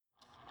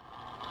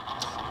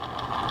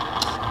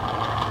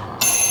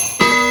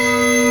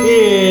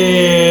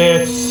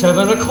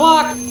7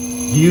 o'clock. Do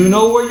you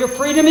know where your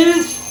freedom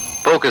is?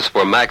 Focus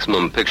for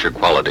maximum picture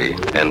quality,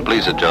 and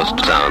please adjust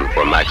sound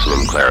for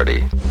maximum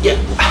clarity. Yeah,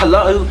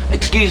 hello,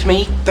 excuse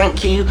me,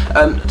 thank you.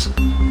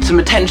 Some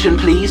attention,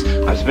 please.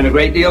 I've spent a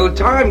great deal of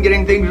time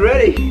getting things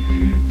ready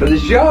for the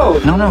show.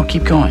 No,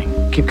 keep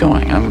going. Keep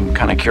going. I'm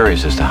kind of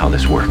curious as to how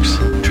this works.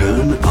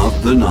 Turn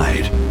of the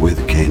Night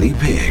with Kenny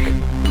Pig.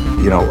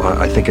 You know,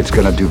 I think it's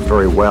going to do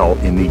very well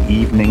in the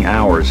evening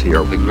hours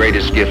here. The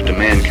greatest gift to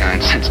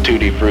mankind since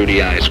Tutti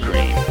Frutti ice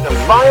cream. A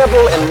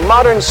viable and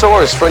modern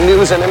source for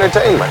news and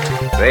entertainment.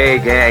 Hey,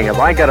 gang, have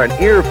I got an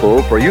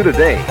earful for you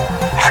today?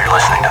 If you're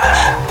listening to this,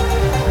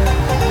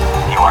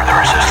 you are the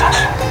Resistance.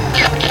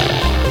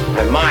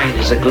 My mind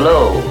is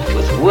aglow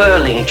with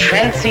whirling,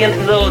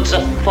 transient loads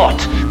of thought,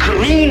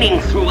 careening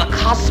through a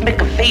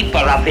cosmic vapor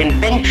of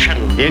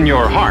invention. In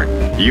your heart,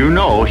 you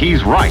know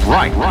he's right.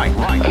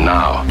 And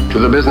now, to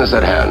the business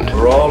at hand.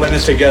 We're all in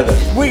this together.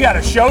 We got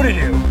a show to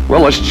do.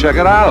 Well, let's check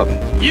it out.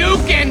 You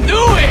can do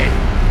it!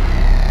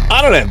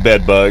 I don't have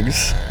bed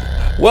bugs.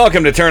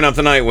 Welcome to Turn Up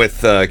the Night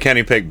with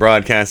Kenny Pick,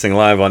 broadcasting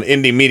live on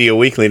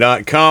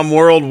IndieMediaWeekly.com,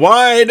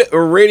 worldwide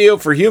radio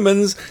for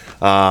humans.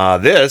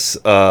 This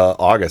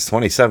August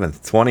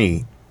 27th,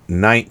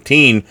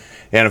 2019.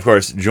 And of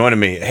course, joining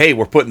me, hey,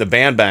 we're putting the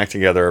band back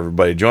together,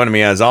 everybody. Joining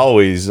me as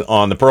always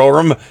on the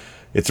program,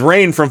 it's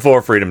Rain from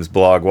Four Freedoms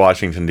blog,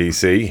 Washington,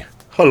 D.C.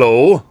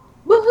 Hello.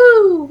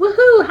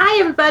 Woohoo. Hi,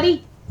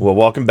 everybody. Well,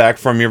 welcome back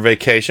from your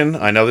vacation.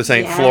 I know this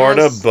ain't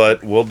Florida,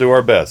 but we'll do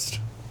our best.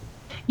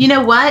 You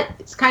know what?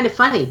 It's kind of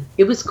funny.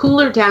 It was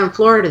cooler down in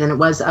Florida than it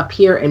was up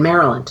here in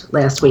Maryland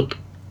last week.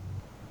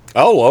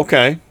 Oh,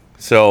 okay.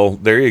 So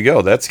there you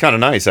go. That's kind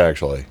of nice,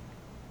 actually.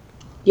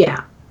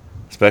 Yeah.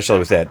 Especially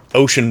with that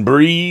ocean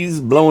breeze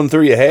blowing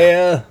through your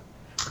hair.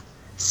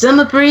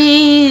 Summer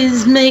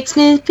breeze makes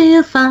me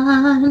feel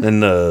fine.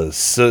 And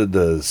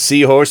the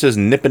seahorses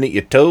nipping at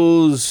your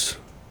toes.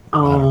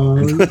 Oh,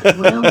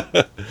 well.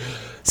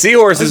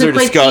 Seahorses are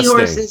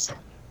disgusting.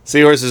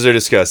 Seahorses are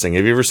disgusting.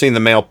 Have you ever seen the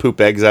male poop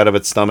eggs out of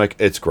its stomach?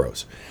 It's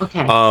gross.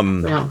 Okay.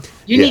 Well,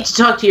 you need to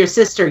talk to your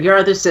sister, your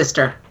other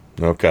sister.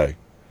 Okay.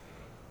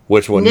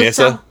 Which one?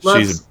 Nissa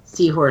loves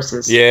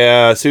seahorses.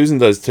 Yeah, Susan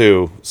does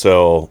too.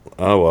 So,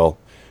 oh well.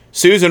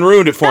 Susan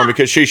ruined it for me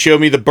because she showed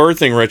me the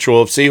birthing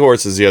ritual of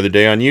seahorses the other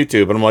day on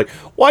YouTube. And I'm like,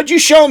 why'd you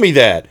show me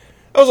that?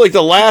 That was like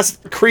the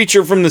last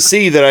creature from the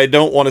sea that I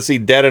don't want to see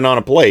dead and on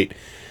a plate.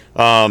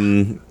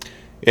 And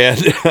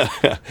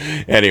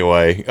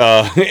anyway,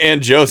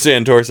 and Joe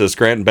Santorsa,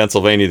 Scranton,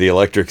 Pennsylvania, the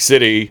Electric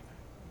City.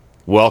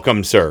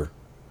 Welcome, sir.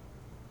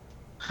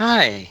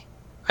 Hi.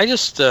 I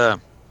just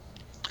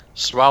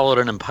swallowed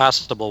an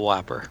Impossible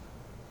Whopper.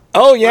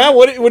 Oh, yeah?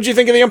 What'd you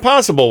think of the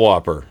Impossible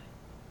Whopper?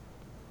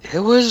 It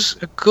was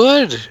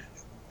good.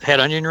 Had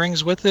onion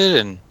rings with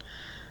it, and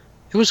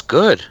it was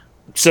good.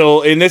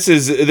 So, and this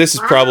is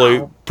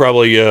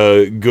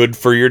probably good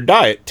for your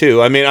diet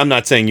too. I mean, I'm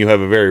not saying you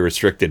have a very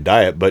restricted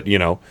diet, but you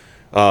know,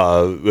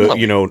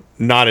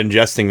 not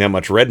ingesting that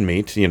much red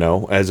meat, you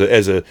know, as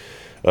an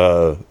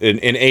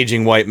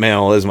aging white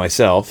male as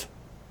myself,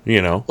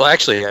 you know. Well,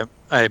 actually,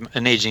 I'm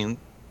an aging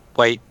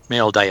white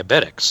male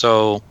diabetic,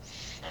 so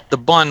the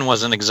bun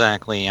wasn't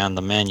exactly on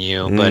the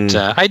menu, but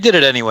I did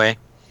it anyway.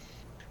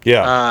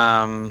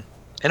 Yeah. And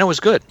it was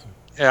good.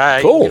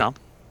 Cool. You know.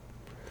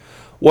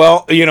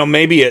 Well, you know,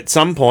 maybe at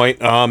some point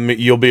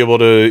you'll be able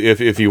to,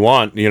 if you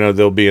want, you know,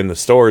 they'll be in the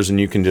stores and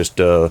you can just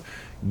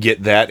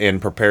get that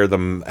and prepare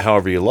them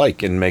however you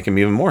like and make them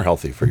even more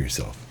healthy for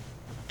yourself.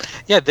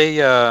 Yeah,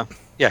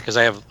 because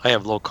I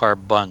have low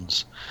carb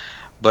buns,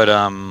 but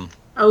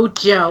Oh,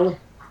 Joe.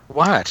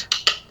 What?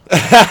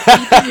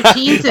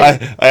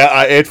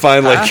 It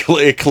finally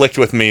it clicked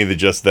with me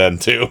just then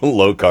too.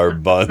 Low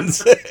carb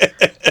buns.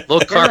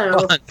 Low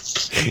carb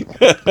buns.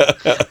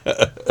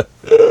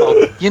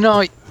 You know,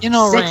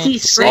 Rain,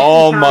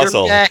 all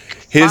muscle.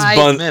 His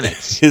bun,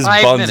 his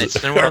five buns,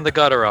 minutes, and we're in the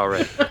gutter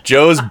already.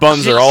 Joe's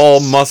buns are all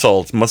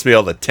muscle. It must be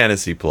all the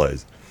tennis he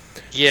plays.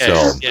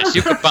 Yes, yes,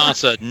 you could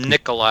bounce a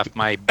nickel off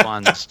my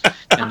buns,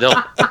 and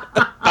they'll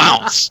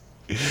bounce.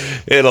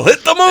 It'll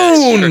hit the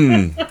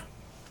moon.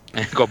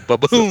 And go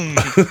ba-boom.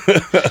 I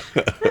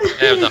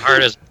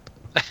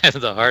have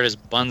the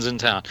hardest buns in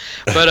town.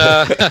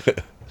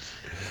 But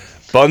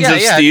Buns of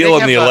Steel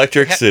in the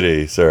Electric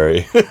City.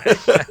 Sorry.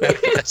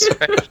 That's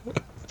right.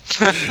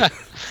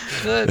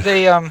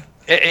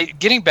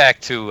 Getting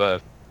back to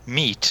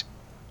meat.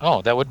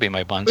 Oh, that would be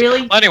my buns.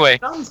 Really? Well, anyway.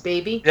 Buns,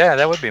 baby. Yeah,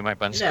 that would be my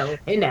buns. No,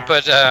 hey now.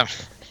 But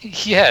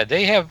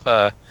they have.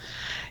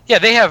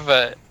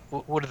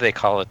 What do they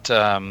call it?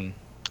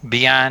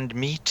 Beyond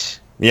Meat.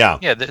 Yeah.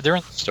 Yeah, they're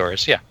in the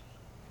stores. Yeah.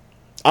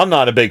 I'm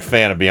not a big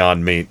fan of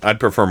Beyond Meat.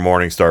 I'd prefer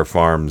Morningstar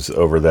Farms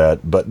over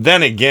that. But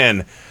then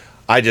again,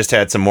 I just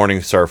had some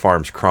Morningstar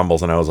Farms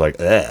crumbles, and I was like,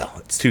 ugh,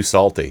 it's too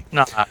salty.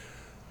 No.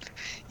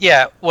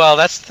 Yeah, well,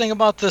 that's the thing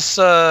about this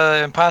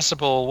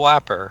Impossible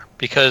Whopper.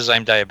 Because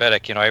I'm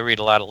diabetic, you know, I read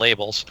a lot of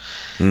labels,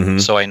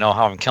 so I know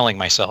how I'm killing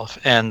myself.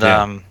 And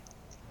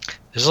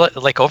there's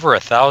like over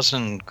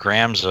 1,000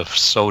 grams of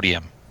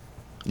sodium.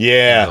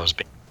 Yeah. In those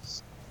babies.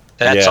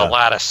 That's Yeah. a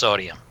lot of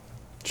sodium.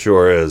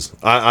 Sure is.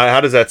 How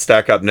does that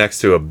stack up next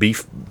to a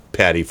beef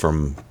patty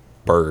from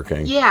Burger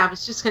King? Yeah, I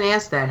was just going to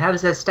ask that. How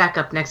does that stack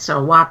up next to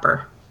a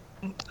Whopper?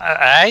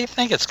 I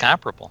think it's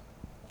comparable.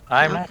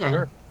 I'm not Okay.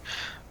 sure.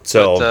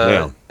 So,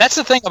 But, that's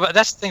the thing about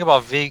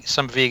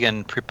some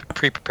vegan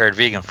pre-prepared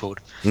vegan food.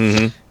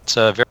 Mm-hmm. It's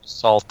very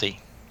salty.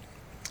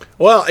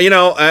 Well,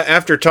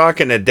 after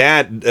talking to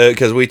Dad,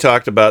 because we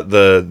talked about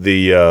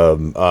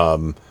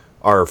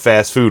our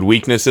fast food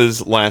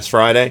weaknesses last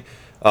Friday,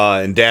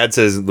 and Dad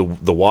says the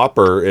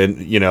Whopper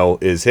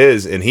is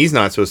his, and he's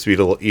not supposed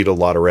to eat a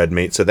lot of red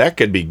meat, so that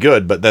could be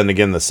good. But then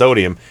again, the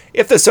sodium,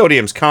 if the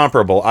sodium's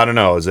comparable, I don't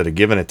know, is it a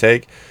give and a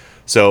take?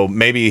 So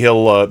maybe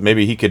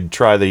he could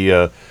try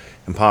the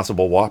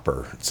Impossible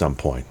Whopper at some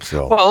point.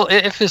 So Well,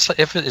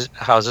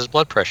 how's his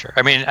blood pressure?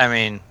 I mean,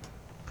 I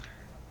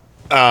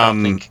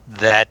don't think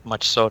that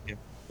much sodium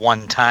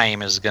one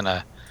time is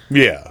gonna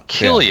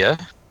kill you.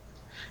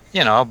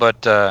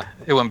 But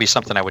it wouldn't be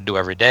something I would do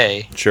every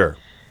day. Sure.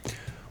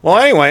 Well,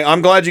 anyway,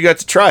 I'm glad you got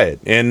to try it.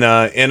 And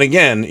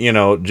again,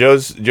 Joe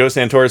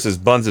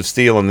Santoris' Buns of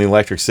Steel in the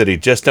Electric City.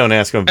 Just don't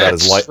ask him about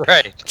his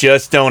right.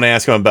 Just don't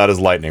ask him about his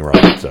lightning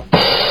rod.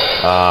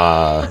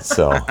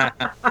 So,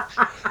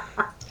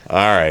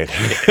 all right.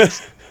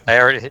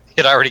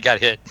 It already got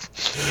hit.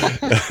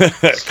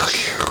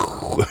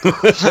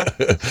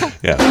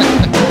 Yeah.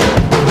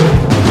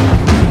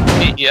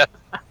 Yeah.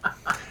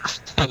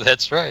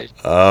 That's right.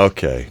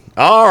 Okay.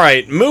 All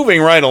right.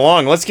 Moving right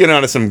along. Let's get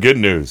on to some good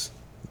news.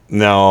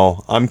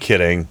 No, I'm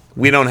kidding.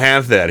 We don't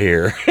have that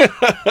here.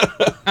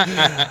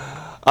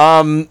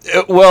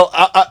 Well,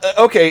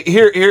 okay.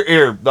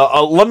 Here.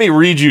 Let me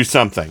read you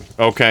something.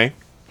 Okay.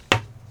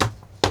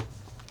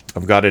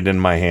 I've got it in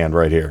my hand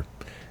right here.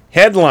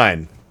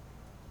 Headline: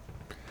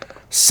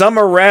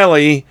 Summer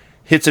rally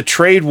hits a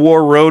trade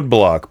war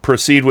roadblock.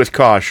 Proceed with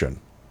caution.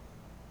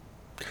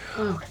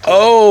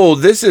 Oh,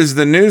 this is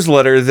the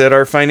newsletter that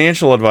our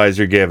financial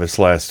advisor gave us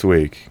last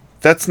week.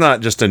 That's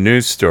not just a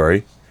news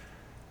story.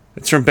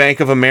 It's from Bank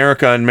of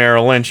America and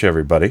Merrill Lynch,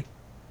 everybody.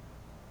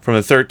 From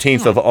the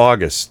 13th of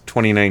August,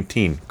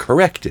 2019.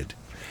 Corrected.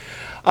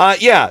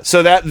 Yeah,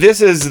 so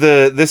this is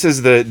the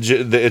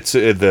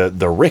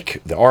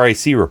RIC, the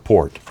RIC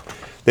report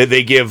that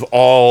they give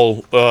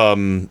all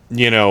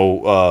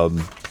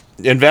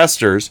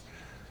investors,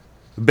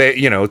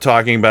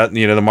 talking about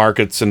the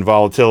markets and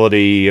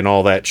volatility and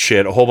all that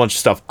shit, a whole bunch of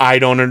stuff I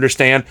don't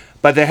understand.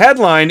 But the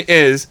headline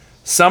is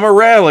Summer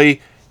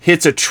Rally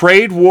hits a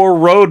trade war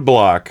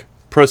roadblock.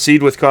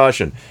 Proceed with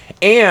caution.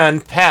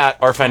 And Pat,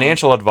 our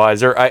financial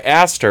advisor, I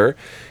asked her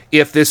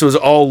if this was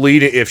all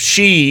leading, if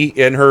she,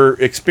 in her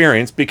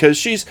experience, because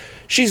she's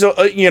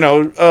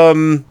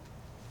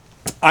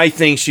I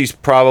think she's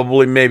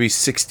probably maybe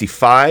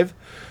 65.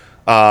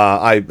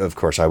 Of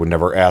course, I would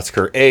never ask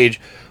her age,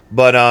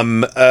 but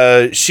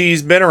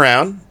she's been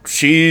around.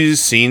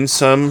 She's seen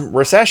some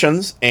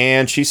recessions,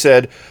 and she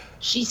said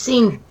she's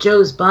seen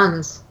Joe's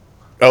buns.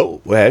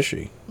 Oh, has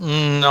she?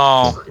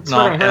 No.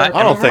 I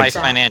don't think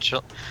so.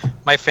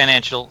 My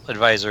financial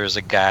advisor is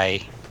a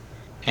guy,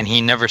 and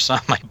he never saw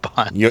my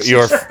buns.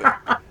 Your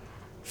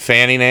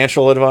Fanny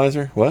Financial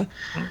Advisor? What?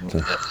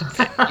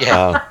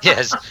 Yeah.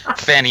 Yes,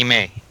 Fannie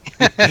Mae.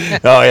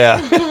 Oh yeah.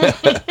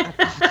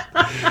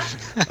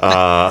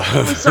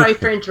 I'm sorry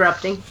for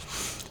interrupting.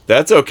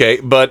 That's okay,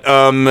 but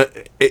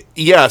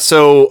yeah.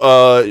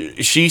 So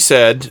she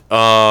said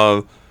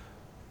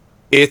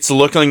it's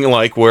looking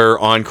like we're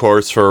on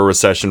course for a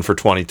recession for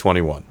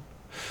 2021.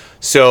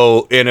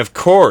 So, and of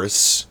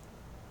course,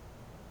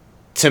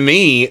 to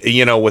me,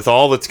 with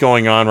all that's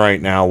going on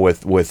right now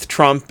with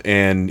Trump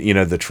and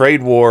the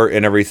trade war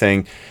and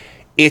everything,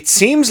 it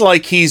seems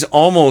like he's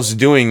almost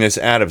doing this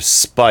out of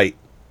spite.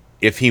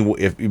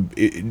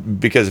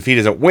 Because if he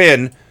doesn't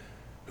win,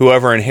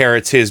 whoever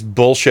inherits his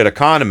bullshit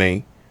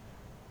economy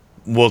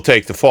will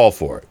take the fall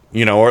for it.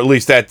 Or at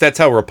least that's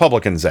how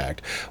Republicans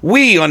act.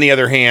 We, on the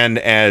other hand,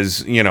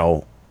 as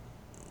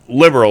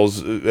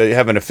liberals,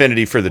 have an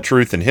affinity for the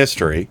truth and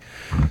history.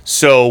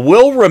 So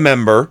we'll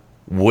remember.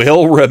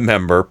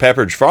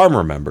 Pepperidge Farm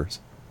remembers.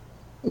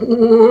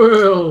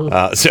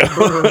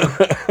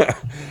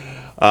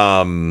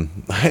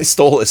 I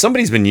stole it.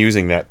 Somebody's been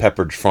using that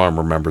Pepperidge Farm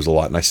remembers a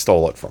lot, and I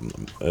stole it from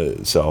them.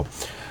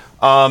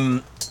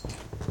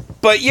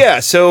 But yeah,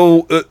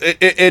 so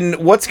and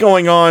what's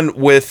going on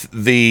with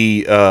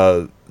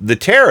the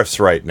tariffs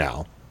right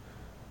now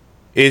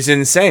is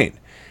insane.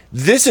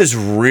 This is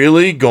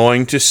really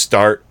going to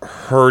start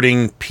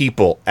hurting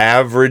people,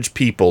 average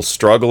people,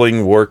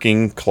 struggling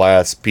working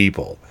class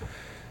people,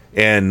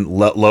 and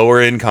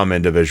lower income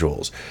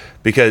individuals,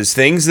 because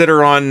things that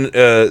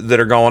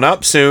are going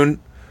up soon.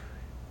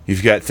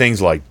 You've got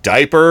things like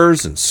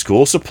diapers and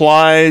school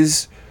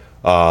supplies.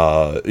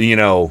 Hey,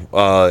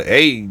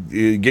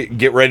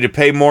 get ready to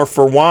pay more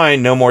for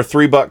wine. No more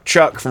 $3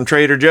 Chuck from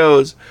Trader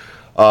Joe's.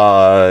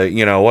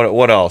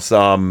 What else?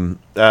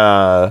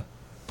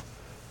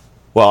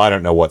 well, I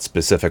don't know what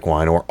specific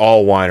wine or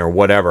all wine or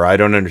whatever. I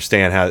don't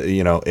understand how,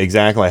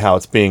 exactly how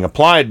it's being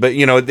applied. But,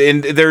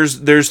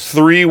 there's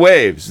three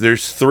waves.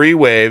 There's three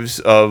waves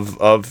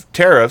of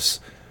tariffs.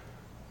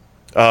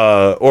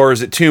 Or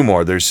is it two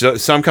more?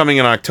 There's some coming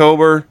in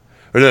October.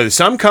 Or no, there's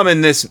some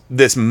coming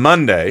this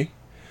Monday.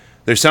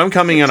 There's some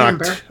coming in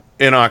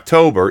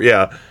October.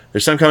 Yeah.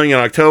 There's some coming in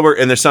October,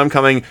 and there's some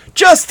coming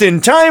just in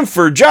time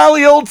for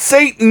jolly old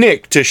Saint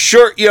Nick to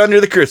short you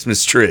under the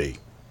Christmas tree.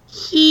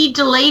 He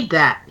delayed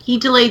that. He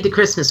delayed the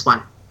Christmas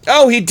one.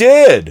 Oh, he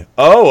did.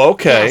 Oh,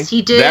 okay. Yes,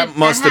 he did. That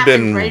must have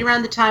been right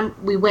around the time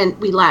we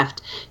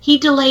left. He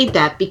delayed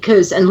that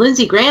and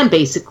Lindsey Graham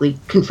basically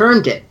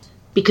confirmed it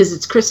because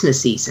it's Christmas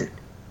season.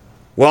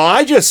 Well,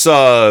 I just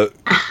saw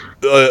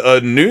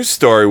a news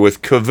story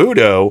with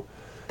Cavuto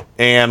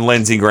and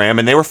Lindsey Graham,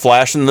 and they were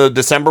flashing the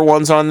December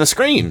ones on the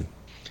screen.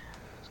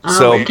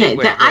 So okay,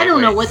 I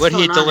don't know what's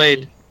going on.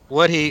 Delayed.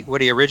 What he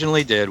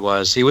originally did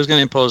was he was going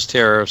to impose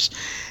tariffs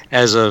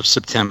as of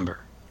September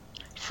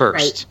 1st.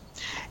 Right.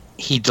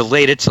 He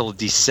delayed it till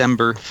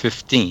December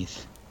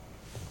 15th,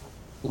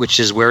 which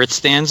is where it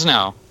stands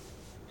now,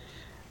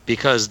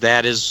 because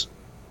that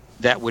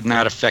would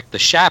not affect the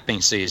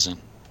shopping season.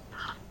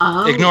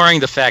 Oh.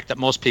 Ignoring the fact that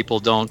most people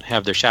don't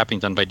have their shopping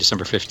done by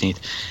December 15th.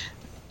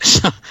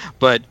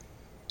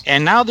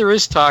 And now there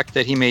is talk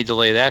that he may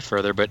delay that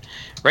further, but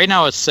right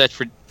now it's set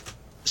for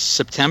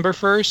September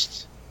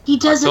 1st. He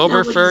doesn't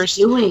October know what 1st he's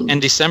doing.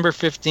 And December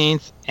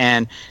 15th,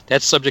 and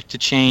that's subject to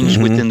change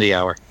within the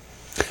hour.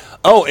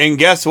 Oh, and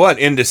guess what?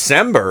 In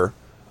December,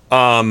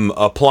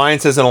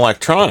 appliances and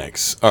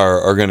electronics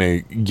are going to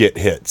get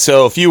hit.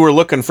 So if you were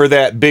looking for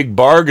that big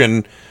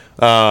bargain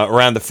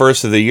around the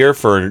first of the year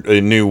for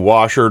a new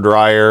washer,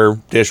 dryer,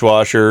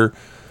 dishwasher,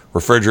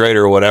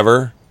 refrigerator, or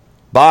whatever,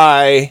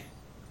 bye.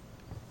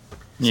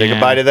 Say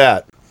goodbye to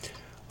that.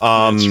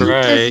 That's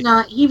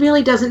right. He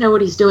really doesn't know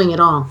what he's doing at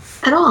all.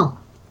 At all.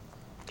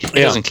 He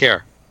doesn't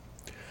care.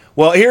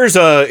 Well, here's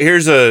a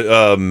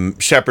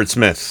Shepard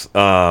Smith,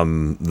 I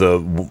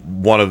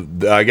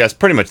guess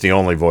pretty much the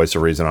only voice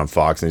of reason on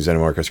Fox News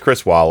anymore, because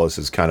Chris Wallace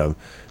has kind of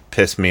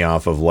pissed me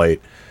off of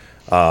late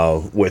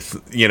with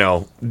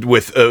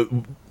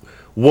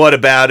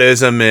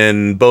whataboutism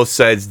and both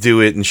sides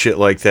do it and shit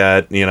like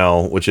that,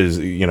 which is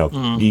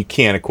you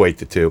can't equate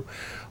the two.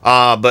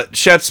 But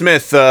Shep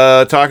Smith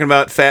talking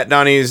about Fat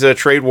Donnie's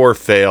trade war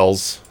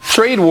fails.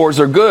 Trade wars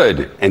are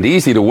good and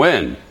easy to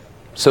win.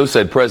 So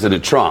said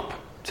President Trump.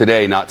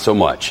 Today, not so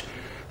much.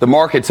 The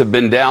markets have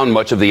been down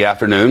much of the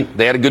afternoon.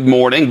 They had a good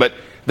morning, but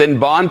then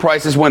bond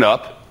prices went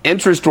up,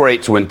 interest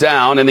rates went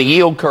down, and the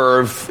yield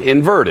curve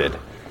inverted.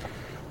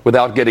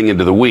 Without getting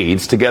into the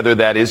weeds, together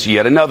that is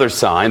yet another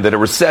sign that a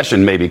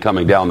recession may be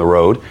coming down the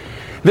road.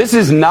 This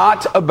is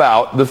not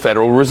about the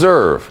Federal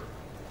Reserve.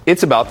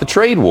 It's about the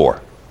trade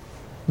war.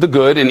 The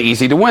good and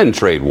easy to win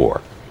trade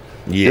war.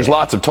 Yeah. There's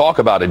lots of talk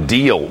about a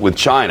deal with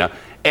China,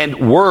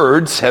 and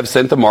words have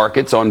sent the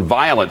markets on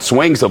violent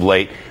swings of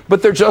late,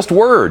 but they're just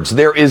words.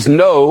 There is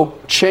no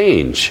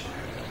change.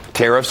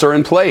 Tariffs are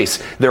in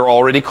place. They're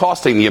already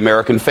costing the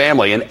American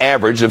family an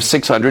average of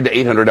 $600 to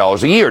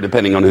 $800 a year,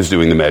 depending on who's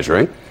doing the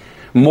measuring.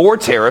 More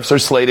tariffs are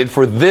slated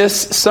for this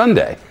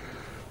Sunday.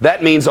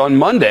 That means on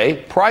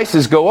Monday,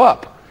 prices go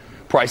up.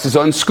 Prices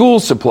on school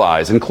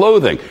supplies and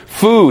clothing,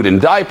 food and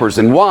diapers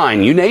and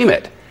wine, you name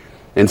it.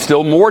 And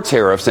still more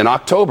tariffs in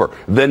October,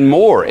 then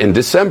more in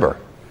December.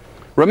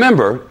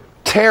 Remember,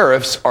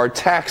 tariffs are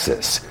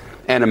taxes,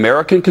 and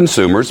American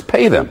consumers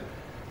pay them,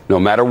 no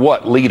matter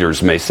what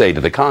leaders may say to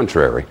the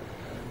contrary.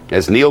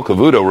 As Neil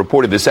Cavuto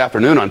reported this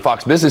afternoon on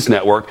Fox Business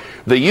Network,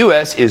 the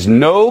U.S. is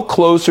no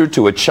closer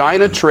to a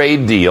China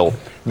trade deal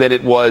than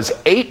it was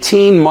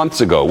 18 months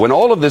ago when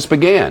all of this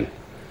began.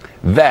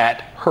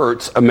 That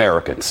hurts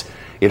Americans.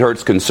 It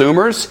hurts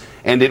consumers,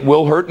 and it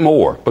will hurt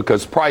more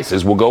because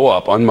prices will go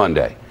up on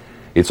Monday.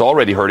 It's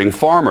already hurting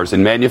farmers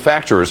and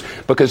manufacturers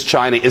because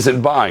China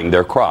isn't buying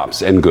their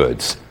crops and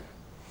goods.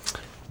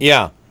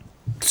 Yeah.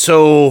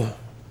 So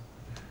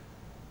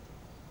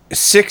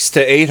 $600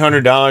 to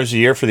 $800 a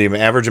year for the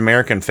average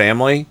American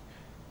family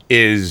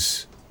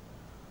is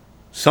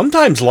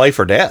sometimes life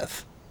or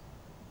death.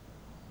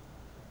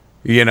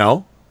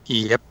 Yep.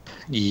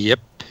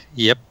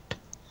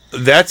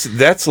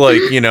 That's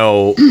like,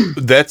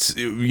 that's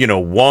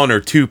one or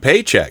two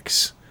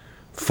paychecks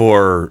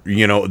for,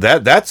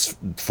 that's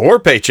 4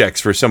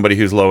 paychecks for somebody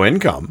who's low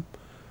income.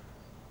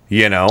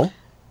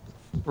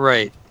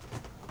 Right.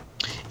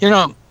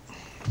 Are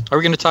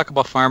we going to talk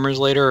about farmers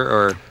later,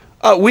 or?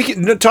 We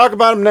can talk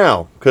about them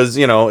now because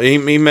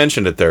he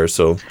mentioned it there,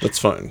 so that's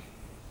fine.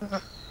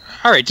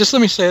 All right, just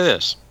let me say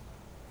this.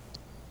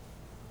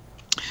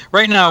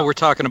 Right now, we're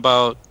talking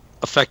about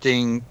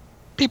affecting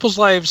people's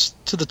lives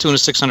to the tune of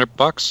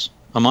 $600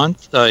 a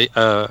month,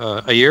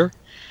 a year,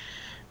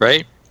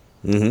 right?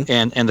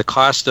 Mm-hmm. And the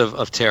cost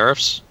of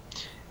tariffs.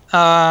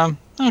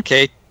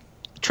 Okay,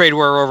 trade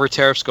war over,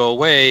 tariffs go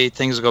away,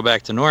 things go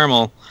back to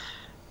normal.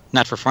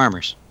 Not for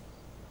farmers.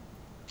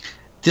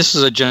 This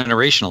is a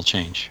generational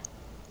change.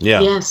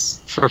 Yeah.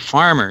 Yes. For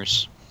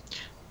farmers,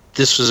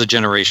 this was a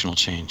generational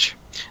change.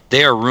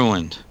 They are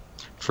ruined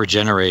for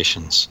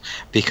generations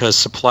because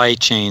supply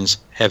chains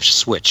have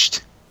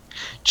switched.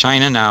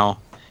 China now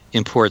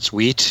imports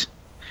wheat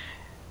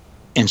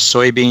and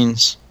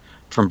soybeans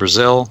from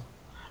Brazil,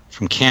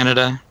 from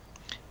Canada,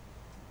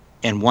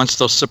 and once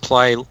those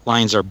supply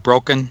lines are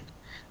broken,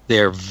 they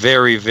are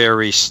very,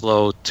 very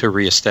slow to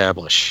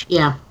reestablish.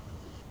 Yeah.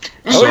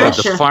 And So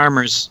Russia.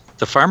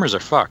 the farmers are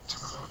fucked.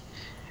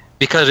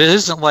 Because it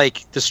isn't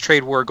like this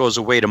trade war goes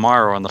away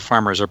tomorrow and the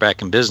farmers are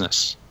back in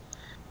business.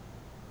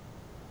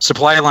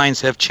 Supply lines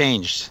have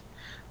changed.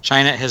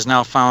 China has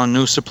now found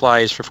new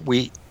supplies for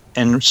wheat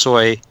and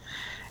soy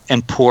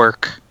and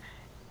pork.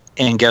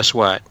 And guess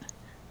what?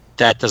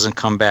 That doesn't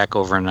come back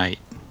overnight.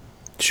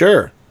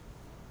 Sure.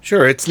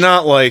 It's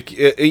not like,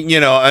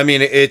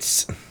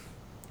 it's...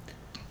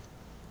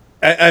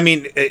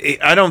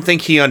 I don't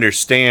think he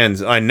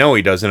understands. I know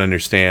he doesn't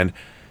understand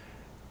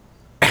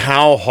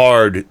how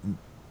hard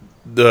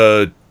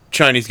the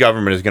Chinese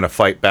government is going to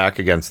fight back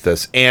against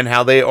this and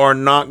how they are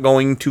not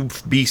going to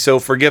be so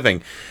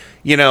forgiving.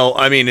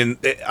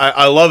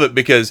 I love it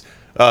because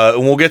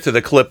and we'll get to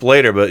the clip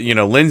later, but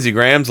Lindsey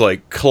Graham's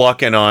like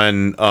clucking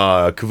on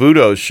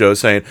Cavuto's show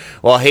saying,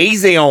 well,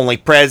 he's the only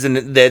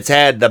president that's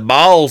had the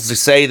balls to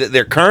say that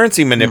they're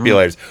currency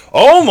manipulators. Mm-hmm.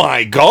 Oh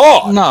my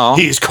God. No.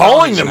 He's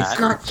calling them. That's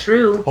not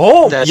true.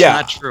 Oh, That's yeah.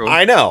 not true.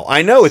 I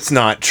know it's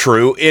not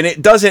true, and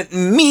it doesn't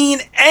mean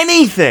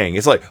anything.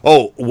 It's like,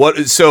 oh,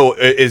 what? So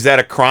is that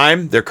a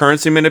crime? They're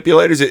currency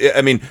manipulators?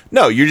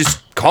 No, you're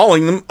just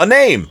calling them a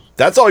name.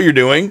 That's all you're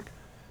doing.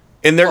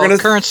 And they're going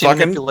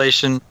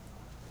to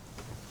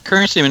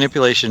Currency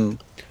manipulation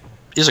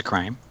is a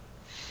crime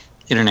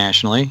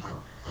internationally.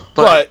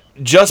 But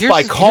just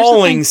by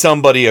calling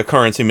somebody a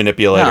currency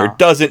manipulator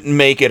doesn't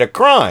make it a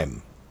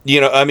crime.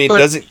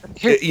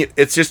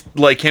 It's just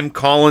like him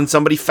calling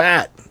somebody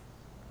fat.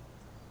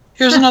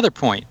 Here's another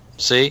point.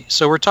 See?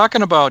 So we're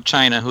talking about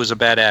China, who's a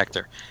bad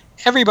actor.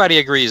 Everybody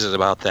agrees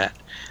about that.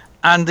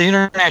 On the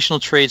international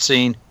trade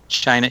scene,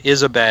 China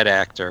is a bad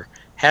actor,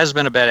 has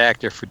been a bad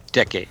actor for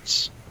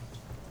decades.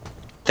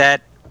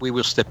 That we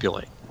will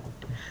stipulate.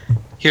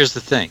 Here's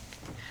the thing.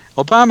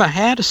 Obama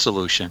had a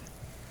solution.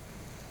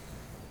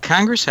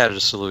 Congress had a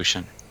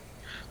solution.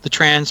 The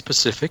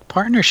Trans-Pacific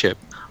Partnership.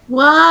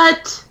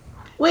 What?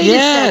 Wait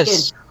a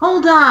second.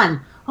 Hold on.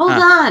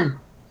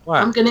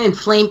 What? I'm going to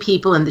inflame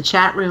people in the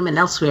chat room and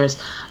elsewhere.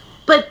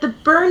 But the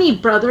Bernie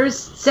brothers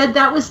said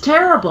that was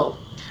terrible.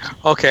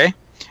 Okay.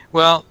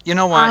 Well, you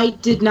know what? I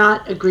did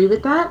not agree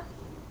with that.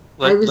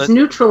 I was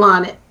neutral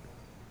on it.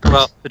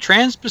 Well, the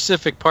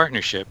Trans-Pacific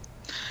Partnership,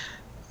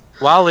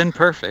 while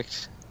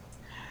imperfect,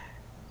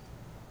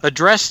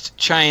 addressed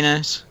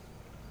China's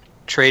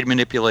trade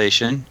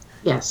manipulation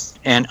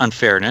and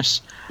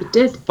unfairness. It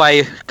did.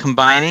 By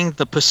combining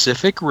the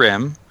Pacific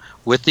Rim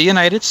with the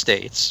United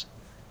States,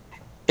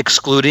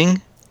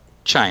 excluding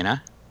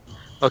China,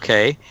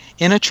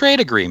 in a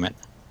trade agreement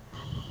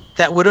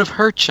that would have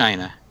hurt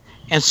China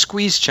and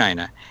squeezed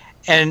China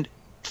and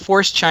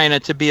forced China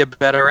to be a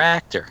better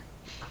actor.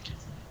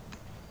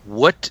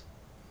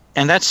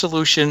 And that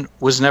solution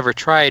was never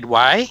tried.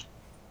 Why?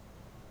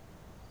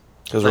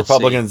 Because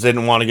Republicans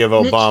didn't want to give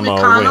Obama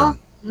a win.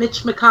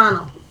 Mitch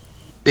McConnell.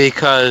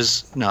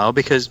 Because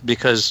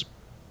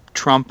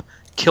Trump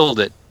killed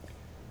it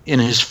in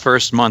his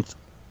first month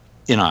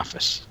in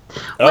office.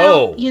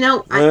 Well,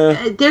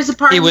 there's a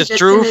party he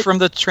withdrew from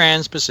the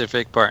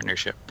Trans-Pacific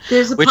Partnership.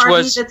 There's a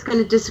party that's going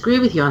to disagree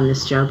with you on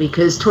this, Joe,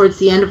 because towards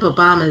the end of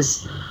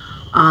Obama's,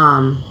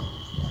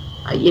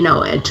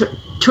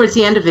 towards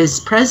the end of his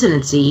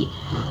presidency,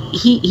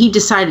 he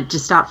decided to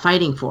stop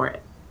fighting for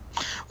it.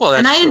 Well,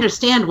 and I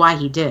understand why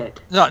he did.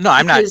 No,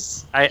 I'm not.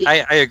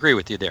 I agree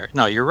with you there.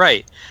 No, you're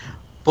right.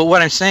 But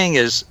what I'm saying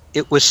is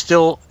it was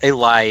still a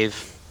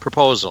live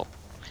proposal.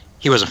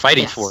 He wasn't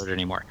fighting for it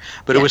anymore.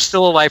 But it was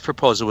still a live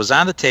proposal. It was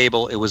on the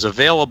table. It was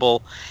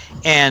available.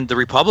 And the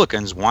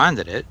Republicans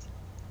wanted it.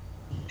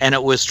 And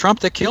it was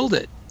Trump that killed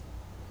it.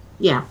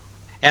 Yeah.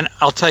 And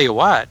I'll tell you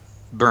what,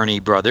 Bernie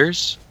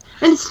brothers.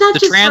 And it's not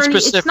just Bernie.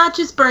 It's not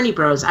just Bernie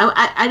Bros.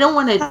 I don't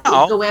want to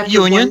go after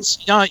unions.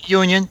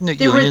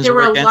 There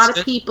were a lot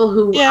of people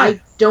who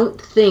I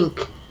don't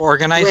think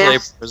organized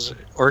labor.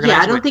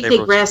 I don't think they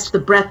grasped the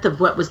breadth of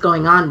what was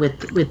going on with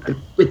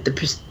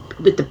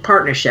the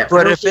partnership.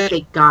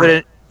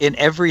 But in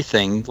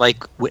everything,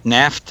 like with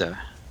NAFTA,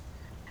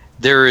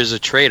 there is a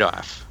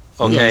trade-off.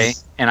 Okay,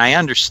 and I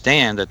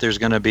understand that there's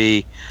going to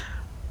be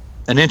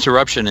an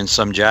interruption in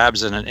some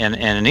jobs and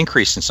an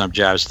increase in some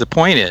jobs. The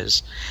point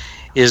is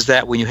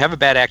that when you have a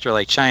bad actor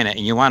like China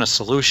and you want a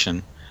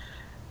solution,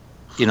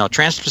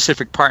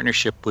 Trans-Pacific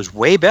Partnership was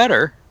way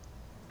better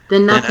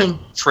than nothing. Than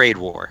a trade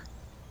war.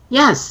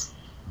 Yes.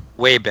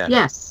 Way better.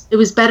 Yes, it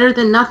was better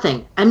than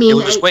nothing. I mean, it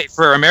was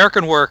for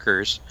American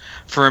workers,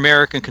 for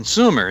American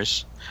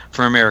consumers,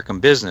 for American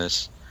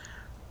business.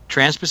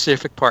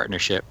 Trans-Pacific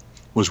Partnership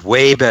was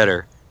way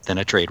better than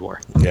a trade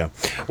war. Yeah.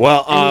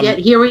 Well, and yet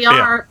here we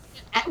are.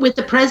 With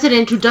the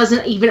president who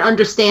doesn't even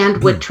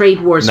understand what trade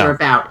wars are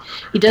about.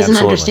 He doesn't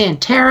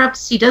understand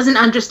tariffs. He doesn't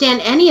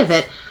understand any of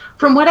it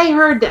from what I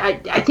heard,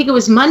 I think it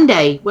was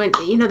Monday when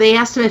they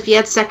asked him if he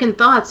had second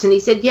thoughts, and he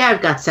said, "Yeah,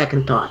 I've got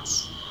second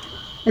thoughts."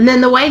 And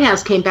then the White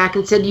House came back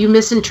and said, "You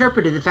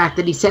misinterpreted the fact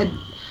that he said,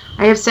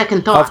 I have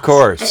second thoughts." Of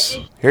course.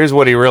 Here's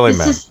what he really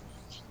meant.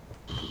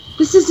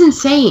 This is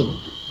insane.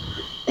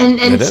 And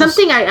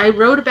something is. I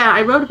wrote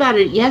about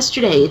it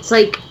yesterday. It's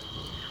like,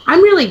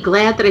 I'm really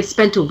glad that I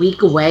spent a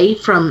week away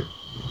from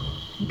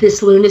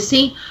this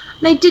lunacy.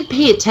 And I did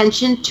pay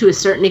attention to a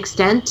certain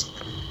extent.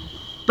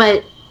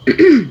 But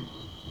to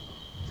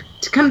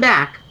come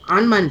back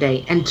on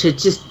Monday and to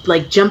just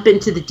like jump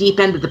into the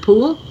deep end of the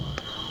pool,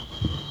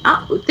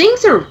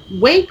 things are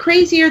way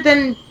crazier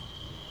than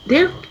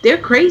they're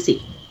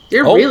crazy.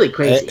 They're really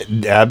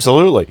crazy.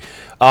 Absolutely.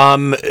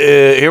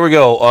 Here we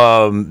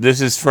go. This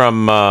is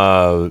from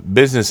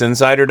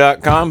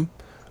BusinessInsider.com.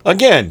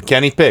 Again,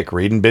 Kenny Pick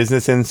reading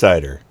Business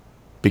Insider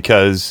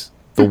because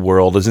the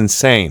world is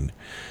insane.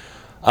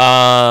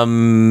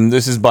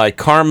 This is by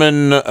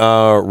Carmen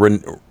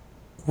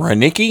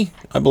Ranicki,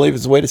 I believe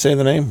is the way to say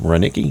the name.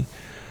 Ranicki.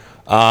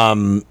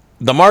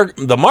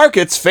 The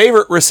market's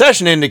favorite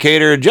recession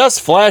indicator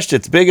just flashed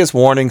its biggest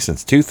warning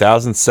since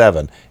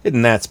 2007.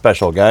 Isn't that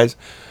special, guys?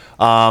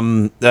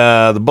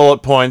 The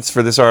bullet points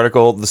for this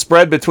article: the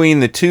spread between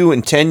the 2-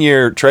 and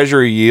 10-year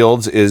Treasury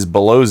yields is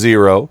below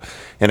zero,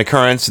 an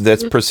occurrence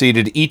that's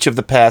preceded each of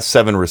the past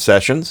 7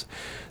 recessions.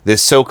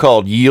 This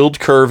so-called yield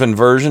curve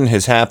inversion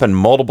has happened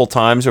multiple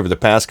times over the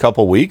past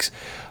couple weeks,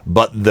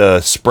 but the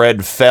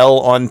spread fell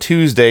on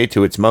Tuesday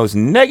to its most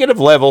negative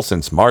level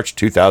since March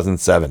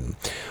 2007.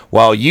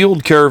 While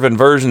yield curve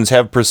inversions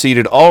have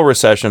preceded all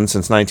recessions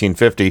since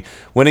 1950,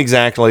 when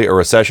exactly a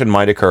recession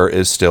might occur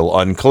is still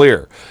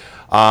unclear.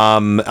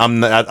 I'm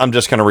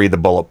just going to read the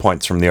bullet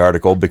points from the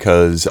article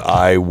because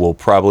I will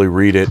probably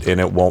read it and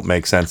it won't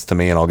make sense to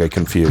me and I'll get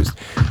confused.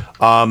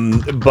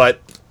 But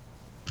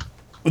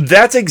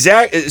that's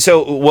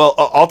well,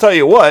 I'll tell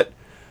you what,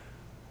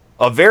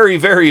 a very,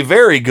 very,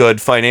 very good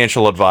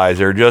financial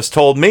advisor just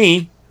told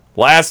me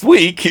last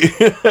week,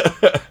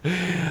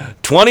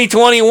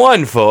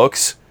 2021,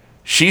 folks.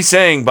 She's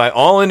saying by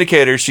all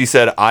indicators, she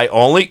said,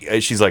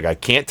 she's like, I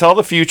can't tell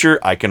the future.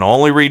 I can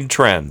only read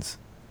trends.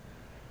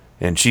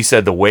 And she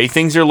said the way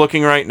things are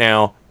looking right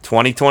now,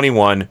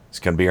 2021 is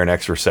going to be our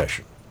next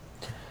recession.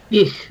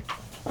 Eesh.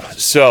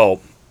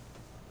 So,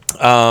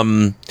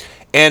 and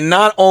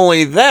not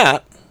only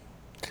that,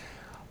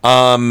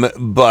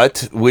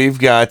 but we've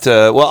got,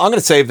 I'm going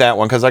to save that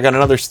one because I got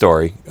another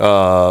story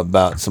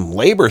about some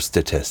labor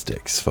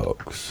statistics,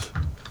 folks.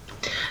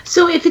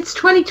 So if it's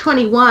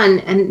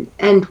 2021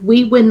 and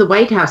we win the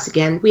White House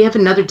again, we have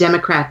another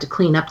Democrat to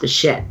clean up the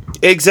shit.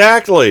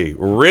 Exactly.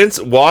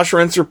 Wash,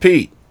 rinse,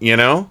 repeat,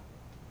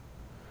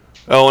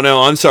 Oh,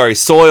 no, I'm sorry.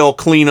 Soil,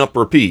 clean up,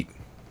 repeat.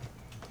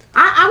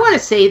 I want to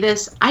say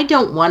this. I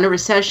don't want a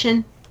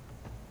recession,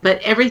 but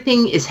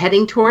everything is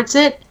heading towards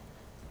it.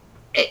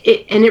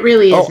 And it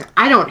really is.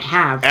 I don't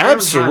have.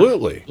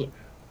 Absolutely.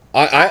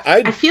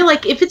 I feel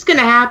like if it's going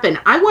to happen,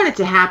 I want it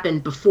to happen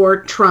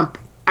before Trump.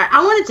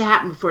 I want it to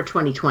happen before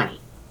 2020.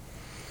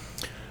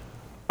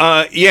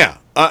 Yeah,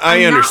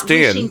 I understand. I'm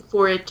not wishing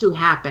for it to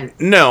happen.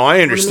 No, I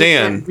understand.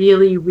 I want to make that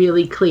really,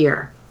 really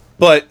clear.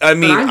 But I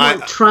mean, I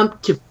want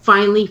Trump to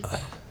finally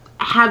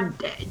have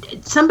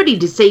somebody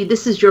to say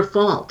this is your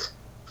fault.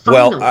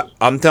 Finally. Well,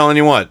 I'm telling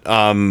you what.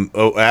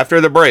 After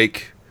the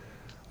break,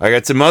 I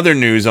got some other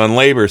news on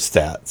labor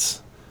stats,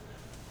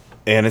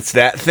 and it's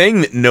that thing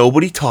that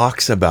nobody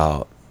talks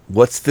about.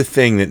 What's the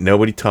thing that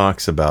nobody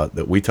talks about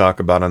that we talk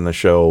about on the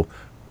show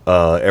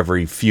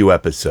every few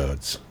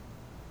episodes?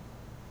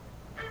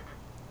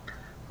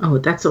 Oh,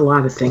 that's a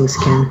lot of things,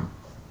 Ken.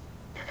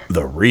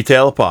 The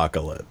retail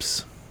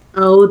apocalypse.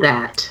 Oh,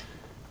 that.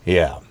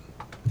 Yeah.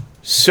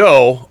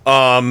 So,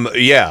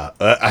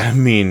 I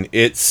mean,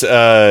 it's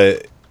all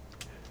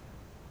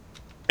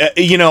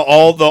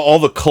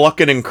the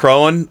clucking and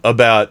crowing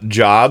about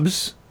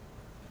jobs.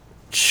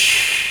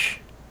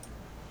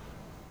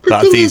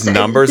 About these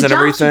numbers and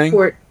everything. The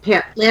jobs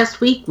report last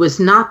week was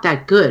not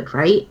that good,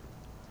 right?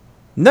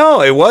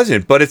 No, it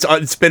wasn't, but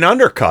it's been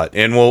undercut,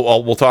 and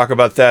we'll talk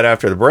about that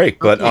after the break.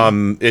 But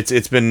okay.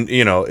 It's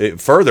been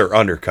further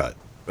undercut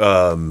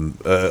on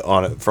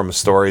it from a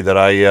story that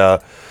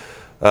I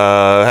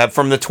have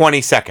from the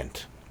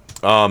 22nd.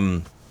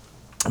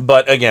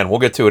 But again, we'll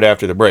get to it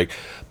after the break.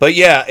 But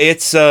yeah,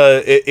 it's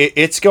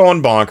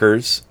going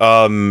bonkers.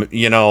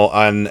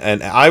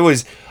 And I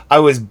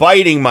was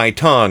biting my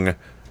tongue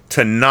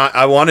to not.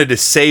 I wanted to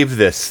save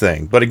this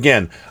thing, but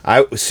again,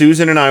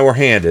 Susan and I were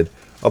handed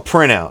a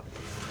printout.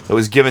 It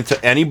was given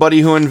to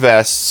anybody who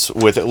invests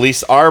with at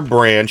least our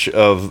branch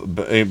of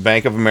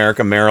Bank of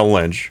America Merrill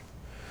Lynch.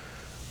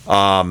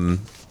 The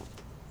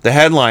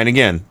headline,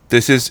 again,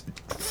 this is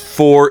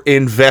for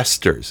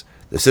investors.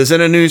 This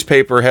isn't a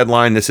newspaper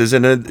headline. This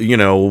isn't a,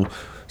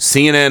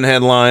 CNN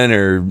headline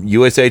or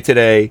USA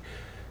Today.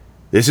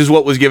 This is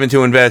what was given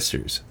to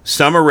investors.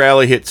 Summer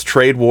rally hits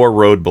trade war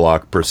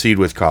roadblock. Proceed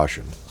with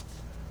caution.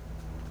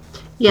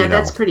 Yeah,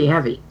 that's pretty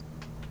heavy.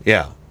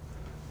 Yeah.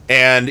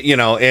 And,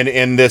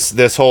 and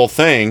this whole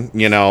thing,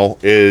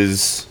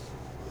 is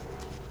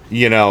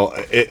you know,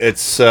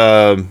 it's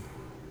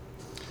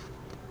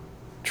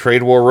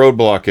trade war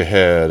roadblock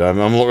ahead.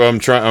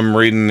 I'm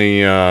reading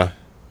the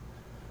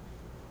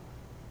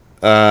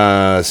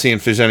seeing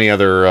if there's any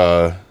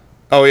other.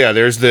 Oh yeah,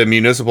 there's the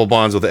municipal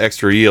bonds with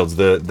extra yields.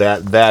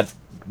 That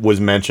was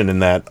mentioned in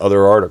that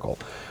other article.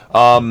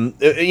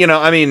 You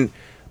know, I mean,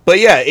 but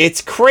yeah,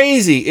 it's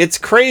crazy. It's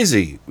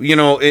crazy. You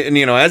know, and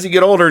you know, as you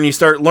get older and you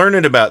start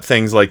learning about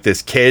things like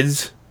this,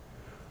 kids.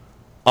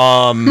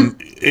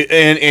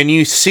 And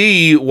you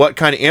see what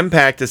kind of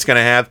impact it's going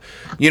to have.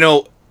 You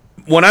know,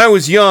 when I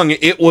was young,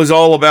 it was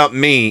all about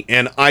me,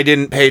 and I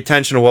didn't pay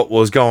attention to what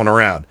was going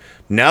around.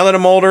 Now that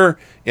I'm older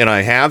and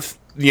I have,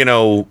 you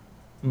know,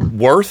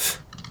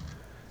 worth,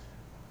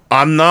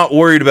 I'm not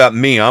worried about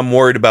me. I'm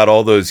worried about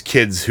all those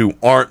kids who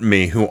aren't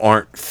me, who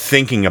aren't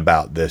thinking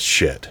about this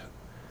shit.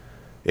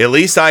 At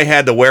least I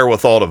had the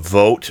wherewithal to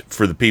vote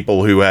for the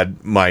people who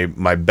had my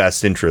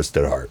best interest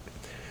at heart.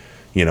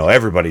 You know,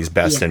 everybody's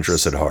best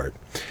interest at heart.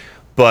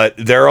 But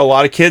there are a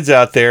lot of kids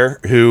out there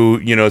who,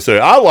 you know, say,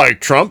 I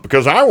like Trump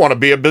because I want to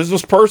be a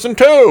business person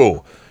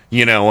too.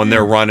 You know, and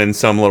they're running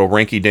some little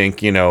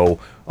rinky-dink, you know,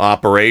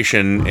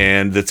 operation,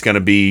 and that's going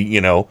to be,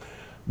 you know,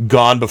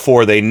 gone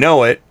before they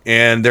know it,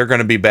 and they're going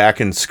to be back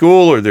in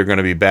school, or they're going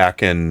to be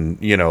back in,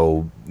 you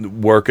know,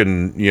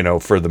 working, you know,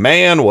 for the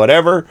man,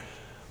 whatever.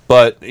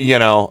 But, you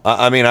know,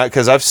 I mean,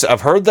 because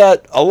I've heard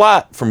that a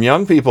lot from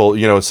young people,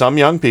 you know, some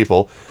young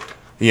people.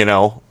 You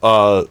know,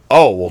 oh,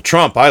 well,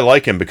 Trump, I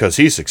like him because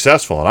he's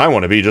successful, and I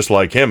want to be just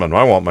like him, and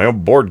I want my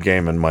own board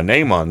game and my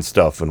name on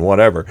stuff and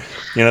whatever.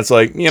 You know, it's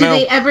like, you know, do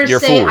they ever say,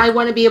 fooled. I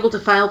want to be able to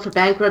file for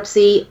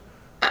bankruptcy,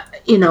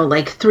 you know,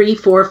 like 3,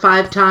 4,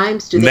 5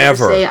 times? Do they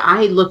ever say,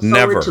 I look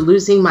forward to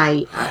losing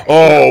my...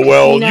 oh,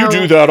 well, you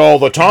do that all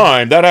the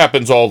time. That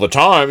happens all the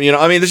time. You know,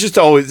 I mean, there's just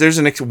always,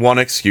 there's one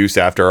excuse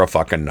after a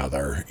fucking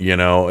another, you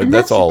know, and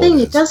that's all the thing.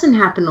 it is. It doesn't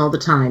happen all the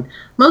time.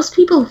 Most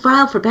people who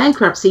file for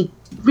bankruptcy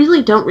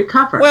really don't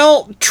recover.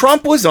 Well,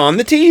 Trump was on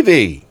the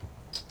TV.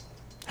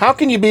 How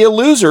can you be a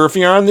loser if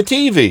you're on the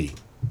TV?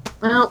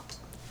 Well,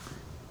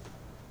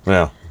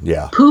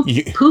 yeah.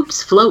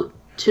 Poops float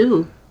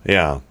too.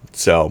 Yeah.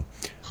 So,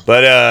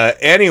 but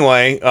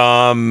anyway,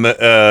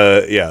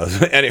 yeah.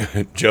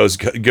 Anyway, Joe's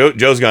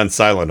gone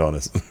silent on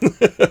us.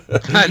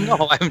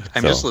 No, I'm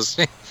just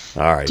listening.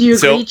 All right. Do you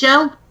agree,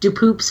 Joe? Do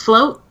poops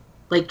float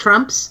like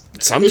Trump's?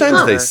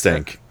 Sometimes they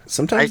stink.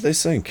 Sometimes they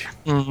sink.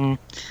 Mm-hmm.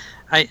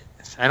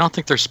 I don't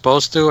think they're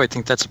supposed to. I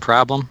think that's a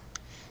problem.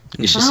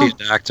 You should see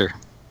a doctor.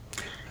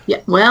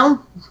 Yeah,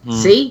 well,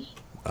 see?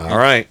 All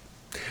right.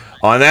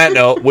 On that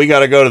note, we got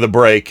to go to the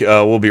break.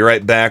 We'll be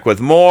right back with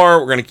more.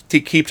 We're going to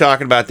keep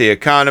talking about the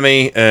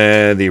economy,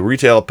 the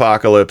retail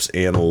apocalypse,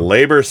 and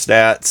labor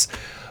stats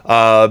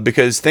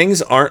because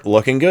things aren't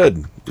looking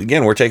good.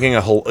 Again, we're taking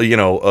a whole, you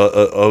know,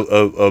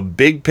 a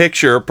big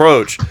picture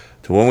approach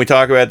to when we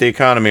talk about the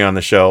economy on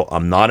the show.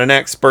 I'm not an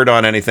expert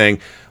on anything.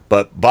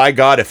 But by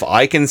God, if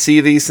I can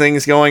see these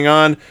things going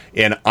on,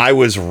 and I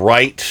was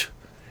right,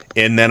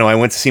 and then I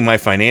went to see my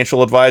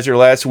financial advisor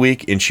last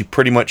week, and she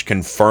pretty much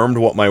confirmed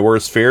what my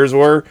worst fears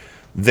were,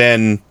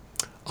 then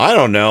I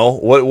don't know.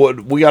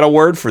 What we got a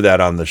word for that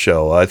on the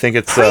show. I think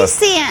it's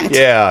prescient.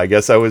 Yeah, I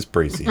guess I was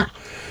prescient.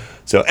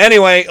 So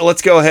anyway,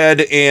 let's go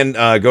ahead and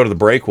go to the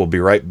break. We'll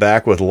be right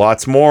back with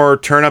lots more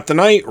Turn Up the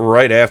Night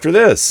right after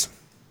this.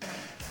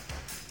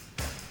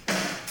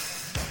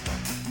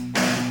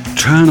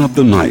 Turn Up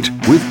the Night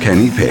with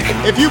Kenny Pick.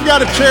 If you've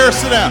got a chair,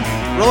 sit down.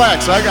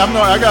 Relax. I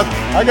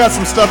got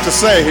some stuff to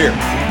say here.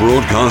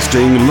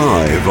 Broadcasting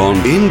live on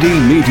Indie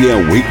Media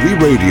Weekly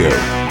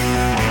Radio.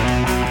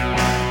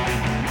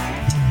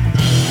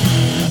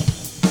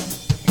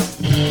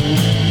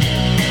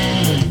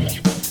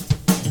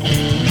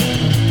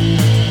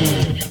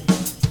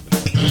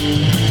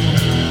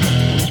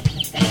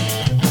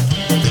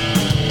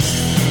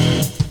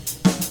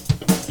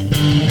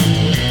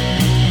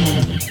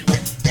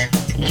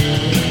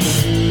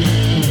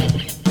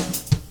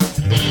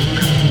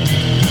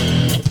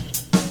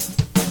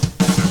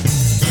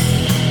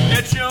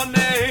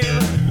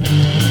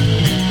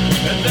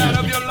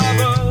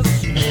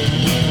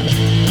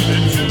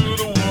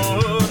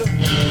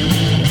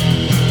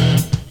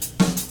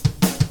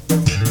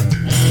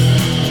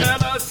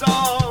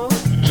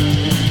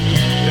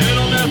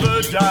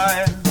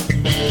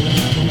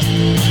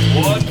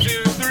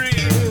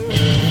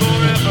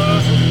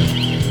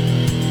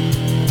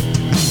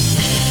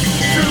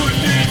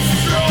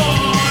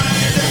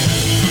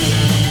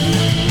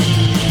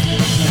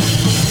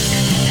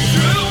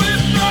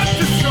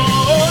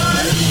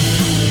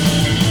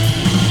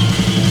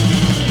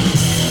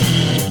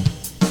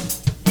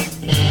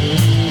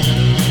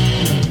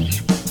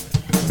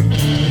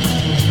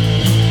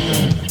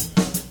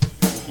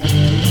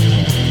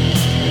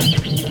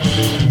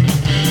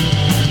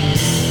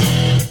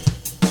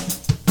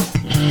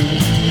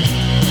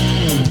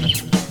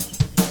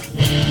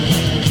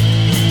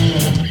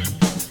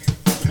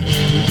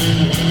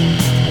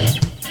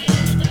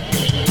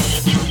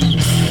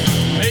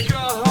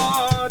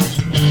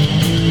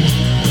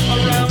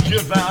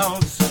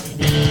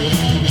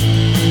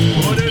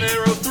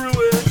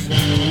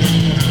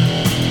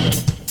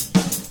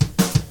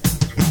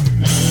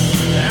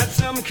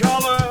 one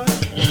color.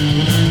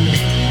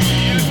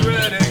 Use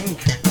red ink.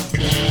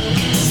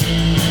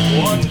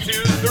 1, 2,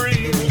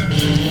 3,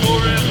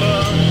 forever.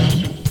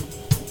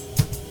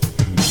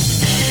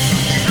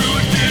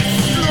 Truth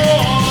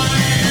destroyed.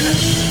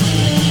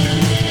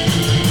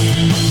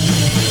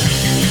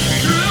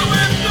 True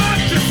is not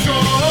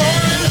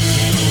destroyed.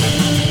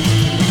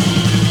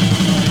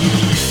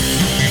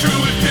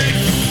 True is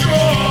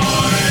destroyed.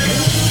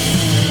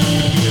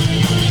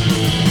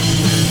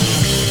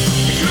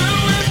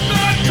 True is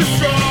not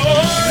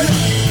destroyed.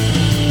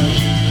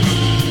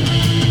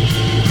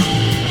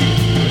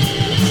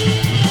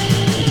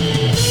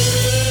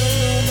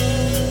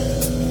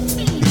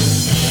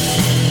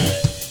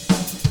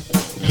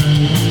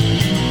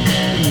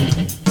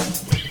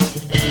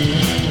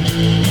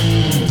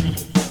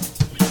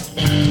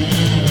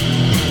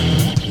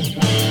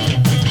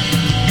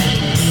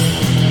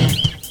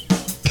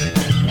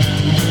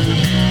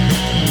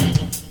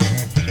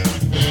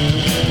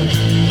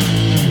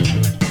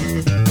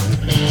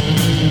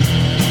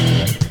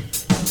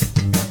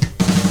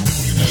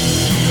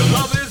 Your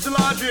love is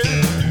logic.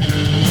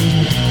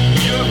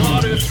 Your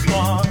heart is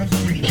smart.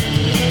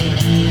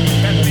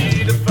 Can't be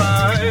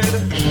defied.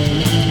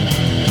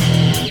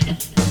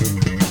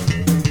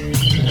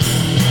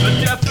 The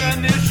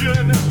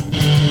definition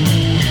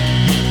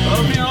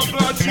of your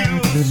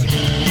virtues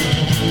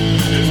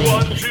is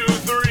 1, 2,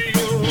 3,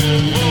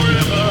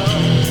 forever.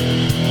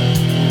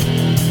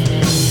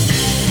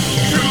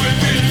 True is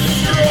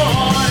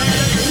destroyed.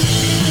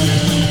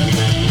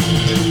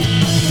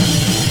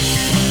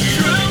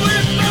 True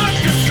is not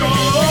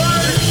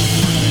destroyed.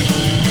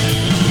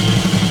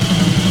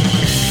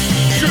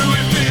 True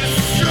is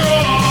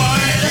destroyed.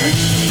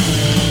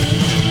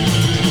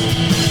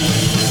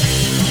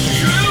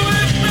 True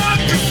is not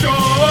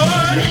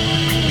destroyed.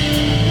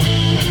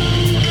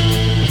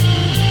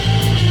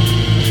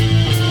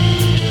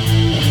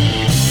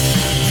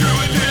 True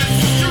is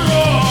destroyed.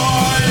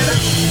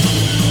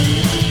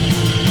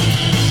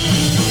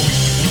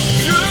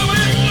 True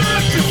is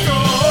not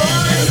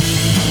destroyed.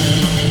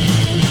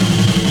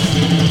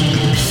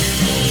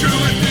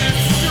 True is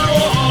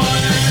destroyed.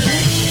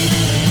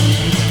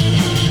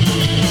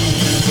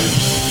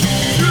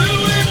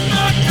 True is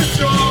not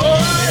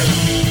destroyed.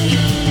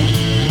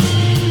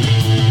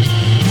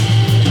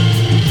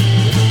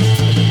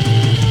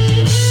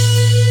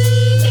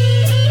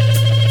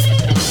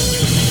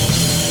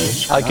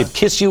 I could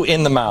kiss you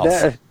in the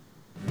mouth.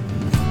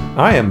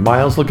 I am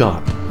Miles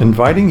Lagon,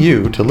 inviting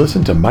you to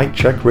listen to Mic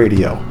Check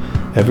Radio.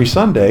 Every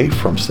Sunday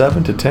from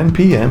 7 to 10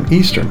 p.m.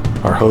 Eastern,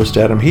 our host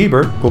Adam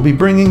Hebert will be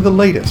bringing the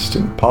latest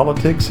in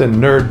politics and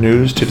nerd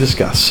news to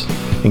discuss,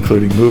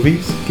 including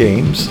movies,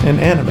 games, and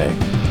anime,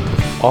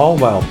 all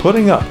while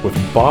putting up with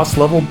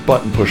boss-level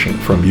button pushing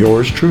from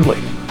yours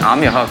truly.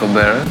 I'm your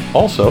Huckleberry.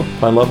 Also,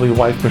 my lovely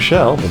wife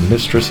Michelle, the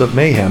mistress of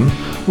mayhem,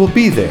 will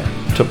be there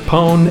to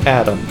pwn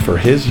Adam for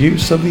his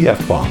use of the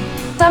F-bomb.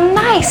 I'm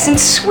nice and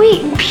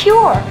sweet and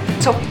pure,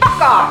 so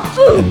fuck off!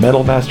 And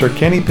Metal Master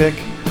Kenny Pick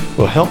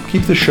will help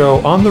keep the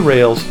show on the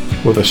rails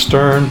with a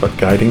stern but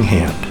guiding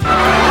hand.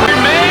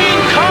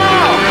 Remain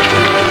calm!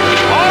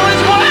 All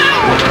is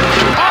well!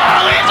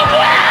 All is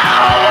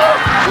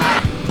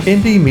well!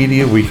 Indie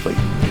Media Weekly,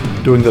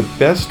 doing the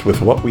best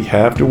with what we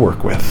have to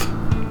work with.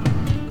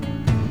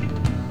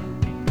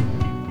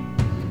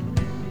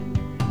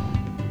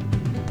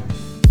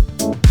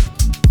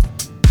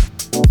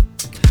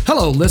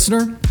 Hello,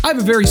 listener. I have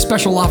a very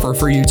special offer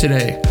for you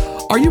today.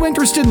 Are you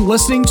interested in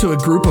listening to a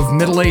group of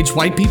middle-aged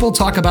white people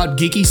talk about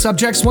geeky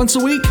subjects once a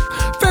week?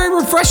 Very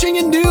refreshing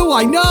and new,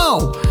 I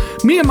know!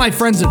 Me and my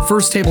friends at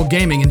First Table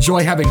Gaming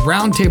enjoy having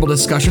roundtable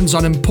discussions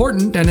on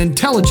important and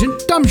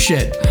intelligent dumb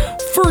shit.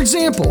 For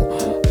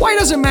example, why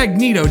doesn't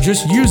Magneto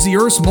just use the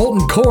Earth's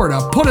molten core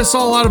to put us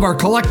all out of our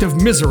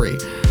collective misery?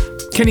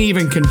 Can he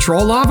even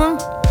control lava?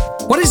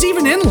 What is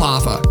even in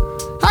lava?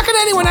 How can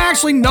anyone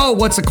actually know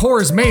what a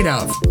core is made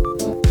of?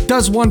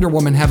 Does Wonder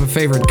Woman have a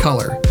favorite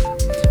color?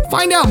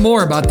 Find out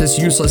more about this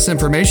useless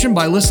information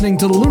by listening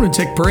to the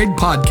Lunatic Parade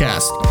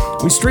podcast.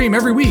 We stream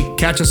every week.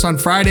 Catch us on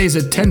Fridays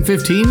at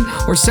 10:15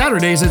 or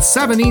Saturdays at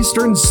 7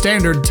 Eastern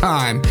Standard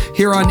Time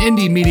here on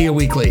Indie Media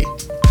Weekly.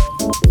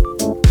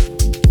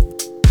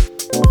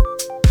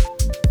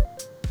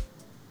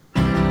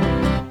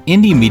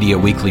 Indie Media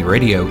Weekly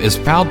Radio is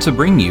proud to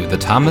bring you the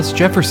Thomas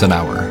Jefferson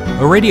Hour,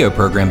 a radio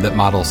program that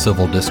models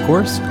civil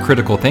discourse,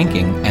 critical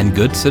thinking, and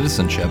good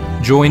citizenship.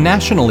 Join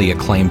nationally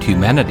acclaimed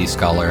humanities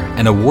scholar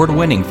and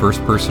award-winning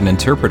first-person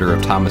interpreter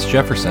of Thomas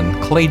Jefferson,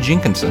 Clay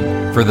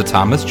Jenkinson, for the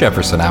Thomas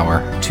Jefferson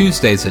Hour,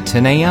 Tuesdays at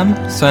 10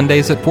 a.m.,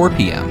 Sundays at 4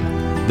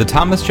 p.m. The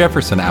Thomas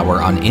Jefferson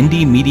Hour on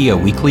Indie Media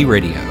Weekly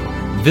Radio.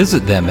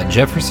 Visit them at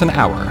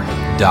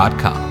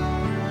jeffersonhour.com.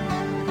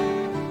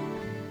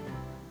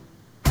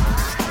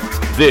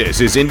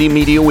 This is Indie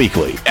Media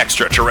Weekly,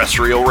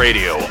 extraterrestrial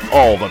radio,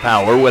 all the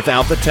power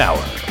without the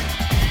tower.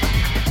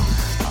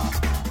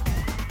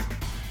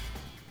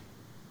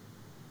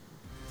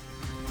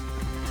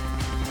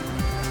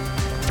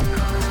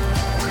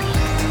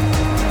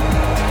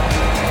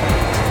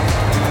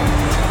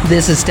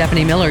 This is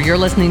Stephanie Miller. You're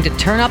listening to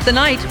Turn Up the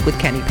Night with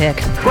Kenny Pick.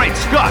 Great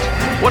Scott!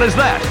 What is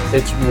that?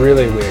 It's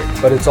really weird,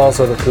 but it's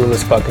also the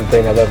coolest fucking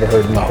thing I've ever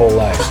heard in my whole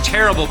life. It's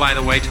terrible, by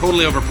the way,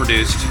 totally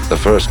overproduced. The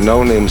first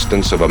known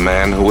instance of a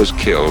man who was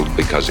killed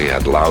because he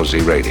had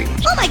lousy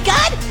ratings. Oh my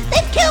God!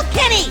 They've killed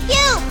Kenny!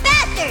 You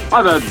bastard!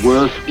 I've heard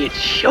worse. It's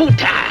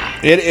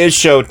showtime. It is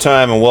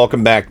showtime, and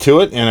welcome back to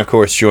it. And of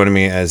course, joining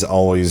me as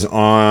always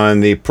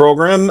on the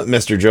program,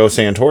 Mr. Joe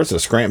Santos of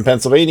Scranton,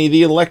 Pennsylvania,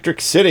 the Electric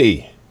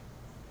City.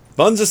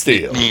 Buns of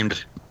Steel.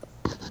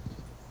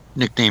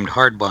 Nicknamed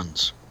Hard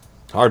Buns.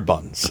 Hard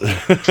Buns.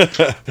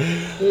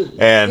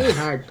 Hey,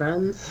 Hard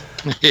Buns.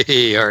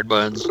 Hey, Hard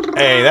Buns.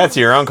 Hey, that's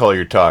your uncle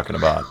you're talking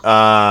about.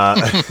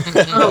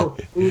 Oh,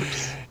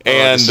 oops.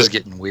 And this is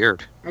getting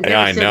weird.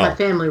 I know. My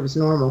family was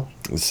normal.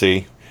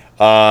 See?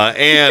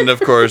 And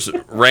of course,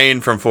 Rain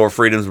from Four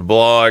Freedoms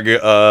blog,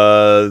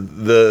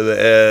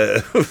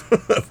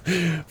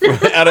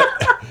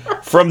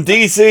 from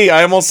DC.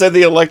 I almost said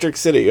the Electric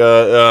City.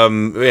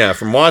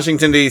 From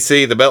Washington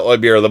DC, the Beltway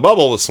Bureau, the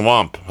Bubble, the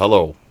Swamp.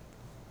 Hello.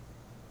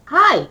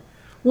 Hi.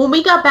 When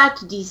we got back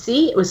to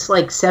DC, it was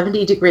like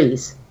 70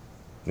 degrees.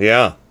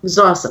 Yeah. It was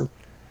awesome.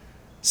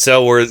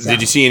 So,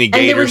 did you see any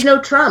gators? And there was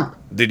no Trump.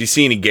 Did you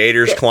see any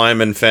gators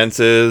climbing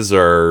fences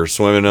or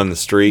swimming on the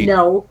street?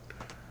 No.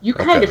 You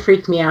kind of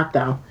freaked me out,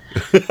 though.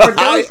 For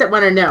those that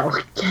want to know,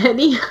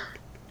 Kenny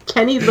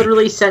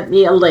literally sent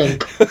me a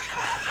link.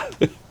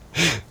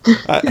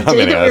 The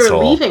day that we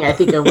were leaving, I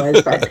think it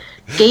was, but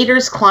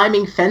gators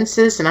climbing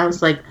fences, and I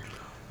was like,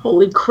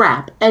 holy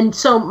crap. And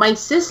so my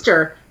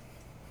sister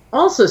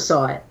also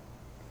saw it,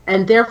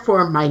 and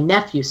therefore my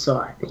nephew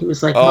saw it. He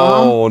was like, Mom.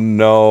 Oh,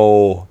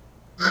 no.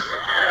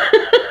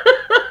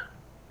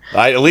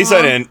 At least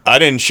I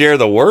didn't share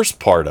the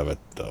worst part of it,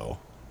 though.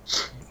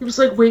 He was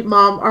like, wait,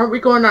 Mom, aren't we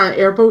going on an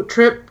airboat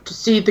trip to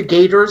see the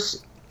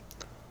gators?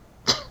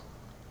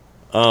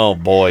 Oh,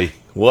 boy.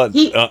 What?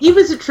 He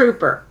was a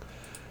trooper.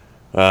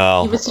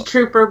 Oh. He was a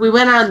trooper. We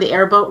went on the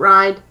airboat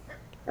ride,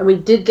 and we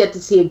did get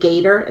to see a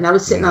gator, and I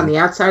was sitting on the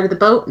outside of the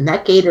boat, and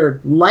that gator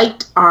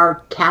liked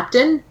our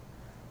captain,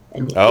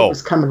 and it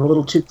was coming a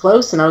little too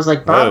close, and I was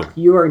like, Bob,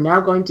 you are now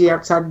going to the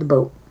outside of the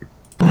boat.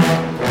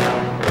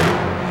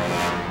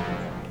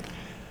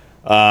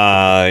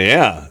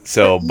 Yeah.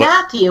 So,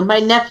 Matthew, my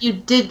nephew,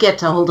 did get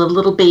to hold a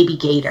little baby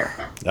gator.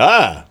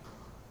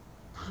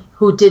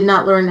 Who did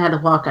not learn how to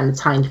walk on its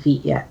hind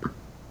feet yet.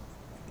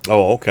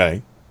 Oh,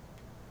 okay.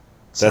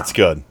 That's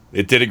good.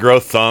 Did it grow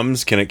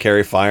thumbs? Can it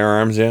carry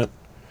firearms yet?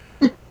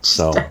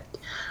 So,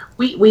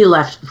 we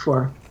left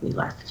before we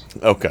left.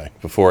 Okay,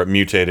 before it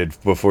mutated,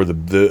 before the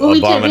we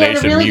abomination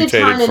had a really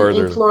mutated good time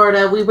further. in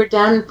Florida. We were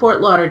down in Fort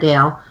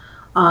Lauderdale.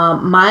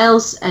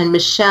 Miles and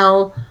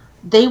Michelle,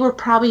 they were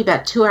probably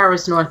about 2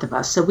 hours north of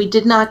us, so we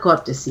did not go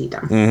up to see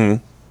them.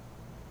 Mm-hmm.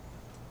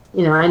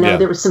 You know, I know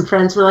there were some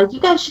friends who were like, you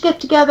guys should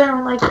get together. And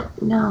we're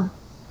like, no,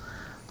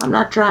 I'm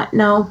not driving.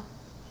 No.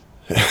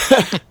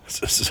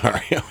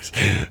 Sorry,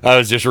 I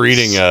was just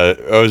reading a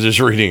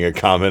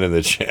comment in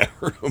the chat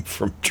room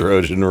from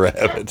Trojan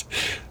Rabbit.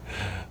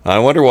 I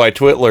wonder why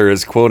Twitler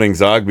is quoting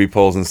Zogby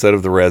polls instead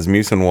of the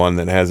Rasmussen one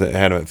that had him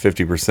at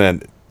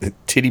 50%.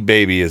 Titty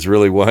baby is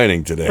really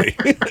whining today.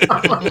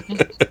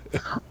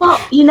 Well,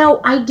 you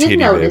know, I did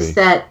notice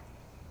that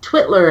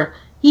Twitler,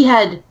 he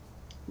had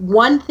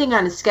one thing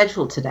on his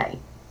schedule today.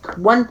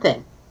 One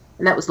thing.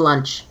 And that was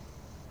lunch.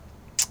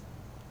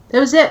 That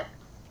was it.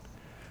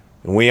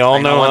 We all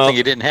know one thing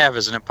he didn't have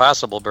is an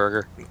Impossible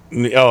Burger.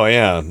 Oh,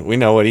 yeah. We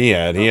know what he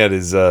had. He had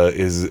his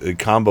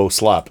combo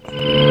slop.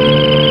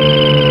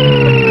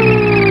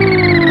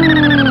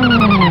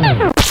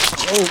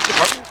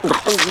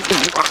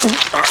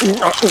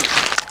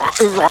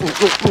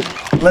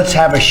 Let's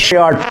have a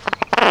shot.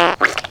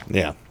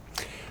 Yeah.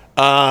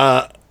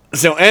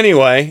 So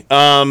anyway,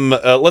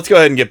 let's go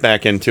ahead and get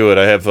back into it.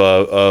 I have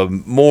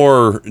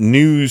more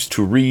news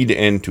to read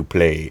and to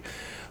play.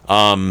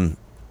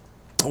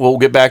 We'll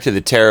get back to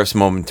the tariffs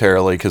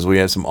momentarily because we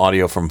have some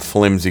audio from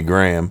Flimsy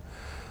Graham.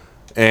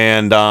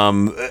 And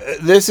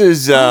this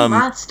is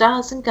my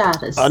stars and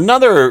goddess.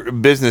 Another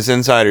Business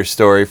Insider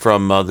story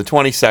from the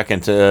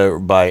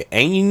 22nd by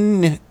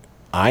Ayn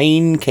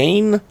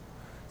Kane.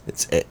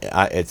 It's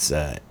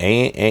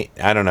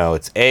I don't know.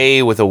 It's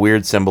A with a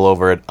weird symbol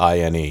over it,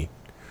 INE.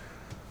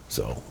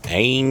 So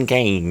Ayn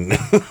Kane.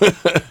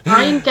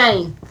 Ayn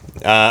Kane.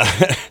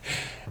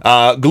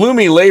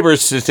 Gloomy labor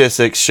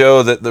statistics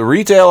show that the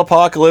retail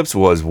apocalypse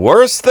was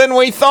worse than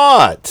we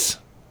thought.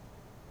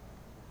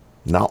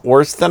 Not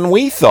worse than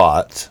we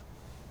thought.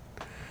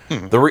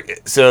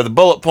 So the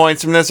bullet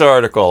points from this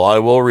article, I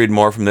will read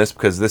more from this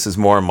because this is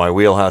more in my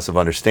wheelhouse of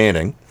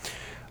understanding.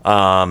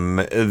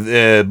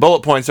 The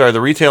bullet points are: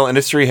 the retail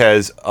industry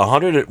has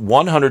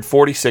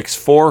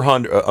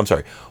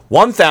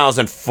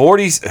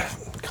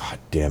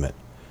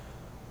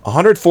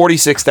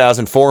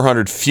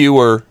 146,400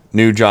 fewer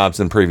new jobs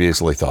than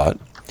previously thought.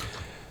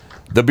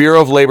 The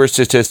Bureau of Labor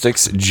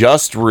Statistics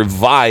just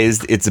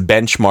revised its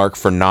benchmark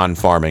for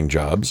non-farming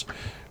jobs.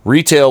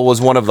 Retail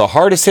was one of the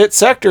hardest hit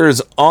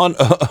sectors on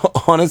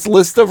its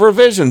list of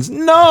revisions.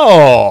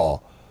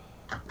 No!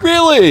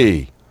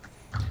 Really?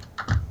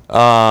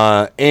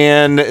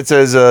 And it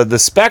says, the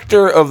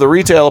specter of the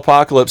retail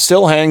apocalypse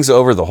still hangs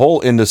over the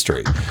whole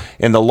industry.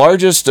 And the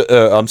latest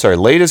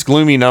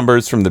gloomy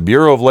numbers from the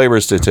Bureau of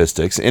Labor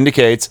Statistics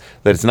indicates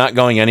that it's not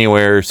going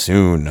anywhere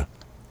soon.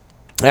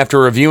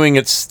 After reviewing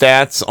its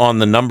stats on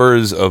the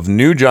numbers of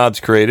new jobs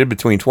created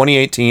between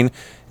 2018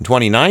 and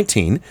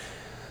 2019,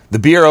 the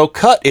Bureau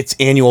cut its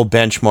annual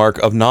benchmark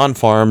of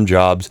non-farm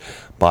jobs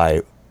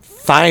by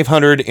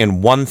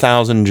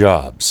 501,000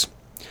 jobs.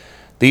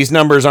 These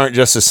numbers aren't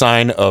just a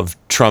sign of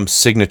Trump's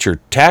signature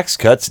tax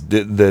cuts,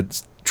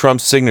 that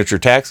Trump's signature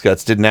tax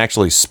cuts didn't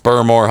actually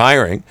spur more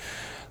hiring.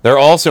 They're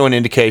also an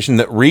indication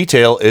that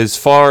retail is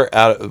far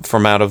out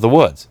of the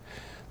woods.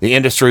 The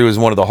industry was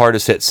one of the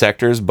hardest hit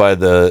sectors by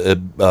the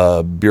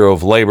Bureau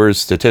of Labor's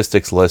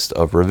statistics list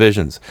of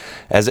revisions.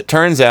 As it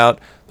turns out,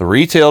 the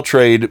retail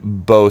trade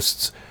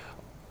boasts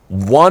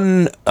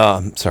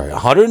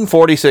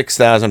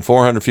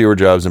 146,400 fewer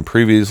jobs than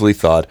previously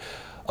thought.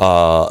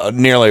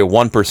 Nearly a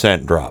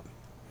 1% drop.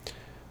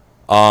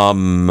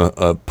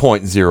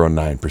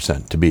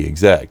 0.09% to be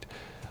exact.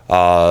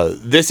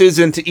 This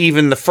isn't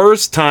even the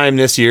first time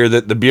this year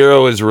that the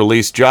Bureau has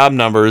released job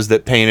numbers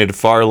that painted a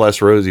far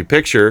less rosy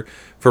picture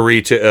for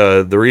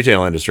the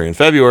retail industry. In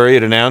February,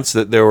 it announced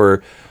that there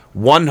were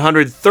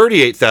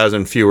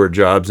 138,000 fewer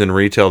jobs in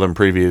retail than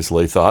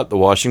previously thought, the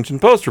Washington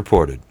Post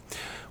reported.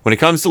 When it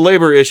comes to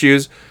labor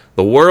issues,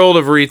 the world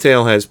of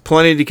retail has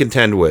plenty to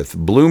contend with.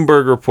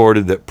 Bloomberg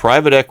reported that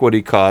private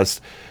equity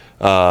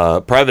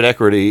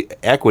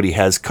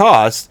has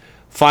cost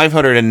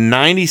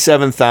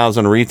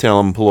 597,000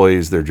 retail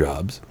employees their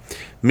jobs.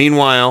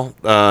 Meanwhile,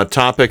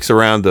 topics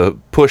around the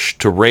push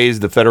to raise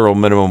the federal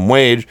minimum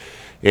wage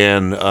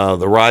and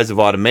the rise of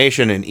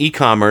automation and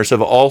e-commerce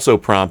have also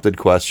prompted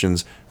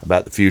questions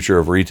about the future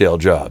of retail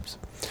jobs.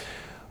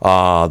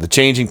 The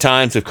changing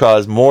times have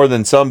caused more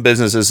than some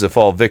businesses to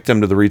fall victim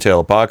to the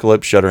retail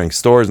apocalypse, shuttering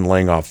stores and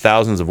laying off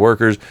thousands of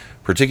workers.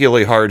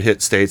 Particularly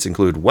hard-hit states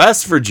include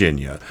West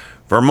Virginia,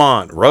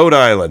 Vermont, Rhode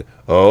Island,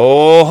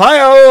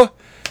 Ohio,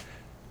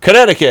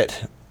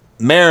 Connecticut,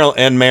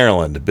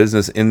 Maryland.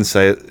 Business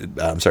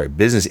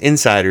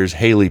Insider's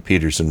Haley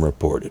Peterson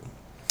reported.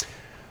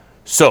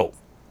 So,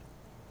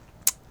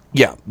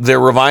 yeah, they're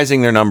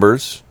revising their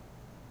numbers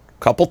a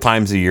couple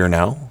times a year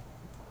now.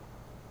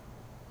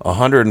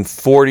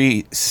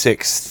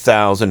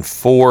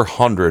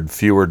 146,400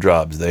 fewer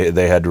jobs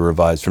they had to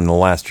revise from the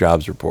last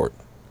jobs report.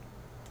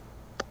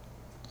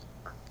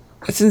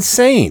 That's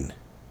insane.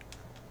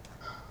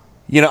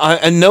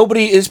 And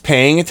nobody is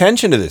paying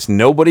attention to this.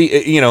 Nobody,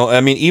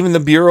 even the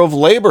Bureau of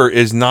Labor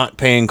is not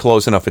paying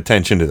close enough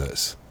attention to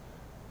this.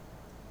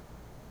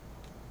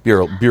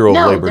 Bureau of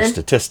Labor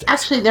Statistics.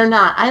 Actually, they're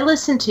not. I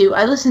listen to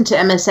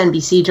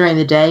MSNBC during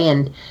the day,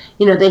 and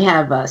they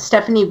have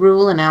Stephanie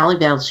Rule and Ali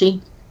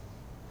Velshi.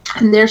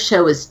 And their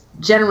show is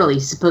generally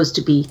supposed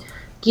to be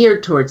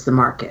geared towards the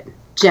market,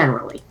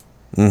 generally.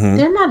 Mm-hmm.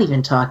 They're not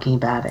even talking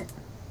about it.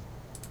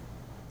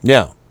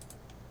 Yeah.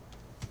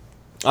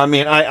 I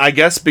mean, I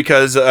guess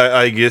because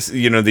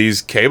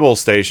these cable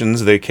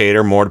stations, they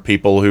cater more to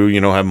people who,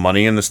 have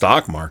money in the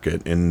stock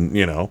market and,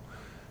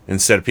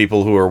 instead of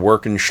people who are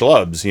working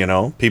schlubs,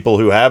 people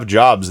who have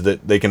jobs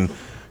that they can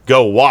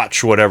go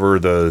watch whatever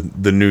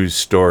the news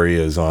story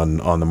is on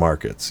the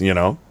markets,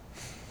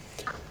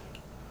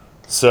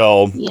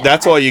 So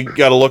that's why you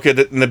got to look at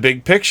it in the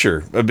big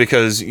picture,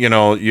 because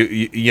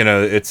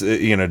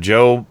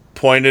Joe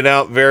pointed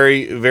out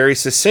very, very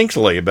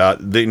succinctly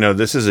about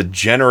this is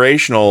it's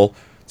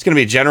going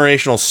to be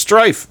generational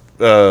strife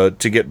to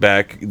get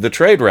back the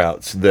trade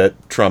routes that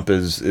Trump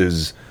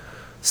is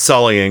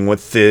sullying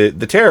with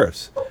the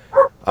tariffs.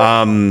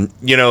 I don't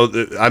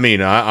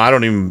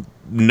even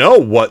know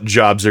what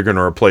jobs are going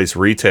to replace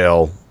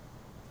retail.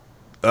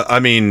 How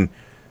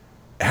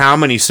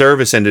many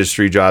service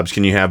industry jobs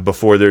can you have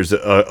before there's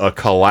a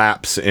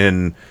collapse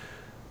in,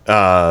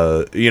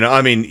 what,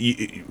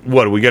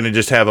 are we going to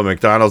just have a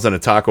McDonald's and a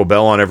Taco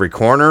Bell on every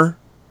corner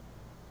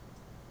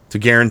to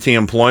guarantee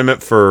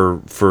employment for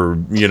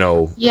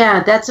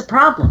Yeah, that's a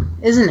problem,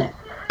 isn't it?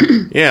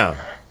 Yeah.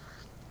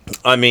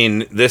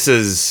 This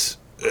is,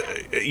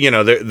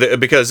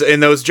 because in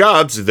those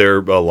jobs, there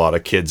are a lot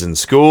of kids in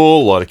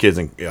school, a lot of kids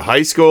in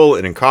high school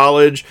and in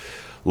college,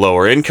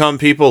 lower income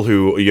people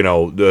who,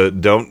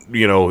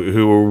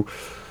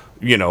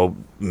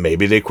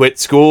 maybe they quit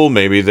school,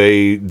 maybe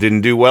they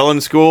didn't do well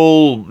in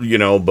school,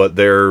 but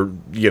they're,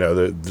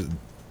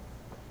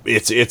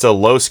 it's a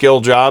low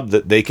skill job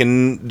that they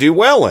can do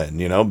well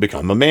in,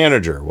 become a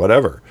manager,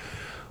 whatever.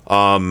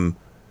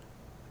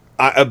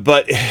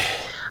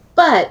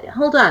 But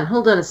hold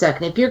on a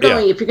second. If you're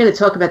going to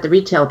talk about the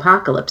retail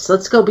apocalypse,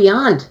 let's go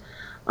beyond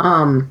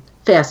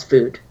fast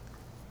food.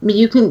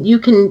 You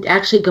can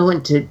actually go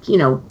into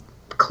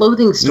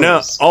clothing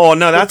stores.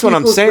 No, that's what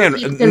I'm saying.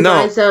 You can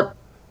rise up.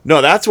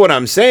 No, that's what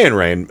I'm saying,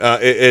 Rain,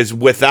 is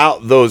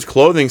without those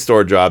clothing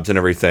store jobs and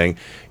everything,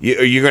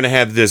 you're going to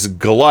have this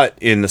glut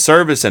in the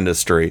service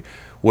industry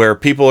where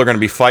people are going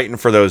to be fighting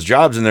for those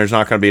jobs and there's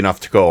not going to be enough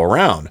to go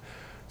around.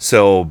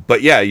 So,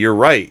 but yeah, you're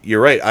right. You're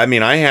right. I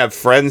mean, I have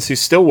friends who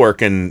still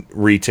work in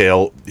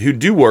retail who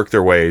do work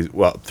their way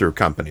through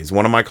companies.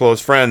 One of my close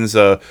friends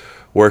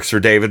works for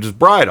David's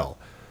Bridal,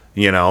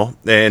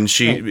 and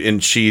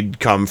she'd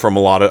come from a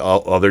lot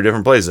of other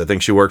different places. I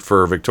think she worked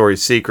for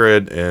Victoria's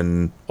Secret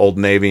and Old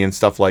Navy and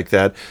stuff like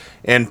that.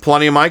 And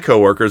plenty of my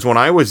coworkers, when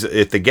I was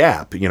at the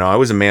Gap, I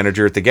was a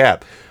manager at the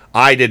Gap.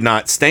 I did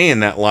not stay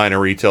in that line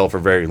of retail for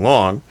very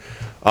long.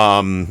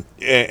 And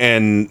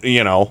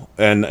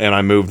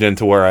I moved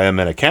into where I am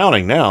in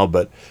accounting now,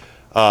 but,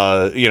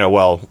 I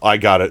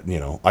got it,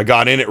 I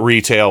got in at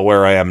retail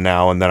where I am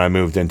now, and then I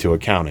moved into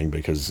accounting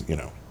because,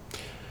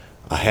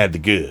 I had the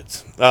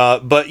goods.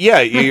 But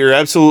yeah, you're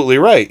absolutely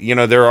right.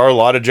 There are a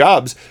lot of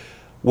jobs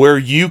where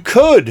you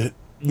could,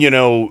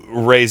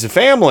 raise a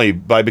family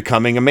by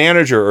becoming a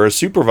manager or a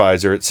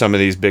supervisor at some of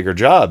these bigger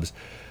jobs.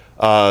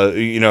 Or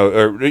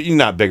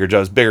not bigger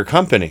jobs, bigger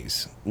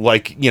companies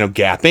like,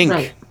 Gap Inc.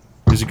 Right.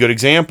 Is a good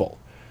example.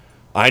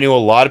 I knew a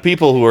lot of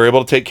people who were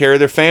able to take care of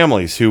their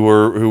families, who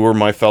were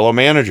my fellow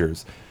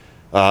managers,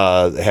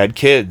 had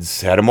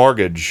kids, had a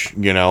mortgage,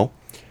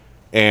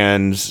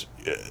 and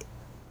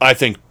I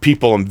think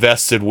people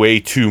invested way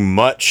too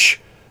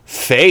much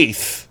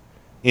faith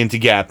into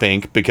Gap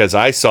Inc. because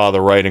I saw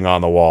the writing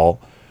on the wall,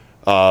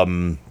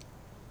 and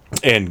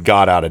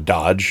got out of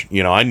Dodge.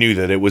 I knew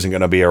that it wasn't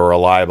going to be a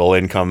reliable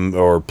income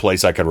or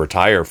place I could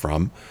retire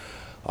from.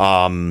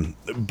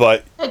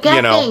 But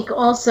Gap Inc.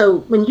 also,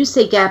 when you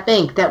say Gap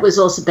Inc., that was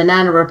also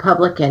Banana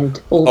Republic and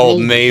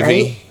Old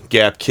Navy, right?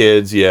 Gap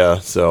Kids, yeah.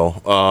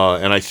 So,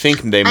 and I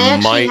think I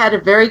actually had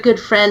a very good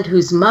friend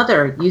whose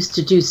mother used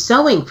to do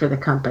sewing for the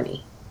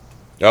company.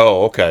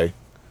 Oh, okay.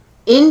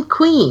 In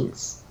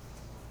Queens.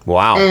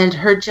 Wow. And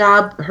her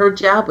job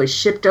was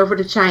shipped over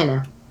to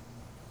China.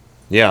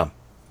 Yeah.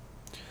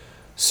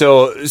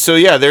 So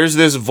yeah, there's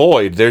this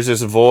void.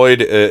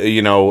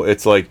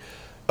 It's like,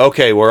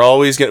 okay, we're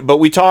always going to... But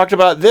we talked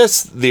about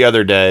this the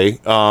other day,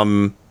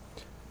 about,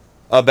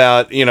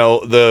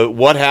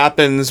 what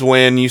happens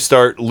when you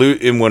start...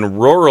 when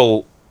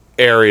rural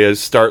areas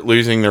start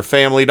losing their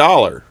family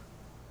dollar.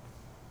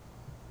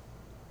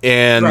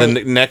 And right.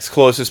 The next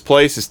closest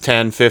place is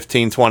 10,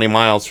 15, 20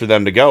 miles for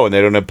them to go, and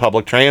they don't have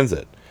public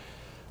transit.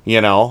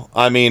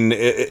 I mean,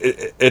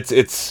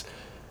 it's...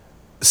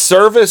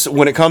 Service,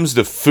 when it comes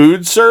to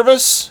food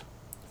service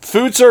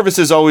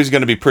is always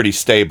going to be pretty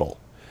stable.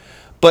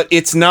 But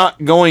it's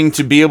not going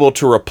to be able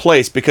to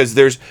replace, because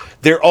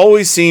there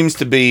always seems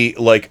to be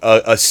like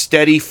a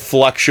steady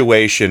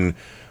fluctuation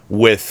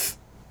with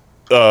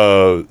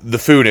the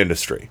food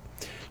industry.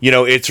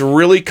 It's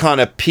really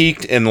kind of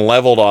peaked and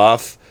leveled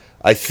off,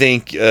 I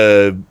think,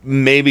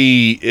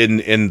 maybe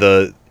in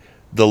the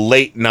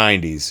late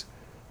 90s.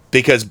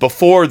 Because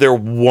before, there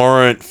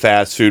weren't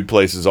fast food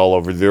places all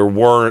over. There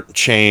weren't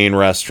chain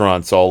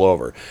restaurants all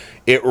over.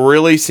 It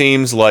really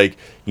seems like,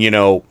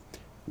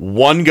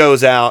 one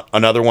goes out,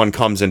 another one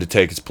comes in to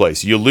take its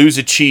place. You lose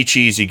a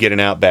Chi-Chi's, you get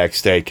an Outback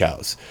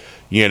Steakhouse.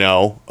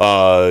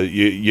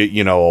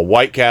 A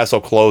White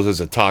Castle closes,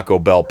 a Taco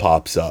Bell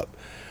pops up.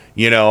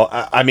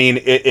 I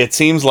mean, it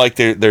seems like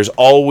there's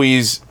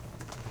always,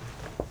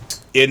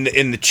 in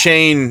the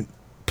chain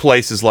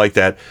places like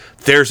that,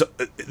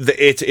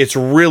 it's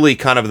really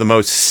kind of the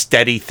most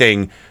steady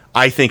thing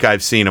I think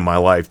I've seen in my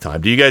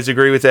lifetime. Do you guys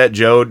agree with that,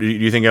 Joe? Do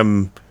you think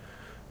I'm,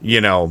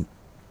 Yeah.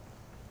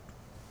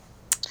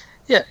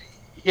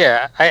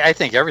 I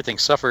think everything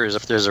suffers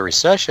if there's a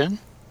recession.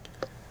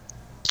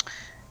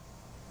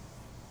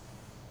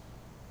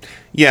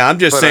 Yeah, I'm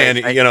just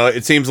saying,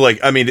 it seems like,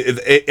 I mean,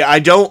 I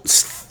don't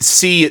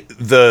see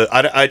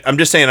I'm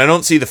just saying, I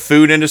don't see the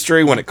food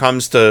industry when it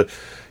comes to,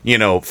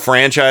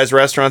 franchise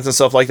restaurants and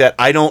stuff like that.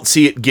 I don't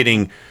see it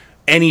getting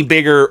any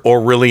bigger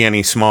or really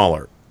any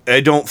smaller.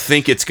 I don't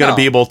think it's going to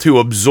be able to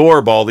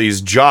absorb all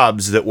these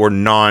jobs that were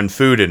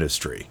non-food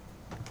industry.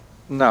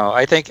 No,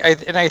 I think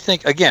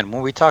again,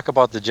 when we talk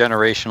about the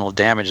generational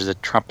damage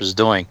that Trump is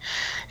doing,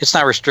 it's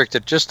not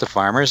restricted just to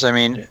farmers. I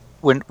mean,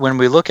 when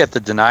we look at the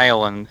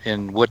denial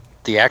in what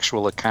the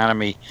actual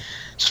economy's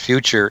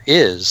future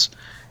is,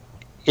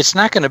 it's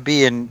not going to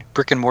be in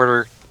brick and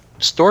mortar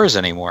stores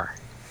anymore.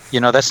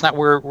 That's not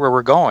where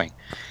we're going.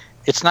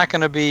 It's not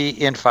going to be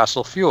in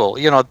fossil fuel.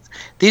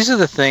 These are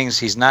the things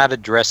he's not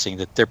addressing,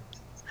 that they're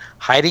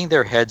hiding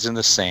their heads in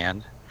the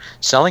sand,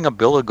 selling a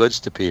bill of goods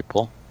to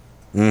people.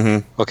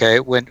 Mm-hmm. Okay,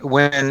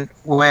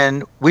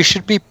 when we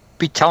should be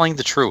telling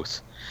the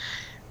truth.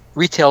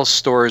 Retail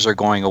stores are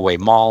going away.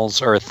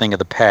 Malls are a thing of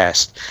the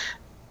past.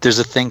 There's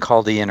a thing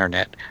called the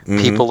internet. Mm-hmm.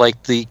 People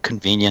like the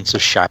convenience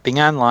of shopping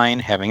online,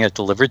 having it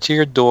delivered to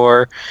your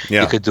door.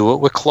 Yeah. You could do it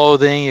with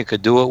clothing. You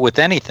could do it with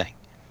anything.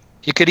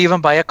 You could even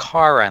buy a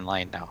car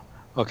online now.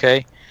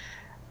 Okay,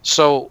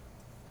 so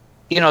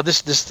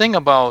this thing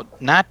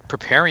about not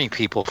preparing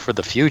people for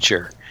the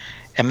future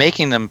and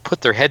making them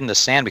put their head in the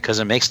sand because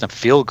it makes them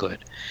feel good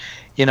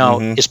you know,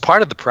 is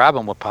part of the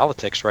problem with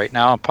politics right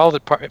now, and part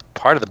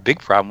of the big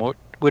problem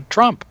with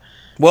Trump.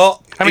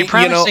 Well, I mean,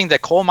 promising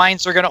that coal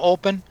mines are going to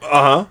open,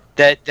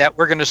 that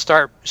we're going to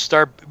start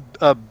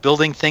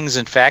building things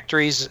in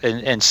factories,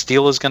 and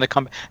steel is going to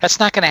come. That's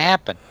not going to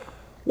happen.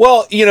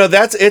 Well, you know,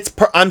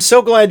 I'm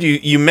so glad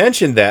you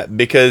mentioned that,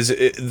 because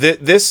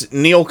this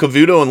Neil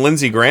Cavuto and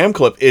Lindsey Graham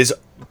clip is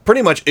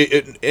pretty much,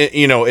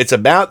 you know, it's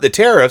about the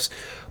tariffs,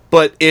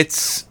 but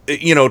it's,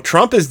 you know,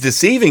 Trump is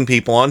deceiving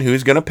people on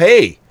who's going to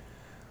pay.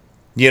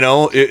 You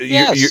know,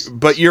 yes.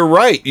 But you're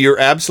right. You're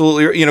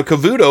absolutely, you know,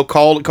 Cavuto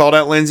called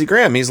out Lindsey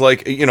Graham. He's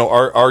like, you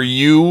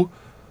know,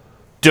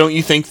 don't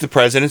you think the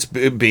president's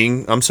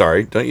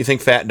don't you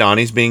think Fat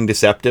Donnie's being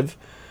deceptive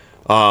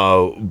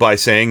by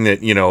saying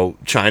that, you know,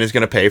 China's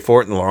going to pay for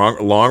it in the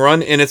long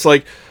run? And it's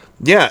like,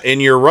 yeah,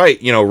 and you're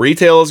right. You know,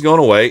 retail is going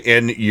away,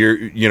 and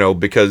you know,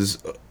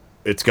 because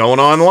it's going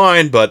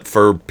online, but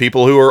for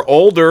people who are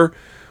older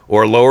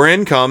or lower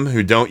income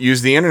who don't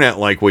use the internet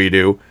like we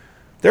do,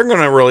 they're going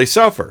to really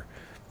suffer.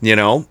 You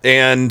know,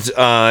 and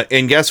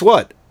guess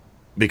what?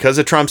 Because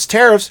of Trump's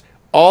tariffs,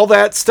 all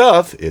that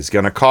stuff is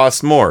going to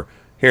cost more.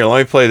 Here, let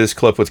me play this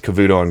clip with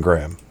Cavuto and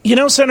Graham. You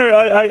know, Senator,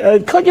 I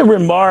caught your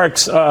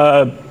remarks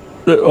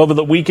over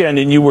the weekend,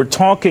 and you were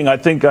talking, I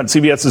think, on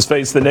CBS's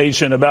Face the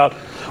Nation about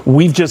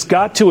we've just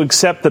got to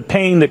accept the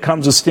pain that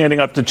comes with standing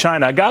up to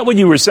China. I got what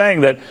you were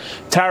saying, that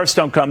tariffs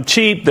don't come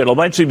cheap, that'll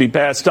eventually be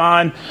passed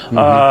on,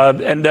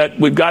 and that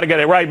we've got to get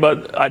it right.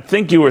 But I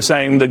think you were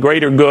saying the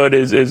greater good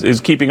is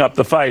keeping up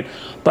the fight.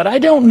 But I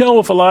don't know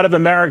if a lot of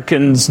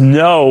Americans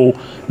know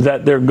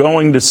that they're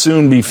going to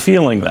soon be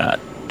feeling that.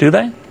 Do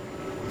they?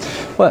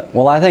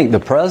 Well, I think the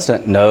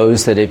president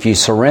knows that if you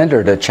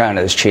surrender to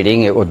China's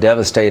cheating, it will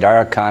devastate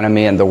our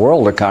economy and the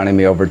world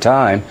economy over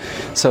time.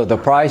 So the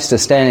price to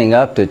standing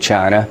up to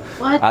China,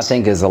 I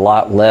think, is a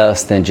lot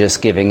less than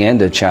just giving in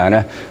to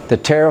China. The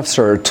tariffs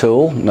are a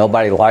tool.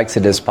 Nobody likes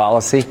it as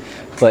policy.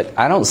 But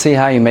I don't see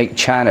how you make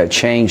China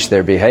change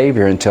their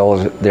behavior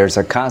until there's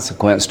a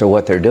consequence to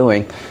what they're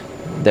doing.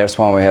 That's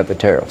why we have the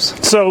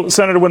tariffs. So,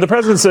 Senator, when the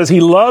president says he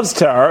loves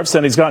tariffs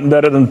and he's gotten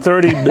better than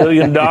 $30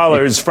 billion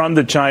from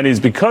the Chinese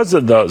because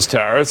of those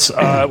tariffs,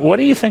 what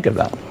do you think of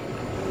that?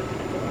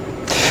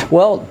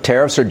 Well,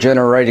 tariffs are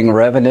generating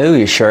revenue.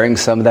 He's sharing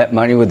some of that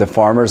money with the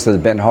farmers that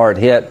have been hard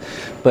hit.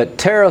 But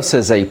tariffs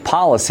as a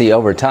policy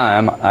over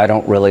time, I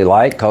don't really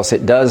like, because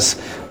it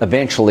does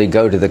eventually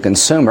go to the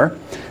consumer.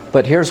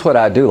 But here's what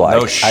I do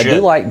like. No shit. I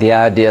do like the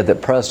idea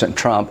that President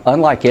Trump,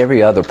 unlike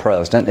every other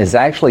president, is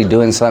actually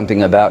doing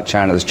something about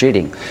China's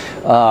cheating.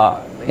 You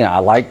know, I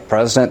like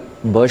President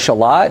Bush a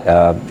lot.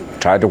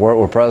 Tried to work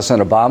with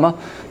President Obama.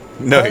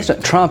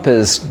 President Trump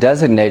has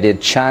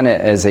designated China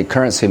as a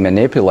currency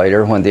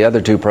manipulator when the other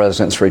two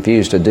presidents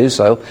refused to do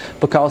so,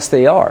 because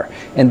they are.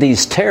 And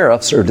these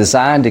tariffs are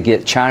designed to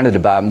get China to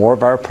buy more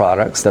of our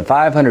products. The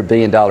 $500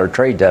 billion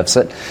trade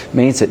deficit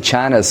means that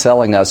China is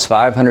selling us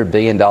 $500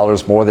 billion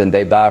more than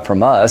they buy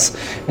from us.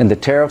 And the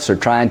tariffs are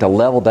trying to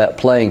level that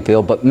playing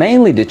field, but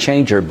mainly to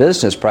change our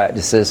business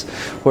practices,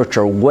 which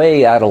are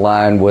way out of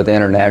line with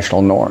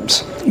international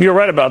norms. You're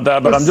right about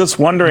that, but I'm just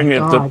wondering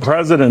if the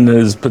president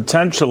is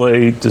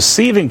potentially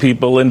deceiving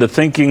people into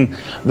thinking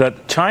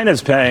that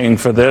China's paying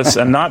for this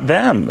and not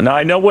them. Now,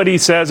 I know what he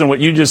says and what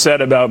you just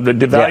said about the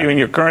devaluing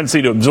your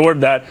currency to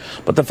absorb that,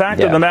 but the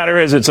fact of the matter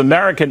is it's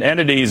American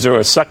entities who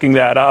are sucking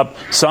that up,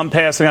 some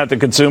passing out to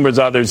consumers,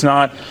 others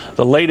not.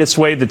 The latest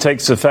wave that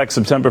takes effect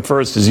September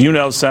 1st, as you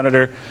know,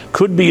 Senator,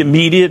 could be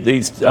immediate.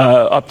 These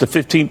up to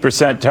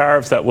 15%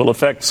 tariffs that will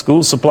affect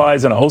school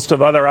supplies and a host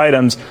of other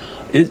items.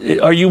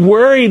 Are you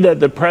worried that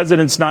the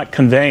president's not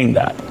conveying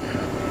that?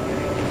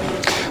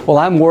 Well,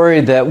 I'm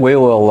worried that we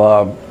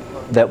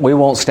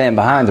won't stand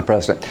behind the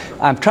president.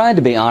 I'm trying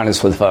to be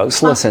honest with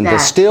folks. Listen, the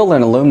steel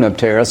and aluminum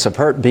tariffs have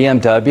hurt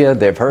BMW.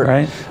 They've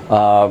hurt,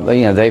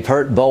 they've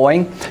hurt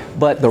Boeing.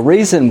 But the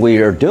reason we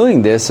are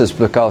doing this is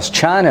because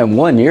China in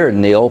 1 year,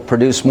 Neil,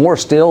 produced more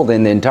steel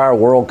than the entire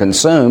world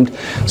consumed.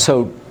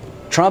 So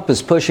Trump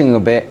is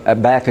pushing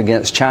back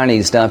against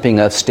Chinese dumping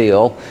of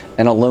steel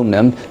and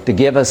aluminum to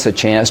give us a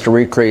chance to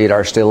recreate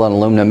our steel and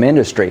aluminum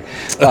industry.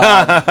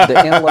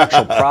 The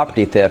intellectual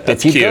property theft.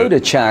 If you go to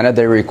China,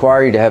 they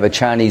require you to have a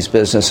Chinese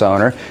business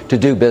owner to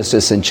do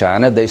business in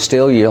China. They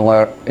steal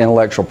your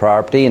intellectual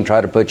property and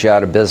try to put you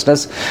out of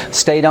business.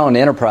 State-owned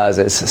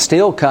enterprises.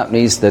 Steel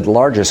companies, the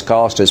largest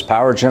cost is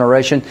power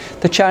generation.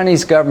 The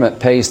Chinese government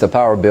pays the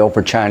power bill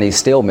for Chinese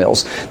steel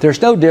mills.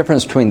 There's no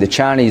difference between the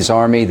Chinese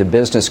army, the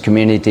business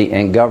community,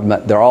 and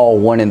government. They're all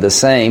one and the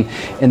same.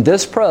 And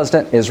this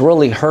president is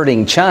really hurting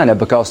China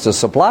because the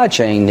supply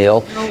chain,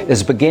 Neil,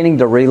 is beginning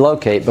to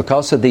relocate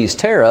because of these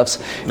tariffs.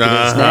 It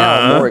is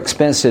now more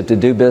expensive to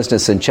do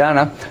business in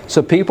China.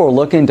 So people are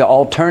looking to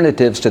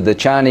alternatives to the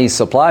Chinese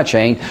supply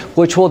chain,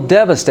 which will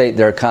devastate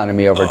their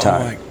economy over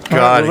time. My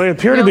God. Well, they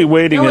appear to be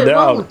waiting it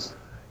out.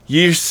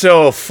 You're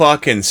so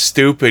fucking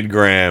stupid,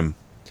 Graham.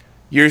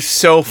 You're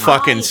so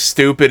fucking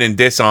stupid and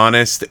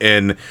dishonest,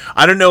 and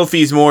I don't know if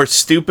he's more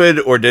stupid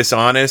or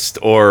dishonest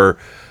or,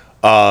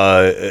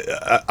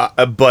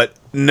 but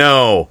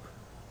no,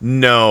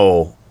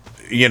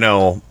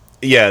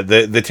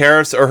 the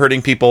tariffs are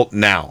hurting people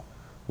now,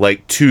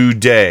 like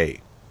today,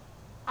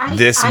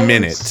 this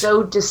minute. I'm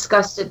so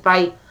disgusted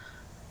by.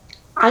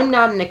 I'm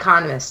not an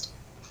economist,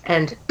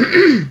 and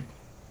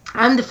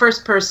I'm the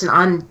first person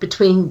on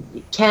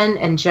between Ken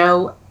and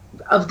Joe.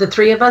 Of the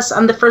three of us,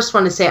 I'm the first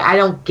one to say I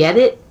don't get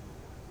it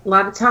a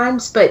lot of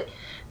times, but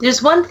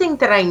there's one thing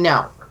that I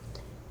know.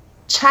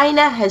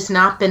 China has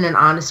not been an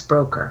honest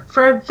broker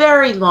for a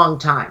very long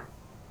time.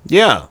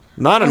 Yeah,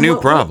 not a new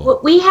problem.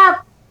 What we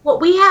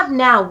have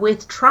now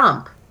with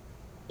Trump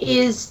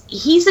is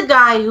he's a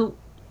guy who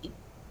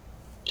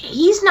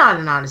he's not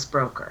an honest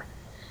broker.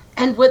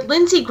 And what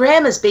Lindsey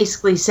Graham is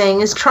basically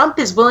saying is Trump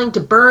is willing to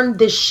burn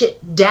this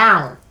shit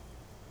down.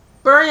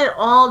 Burn it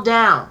all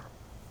down.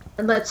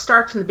 And let's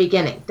start from the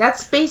beginning.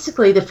 That's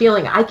basically the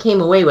feeling I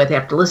came away with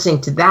after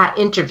listening to that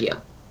interview.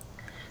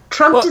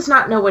 Trump does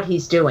not know what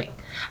he's doing.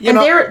 And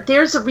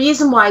there's a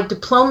reason why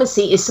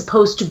diplomacy is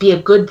supposed to be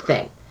a good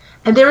thing.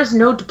 And there is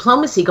no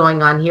diplomacy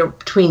going on here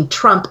between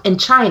Trump and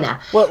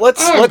China. Well,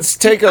 let's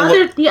take a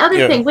look. The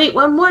other thing, wait,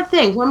 one more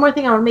thing. I want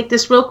to make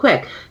this real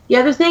quick. The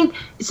other thing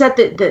is that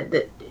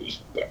the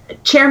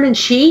Chairman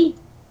Xi,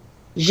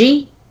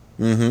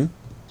 mm-hmm.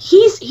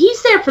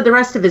 he's there for the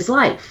rest of his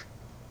life.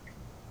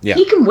 Yeah.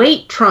 He can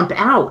wait Trump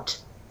out.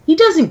 He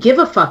doesn't give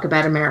a fuck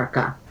about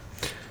America.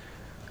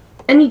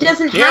 And he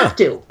doesn't have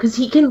to, because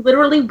he can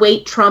literally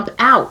wait Trump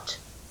out.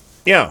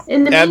 Yeah,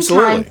 in the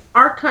absolutely. meantime,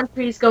 our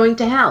country is going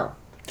to hell.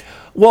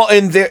 Well,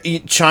 and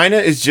China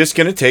is just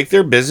going to take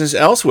their business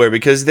elsewhere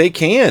because they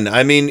can.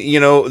 I mean,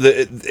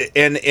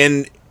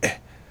 and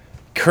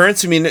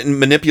currency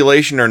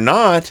manipulation or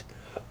not,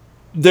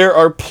 there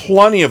are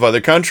plenty of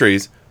other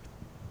countries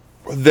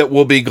that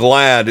will be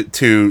glad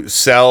to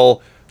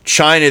sell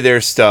China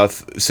their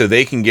stuff so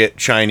they can get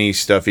Chinese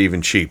stuff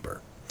even cheaper.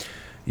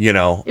 If you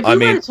want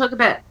to talk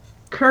about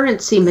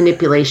currency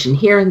manipulation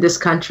here in this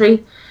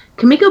country,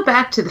 can we go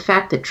back to the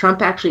fact that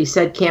Trump actually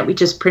said, can't we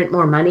just print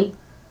more money?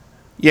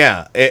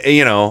 Yeah,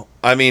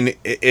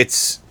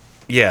 it's,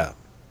 yeah.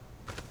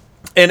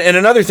 And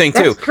another thing,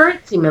 too. That's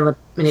currency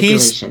manipulation.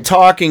 He's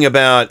talking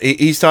about,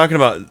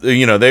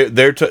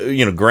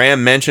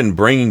 Graham mentioned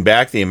bringing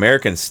back the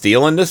American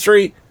steel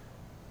industry.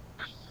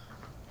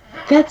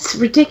 That's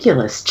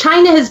ridiculous.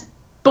 China has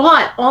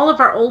bought all of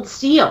our old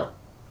steel.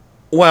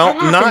 Well,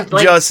 not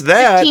just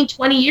that. 15,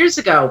 20 years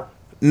ago.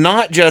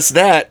 Not just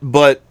that,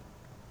 but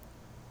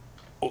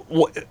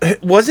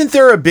wasn't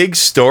there a big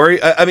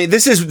story? I mean,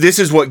 this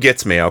is what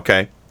gets me,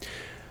 okay?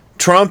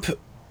 Trump,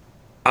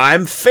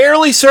 I'm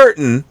fairly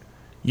certain,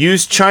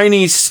 used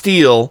Chinese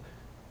steel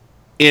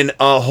in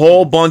a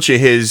whole bunch of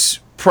his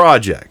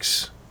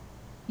projects.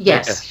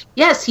 Yes,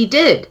 he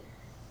did.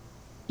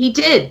 He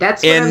did.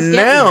 That's what I was getting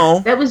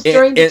at. That was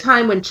during the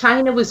time when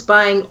China was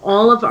buying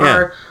all of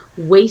our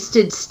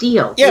wasted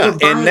steel. Yeah,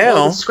 and now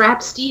all the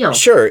scrap steel.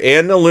 Sure,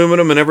 and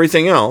aluminum and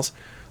everything else.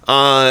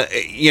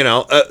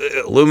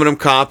 Aluminum,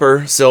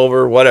 copper,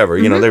 silver, whatever.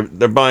 Mm-hmm.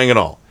 They're buying it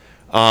all.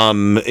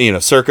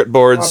 Circuit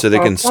boards so they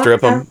can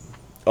strip them,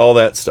 all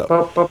that stuff.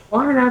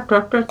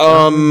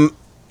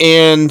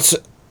 And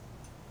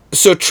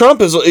so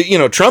Trump is,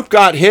 Trump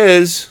got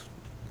his.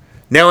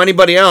 Now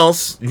anybody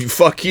else,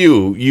 fuck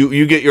you.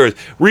 You get yours.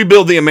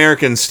 Rebuild the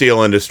American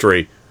steel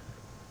industry.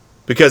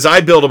 Because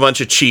I build a bunch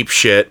of cheap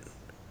shit.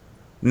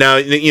 Now,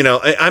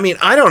 I mean,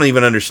 I don't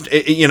even understand.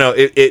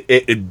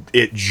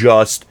 It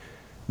just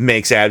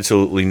makes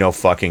absolutely no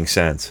fucking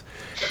sense.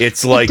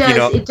 It's like,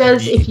 it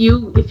does if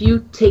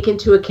you take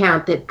into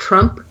account that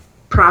Trump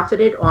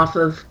profited off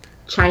of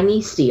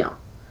Chinese steel.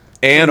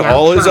 And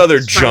all his other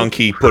junk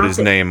he put his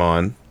name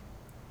on.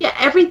 Yeah,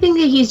 everything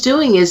that he's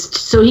doing is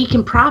so he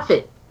can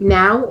profit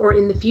now or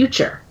in the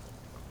future.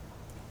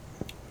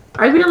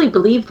 I really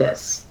believe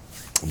this.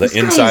 The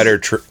insider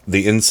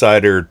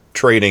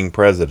trading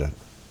president.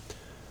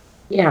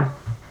 Yeah.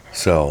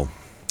 So,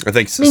 I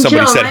think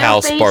somebody said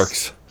Hal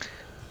Sparks.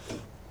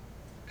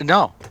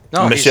 No.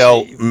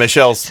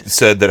 Michelle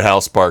said that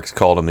Hal Sparks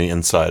called him the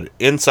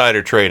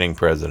insider trading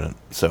president.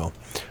 So,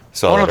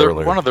 saw that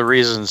earlier. One of the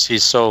reasons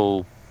he's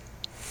so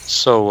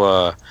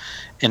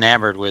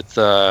enamored with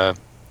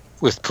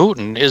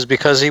Putin is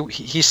because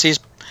he sees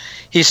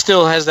he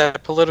still has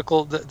that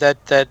political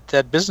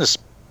that business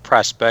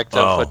prospect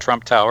of a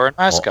Trump Tower in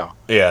Moscow. Well,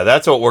 yeah,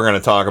 that's what we're going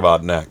to talk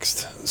about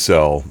next.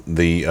 So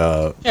the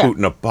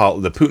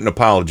Putin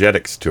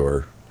apologetics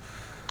tour.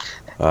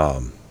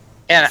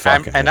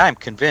 And I'm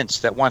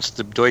convinced that once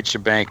the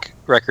Deutsche Bank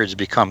records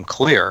become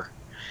clear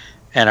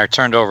and are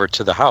turned over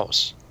to the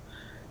House,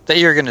 that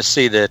you're going to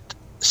see that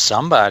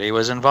somebody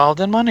was involved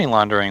in money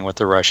laundering with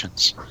the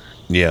Russians.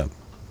 Yeah.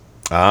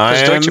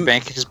 Because Deutsche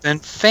Bank has been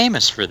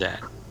famous for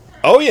that.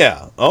 Oh,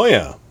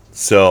 yeah.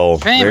 So,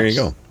 there you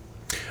go.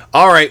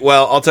 All right,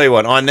 well, I'll tell you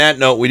what. On that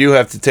note, we do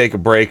have to take a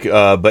break.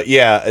 But,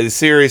 yeah,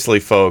 seriously,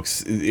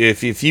 folks,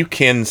 if you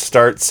can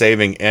start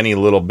saving any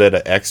little bit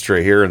of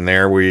extra here and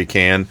there where you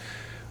can,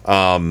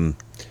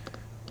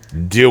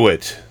 do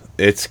it.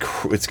 It's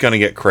going to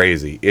get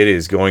crazy. It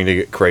is going to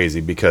get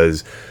crazy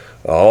because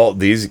all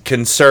these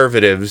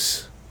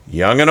conservatives,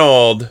 young and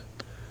old,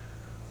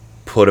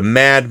 put a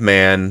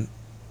madman.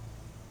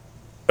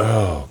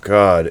 Oh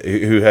God,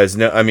 who has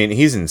no? I mean,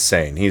 he's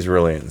insane. He's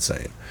really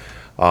insane.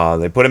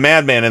 They put a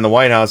madman in the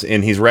White House,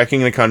 and he's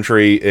wrecking the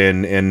country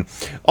in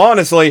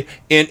honestly,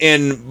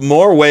 in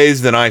more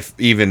ways than I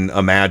even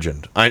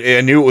imagined.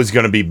 I knew it was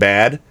going to be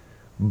bad,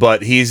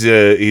 but he's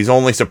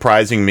only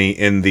surprising me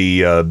in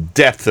the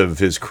depth of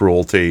his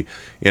cruelty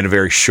in a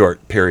very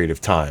short period of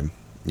time.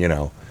 You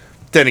know.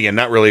 Then again,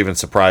 not really even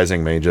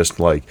surprising me. Just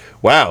like,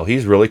 wow,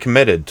 he's really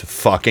committed to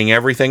fucking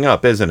everything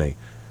up, isn't he?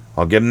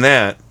 I'll give him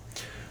that.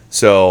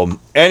 So,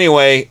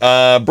 anyway,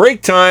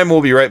 break time.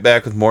 We'll be right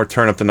back with more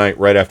Turn Up the Night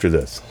right after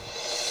this.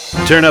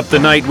 Turn Up the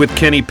Night with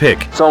Kenny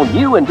Pick. So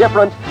new and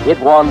different, it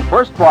won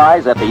first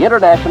prize at the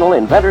International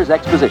Inventors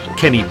Exposition.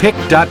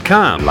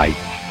 KennyPick.com. Light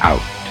out,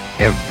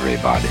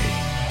 everybody.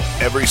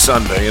 Every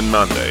Sunday and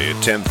Monday at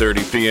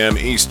 10:30 p.m.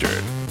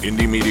 Eastern,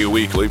 Indie Media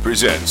Weekly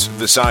presents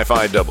the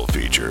Sci-Fi Double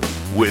Feature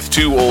with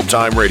 2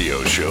 old-time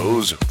radio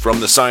shows from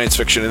the science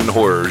fiction and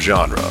horror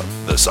genre.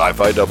 The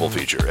Sci-Fi Double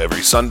Feature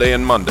every Sunday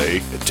and Monday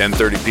at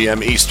 10:30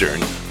 p.m. Eastern,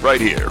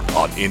 right here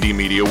on Indie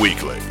Media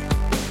Weekly.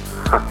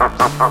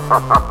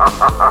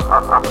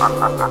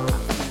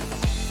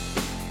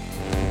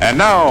 And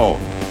now,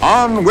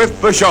 on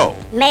with the show.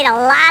 Made a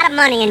lot of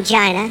money in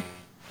China.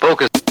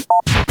 Focus.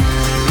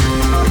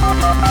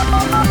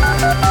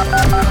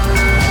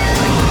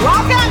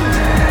 Welcome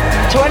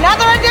to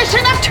another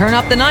edition of Turn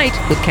Up the Night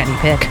with Kenny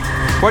Pick.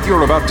 What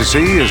you're about to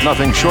see is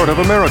nothing short of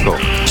a miracle.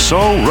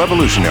 So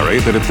revolutionary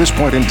that at this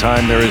point in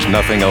time there is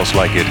nothing else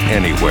like it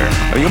anywhere.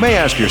 Now, you may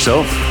ask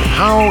yourself,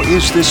 how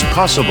is this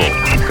possible?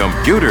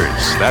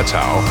 Computers, that's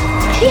how.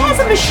 He has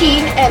a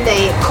machine and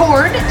a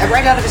cord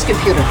right out of his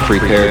computer.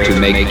 Prepare to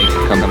make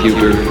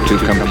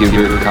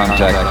computer-to-computer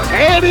contact.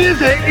 That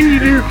is an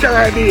idiot's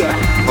idea.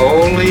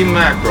 Holy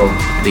mackerel.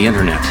 The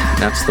internet,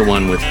 that's the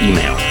one with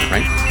email,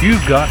 right?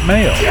 You've got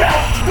mail. Yeah,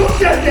 who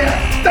said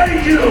that?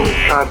 Thank you.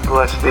 God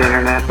bless the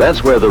internet.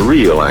 That's where the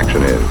real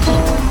action is.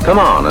 Come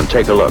on and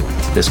take a look.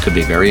 This could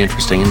be very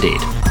interesting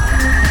indeed.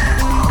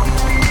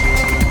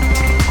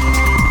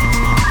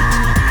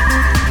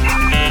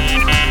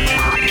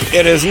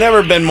 It has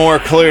never been more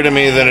clear to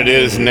me than it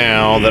is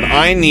now that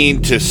I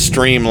need to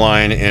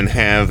streamline and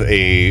have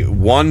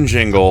one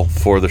jingle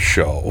for the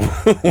show.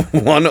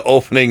 One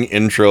opening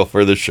intro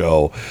for the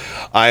show.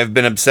 I've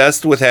been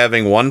obsessed with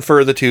having one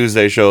for the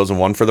Tuesday shows and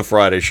one for the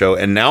Friday show,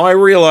 and now I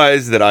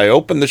realize that I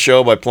opened the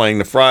show by playing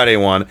the Friday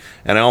one,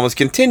 and I almost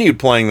continued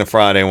playing the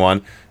Friday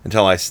one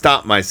until I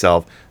stopped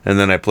myself, and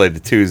then I played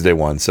the Tuesday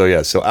one. So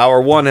yeah, so hour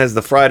 1 has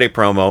the Friday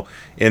promo,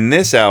 and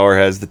this hour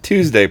has the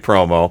Tuesday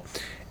promo.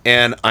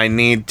 And I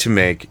need to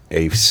make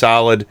a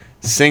solid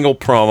single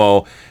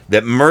promo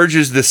that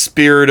merges the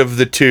spirit of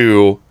the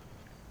two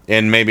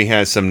and maybe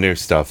has some new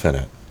stuff in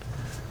it.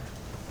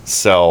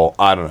 So,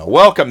 I don't know.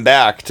 Welcome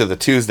back to the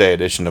Tuesday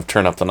edition of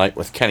Turn Up the Night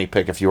with Kenny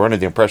Pick. If you were under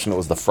the impression it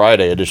was the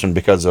Friday edition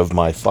because of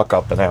my fuck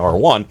up in hour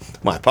 1,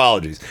 my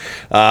apologies.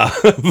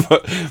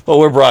 But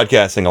we're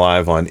broadcasting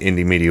live on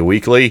Indie Media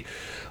Weekly.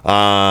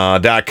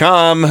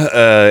 .com,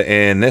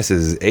 and this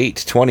is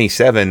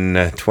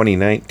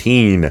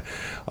 8/27/2019.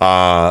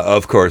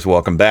 Of course,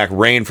 welcome back.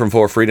 Rain from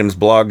Four Freedoms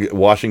blog,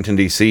 Washington,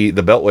 D.C.,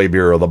 the Beltway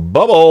Bureau, the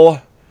Bubble,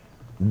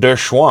 der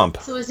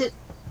Schwamp. So is it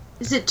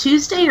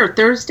Tuesday or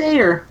Thursday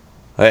or?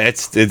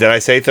 Did I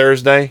say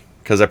Thursday?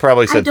 Because I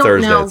probably said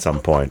Thursday know. at some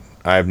point.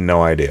 I have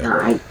no idea.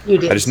 No, you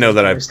didn't. I just know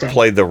that Thursday. I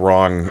played the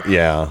wrong.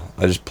 Yeah,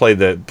 I just played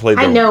the.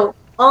 I know.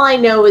 All I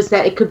know is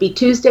that it could be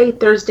Tuesday,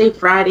 Thursday,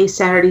 Friday,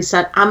 Saturday,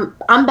 Sunday.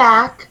 I'm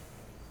back.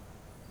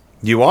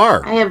 You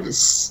are. I am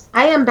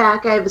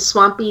back. I have a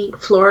swampy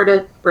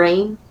Florida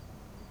brain,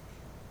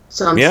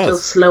 so I'm still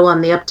slow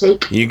on the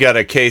uptake. You got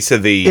a case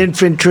of the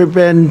infantry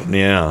bend.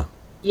 Yeah.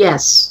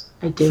 Yes,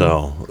 I do.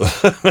 So,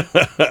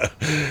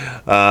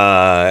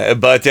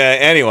 but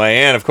anyway,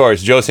 and of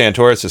course, Joe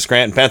Santoris of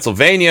Scranton,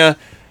 Pennsylvania,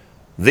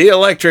 the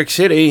Electric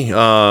City.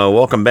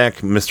 Welcome back,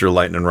 Mr.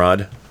 Lightning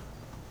Rod.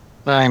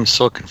 I'm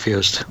so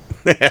confused.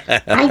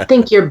 I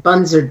think your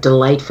buns are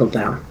delightful,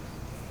 though.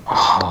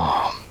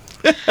 Oh.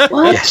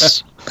 What?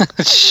 Yes.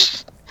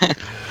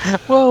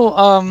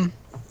 Well,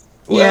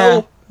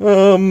 yeah.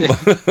 Okay.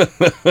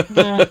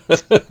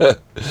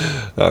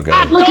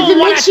 Look, if it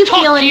makes you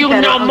feel any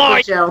better,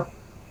 Uncle Joe.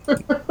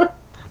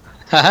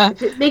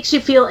 If it makes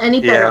you feel any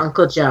better,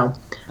 Uncle Joe.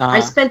 I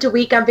spent a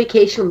week on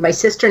vacation with my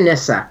sister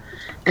Nissa,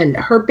 and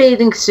her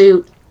bathing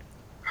suit,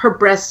 her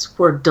breasts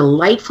were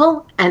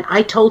delightful, and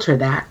I told her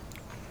that.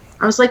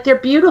 I was like, they're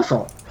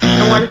beautiful.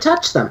 I want to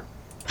touch them.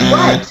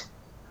 What?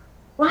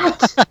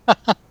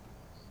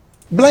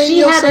 She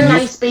had a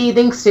nice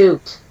bathing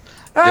suit.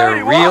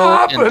 They're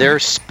real and they're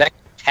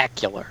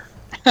spectacular.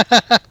 You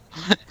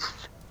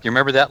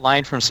remember that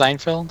line from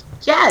Seinfeld?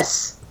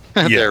 Yes.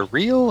 They're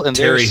real and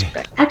they're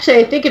spectacular. Actually,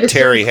 I think it is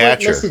Terry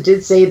Hatcher. Nissa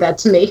did say that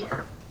to me.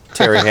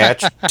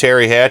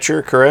 Terry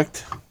Hatcher,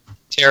 correct?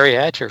 Terry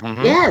Hatcher.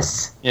 Mm-hmm.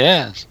 Yes.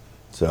 Yes.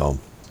 So,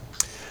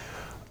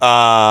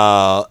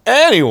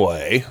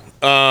 anyway,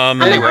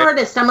 I'm an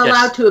artist. I'm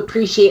allowed to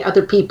appreciate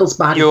other people's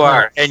body You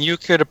parts. are, and you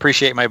could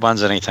appreciate my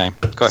buns anytime.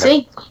 Go ahead.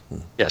 See?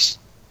 Yes.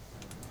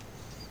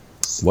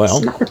 Well,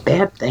 it's not a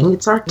bad thing.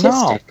 It's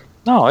artistic.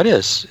 No, it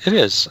is. It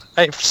is.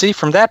 I see.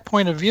 From that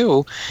point of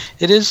view,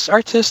 it is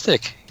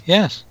artistic.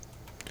 Yes.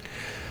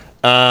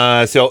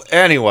 So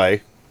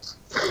anyway,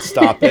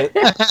 stop it.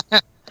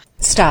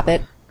 Stop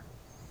it.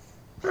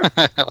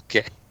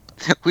 Okay.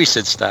 We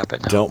should stop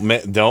it now.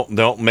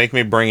 Don't make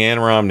me bring Ann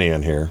Romney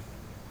in here.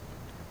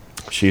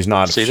 She's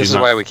not. See, this is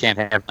why we can't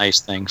have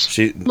nice things.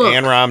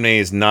 Ann Romney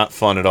is not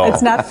fun at all.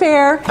 It's not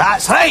fair.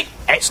 That's right.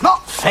 It's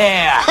not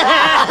fair.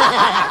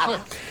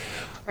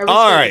 I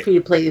was waiting for you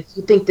to play if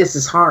you think this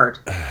is hard.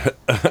 You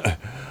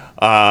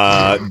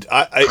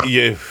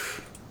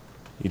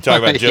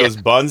talk about Joe's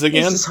buns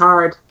again? This is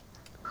hard.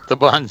 The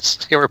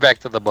buns. Here we're back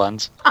to the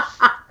buns. All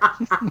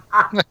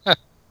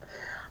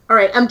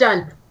right, I'm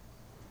done.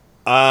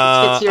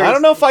 I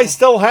don't know if I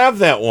still have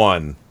that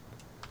one.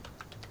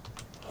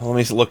 Let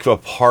me look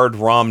up Hard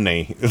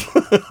Romney.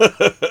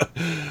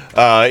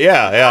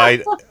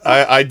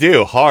 I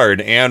do.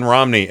 Hard Ann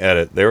Romney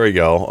edit. There we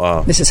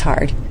go. This is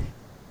hard.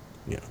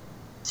 Yeah.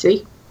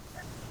 See?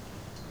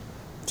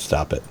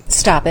 Stop it.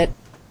 Stop it.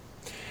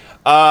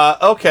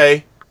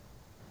 Okay.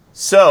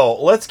 So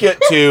let's get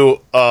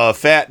to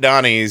Fat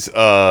Donnie's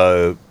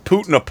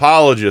Putin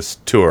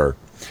apologist tour.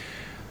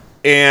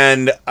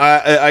 And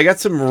I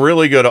got some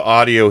really good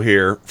audio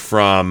here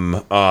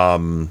from,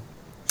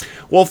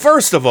 well,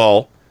 first of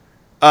all,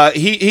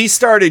 he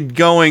started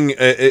going,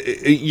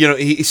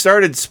 he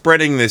started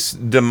spreading this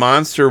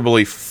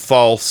demonstrably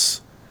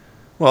false,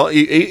 well,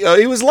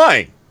 he was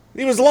lying.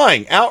 He was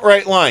lying,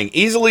 outright lying,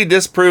 easily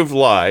disproved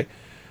lie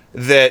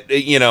that,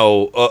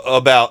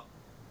 about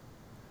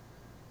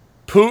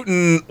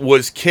Putin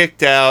was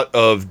kicked out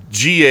of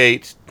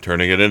G8,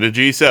 turning it into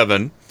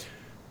G7,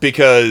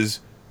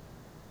 because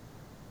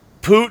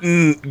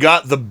Putin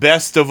got the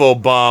best of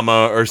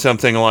Obama or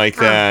something like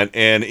that,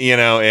 and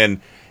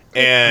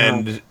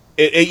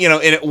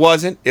it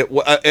wasn't.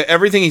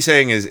 Everything he's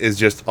saying is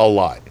just a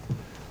lie.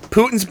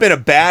 Putin's been a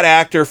bad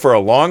actor for a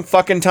long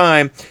fucking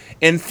time,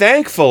 and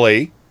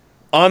thankfully,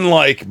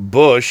 unlike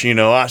Bush,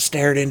 I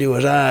stared into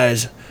his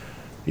eyes.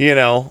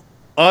 The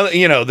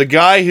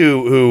guy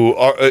who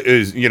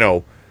is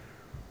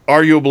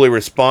arguably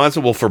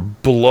responsible for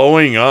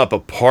blowing up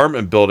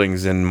apartment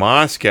buildings in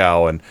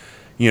Moscow and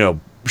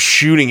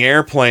shooting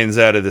airplanes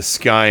out of the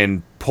sky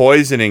and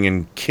poisoning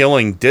and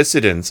killing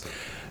dissidents.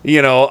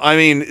 Maybe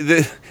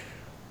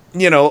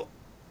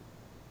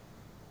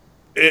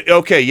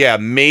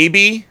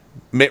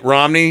Mitt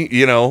Romney,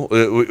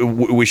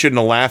 we shouldn't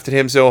have laughed at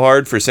him so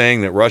hard for saying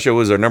that Russia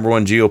was our number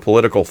one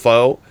geopolitical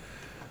foe.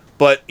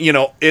 But,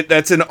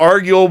 that's an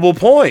arguable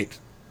point.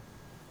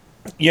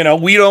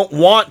 We don't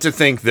want to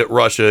think that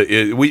Russia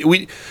is,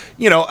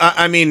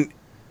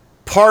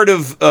 part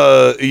of,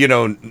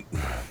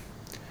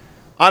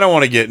 I don't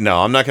want to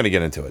I'm not going to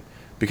get into it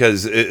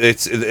because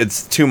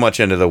it's too much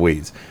into the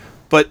weeds.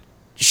 But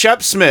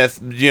Shep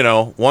Smith,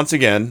 once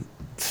again,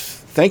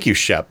 thank you,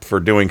 Shep, for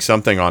doing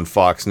something on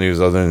Fox News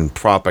other than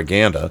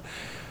propaganda.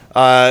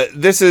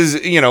 This is,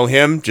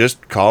 him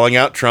just calling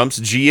out Trump's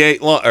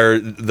G8 or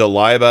the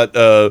lie about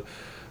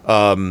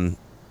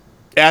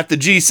at the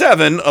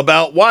G7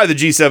 about why the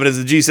G7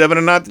 is the G7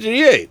 and not the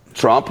G8.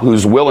 Trump,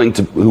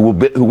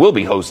 who will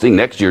be hosting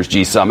next year's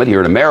G Summit here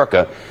in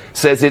America,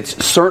 says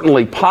it's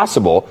certainly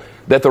possible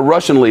that the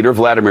Russian leader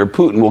Vladimir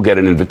Putin will get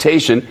an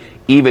invitation,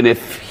 even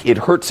if it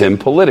hurts him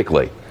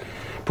politically.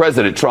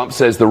 President Trump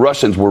says the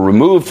Russians were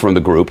removed from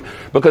the group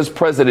because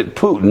President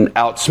Putin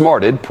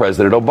outsmarted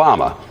President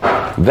Obama.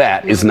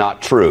 That is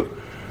not true.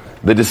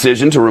 The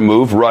decision to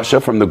remove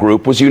Russia from the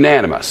group was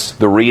unanimous.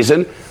 The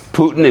reason?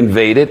 Putin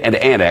invaded and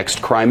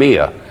annexed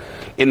Crimea.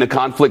 In the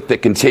conflict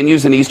that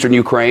continues in eastern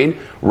Ukraine,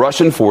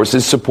 Russian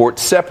forces support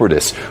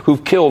separatists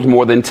who've killed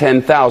more than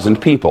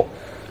 10,000 people.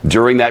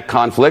 During that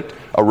conflict,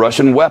 a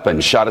Russian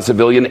weapon shot a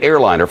civilian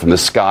airliner from the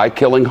sky,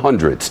 killing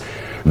hundreds.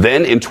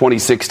 Then in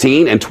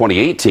 2016 and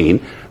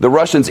 2018, the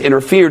Russians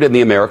interfered in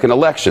the American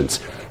elections.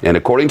 And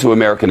according to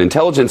American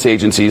intelligence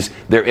agencies,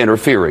 they're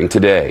interfering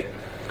today.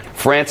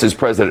 France's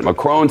President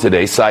Macron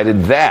today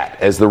cited that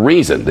as the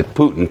reason that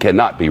Putin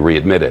cannot be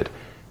readmitted.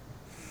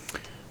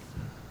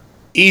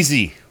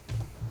 Easy.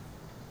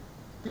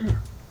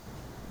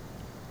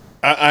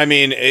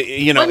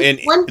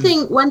 One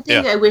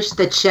thing I wish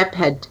that Shep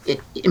had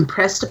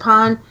impressed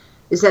upon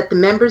is that the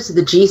members of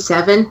the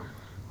G7,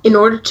 in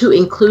order to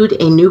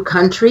include a new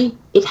country,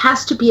 it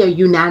has to be a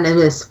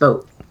unanimous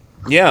vote.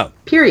 Yeah.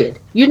 Period.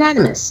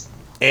 Unanimous.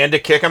 And to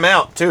kick them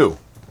out, too.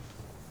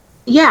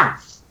 Yeah.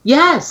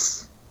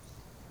 Yes.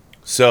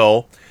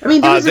 So,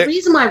 there was a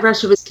reason why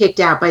Russia was kicked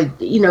out by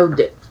the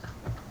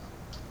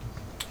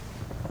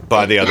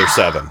other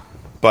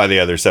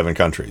seven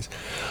countries.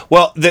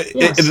 Well,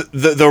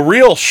 the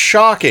real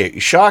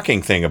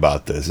shocking thing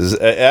about this is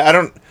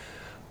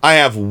I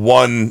have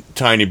one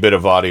tiny bit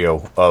of audio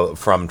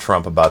from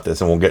Trump about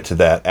this, and we'll get to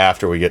that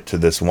after we get to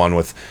this one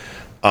with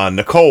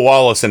Nicole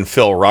Wallace and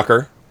Phil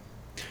Rucker.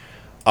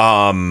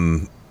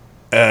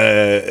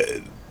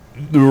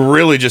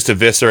 really just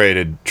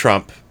eviscerated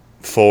Trump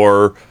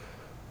for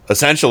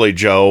essentially,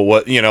 Joe,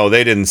 what,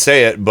 they didn't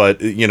say it, but,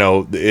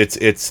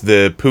 it's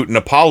the Putin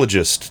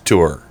apologist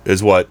tour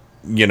is what,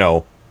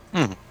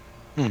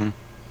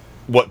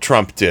 what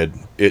Trump did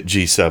at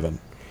G7.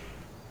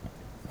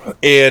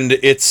 And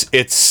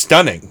it's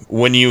stunning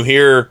when you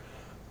hear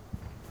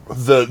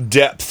the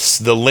depths,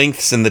 the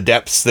lengths and the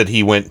depths that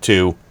he went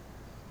to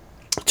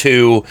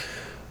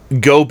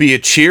go be a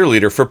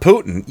cheerleader for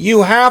Putin.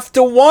 You have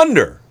to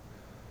wonder,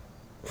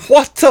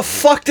 what the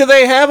fuck do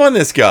they have on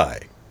this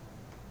guy?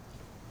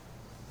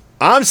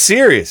 I'm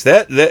serious.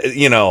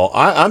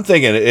 I'm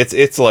thinking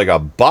it's like a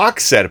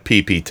box set of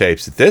PP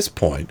tapes at this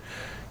point.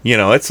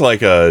 It's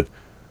like a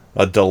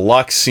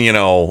deluxe,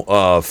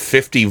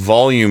 50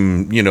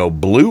 volume,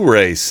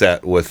 Blu-ray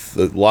set with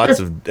lots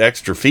of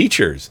extra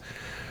features.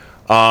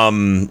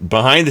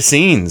 Behind the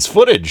scenes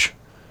footage.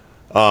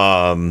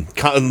 Commentary.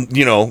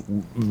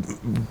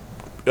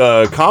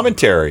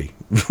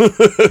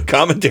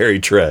 Commentary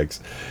tracks.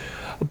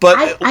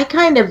 But I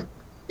kind of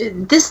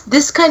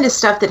this kind of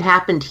stuff that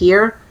happened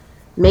here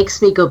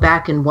makes me go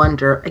back and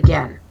wonder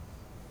again,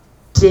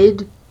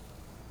 did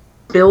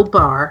Bill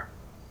Barr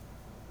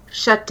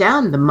shut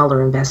down the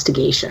Mueller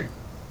investigation?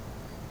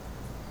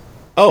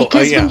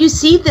 Because when you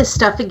see this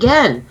stuff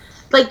again,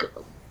 like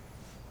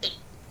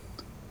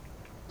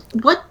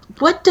what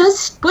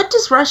does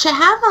Russia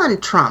have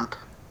on Trump?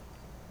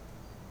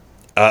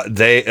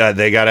 They got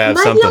to have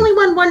something. Am I the only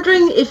one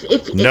wondering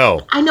if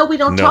no? I know we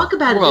don't talk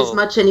about it as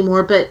much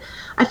anymore, but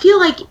I feel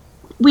like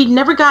we've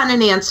never gotten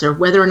an answer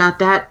whether or not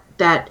that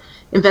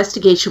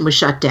investigation was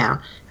shut down.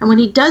 And when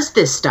he does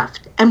this stuff,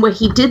 and what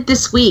he did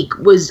this week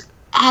was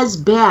as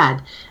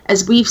bad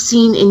as we've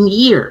seen in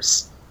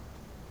years.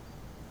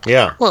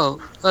 Yeah.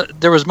 Well,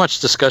 there was much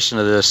discussion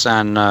of this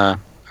on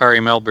Ari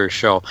Melber's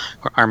show.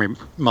 Ari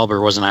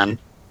Melber wasn't on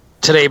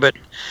today, but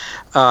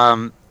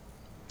the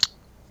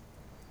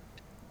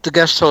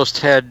guest host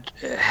had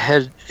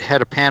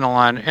a panel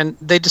on, and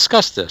they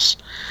discussed this.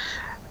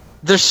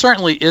 There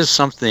certainly is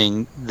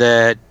something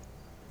that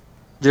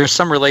there's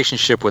some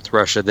relationship with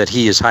Russia that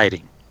he is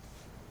hiding.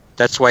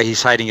 That's why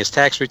he's hiding his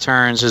tax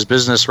returns, his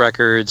business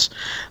records.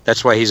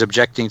 That's why he's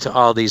objecting to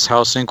all these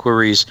House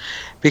inquiries,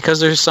 because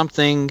there's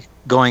something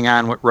going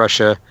on with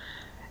Russia,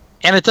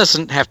 and it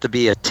doesn't have to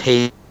be a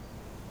tape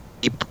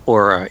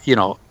or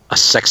a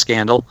sex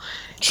scandal.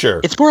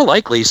 Sure, it's more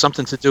likely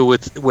something to do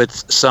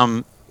with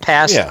some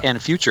past and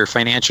future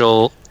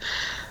financial,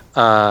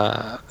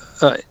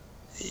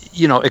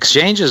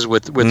 exchanges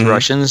with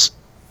Russians,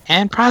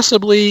 and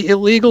possibly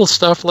illegal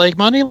stuff like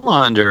money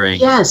laundering.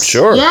 Yes.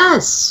 Sure.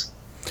 Yes.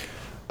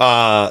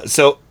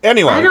 So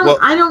anyway, I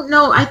don't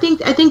know. I think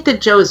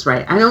that Joe's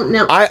right. I don't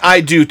know.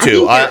 I do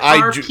too. I think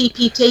there are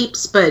PP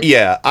tapes, but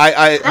yeah,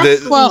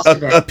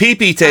 a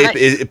PP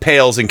tape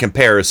pales in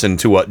comparison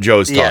to what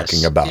Joe's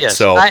talking about. Yes.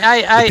 So the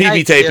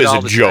PP tape is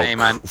a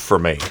joke for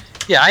me.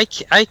 Yeah, I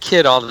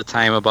kid all the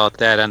time about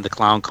that on the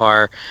clown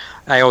car.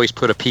 I always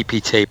put a PP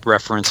tape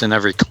reference in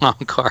every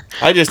clown car.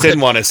 I just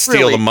didn't want to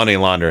steal the money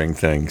laundering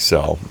thing.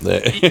 So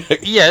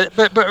yeah,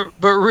 but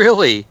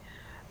really,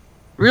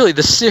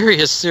 the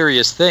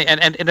serious thing,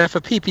 and if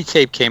a PP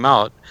tape came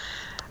out,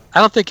 I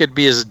don't think it'd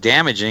be as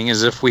damaging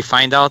as if we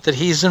find out that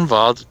he's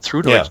involved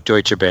through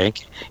Deutsche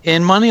Bank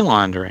in money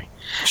laundering.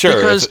 Sure.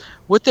 Because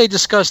what they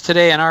discussed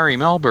today on Ari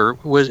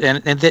Melber was,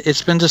 and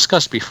it's been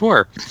discussed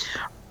before,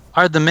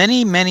 are the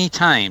many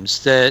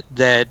times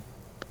that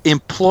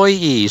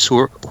employees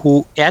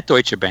who at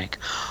Deutsche Bank,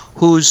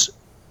 whose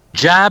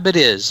job it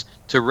is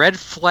to red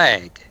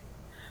flag,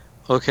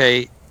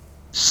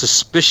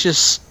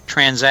 suspicious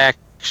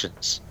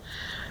transactions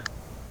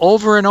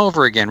over and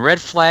over again, red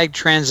flag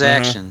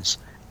transactions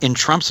in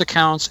Trump's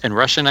accounts and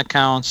Russian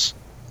accounts,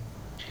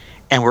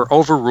 and were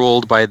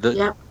overruled by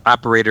the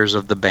operators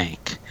of the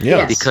bank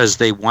because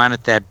they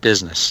wanted that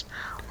business.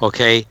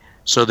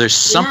 So there's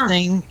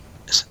something.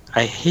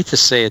 I hate to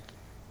say it,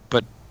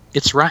 but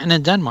it's rotten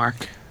in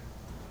Denmark.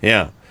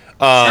 Yeah,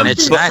 and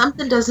it's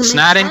something doesn't it's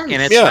make not sense. and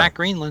it's not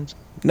Greenland.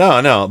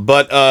 No,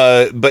 but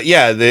a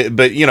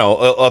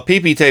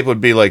PP tape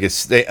would be like a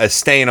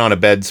stain on a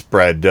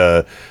bedspread.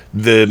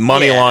 The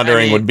money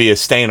laundering would be a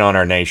stain on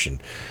our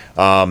nation.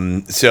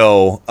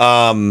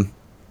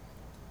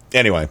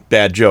 Anyway,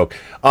 bad joke.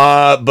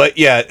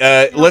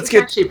 Let's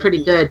get actually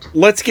pretty good.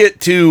 Let's get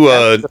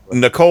to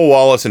Nicole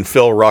Wallace and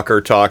Phil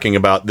Rucker talking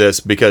about this,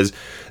 because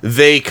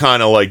they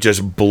kind of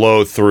just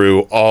blow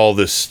through all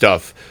this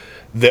stuff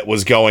that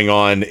was going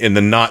on in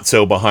the not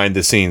so behind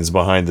the scenes.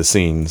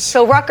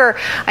 So Rucker,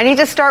 I need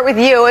to start with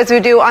you, as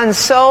we do on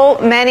so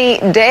many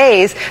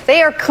days.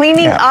 They are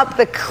cleaning up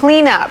the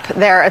cleanup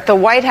there at the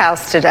White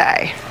House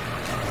today.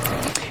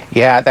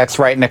 Yeah, that's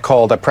right,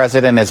 Nicole. The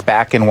president is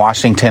back in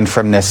Washington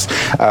from this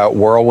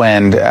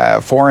whirlwind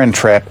foreign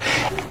trip.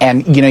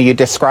 And, you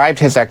described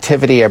his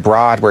activity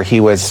abroad where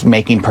he was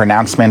making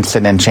pronouncements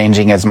and then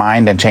changing his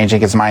mind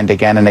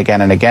again and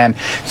again and again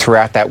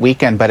throughout that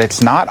weekend. But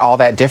it's not all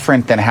that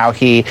different than how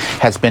he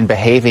has been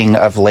behaving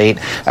of late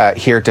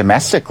here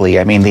domestically.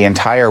 I mean, the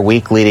entire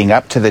week leading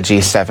up to the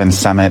G7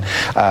 summit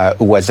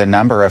was a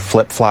number of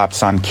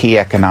flip-flops on key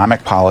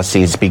economic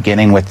policies,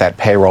 beginning with that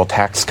payroll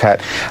tax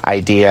cut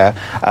idea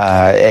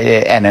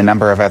and a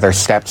number of other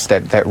steps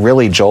that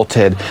really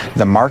jolted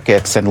the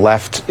markets and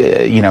left,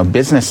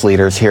 business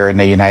leaders here in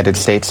the United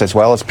States, as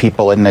well as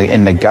people in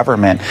the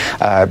government,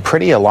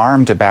 pretty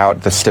alarmed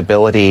about the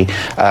stability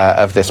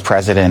of this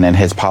president and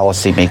his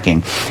policy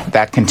making.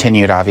 That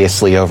continued,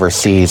 obviously,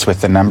 overseas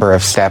with a number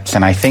of steps.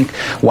 And I think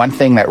one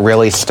thing that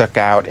really stuck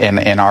out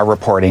in our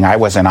reporting, I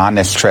wasn't on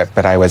this trip,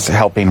 but I was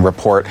helping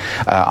report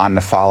on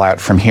the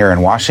fallout from here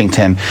in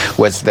Washington,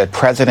 was the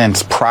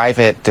president's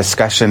private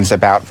discussions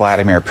about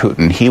Vladimir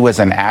Putin. He was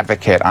an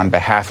advocate on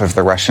behalf of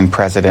the Russian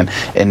president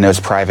in those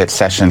private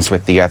sessions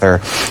with the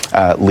other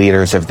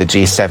leaders of the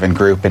G7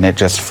 group, and it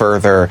just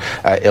further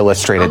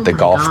illustrated the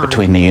gulf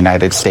between the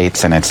United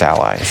States and its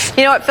allies.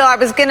 You know what, Phil, I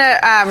was going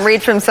to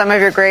read from some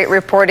of your great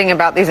reporting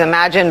about these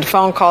imagined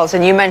phone calls,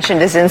 and you mentioned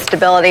his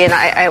instability, and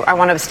I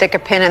want to stick a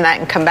pin in that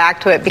and come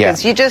back to it,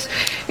 because you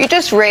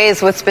just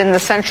raised what's been the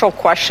central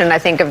question, I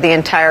think, of the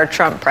entire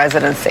Trump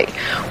presidency.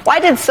 Why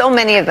did so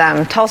many of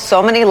them tell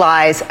so many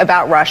lies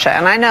about Russia?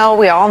 And I know,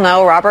 we all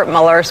know, Robert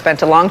Mueller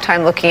spent a long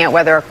time looking at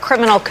whether a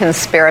criminal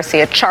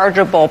conspiracy, a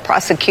chargeable,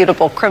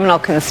 prosecutable criminal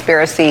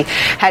conspiracy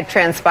had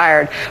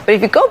transpired. But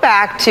if you go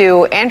back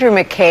to Andrew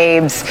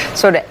McCabe's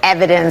sort of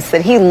evidence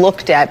that he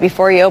looked at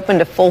before he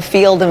opened a full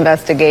field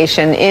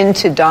investigation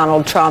into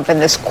Donald Trump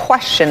and this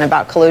question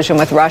about collusion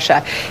with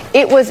Russia,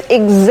 it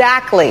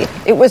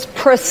was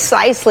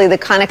precisely the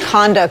kind of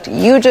conduct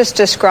you just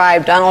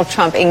described Donald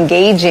Trump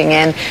engaging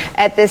in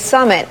at this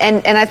summit.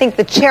 And I think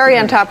the cherry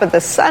on top of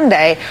the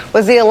sundae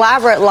was the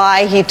elaborate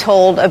lie he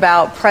told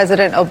about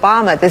President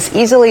Obama, this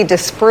easily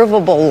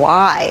disprovable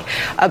lie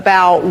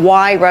about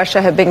why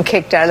Russia had been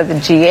kicked out of the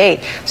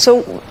G8.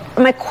 So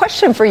my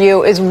question for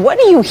you is, what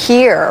do you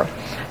hear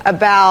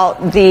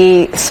about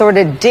the sort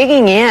of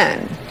digging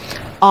in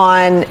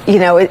on,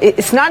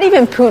 it's not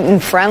even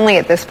Putin friendly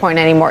at this point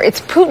anymore.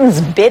 It's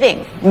Putin's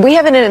bidding. We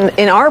have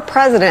in our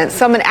president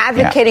someone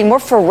advocating more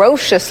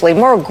ferociously,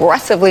 more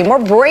aggressively, more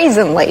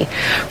brazenly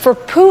for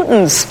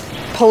Putin's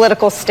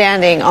political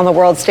standing on the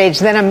world stage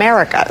than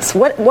America's.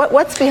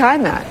 What's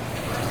behind that?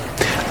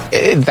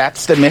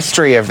 That's the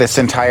mystery of this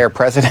entire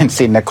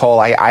presidency, Nicole.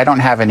 I don't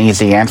have an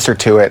easy answer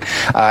to it.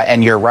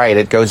 And you're right.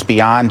 It goes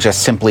beyond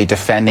just simply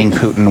defending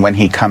Putin when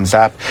he comes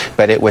up.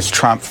 But it was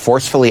Trump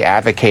forcefully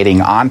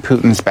advocating on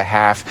Putin's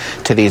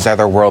behalf to these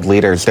other world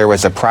leaders. There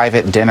was a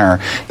private dinner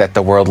that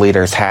the world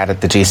leaders had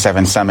at the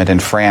G7 summit in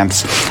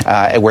France,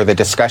 where the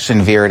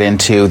discussion veered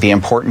into the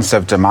importance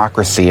of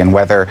democracy and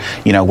whether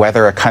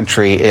a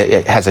country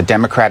has a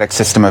democratic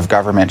system of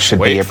government should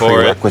be a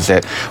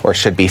prerequisite or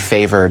should be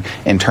favored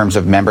in terms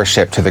of membership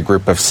to the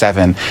Group of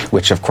Seven,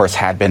 which of course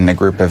had been the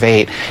Group of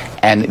Eight.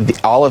 And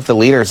all of the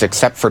leaders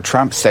except for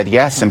Trump said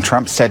yes, and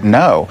Trump said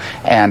no.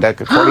 And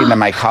according to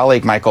my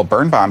colleague Michael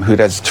Birnbaum, who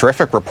does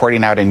terrific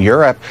reporting out in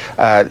Europe,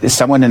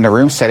 someone in the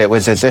room said it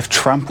was as if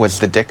Trump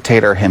was the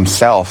dictator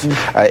himself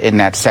in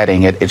that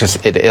setting.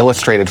 It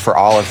illustrated for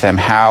all of them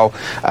how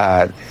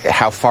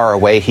far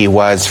away he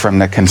was from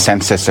the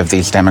consensus of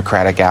these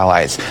democratic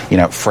allies,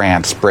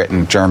 France,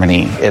 Britain,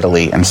 Germany,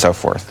 Italy, and so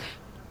forth.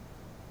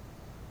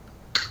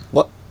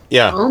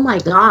 Yeah. Oh, my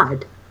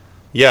God.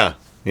 Yeah.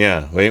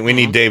 We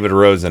need David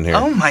Rosen here.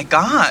 Oh, my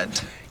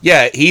God.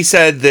 Yeah, he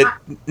said that,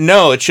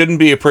 no, it shouldn't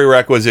be a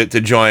prerequisite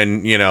to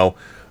join, the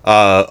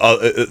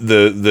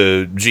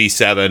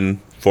G7,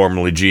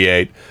 formerly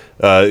G8.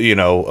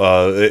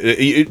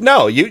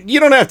 No, you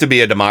don't have to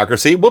be a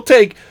democracy. We'll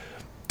take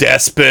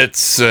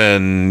despots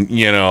and,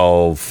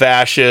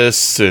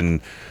 fascists and...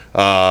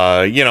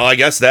 I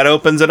guess that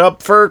opens it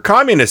up for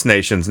communist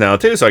nations now,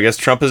 too. So I guess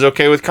Trump is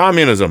okay with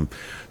communism,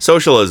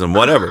 socialism,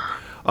 whatever.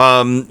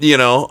 That's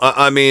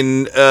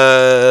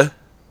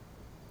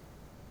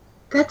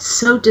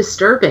so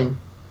disturbing.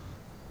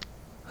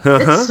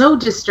 That's so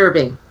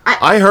disturbing.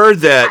 I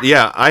heard that.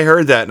 Yeah, I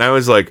heard that. And I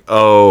was like,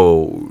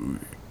 oh,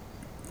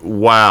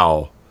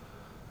 wow.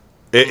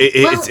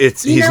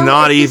 He's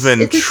not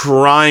even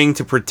trying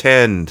to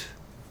pretend.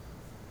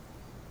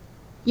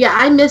 Yeah,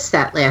 I missed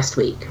that last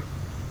week.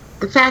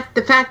 The fact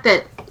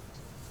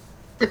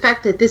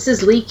that this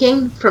is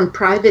leaking from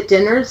private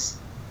dinners,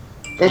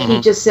 that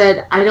he just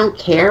said, I don't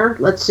care,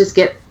 let's just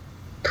get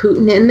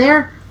Putin in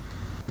there.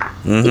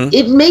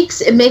 It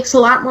makes a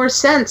lot more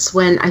sense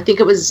when, I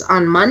think it was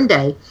on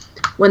Monday,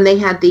 when they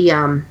had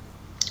the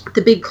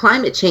big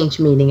climate change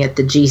meeting at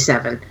the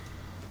G7,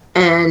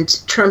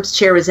 and Trump's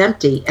chair was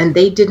empty, and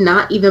they did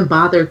not even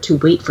bother to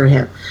wait for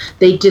him.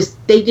 They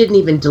didn't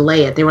even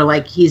delay it. They were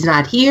like, he's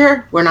not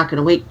here, we're not going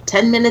to wait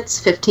 10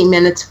 minutes, 15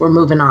 minutes, we're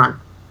moving on.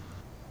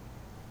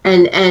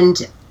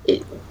 And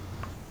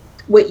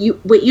what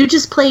you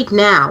just played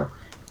now,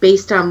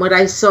 based on what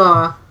I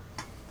saw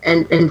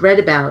and read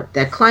about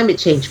that climate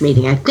change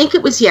meeting, I think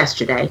it was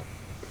yesterday,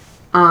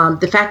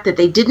 the fact that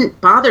they didn't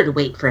bother to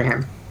wait for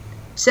him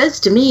says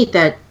to me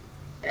that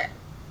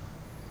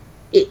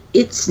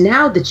it's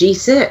now the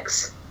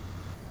G6.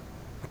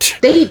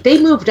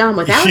 They moved on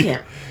without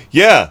him.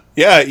 Yeah,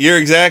 you're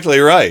exactly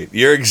right.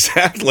 You're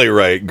exactly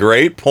right.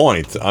 Great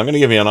point. I'm going to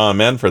give you an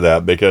amen for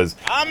that because,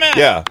 amen.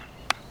 Yeah.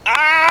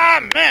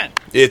 Amen.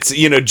 It's,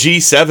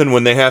 G7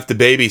 when they have to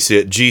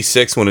babysit,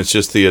 G6 when it's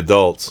just the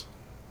adults.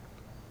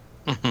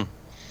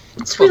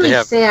 It's really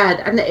sad,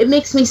 and it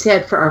makes me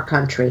sad for our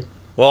country.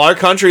 Well, our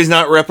country's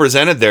not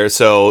represented there,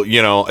 so,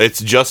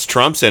 it's just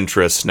Trump's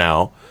interests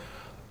now.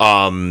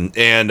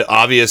 And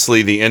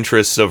obviously the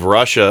interests of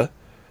Russia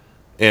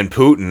and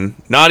Putin,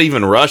 not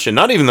even Russia,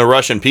 not even the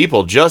Russian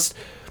people, just,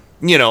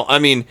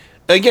 again,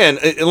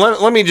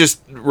 let me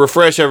just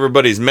refresh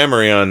everybody's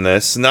memory on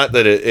this. Not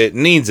that it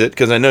needs it,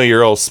 because I know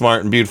you're all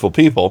smart and beautiful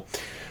people,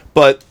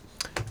 but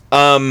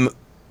Vladimir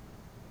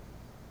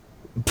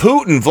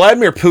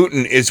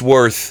Putin is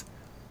worth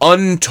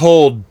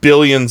untold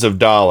billions of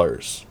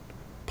dollars,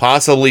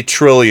 possibly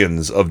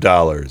trillions of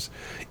dollars,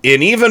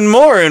 and even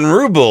more in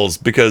rubles,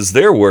 because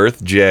they're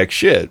worth jack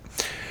shit.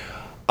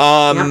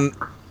 Yep.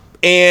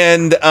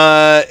 And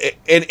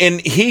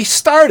he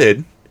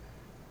started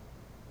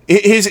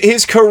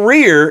his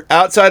career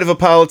outside of a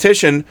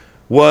politician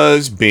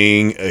was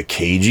being a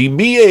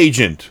KGB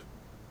agent.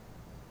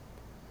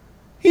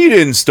 He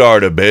didn't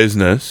start a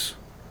business.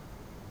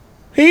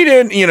 He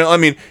didn't,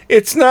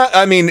 it's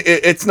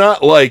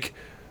not like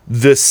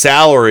the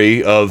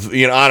salary of,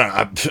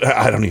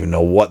 I don't even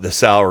know what the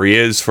salary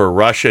is for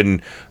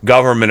Russian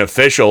government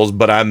officials,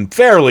 but I'm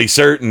fairly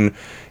certain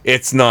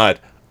it's not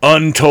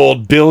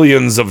untold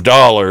billions of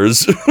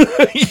dollars,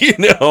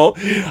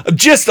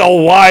 just a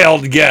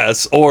wild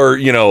guess, or,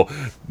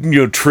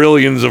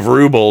 trillions of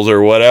rubles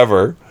or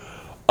whatever.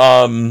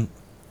 How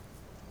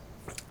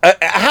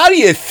do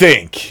you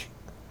think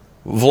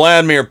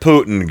Vladimir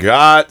Putin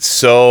got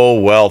so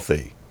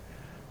wealthy?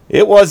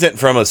 It wasn't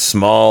from a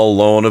small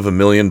loan of $1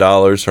 million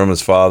from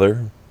his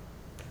father.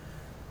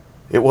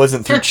 It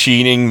wasn't through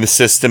cheating the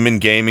system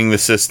and gaming the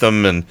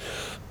system and,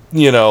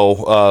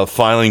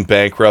 filing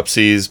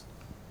bankruptcies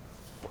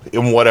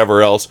and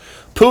whatever else.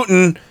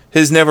 Putin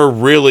has never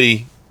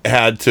really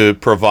had to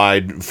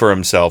provide for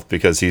himself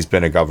because he's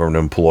been a government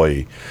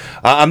employee.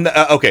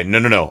 Okay,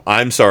 no.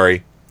 I'm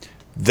sorry.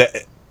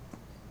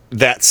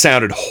 That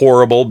sounded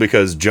horrible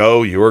because,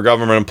 Joe, you were a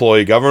government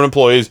employee. Government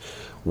employees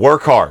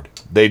work hard.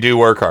 They do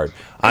work hard.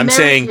 I'm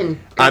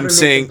saying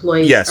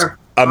yes,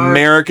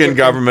 American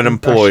government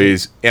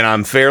employees, and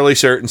I'm fairly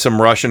certain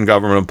some Russian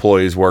government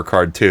employees work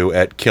hard too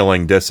at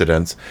killing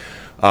dissidents.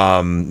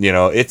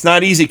 It's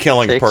not easy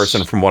killing a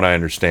person, from what I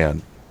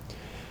understand.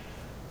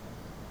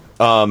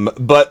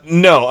 But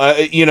no,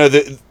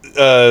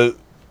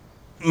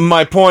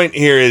 my point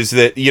here is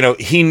that,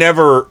 he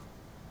never,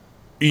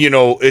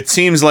 it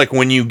seems like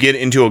when you get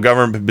into a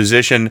government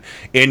position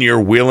and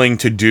you're willing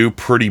to do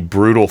pretty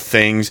brutal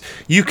things,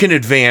 you can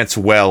advance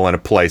well in a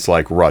place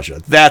like Russia.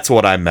 That's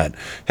what I meant.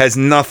 Has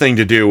nothing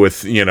to do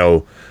with,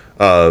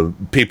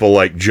 people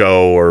like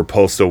Joe or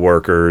postal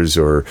workers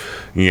or,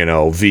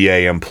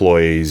 VA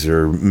employees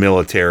or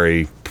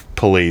military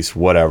police,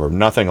 whatever.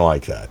 Nothing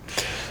like that.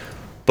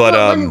 But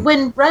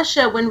when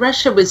Russia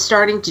was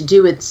starting to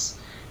do its,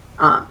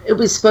 it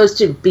was supposed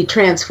to be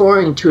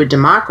transforming to a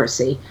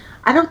democracy.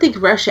 I don't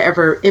think Russia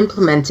ever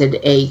implemented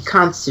a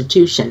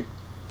constitution.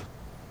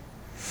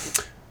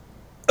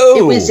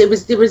 Oh, it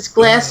was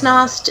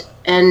Glasnost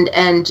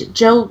and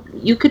Joe.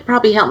 You could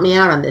probably help me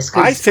out on this.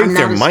 I think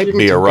there might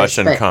be a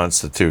Russian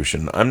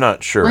constitution. I'm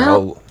not sure.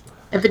 Well,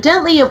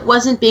 evidently it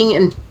wasn't being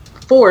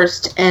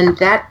enforced, and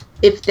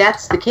if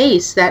that's the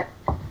case, that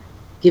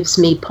gives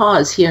me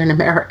pause here in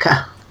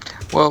America.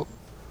 Well,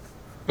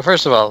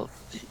 first of all,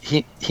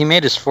 he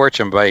made his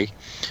fortune by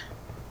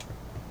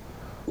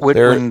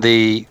when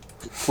the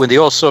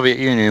old Soviet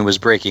Union was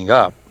breaking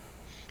up.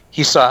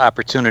 He saw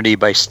opportunity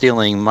by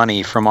stealing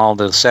money from all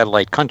the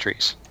satellite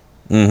countries.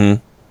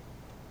 Mm-hmm.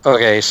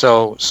 Okay,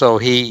 so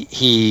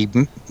he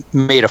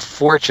made a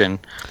fortune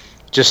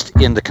just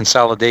in the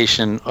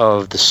consolidation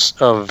of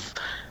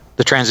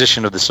the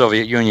transition of the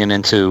Soviet Union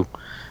into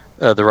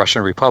the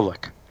Russian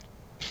Republic.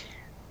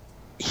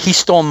 He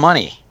stole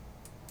money.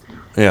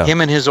 Yeah.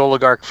 Him and his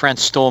oligarch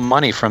friends stole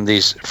money from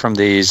these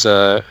countries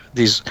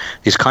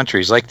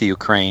like the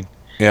Ukraine.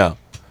 Yeah.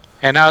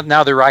 And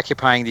now they're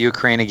occupying the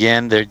Ukraine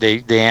again.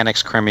 They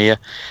annexed Crimea.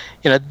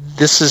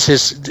 This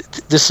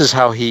is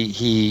how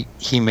he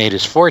made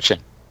his fortune.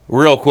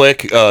 Real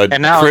quick,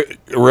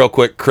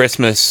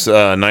 Christmas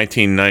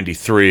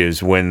 1993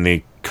 is when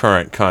the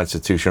current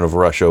Constitution of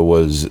Russia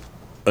was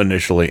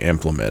initially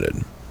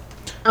implemented.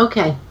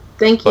 Okay,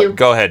 thank you. But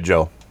go ahead,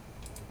 Joe.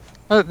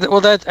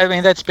 Well,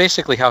 that's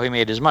basically how he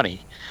made his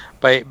money,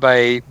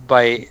 by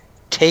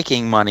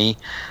taking money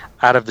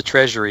out of the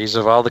treasuries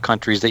of all the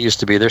countries that used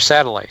to be their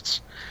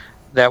satellites,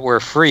 that were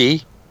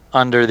free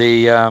under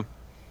the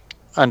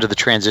under the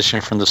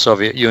transition from the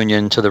Soviet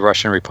Union to the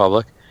Russian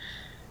Republic.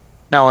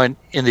 Now, in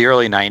the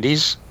early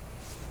 90s,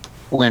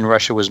 when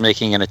Russia was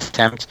making an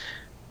attempt,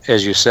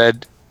 as you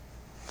said,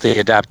 they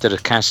adopted a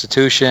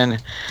constitution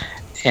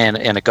and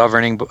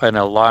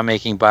a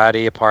lawmaking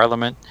body, a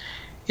parliament.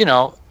 You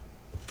know,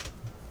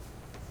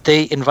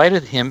 they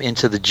invited him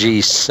into the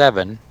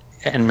G7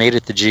 and made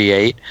it the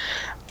G8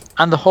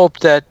 on the hope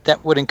that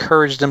that would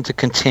encourage them to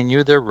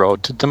continue their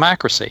road to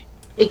democracy.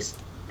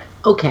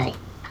 Okay,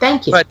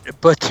 thank you. But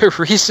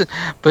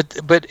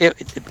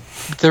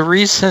the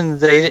reason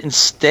they didn't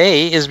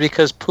stay is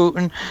because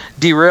Putin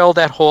derailed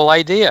that whole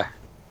idea.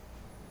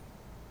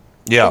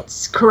 Yeah,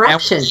 it's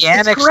corruption.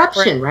 It's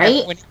corruption,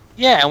 right? When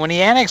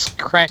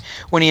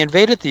he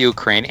invaded the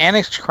Ukraine,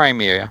 annexed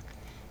Crimea,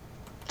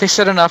 they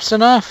said enough's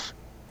enough.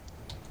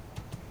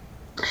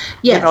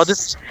 Yes. You know,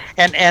 this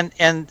and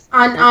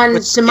on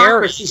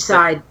democracy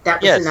side,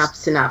 that was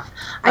enough's enough.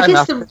 I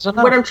guess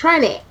what I'm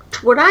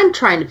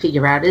trying to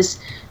figure out is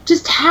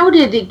just how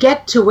did it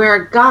get to where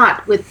it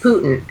got with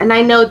Putin? And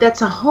I know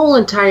that's a whole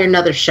entire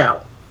another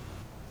show.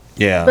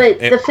 Yeah. But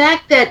the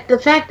fact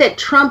that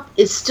Trump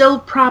is still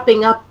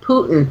propping up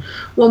Putin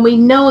when we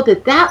know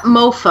that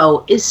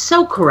mofo is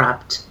so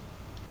corrupt.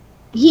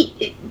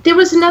 There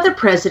was another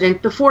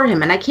president before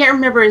him, and I can't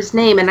remember his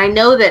name, and I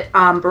know that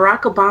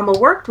Barack Obama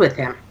worked with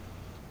him.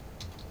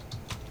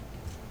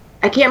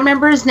 I can't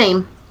remember his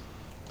name.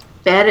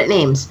 Bad at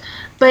names.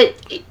 But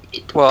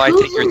I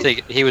think you're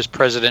thinking he was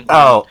president.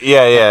 Oh,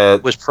 yeah.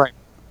 Was prime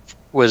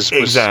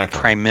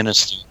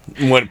minister.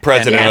 Went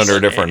president under a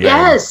different name.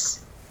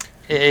 Yes.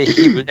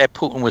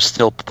 Putin was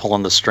still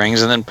pulling the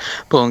strings, and then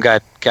Putin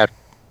got tired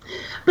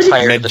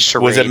of the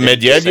charade. Was it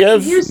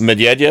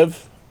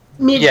Medvedev?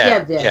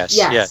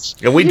 Yes.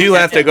 And we do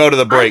have to go to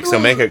the break, so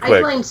make it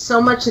quick. I blame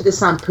so much of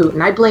this on Putin.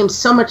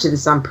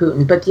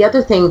 But the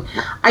other thing,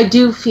 I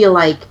do feel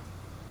like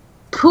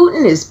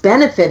Putin is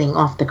benefiting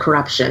off the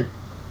corruption.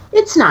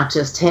 It's not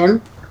just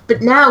him,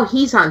 but now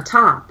he's on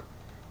top.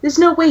 There's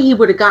no way he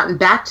would have gotten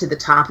back to the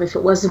top if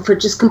it wasn't for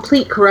just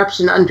complete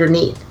corruption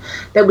underneath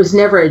that was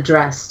never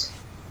addressed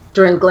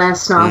during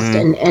Glasnost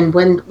and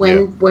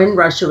when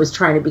Russia was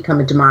trying to become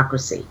a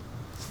democracy.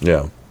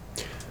 Yeah.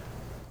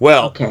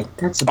 Well, okay,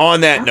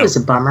 that was a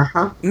bummer,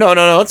 huh?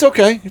 No, it's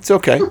okay. It's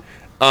okay.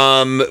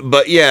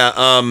 But yeah,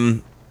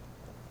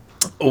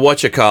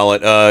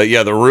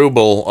 the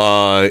ruble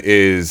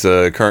is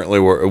currently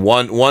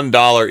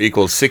 $1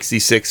 equals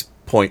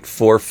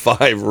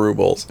 66.45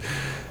 rubles.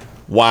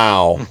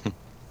 Wow.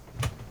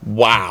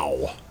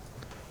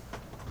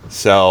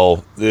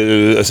 So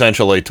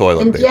essentially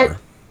toilet paper.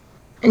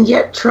 And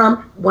yet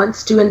Trump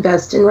wants to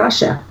invest in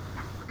Russia.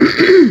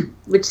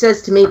 Which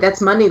says to me that's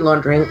money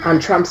laundering on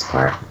Trump's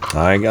part.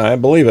 I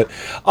believe it.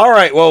 All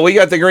right, well, we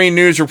got the Green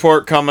News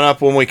Report coming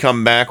up. When we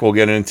come back, we'll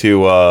get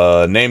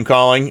into name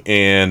calling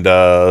and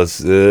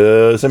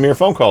some of your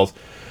phone calls.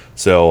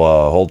 So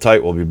hold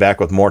tight. We'll be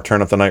back with more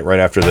Turn Up the Night right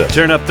after this.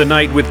 Turn Up the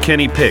Night with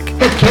Kenny Pick.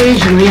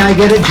 Occasionally I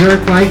get a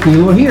jerk like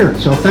you here,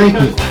 so thank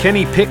you.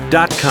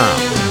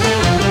 KennyPick.com.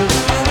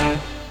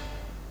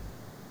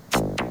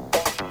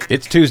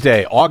 It's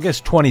Tuesday,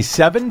 August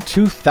 27,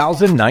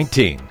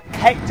 2019.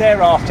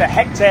 Hectare after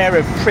hectare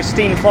of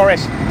pristine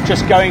forest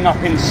just going up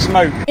in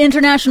smoke.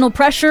 International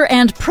pressure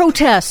and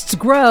protests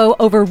grow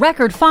over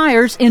record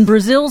fires in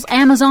Brazil's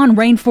Amazon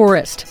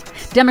rainforest.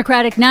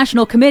 Democratic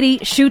National Committee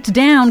shoots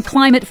down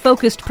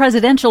climate-focused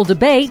presidential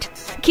debate.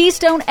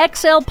 Keystone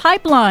XL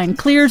pipeline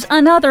clears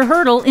another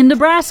hurdle in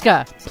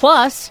Nebraska.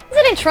 Plus,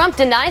 President Trump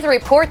denies a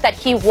report that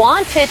he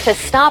wanted to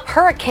stop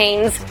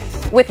hurricanes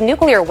with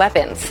nuclear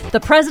weapons. The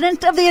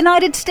President of the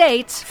United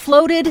States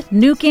floated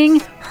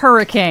nuking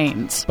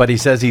hurricanes. But he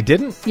says he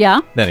didn't? Yeah.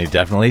 Then he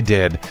definitely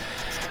did.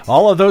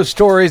 All of those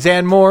stories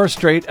and more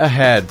straight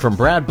ahead. From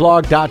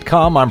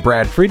BradBlog.com, I'm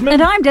Brad Friedman.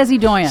 And I'm Desi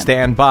Doyen.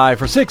 Stand by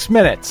for 6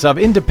 minutes of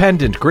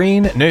independent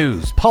green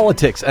news,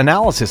 politics,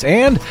 analysis,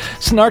 and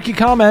snarky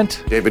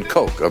comment. David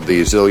Koch of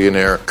the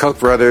zillionaire Koch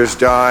brothers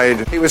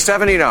died. He was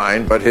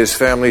 79, but his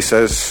family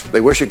says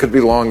they wish it could be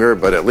longer,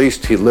 but at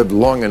least he lived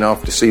long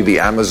enough to see the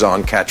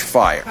Amazon catch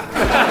fire.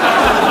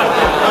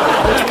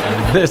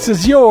 This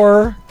is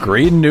your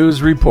Green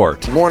News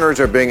Report. Mourners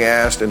are being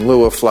asked in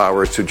lieu of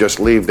flowers to just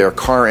leave their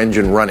car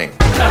engine running.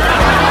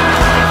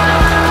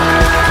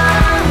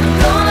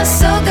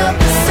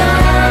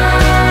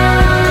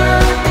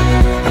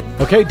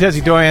 Okay,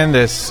 Desi Doyen,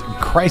 this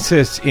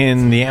crisis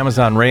in the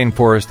Amazon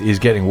rainforest is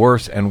getting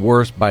worse and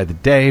worse by the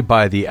day,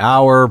 by the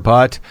hour.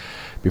 But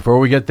before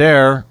we get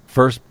there,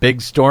 first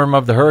big storm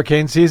of the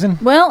hurricane season?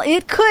 Well,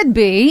 it could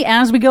be.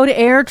 As we go to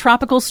air,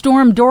 Tropical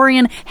Storm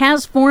Dorian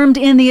has formed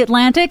in the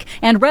Atlantic,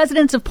 and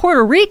residents of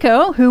Puerto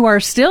Rico, who are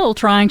still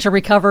trying to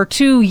recover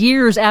 2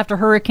 years after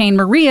Hurricane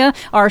Maria,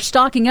 are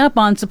stocking up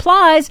on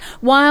supplies,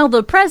 while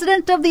the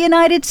President of the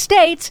United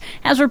States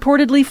has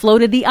reportedly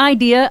floated the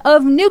idea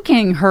of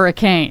nuking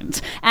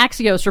hurricanes.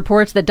 Axios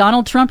reports that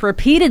Donald Trump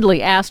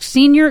repeatedly asked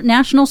senior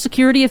national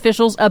security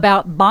officials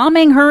about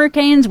bombing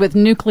hurricanes with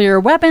nuclear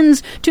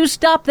weapons to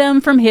stop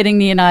them from hitting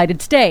the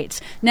United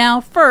States. Now,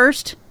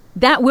 first,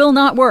 that will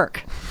not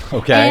work.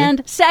 Okay.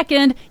 And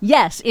second,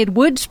 yes, it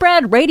would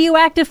spread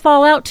radioactive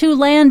fallout to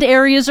land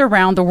areas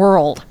around the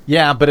world.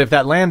 Yeah, but if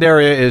that land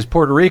area is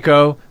Puerto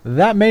Rico,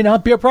 that may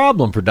not be a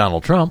problem for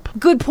Donald Trump.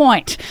 Good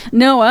point.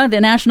 NOAA, the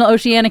National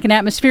Oceanic and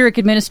Atmospheric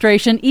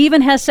Administration,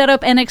 even has set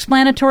up an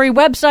explanatory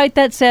website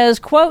that says,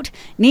 quote,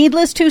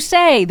 "Needless to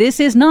say, this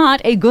is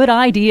not a good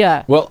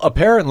idea." Well,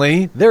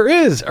 apparently, there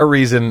is a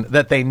reason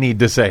that they need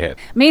to say it.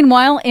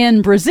 Meanwhile,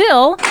 in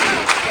Brazil,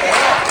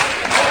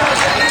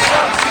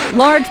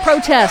 large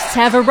protests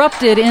have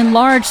erupted in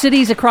large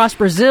cities across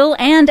Brazil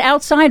and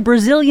outside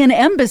Brazilian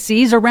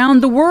embassies around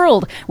the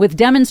world, with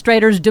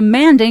demonstrators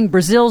demanding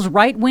Brazil's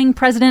right-wing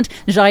president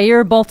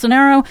Jair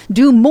Bolsonaro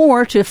do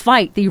more to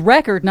fight the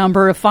record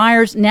number of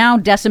fires now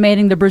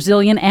decimating the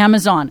Brazilian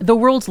Amazon, the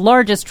world's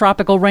largest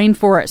tropical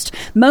rainforest.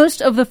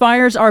 Most of the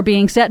fires are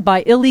being set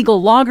by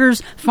illegal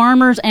loggers,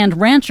 farmers, and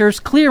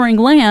ranchers clearing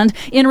land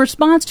in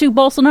response to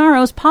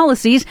Bolsonaro's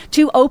policies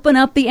to open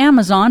up the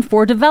Amazon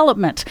for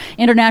development.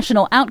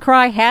 International outcry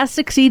has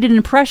succeeded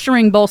in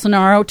pressuring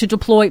Bolsonaro to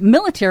deploy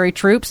military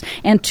troops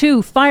and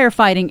 2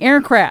 firefighting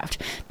aircraft.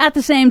 At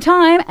the same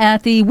time,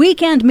 at the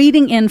weekend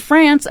meeting in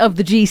France of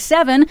the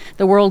G7,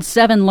 the world's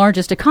 7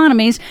 largest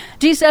economies,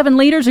 G7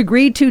 leaders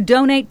agreed to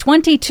donate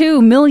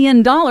 $22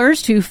 million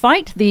to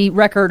fight the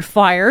record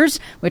fires,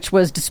 which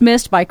was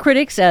dismissed by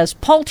critics as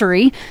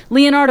paltry.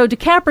 Leonardo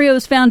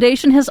DiCaprio's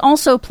foundation has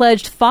also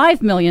pledged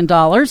 $5 million.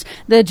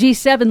 The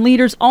G7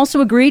 leaders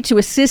also agreed to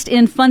assist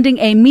in funding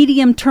a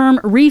medium-term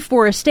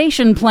reforestation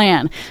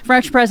plan.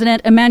 French President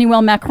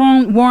Emmanuel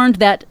Macron warned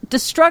that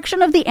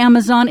destruction of the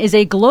Amazon is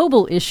a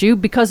global issue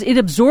because it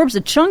absorbs a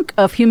chunk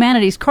of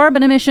humanity's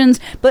carbon emissions,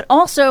 but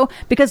also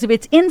because of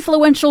its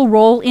influential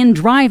role in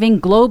driving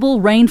global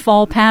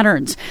rainfall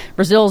patterns.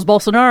 Brazil's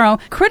Bolsonaro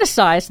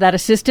criticized that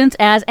assistance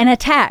as an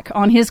attack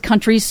on his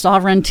country's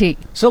sovereignty.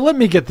 So let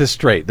me get this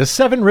straight. The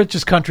 7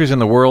 richest countries in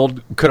the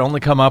world could only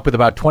come up with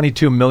about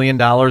 $22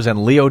 million,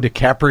 and Leo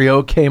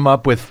DiCaprio came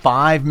up with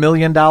 $5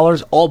 million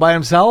all by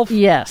himself?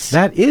 Yes.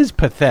 That is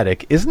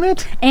pathetic, isn't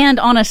it? And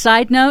on a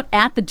side note,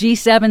 at the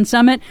G7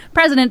 summit,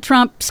 President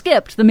Trump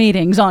skipped the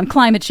meetings on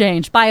climate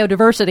change,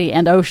 biodiversity,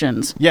 and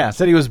oceans. Yeah,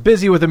 said he was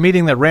busy with a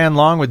meeting that ran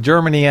long with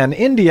Germany and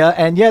India,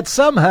 and yet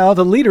somehow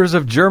the leaders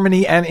of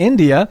Germany and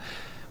India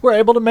were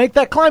able to make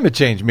that climate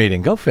change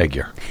meeting. Go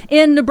figure.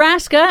 In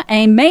Nebraska,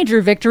 a major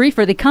victory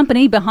for the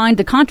company behind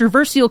the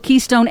controversial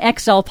Keystone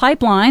XL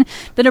pipeline,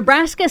 the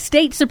Nebraska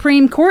State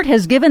Supreme Court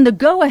has given the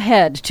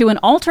go-ahead to an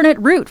alternate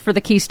route for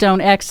the Keystone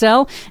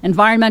XL.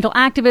 Environmental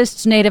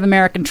activists, Native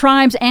American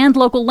tribes, and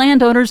local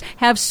landowners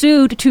have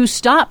sued to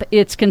stop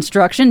its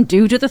construction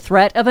due to the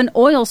threat of an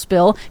oil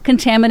spill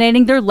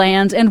contaminating their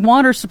lands and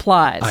water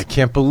supplies. I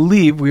can't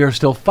believe we are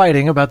still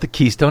fighting about the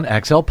Keystone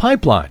XL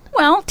pipeline.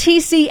 Well,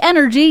 TC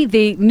Energy,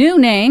 the new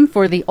name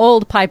for the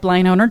old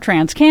pipeline owner,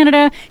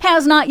 TransCanada,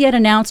 has not yet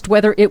announced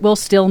whether it will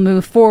still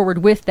move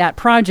forward with that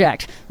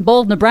project.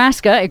 Bold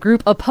Nebraska, a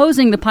group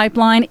opposing the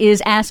pipeline,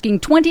 is asking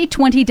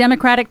 2020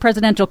 Democratic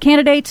presidential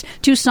candidates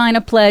to sign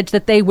a pledge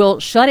that they will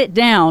shut it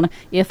down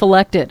if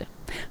elected.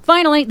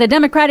 Finally, the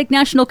Democratic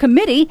National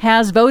Committee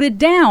has voted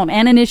down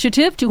an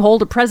initiative to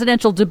hold a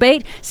presidential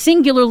debate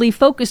singularly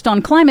focused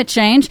on climate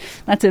change.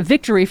 That's a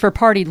victory for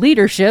party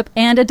leadership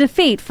and a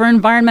defeat for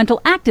environmental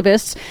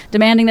activists,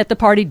 demanding that the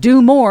party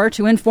do more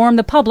to inform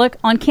the public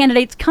on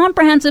candidates'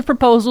 comprehensive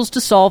proposals to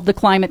solve the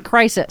climate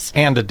crisis.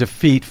 And a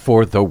defeat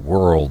for the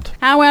world.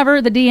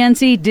 However, the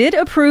DNC did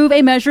approve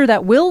a measure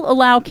that will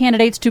allow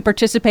candidates to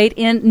participate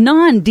in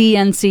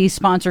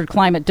non-DNC-sponsored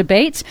climate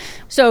debates.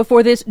 So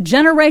for this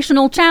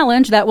generational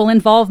challenge that will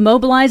involve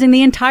mobilizing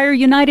the entire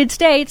United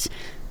States,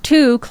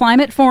 2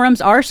 climate forums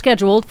are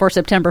scheduled for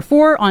September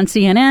 4 on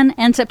CNN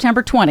and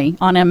September 20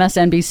 on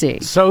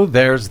MSNBC. So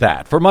there's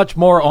that. For much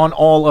more on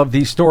all of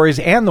these stories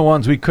and the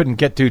ones we couldn't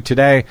get to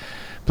today,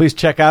 please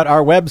check out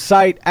our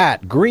website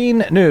at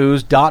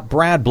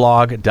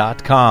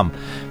greennews.bradblog.com.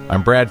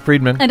 I'm Brad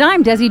Friedman. And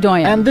I'm Desi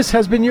Doyen. And this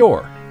has been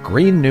your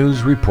Green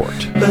News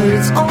Report. But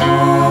it's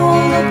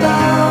all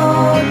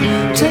about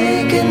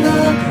taking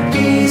the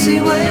easy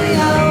way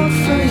out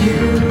for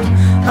you,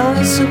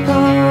 I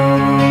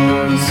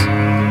suppose.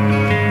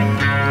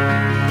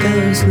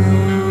 There's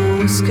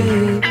no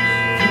escape.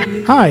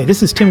 Hi,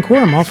 this is Tim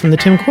Quormal from The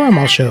Tim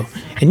Quormal Show,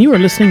 and you are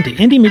listening to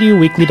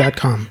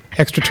IndieMediaWeekly.com.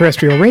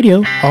 Extraterrestrial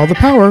radio, all the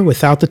power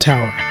without the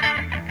tower.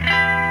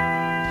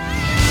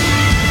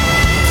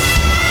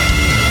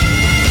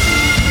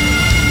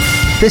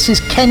 This is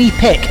Kenny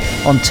Pick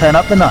on Turn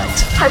Up the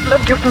Night. I've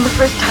loved you from the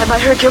first time I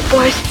heard your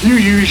voice. You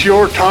use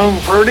your tongue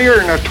prettier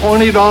than a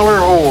 $20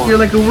 whore. You're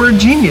like a word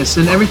genius,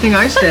 and everything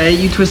I say,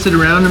 you twist it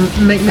around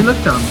and make me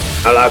look dumb.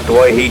 I like the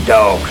way he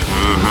talks.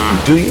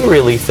 Mm-hmm. Do you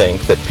really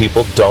think that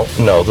people don't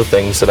know the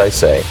things that I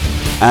say?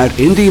 At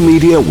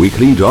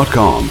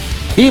IndieMediaWeekly.com.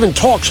 He even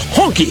talks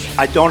honky.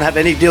 I don't have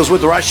any deals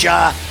with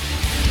Russia.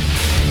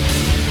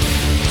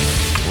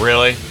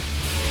 Really?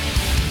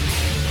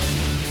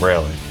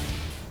 Really?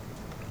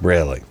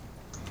 Really?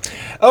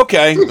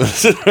 Okay.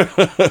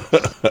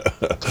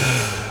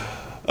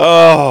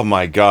 Oh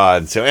my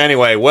God! So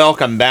anyway,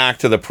 welcome back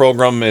to the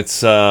program. It's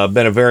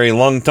been a very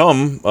long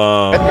time.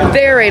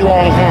 Very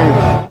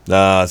long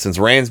time. Since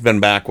Rain's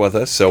been back with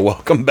us. So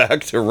welcome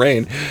back to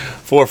Rain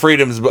for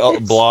Freedom's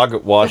blog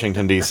at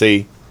Washington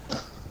D.C.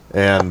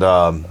 And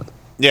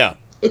yeah,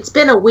 it's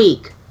been a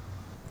week.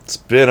 It's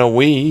been a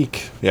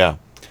week. Yeah.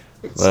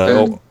 That's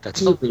a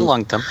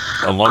long time.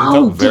 A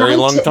long time. Very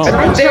long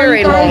time.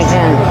 Very long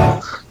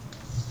time.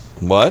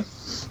 What?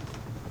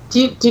 Do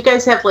you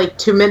guys have like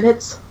 2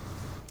 minutes?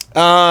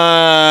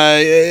 Yeah.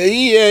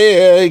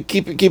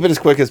 Keep it as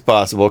quick as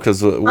possible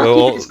because I'll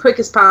keep it as quick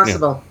as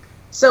possible. Yeah.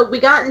 So we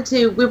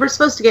were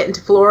supposed to get into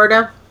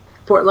Florida,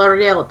 Fort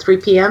Lauderdale at 3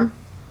 p.m.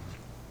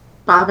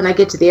 Bob and I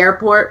get to the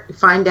airport. We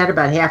find out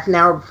about half an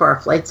hour before our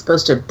flight's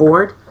supposed to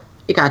board.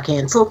 It got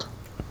canceled.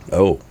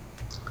 Oh.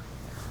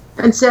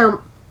 And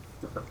so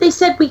they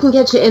said we can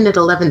get you in at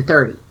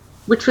 11:30,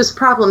 which was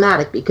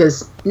problematic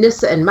because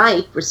Nissa and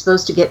Mike were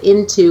supposed to get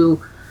into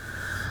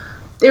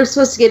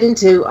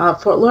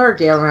Fort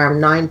Lauderdale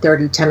around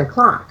 9:30, 10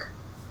 o'clock.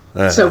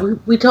 So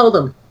we told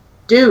them,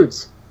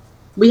 dudes,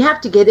 we have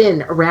to get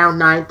in around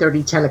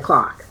 9:30, 10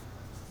 o'clock.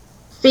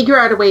 Figure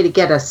out a way to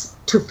get us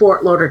to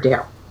Fort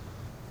Lauderdale.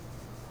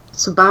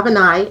 So Bob and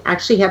I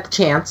actually had the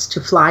chance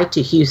to fly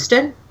to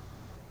Houston,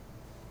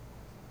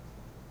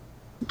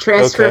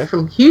 transfer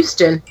from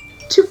Houston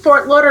to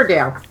Fort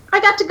Lauderdale. I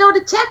got to go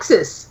to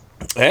Texas.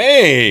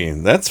 Hey,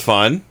 that's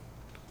fun.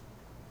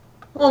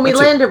 When we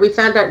landed, we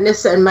found out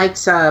Nissa and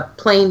Mike's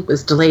plane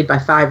was delayed by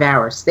 5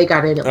 hours. They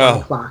got in at 1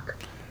 o'clock.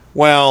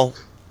 Well,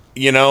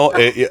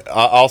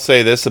 I'll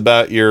say this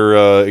about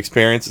your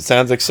experience. It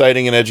sounds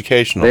exciting and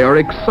educational. They are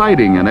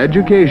exciting and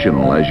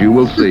educational, as you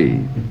will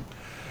see.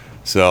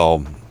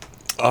 So,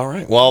 all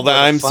right. Well,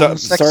 I'm sorry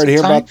to hear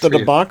about the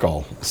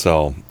debacle.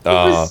 So,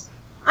 I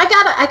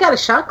got a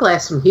shot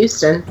glass from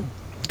Houston.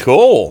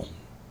 Cool.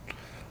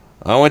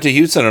 I went to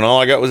Houston and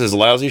all I got was this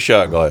lousy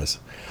shot glass.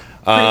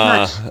 Pretty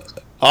much.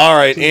 All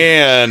right,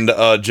 and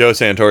Joe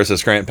Santoris of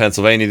Scranton,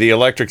 Pennsylvania, the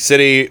Electric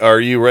City.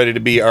 Are you ready to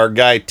be our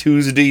guy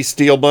Tuesday,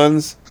 Steel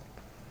Buns?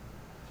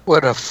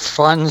 What a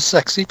fun,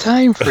 sexy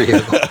time for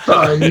you.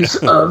 Buns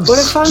of What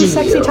a fun,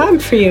 sexy time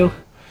for you.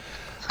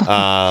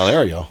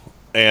 There we go.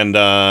 And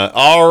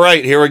all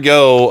right, here we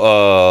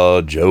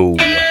go, Joe.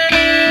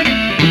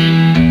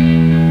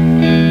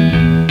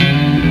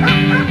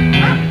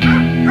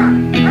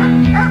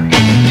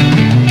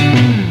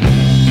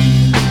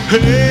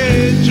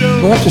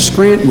 Go up to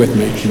Scranton with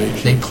me.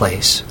 A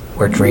place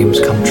where dreams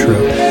come true.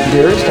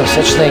 There is no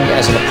such thing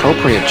as an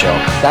appropriate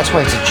joke. That's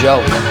why it's a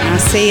joke. I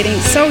say it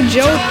ain't so,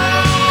 Joe.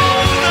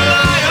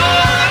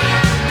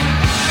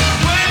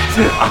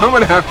 I'm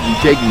going to have to be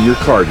taking your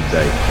car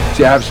today.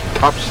 See, I have some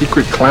top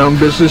secret clown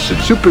business that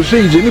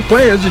supersedes any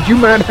plans that you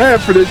might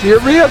have for this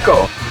here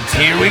vehicle.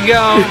 Here we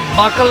go.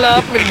 Buckle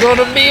up. It's going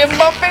to be a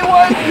bumpy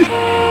one.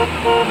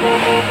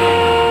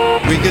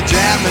 We could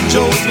jam in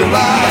Joe's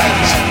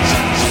garage.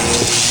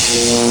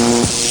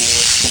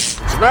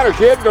 What's the matter,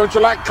 kid? Don't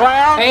you like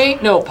clown?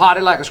 Ain't no party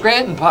like a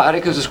Scranton party,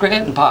 because a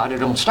Scranton party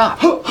don't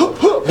stop.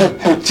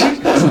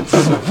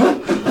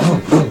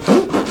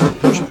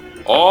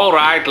 All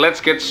right, let's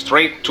get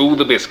straight to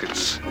the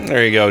biscuits.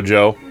 There you go,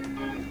 Joe.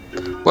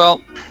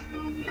 Well,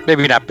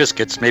 maybe not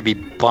biscuits, maybe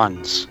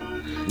buns.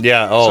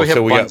 Yeah,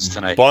 so we got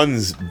tonight.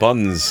 buns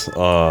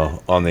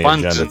on the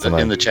agenda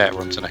tonight. In the chat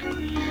room tonight.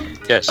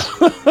 Yes.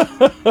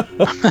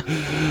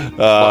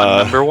 Bun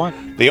number one.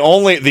 The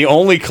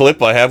only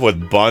clip I have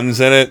with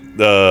buns in it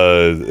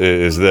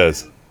is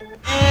this.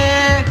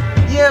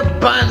 Your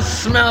buns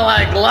smell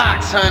like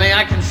locks, honey.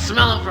 I can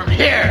smell them from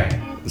here.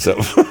 So.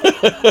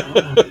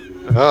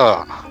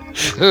 Oh.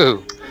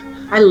 Ooh.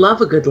 I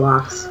love a good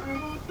lox.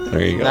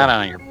 There you go. Not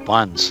on your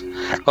buns.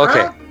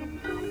 Okay.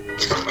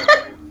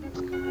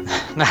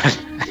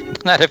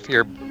 Not if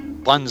your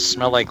buns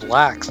smell like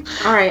locks.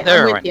 All right,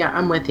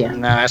 I'm with you.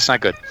 No, that's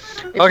not good.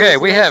 Okay,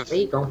 we have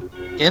legal.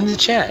 in the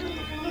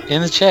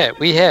chat,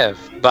 we have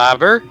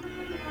Bobber,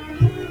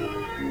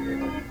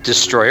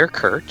 Destroyer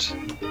Kurt.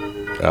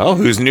 Oh,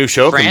 whose new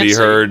show can be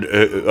heard?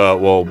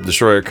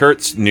 Destroyer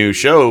Kurt's new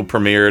show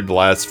premiered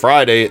last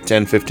Friday at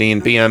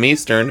 10:15 p.m.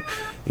 Eastern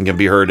and can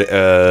be heard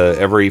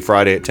every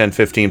Friday at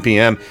 10:15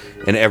 p.m.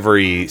 and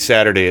every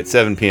Saturday at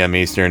 7 p.m.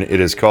 Eastern.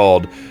 It is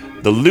called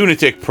The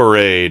Lunatic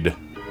Parade.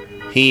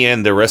 He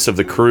and the rest of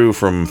the crew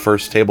from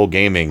First Table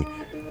Gaming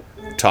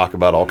talk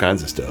about all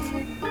kinds of stuff.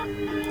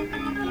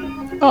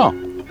 Oh,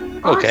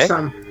 okay.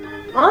 Awesome.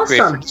 Great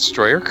for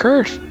Destroyer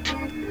Kurt.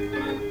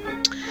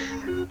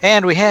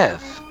 And we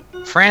have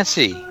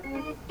Francie.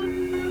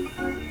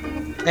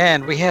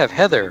 And we have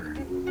Heather.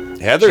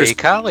 Jay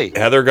Colley.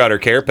 Heather got her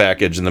care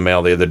package in the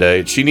mail the other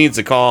day. She needs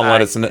to call and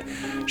let us know.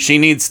 She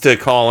needs to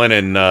call in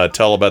and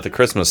tell about the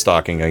Christmas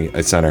stocking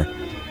I sent her.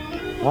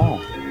 Oh.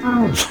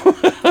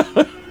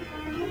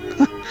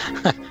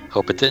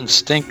 Hope it didn't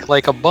stink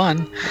like a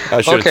bun.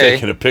 I should have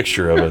taken a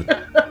picture of it.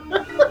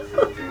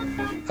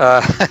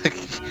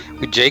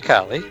 With Jay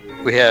Colley,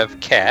 we have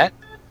Kat,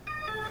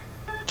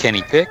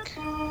 Kenny Pick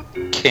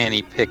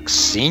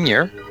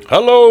Senior.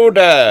 Hello,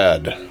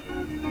 Dad.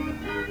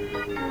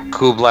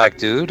 cool black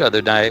dude,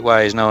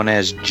 otherwise known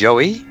as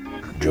Joey.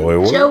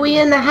 Joey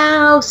in the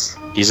house.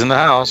 He's in the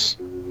house.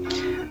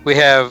 We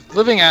have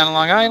living on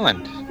Long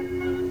Island.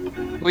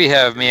 We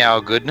have Meow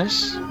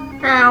Goodness.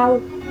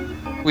 Ow.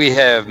 We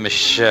have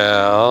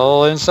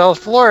Michelle in South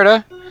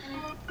Florida.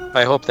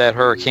 I hope that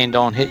hurricane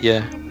don't hit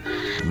you.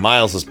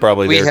 Miles is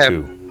probably there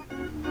too.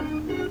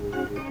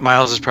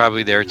 Miles is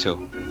probably there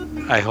too.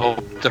 I hope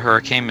the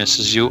hurricane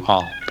misses you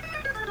all.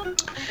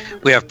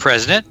 We have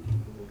President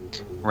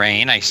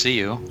Rain. I see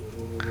you.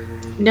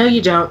 No,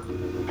 you don't.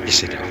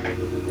 Yes, I do.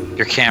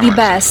 Your camera. The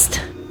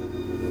best.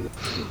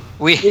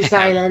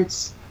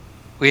 Silence.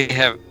 We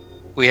have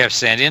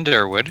Sandy and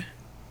Durwood,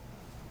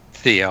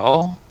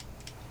 Theo,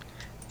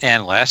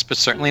 and last but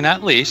certainly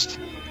not least,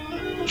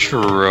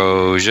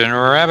 Trojan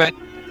Rabbit.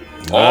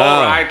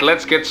 All right,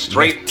 let's get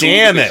straight to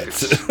Damn the it.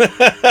 biscuits.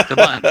 The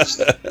buns.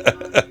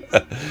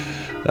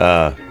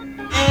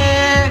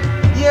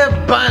 Your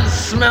buns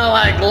smell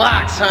like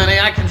locks, honey.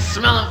 I can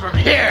smell them from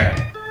here.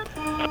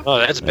 Oh,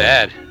 that's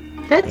bad.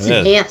 That's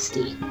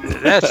nasty.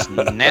 That's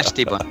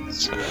nasty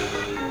buns.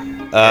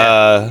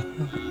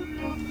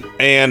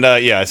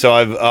 So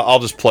I'll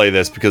just play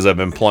this because I've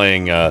been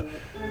playing.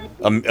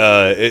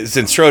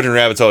 Since Trojan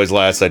Rabbit's always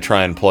last, I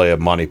try and play a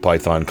Monty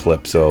Python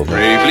clip. So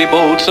Bravely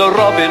bold Sir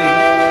Robin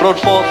brought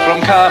forth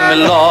from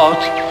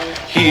Camelot.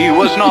 He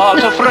was not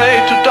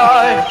afraid to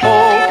die.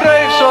 Oh,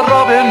 brave Sir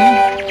Robin.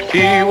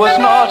 He was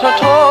not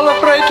at all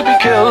afraid to be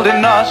killed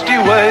in nasty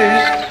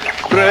ways.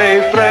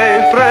 Brave,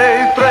 brave,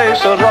 brave, brave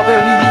Sir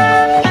Robin.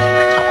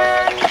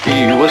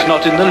 He was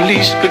not in the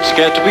least bit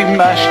scared to be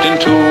mashed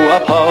into a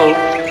pulp,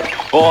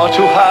 or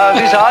to have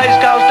his eyes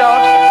gouged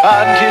out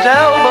and his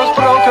elbows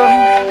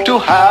broken, to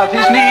have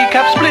his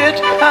kneecap split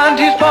and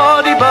his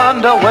body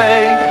burned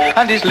away,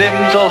 and his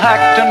limbs all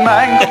hacked and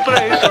mangled.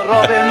 Brave Sir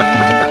Robin.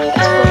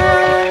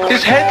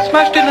 His head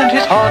smashed in and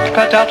his heart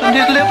cut out and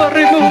his liver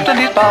removed and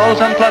his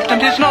bowels unplugged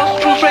and his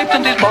nostrils raped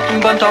and his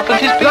bottom burnt off and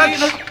his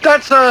penis...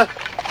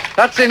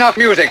 That's enough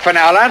music for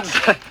now, lads.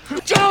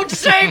 Don't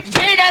say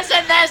penis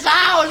in this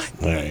house!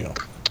 there you go.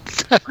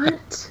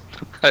 What?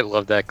 I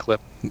love that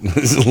clip.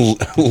 His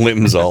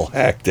limbs all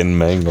hacked and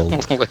mangled.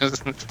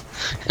 and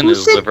Who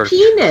his said liver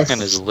penis?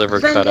 and his liver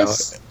cut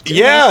out.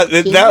 Yeah,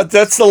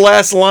 that's the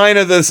last line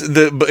of this.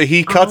 But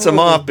he cuts him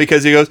off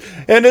because he goes,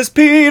 and his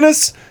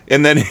penis,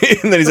 and then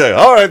he's like,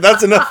 all right,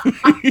 that's enough.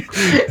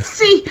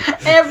 See,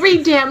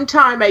 every damn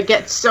time I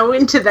get so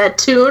into that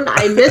tune,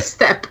 I miss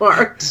that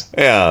part.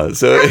 Yeah.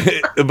 So,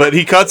 but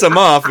he cuts him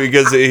off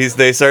because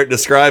they start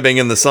describing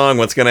in the song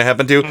what's going to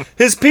happen to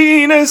his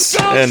penis.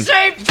 Don't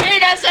say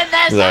penis in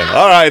this he's like, house!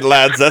 all right,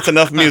 lads, that's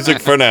enough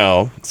music for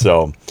now.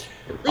 So,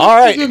 At least all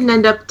right. it didn't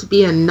end up to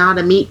be not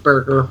a meat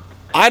burger.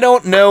 I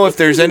don't know if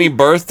there's any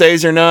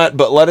birthdays or not,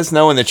 but let us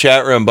know in the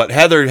chat room. But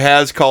Heather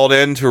has called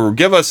in to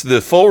give us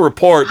the full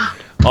report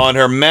on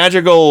her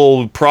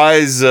magical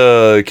prize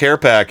care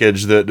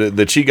package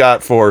that she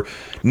got for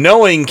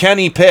knowing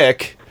Kenny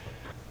Pick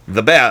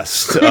the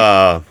best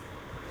during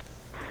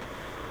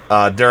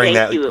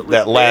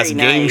that last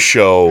game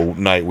show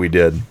night we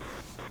did.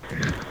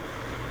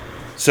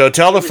 So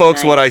tell the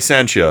folks what I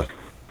sent you.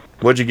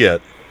 What'd you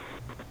get?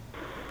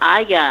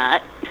 I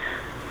got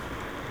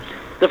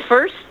the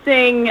first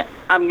thing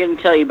I'm going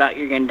to tell you about.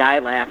 You're going to die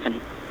laughing.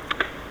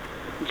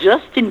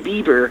 Justin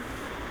Bieber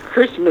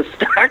Christmas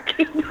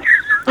stocking.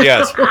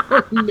 Yes.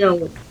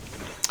 No.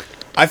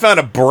 I found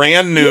a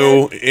brand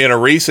new in a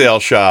resale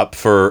shop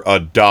for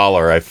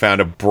 $1. I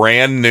found a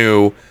brand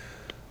new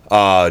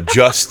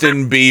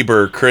Justin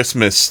Bieber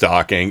Christmas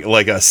stocking,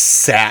 like a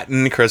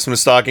satin Christmas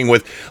stocking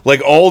with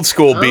like old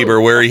school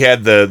Bieber, where he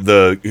had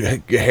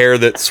the hair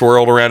that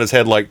swirled around his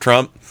head like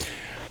Trump.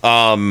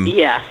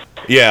 Yes.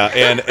 Yeah,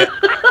 and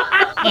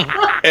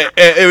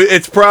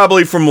it's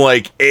probably from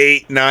like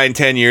 8, 9,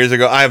 10 years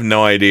ago. I have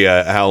no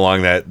idea how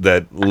long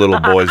that little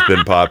boy's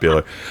been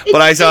popular.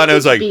 But I saw it and I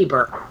was like,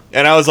 Bieber.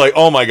 And I was like,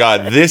 oh my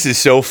God, this is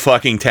so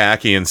fucking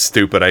tacky and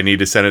stupid. I need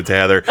to send it to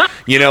Heather.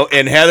 You know,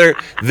 and Heather,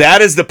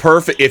 that is the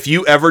perfect, if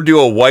you ever do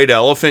a white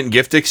elephant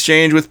gift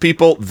exchange with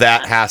people,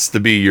 that has to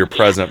be your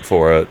present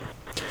for it.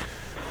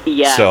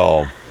 Yeah.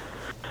 So,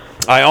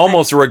 I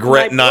almost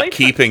regret not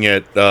keeping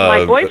it.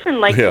 My boyfriend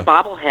likes a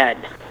bobblehead.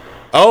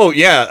 Oh,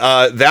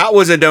 yeah. That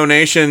was a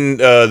donation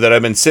that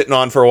I've been sitting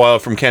on for a while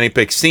from Kenny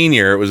Pick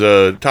Sr. It was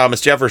a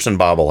Thomas Jefferson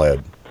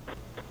bobblehead.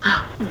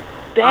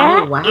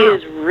 That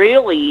is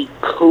really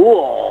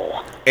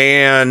cool.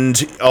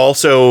 And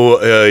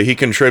also, he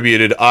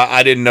contributed.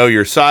 I didn't know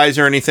your size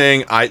or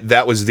anything.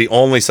 That was the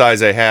only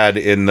size I had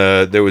in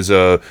the. There was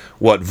a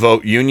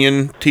Vote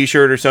Union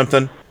T-shirt or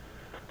something.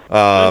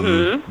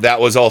 That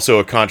was also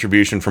a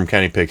contribution from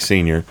Kenny Pick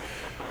Sr.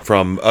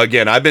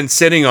 Again, I've been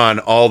sitting on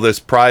all this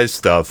prize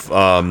stuff.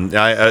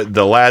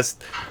 The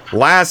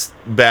last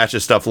batch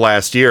of stuff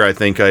last year, I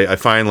think I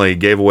finally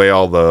gave away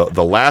all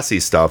the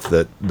Lassie stuff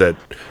that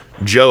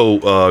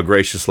Joe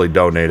graciously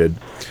donated.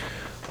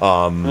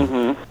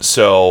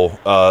 So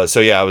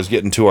yeah, I was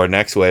getting to our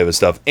next wave of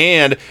stuff,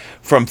 and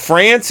from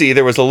Francie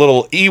there was a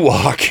little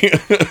Ewok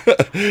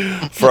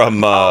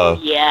from.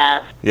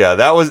 Yeah. Yeah,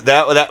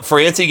 that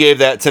Francie gave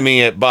that to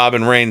me at Bob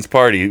and Rain's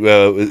party.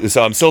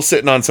 So I'm still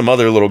sitting on some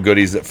other little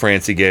goodies that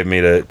Francie gave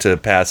me to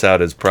pass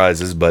out as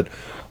prizes, but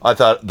I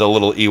thought the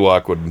little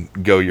Ewok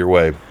would go your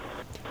way.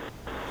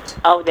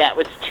 Oh, that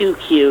was too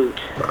cute.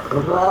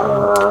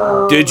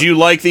 Did you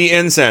like the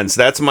incense?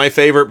 That's my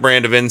favorite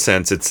brand of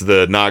incense. It's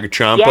the Nag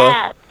Champa.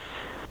 Yes.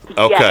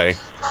 Okay.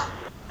 Yes.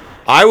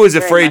 I was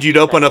afraid you'd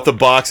open up the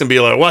box and be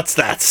like, "What's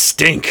that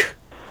stink?"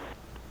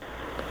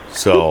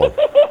 So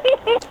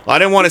I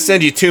didn't want to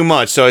send you too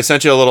much, so I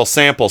sent you a little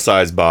sample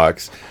size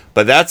box.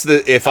 But that's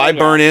if I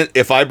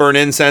burn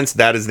incense,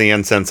 that is the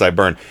incense I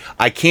burn.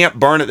 I can't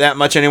burn it that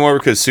much anymore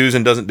because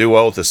Susan doesn't do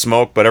well with the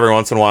smoke, but every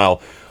once in a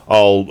while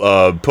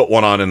I'll put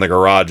one on in the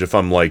garage if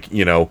I'm like,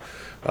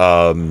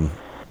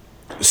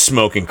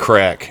 smoking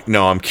crack.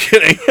 No, I'm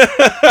kidding.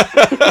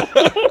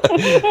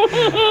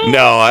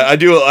 No, I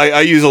do.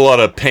 I use a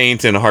lot of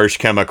paint and harsh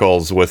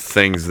chemicals with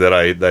things that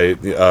I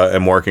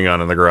am working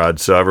on in the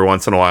garage. So every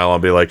once in a while I'll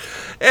be like,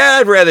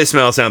 I'd rather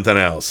smell something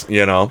else,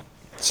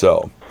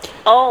 So.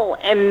 Oh,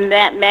 and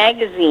that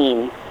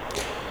magazine.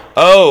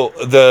 Oh,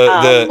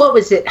 the what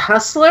was it,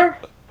 Hustler?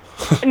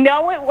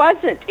 No, it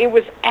wasn't. It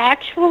was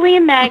actually a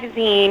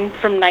magazine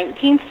from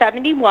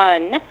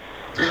 1971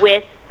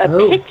 with a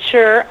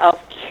picture of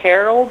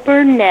Carol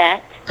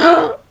Burnett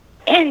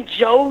and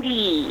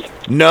Jody.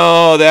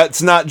 No,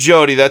 that's not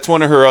Jody. That's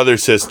one of her other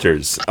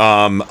sisters.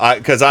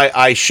 Because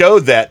I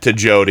showed that to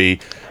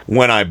Jody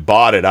when I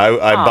bought it.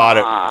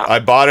 I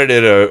bought it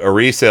at a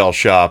resale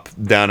shop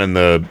down in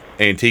the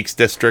Antiques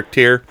District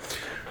here.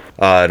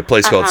 At a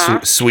place called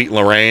Sweet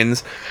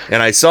Lorraine's,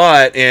 and I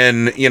saw it,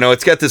 and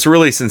it's got this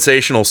really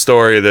sensational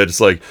story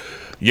that's like,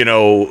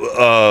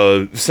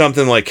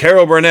 something like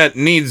Carol Burnett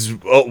needs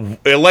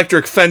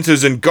electric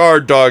fences and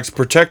guard dogs to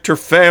protect her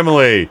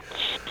family,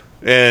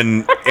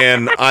 and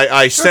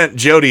I sent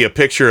Jody a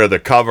picture of the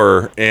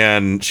cover,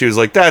 and she was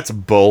like, "That's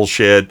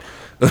bullshit."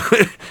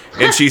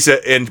 And she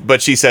said, but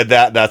she said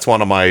was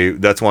one of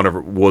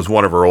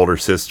her older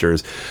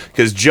sisters,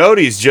 because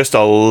Jody's just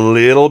a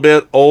little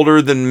bit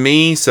older than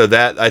me, so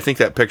that I think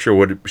that picture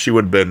would have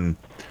been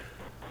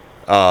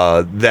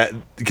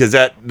because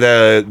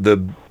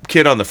the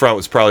kid on the front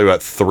was probably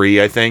about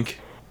 3, I think.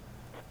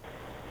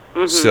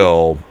 Mm-hmm.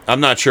 So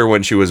I'm not sure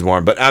when she was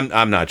born, but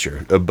I'm not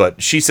sure.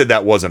 But she said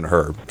that wasn't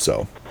her.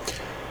 So,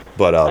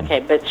 but okay,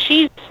 but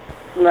she's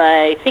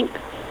I think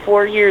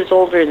 4 years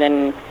older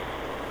than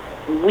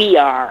we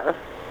are,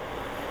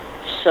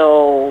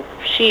 so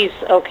she's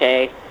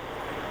okay.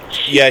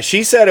 Yeah,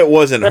 she said it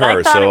wasn't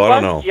her, so I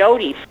don't know.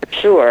 Jody for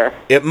sure.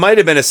 It might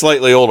have been a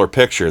slightly older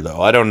picture,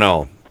 though. I don't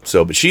know.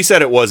 So, but she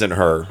said it wasn't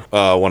her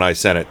when I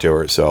sent it to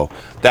her, so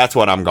that's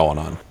what I'm going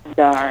on.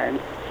 Darn.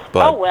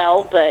 But, oh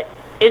well, but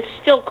it's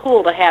still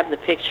cool to have the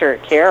picture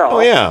of Carol. Oh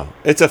yeah,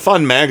 it's a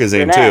fun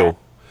magazine too.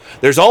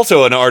 There's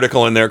also an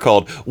article in there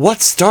called "What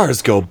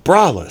Stars Go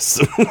Braless."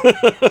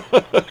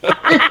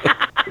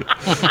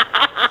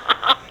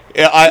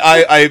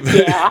 I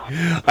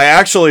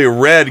actually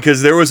read,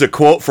 because there was a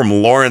quote from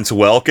Lawrence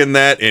Welk in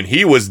that, and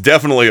he was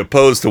definitely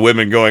opposed to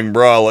women going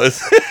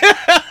braless.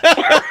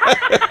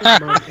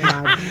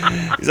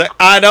 He's like,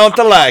 I don't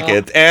like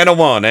it, and a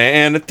 1,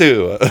 and a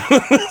 2.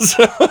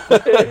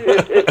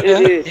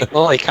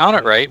 Well, they count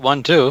it right,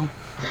 1, 2.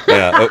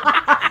 Yeah,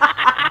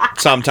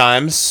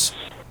 sometimes.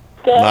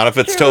 Not if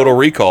it's Total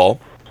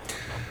Recall.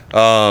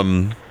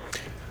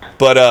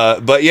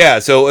 But yeah,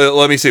 so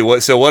let me see.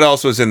 What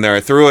else was in there?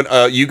 I threw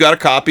in. You got a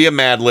copy of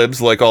Mad Libs,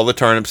 like all the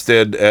turnips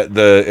did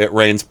at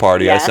Rain's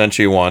party. Yeah. I sent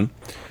you one.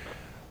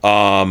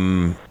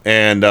 And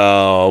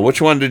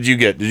which one did you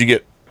get? Did you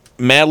get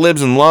Mad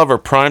Libs in Love or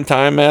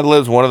Primetime Mad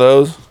Libs? One of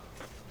those.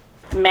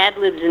 Mad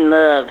Libs in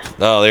Love.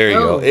 Oh, there you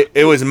go.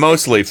 It was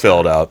mostly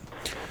filled out.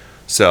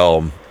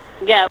 So.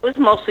 Yeah, it was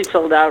mostly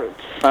filled out.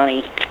 It's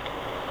funny.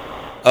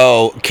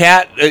 Oh,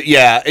 Kat,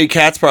 yeah,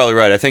 Kat's probably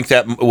right. I think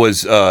that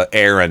was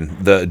Erin,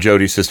 the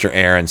Jody's sister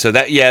Erin. So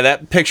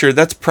that picture,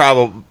 that's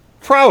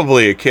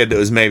probably a kid that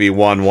was maybe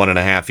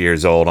 1.5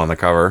 years old on the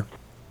cover.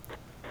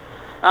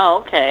 Oh,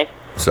 okay.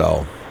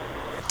 So,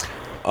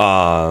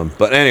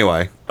 but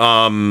anyway,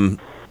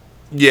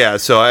 yeah.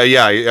 So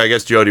I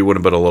guess Jody would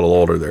have been a little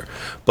older there.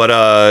 But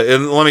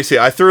and let me see.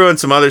 I threw in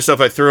some other stuff.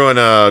 I threw in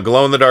a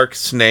glow in the dark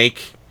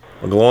snake,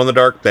 a glow in the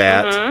dark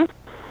bat. Mm-hmm.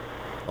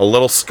 A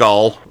little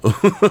skull,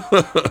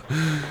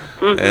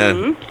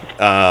 and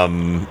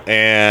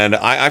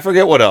I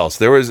forget what else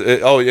there was.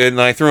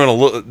 And I threw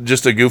in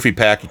just a goofy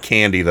pack of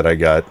candy that I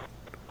got,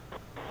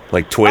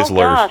 like Twizzlers.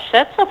 Oh gosh,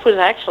 that stuff was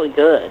actually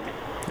good.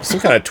 Some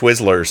kind of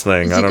Twizzlers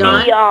thing. I don't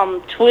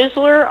know.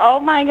 Twizzler. Oh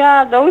my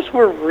God, those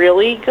were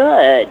really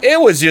good. It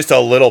was just a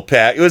little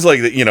pack. It was like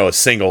a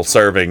single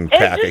serving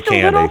pack of candy. It's just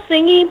a little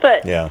thingy,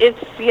 but yeah. It's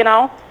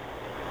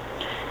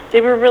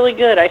they were really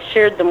good. I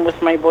shared them with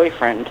my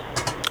boyfriend.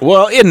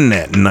 Well, isn't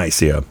that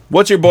nice of you?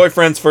 What's your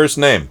boyfriend's first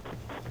name?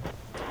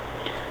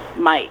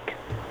 Mike.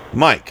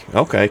 Mike.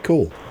 Okay,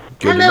 cool.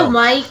 Good to Hello, know.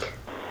 Mike.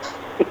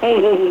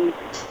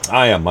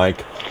 I am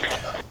Mike.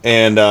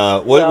 And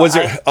what was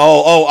it?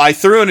 I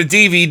threw in a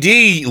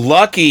DVD.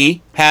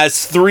 Lucky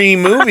has 3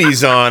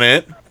 movies on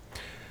it.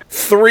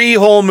 3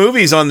 whole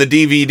movies on the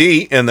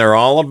DVD, and they're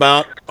all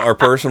about our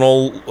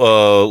personal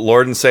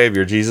Lord and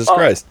Savior, Jesus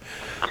Christ.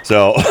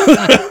 So, so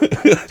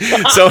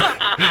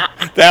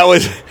that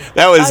was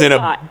in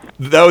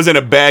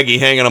a baggie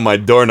hanging on my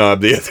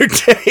doorknob the other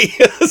day.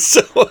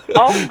 So,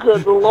 oh,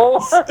 good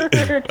Lord.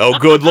 Oh,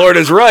 good Lord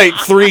is right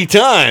 3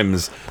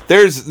 times.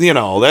 There's,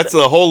 that's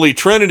the holy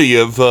trinity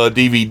of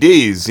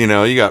DVDs.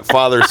 You got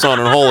Father, Son,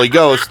 and Holy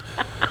Ghost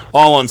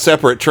all on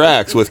separate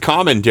tracks with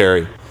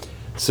commentary.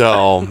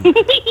 So,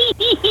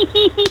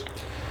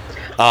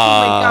 Oh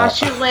my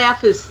gosh, your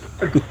laugh is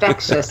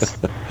infectious.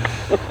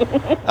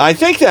 I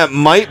think that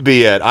might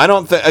be it. I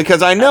don't think,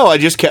 because I know I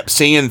just kept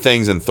seeing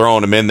things and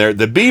throwing them in there.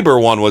 The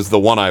Bieber one was the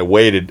one I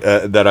waited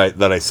that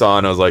I saw,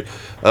 and I was like,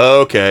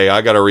 okay,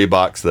 I got to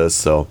rebox this.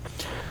 So,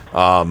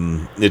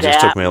 it just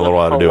took me a little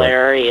while to do it.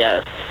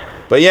 Hilarious.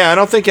 But yeah, I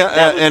don't think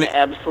That was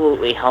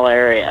absolutely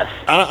hilarious.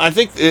 I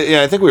think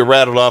we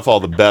rattled off all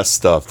the best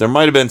stuff. There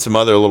might have been some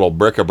other little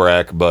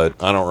bric-a-brac, but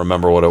I don't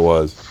remember what it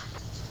was.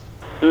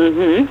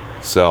 Mm-hmm.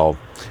 So,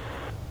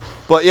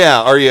 but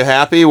yeah, are you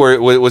happy?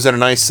 Was it a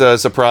nice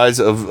surprise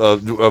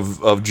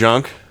of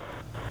junk?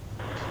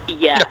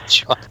 Yeah.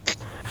 Junk.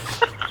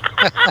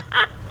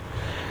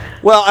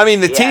 Well, I mean,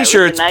 the Yeah, it was a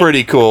T-shirt's nice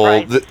pretty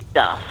cool. surprise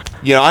stuff.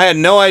 I had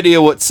no idea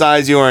what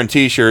size you are in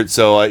T-shirts,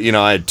 so I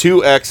had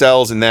 2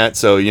 XLs in that.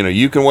 So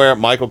you can wear it,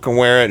 Michael can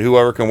wear it,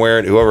 whoever can wear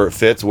it, whoever it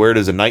fits. Wear it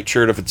as a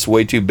nightshirt if it's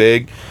way too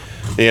big,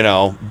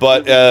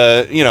 But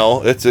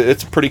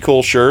it's a pretty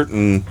cool shirt,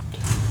 and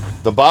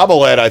the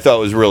bobblehead I thought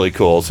was really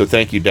cool. So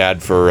thank you,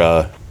 Dad,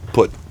 for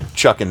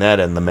chucking that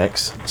in the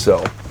mix.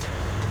 So,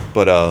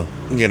 but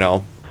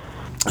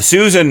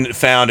Susan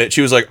found it.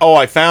 She was like, "Oh,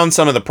 I found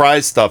some of the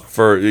prize stuff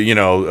for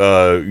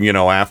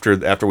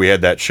after we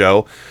had that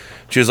show."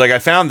 She was like, "I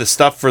found the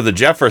stuff for the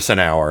Jefferson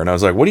Hour," and I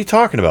was like, "What are you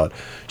talking about?"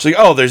 She's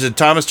like, "Oh, there's a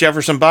Thomas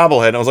Jefferson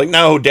bobblehead," and I was like,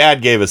 "No,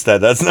 Dad gave us that.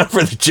 That's not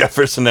for the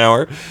Jefferson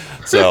Hour."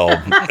 So,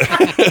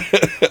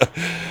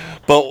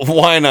 but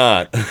why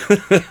not?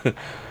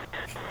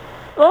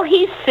 Well,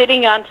 he's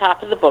sitting on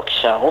top of the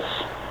bookshelf.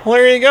 Well,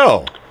 there you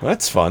go.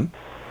 That's fun.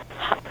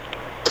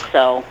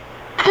 So,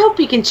 I hope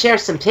you can share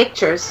some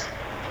pictures.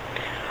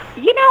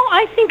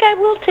 I think I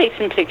will take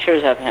some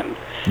pictures of him.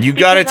 You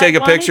got to Because take I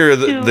a picture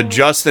of wanted the to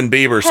Justin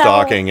Bieber tell-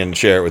 stocking and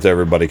share it with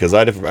everybody, because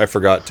I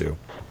forgot to.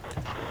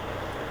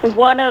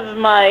 One of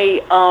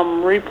my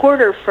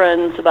reporter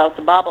friends about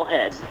the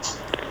bobblehead,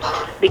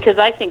 because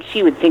I think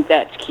she would think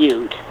that's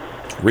cute.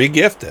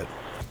 Re-gift it.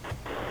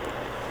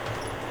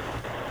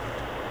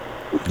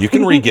 You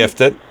can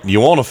re-gift it.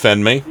 You won't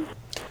offend me.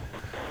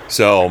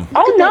 So.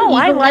 Oh no,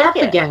 I like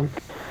it. Again.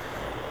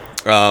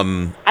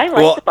 I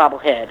like the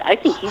bobblehead. I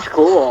think he's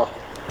cool.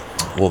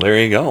 Well, there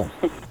you go.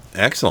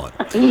 Excellent.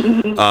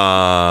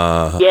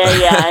 Yeah,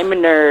 I'm a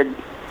nerd.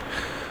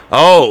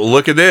 Oh,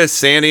 look at this.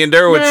 Sandy and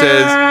Durwood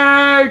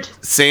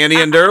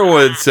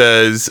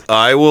says,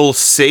 "I will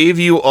save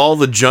you all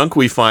the junk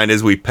we find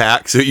as we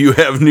pack, so you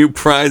have new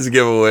prize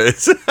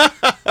giveaways." All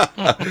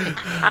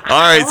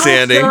right,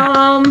 Sandy.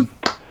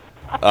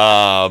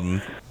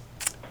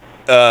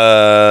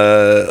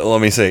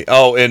 Let me see.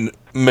 Oh, and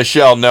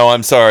Michelle, no,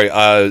 I'm sorry.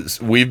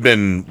 We've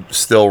been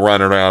still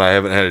running around. I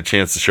haven't had a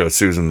chance to show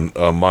Susan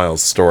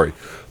Miles' story.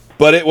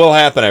 But it will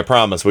happen, I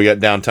promise. We got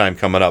downtime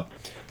coming up,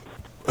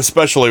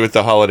 especially with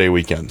the holiday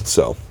weekend.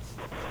 So,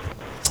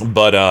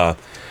 but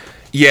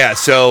yeah.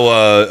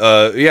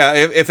 So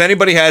if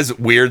anybody has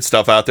weird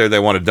stuff out there they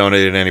want to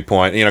donate at any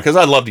point, because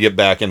I'd love to get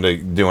back into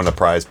doing the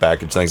prize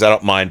package things. I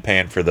don't mind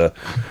paying for the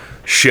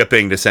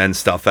shipping to send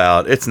stuff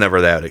out. It's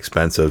never that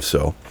expensive.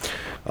 So,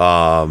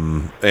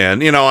 and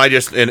I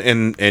just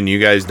and you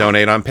guys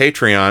donate on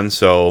Patreon,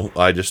 so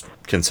I just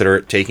consider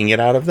it taking it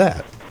out of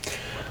that.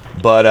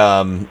 But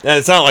and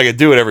it's not like I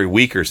do it every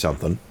week or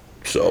something.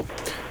 So,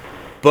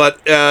 but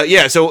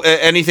yeah. So,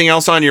 anything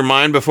else on your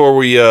mind before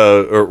we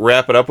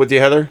wrap it up with you,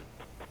 Heather?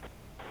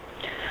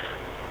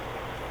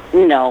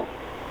 No.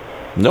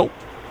 Nope.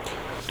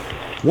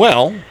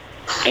 Well.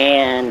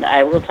 And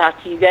I will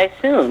talk to you guys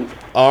soon.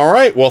 All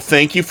right. Well,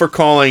 thank you for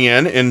calling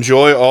in.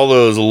 Enjoy all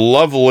those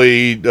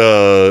lovely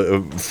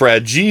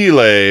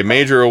Fragile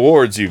major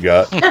awards you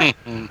got.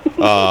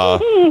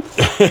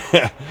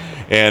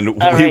 And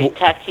all right,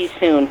 talk to you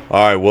soon.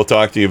 All right, we'll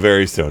talk to you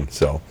very soon.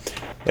 So,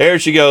 there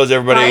she goes,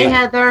 everybody. Bye,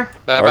 Heather.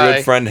 Our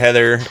good friend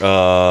Heather.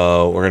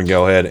 We're gonna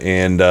go ahead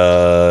and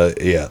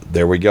yeah,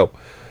 there we go.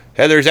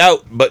 Heather's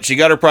out, but she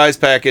got her prize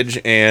package,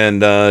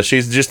 and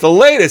she's just the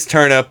latest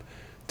turn up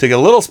to get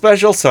a little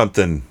special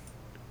something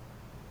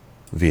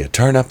via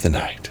Turn Up the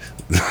Night.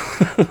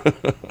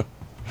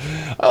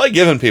 I like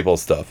giving people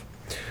stuff.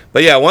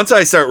 But yeah, once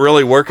I start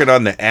really working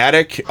on the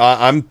attic,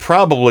 I'm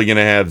probably going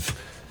to have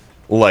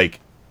like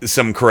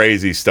some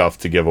crazy stuff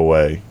to give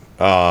away.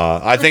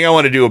 I think I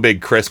want to do a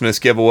big Christmas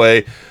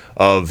giveaway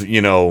of,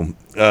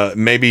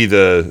 maybe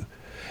and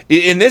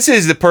this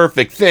is the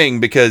perfect thing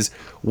because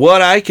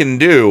what I can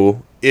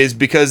do is,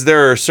 because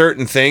there are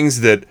certain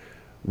things that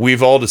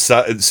we've all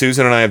decided,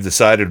 Susan and I have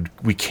decided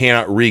we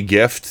cannot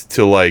re-gift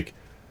to, like,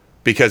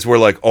 because we're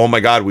like, oh my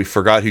God, we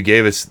forgot who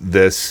gave us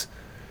this,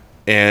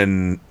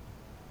 and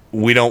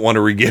we don't want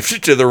to re-gift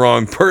it to the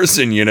wrong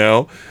person, you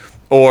know,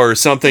 or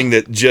something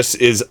that just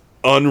is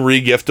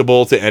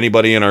unre-giftable to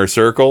anybody in our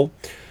circle.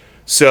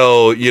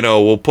 So, you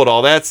know, we'll put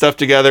all that stuff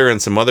together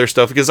and some other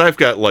stuff, because I've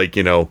got, like,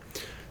 you know,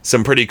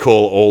 some pretty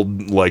cool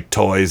old, like,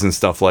 toys and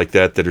stuff like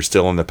that that are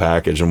still in the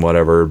package and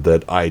whatever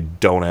that I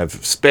don't have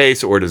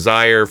space or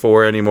desire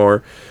for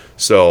anymore.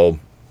 So,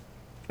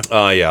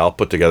 yeah, I'll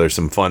put together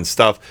some fun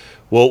stuff.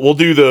 We'll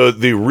do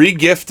the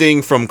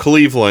re-gifting from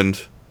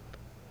Cleveland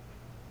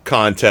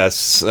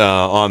contests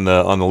on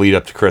the lead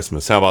up to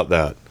Christmas. How about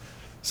that?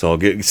 So I'll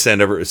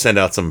send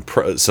out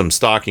some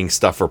stocking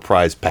stuffer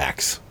prize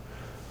packs.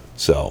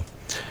 So,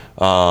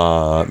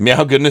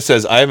 Meow Goodness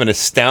says, I have an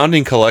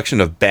astounding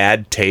collection of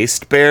bad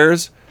taste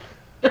bears.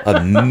 I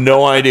have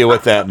no idea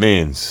what that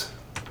means.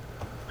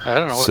 I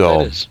don't know what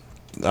that is.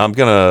 I'm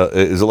gonna.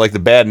 Is it like the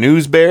bad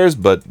news bears,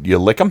 but you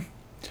lick them?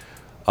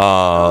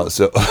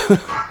 So.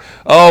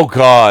 Oh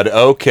God.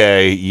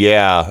 Okay.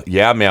 Yeah.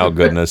 Meow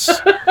Goodness.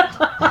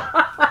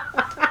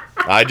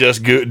 I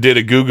just did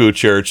a goo-goo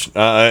church,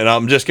 and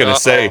I'm just gonna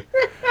say.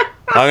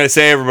 I'm going to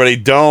say, everybody,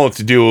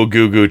 don't do a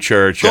goo-goo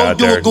church out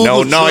there.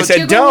 No, I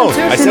said don't.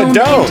 I said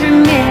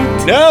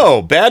don't.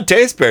 No, bad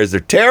taste bears. They're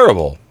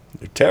terrible.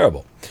 They're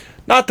terrible.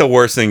 Not the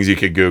worst things you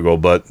could Google,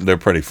 but they're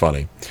pretty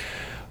funny.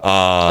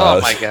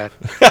 Oh, my God.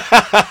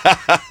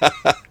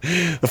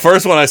 The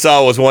first one I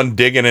saw was one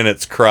digging in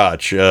its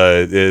crotch, in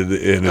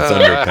its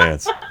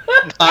underpants.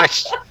 I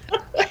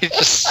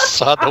just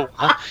saw the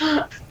one.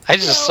 I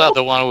just saw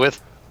the one with...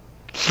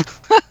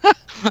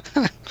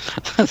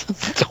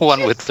 the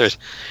one with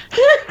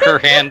her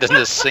hand in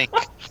the sink.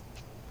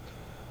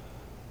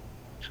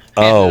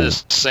 Oh. The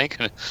sink.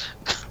 No,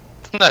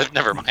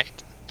 never mind.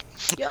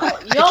 I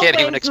can't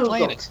even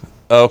explain it.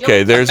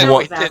 Okay, there's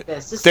one.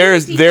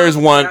 There's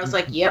one. I was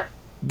like, yep.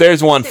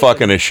 There's one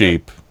fucking a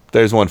sheep.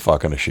 There's one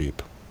fucking a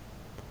sheep.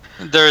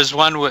 There's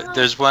one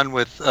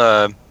with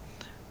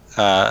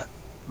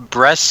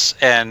breasts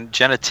and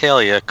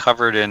genitalia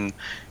covered in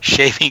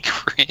shaving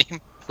cream.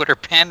 With her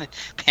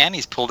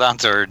panties pulled down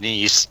to her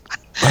knees.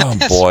 Oh,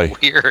 That's boy.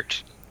 Weird.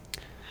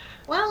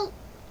 Well.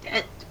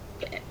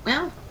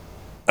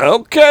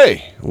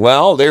 Okay.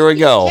 Well, there we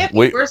go. Can't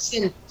be worse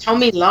than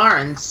Tommy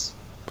Lawrence.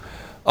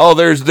 Oh,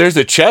 there's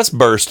a chest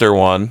burster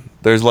one.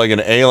 There's like a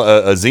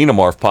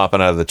xenomorph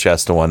popping out of the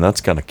chest of one.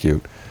 That's kind of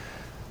cute.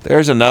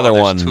 There's another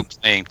one. Two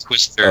playing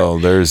Twister. Oh,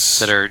 there's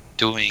that are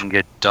doing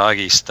it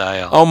doggy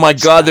style. Oh my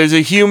God! There's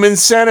a human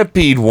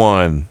centipede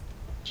one.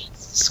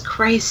 Jesus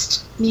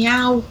Christ,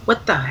 Meow!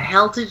 What the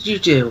hell did you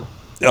do?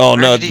 Oh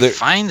Where no! did he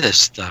find this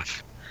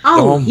stuff?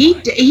 Oh, he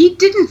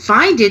didn't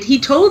find it. He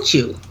told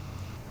you.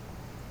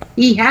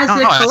 He has No,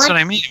 the that's what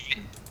I mean.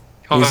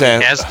 Oh, he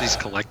saying- has these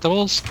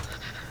collectibles.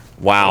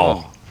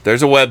 Wow.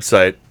 There's a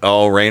website.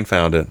 Oh, Rain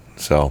found it.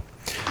 So,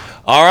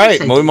 all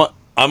right.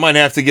 I might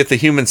have to get the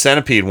human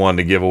centipede one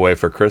to give away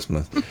for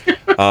Christmas.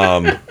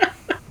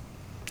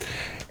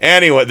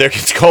 Anyway,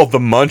 it's called the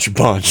Munch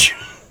Bunch.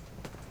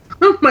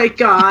 Oh my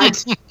God.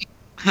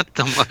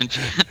 The munch.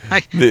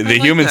 The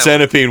human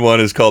centipede one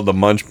is called the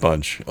Munch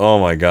Bunch. Oh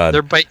my God.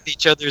 They're biting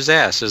each other's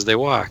ass as they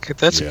walk.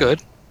 That's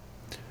good.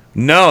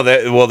 No,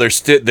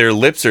 their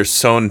lips are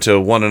sewn to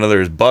one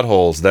another's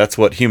buttholes. That's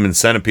what Human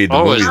Centipede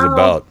the movie's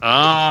about.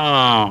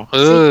 Oh,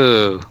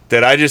 ooh.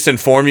 Did I just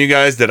inform you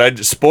guys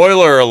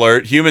spoiler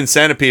alert, Human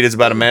Centipede is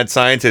about a mad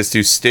scientist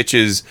who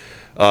stitches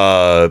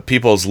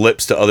people's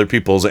lips to other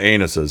people's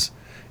anuses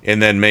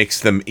and then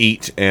makes them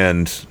eat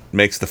and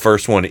makes the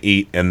first one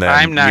eat and then,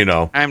 I'm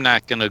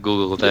not going to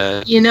Google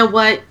that. You know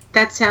what?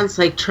 That sounds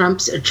like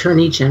Trump's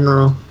attorney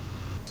general.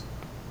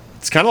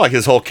 It's kind of like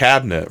his whole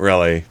cabinet,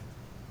 really.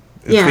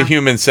 It's the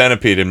Human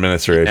Centipede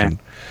administration.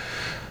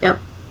 Yep.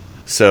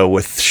 So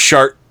with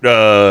Shark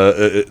Boy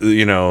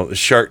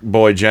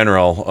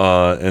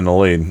General in the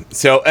lead.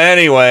 So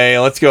anyway,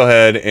 let's go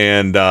ahead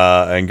and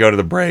go to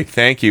the break.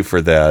 Thank you for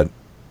that.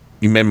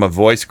 You made my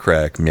voice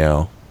crack,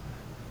 Meow.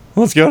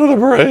 Let's go to the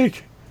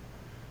break.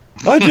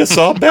 I just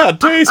saw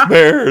Bad Taste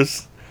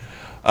Bears.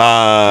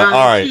 All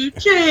right.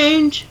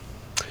 Change.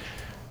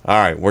 All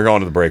right, we're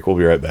going to the break. We'll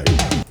be right back.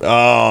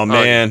 Oh,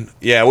 man.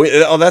 Yeah,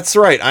 that's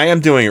right. I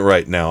am doing it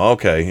right now.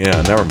 Okay,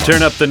 yeah, never mind.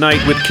 Turn up the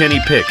night with Kenny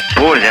Pick.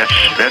 Boy, that's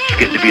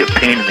getting to be a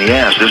pain in the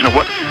ass, isn't it?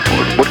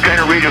 What kind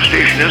of radio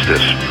station is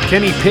this?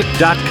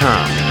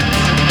 KennyPick.com.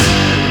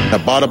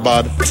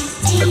 Nabadabad.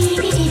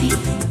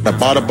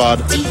 Nabadabad.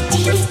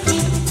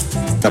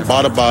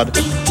 Nabadabad.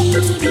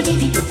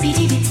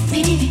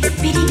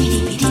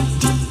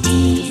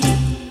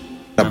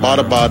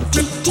 Nabadabad.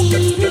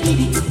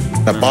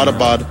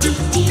 Nabadabad.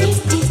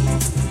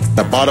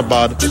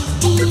 Nabadabad.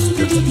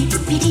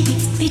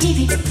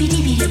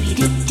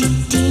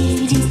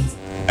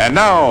 And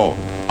now,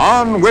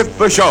 on with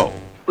the show.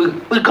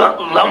 We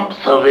got lumps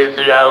of it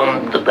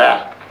around the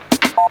back.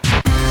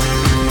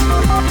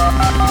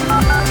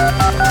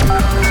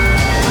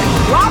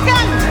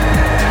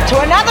 to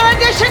another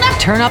edition of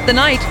Turn Up the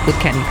Night with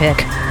Kenny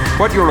Pick.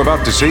 What you're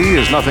about to see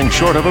is nothing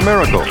short of a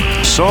miracle.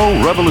 So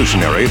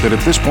revolutionary that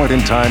at this point in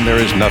time there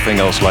is nothing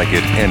else like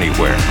it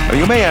anywhere. Now,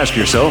 you may ask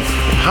yourself,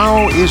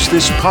 how is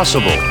this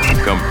possible?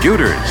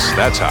 Computers,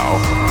 that's how.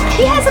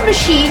 He has a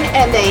machine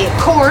and a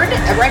cord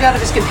right out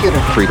of his computer.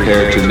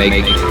 Prepare to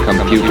make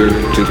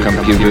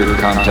computer-to-computer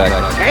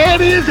contact. That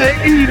is an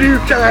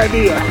idiot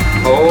idea.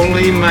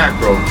 Holy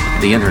mackerel.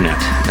 The internet.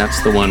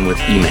 That's the one with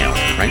email,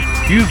 right?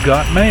 You've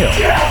got mail.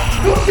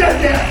 Who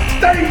said that?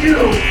 Thank you.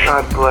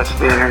 God bless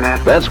the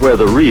internet. That's where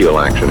the real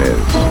action is.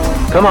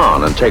 Come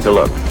on and take a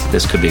look.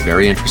 This could be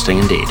very interesting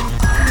indeed.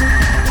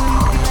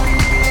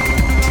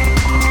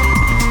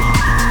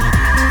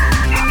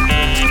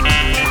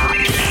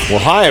 Well,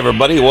 hi,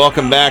 everybody.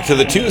 Welcome back to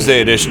the Tuesday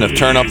edition of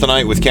Turn Up the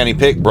Night with Kenny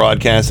Pick,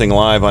 broadcasting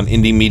live on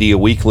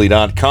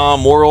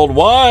IndieMediaWeekly.com,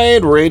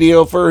 worldwide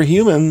radio for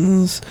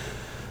humans.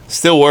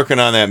 Still working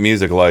on that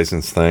music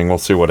license thing. We'll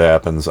see what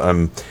happens.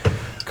 I'm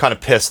kind of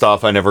pissed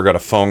off I never got a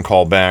phone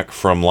call back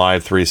from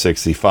Live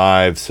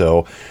 365,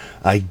 so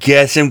I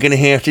guess I'm going to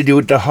have to do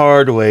it the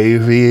hard way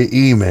via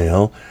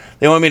email.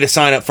 They want me to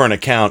sign up for an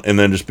account and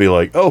then just be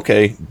like,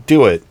 okay,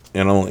 do it.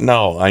 And I'm like,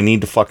 no, I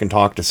need to fucking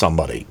talk to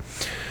somebody.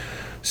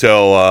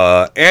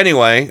 So,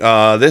 anyway,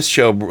 this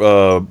show,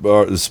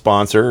 the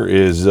sponsor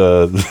is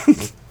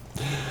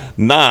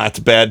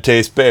not Bad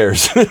Taste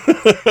Bears.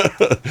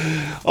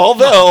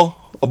 Although,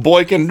 a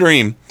boy can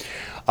dream.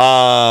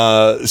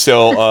 Of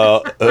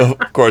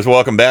course,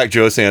 welcome back,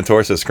 Joe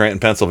Santorsa, Scranton,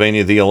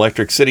 Pennsylvania, the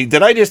Electric City.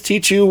 Did I just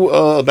teach you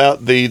about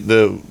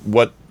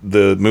what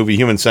the movie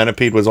Human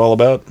Centipede was all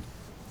about?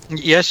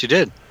 Yes, you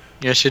did.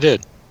 Yes, you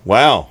did.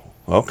 Wow.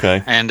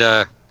 Okay. And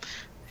it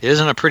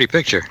isn't a pretty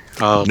picture.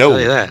 I'll tell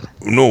you that.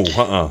 No.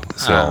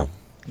 So.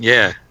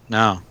 Yeah.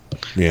 No.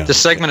 Yeah.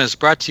 This segment is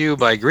brought to you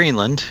by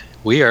Greenland.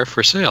 We are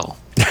for sale.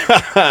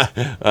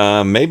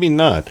 Maybe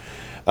not.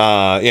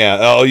 Yeah.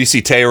 Oh, you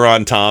see,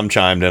 Tehran Tom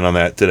chimed in on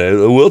that today.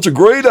 Well, it's a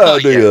great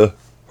idea. Yeah.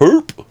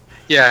 Herp.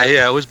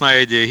 Yeah, it was my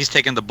idea. He's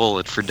taking the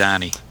bullet for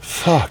Donnie.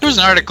 Fuck. There was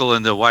an article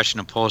in the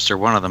Washington Post, or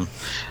one of them,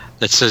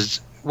 that says,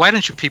 "Why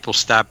don't you people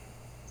stop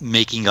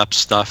making up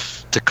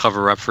stuff to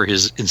cover up for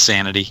his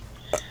insanity?"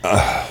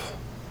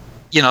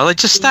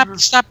 Just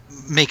stop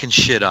making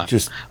shit up.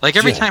 Like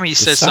every time he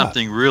says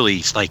something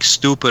really like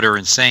stupid or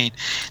insane,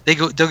 they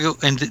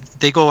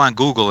go on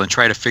Google and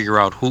try to figure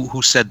out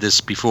who said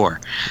this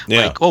before.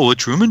 Yeah. Like,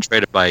 Truman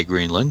tried to buy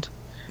Greenland.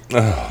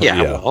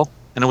 Well,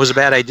 and it was a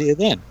bad idea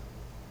then.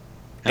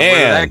 And where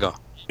did that go?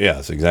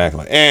 Yes,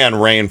 exactly.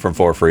 And Rain from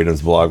Four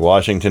Freedoms blog,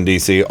 Washington,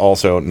 D.C.,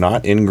 also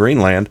not in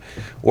Greenland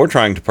or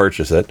trying to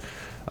purchase it.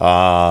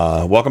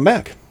 Welcome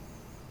back.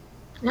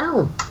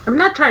 No, I'm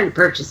not trying to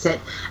purchase it.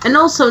 And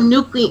also,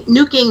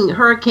 nuking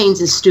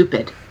hurricanes is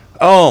stupid.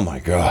 Oh, my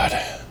God.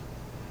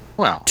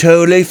 Well.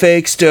 Totally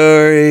fake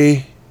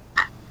story.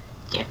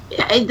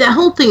 The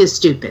whole thing is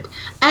stupid.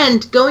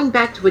 And going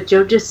back to what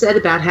Joe just said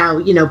about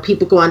how,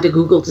 people go onto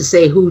Google to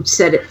say who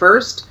said it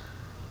first,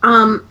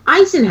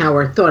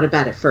 Eisenhower thought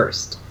about it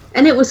first.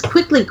 And it was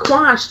quickly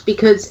quashed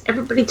because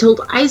everybody told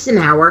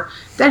Eisenhower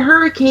that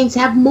hurricanes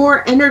have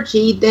more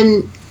energy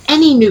than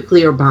any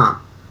nuclear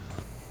bomb.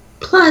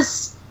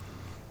 Plus,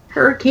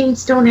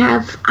 hurricanes don't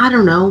have,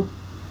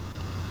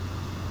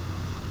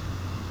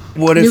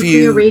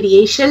 nuclear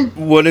radiation.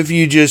 What if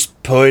you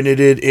just pointed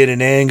it in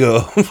an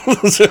angle? I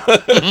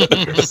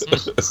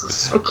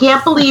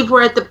can't believe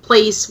we're at the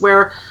place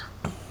where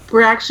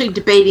we're actually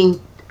debating.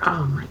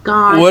 Oh my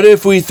God! What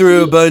if we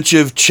threw a bunch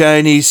of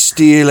Chinese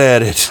steel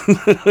at it?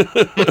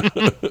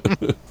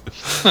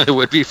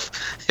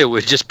 It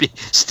would just be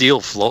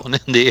steel floating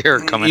in the air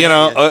coming.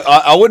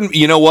 I wouldn't.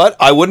 You know what?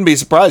 I wouldn't be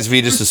surprised if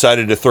he just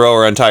decided to throw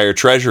our entire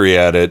treasury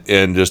at it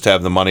and just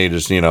have the money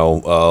just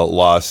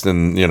lost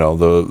in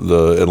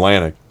the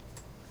Atlantic.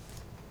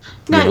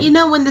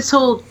 Now when this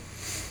whole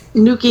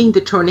nuking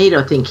the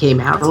tornado thing came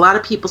out, a lot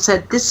of people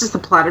said this is the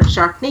plot of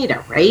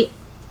Sharknado, right?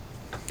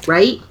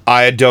 Right?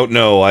 I don't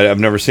know. I've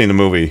never seen the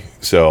movie,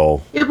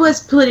 so... It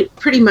was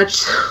pretty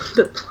much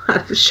the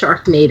plot of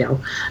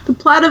Sharknado. The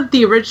plot of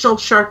the original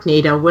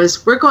Sharknado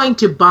was, we're going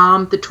to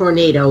bomb the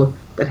tornado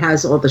that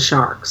has all the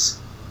sharks.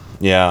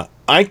 Yeah.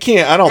 I don't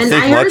think much... And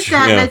I heard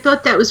that, and I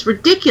thought that was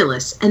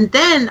ridiculous. And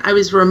then I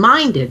was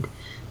reminded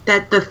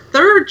that the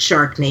third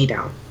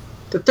Sharknado,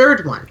 the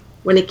third one,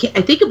 I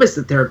think it was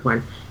the third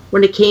one,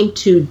 when it came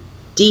to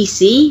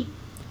D.C.,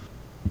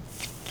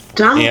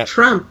 Donald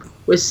Trump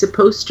was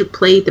supposed to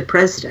play the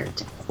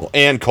president. Well,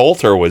 Ann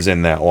Coulter was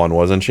in that one,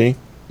 wasn't she?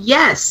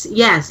 Yes.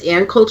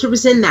 Ann Coulter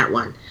was in that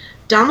one.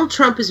 Donald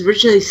Trump was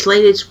originally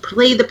slated to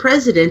play the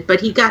president, but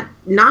he got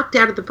knocked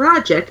out of the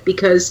project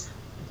because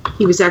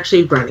he was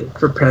actually running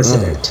for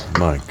president. Oh,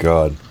 my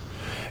God.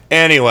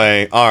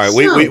 Anyway, all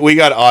right, we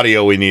got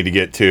audio we need to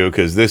get to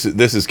because this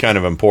is kind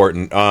of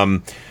important.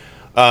 John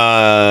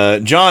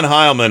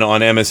Heilman on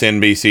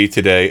MSNBC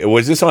today.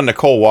 Was this on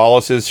Nicole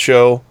Wallace's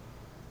show?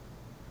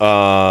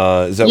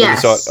 Is that where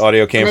this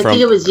audio came from? I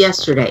think it was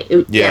yesterday.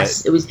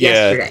 Yes, it was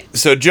yesterday.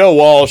 So Joe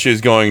Walsh is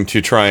going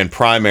to try and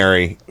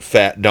primary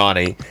Fat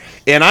Donnie.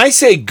 And I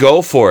say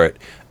go for it.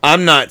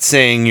 I'm not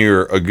saying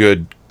you're a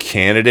good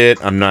candidate.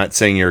 I'm not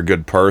saying you're a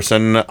good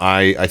person.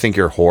 I think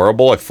you're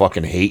horrible. I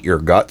fucking hate your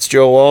guts,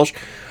 Joe Walsh.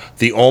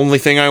 The only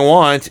thing I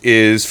want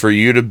is for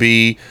you to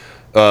be,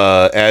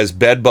 as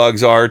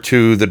bedbugs are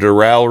to the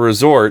Doral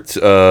Resort,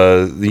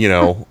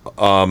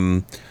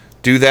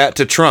 do that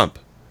to Trump.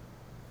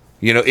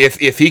 You know,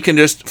 if he can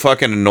just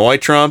fucking annoy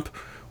Trump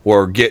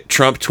or get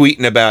Trump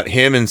tweeting about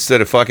him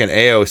instead of fucking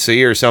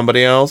AOC or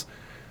somebody else,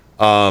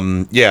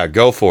 yeah,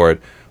 go for it.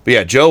 But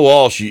yeah, Joe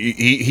Walsh,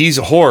 he's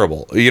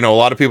horrible. You know, a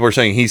lot of people are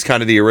saying he's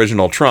kind of the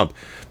original Trump.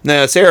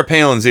 Now, Sarah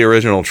Palin's the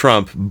original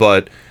Trump,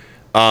 but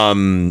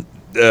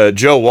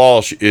Joe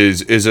Walsh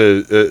is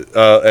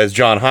as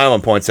John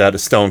Hyland points out, a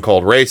stone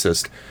cold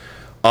racist.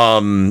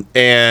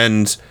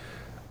 And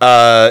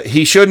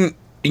he shouldn't,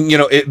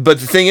 but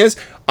the thing is,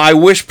 I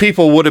wish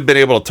people would have been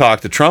able to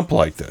talk to Trump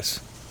like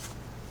this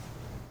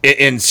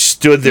and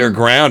stood their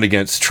ground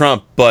against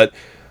Trump. But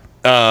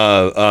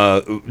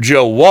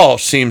Joe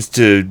Walsh seems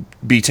to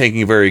be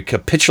taking a very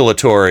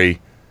capitulatory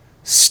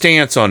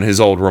stance on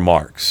his old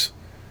remarks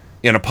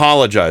and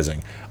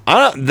apologizing.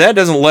 That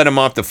doesn't let him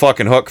off the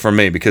fucking hook for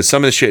me, because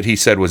some of the shit he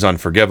said was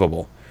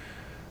unforgivable.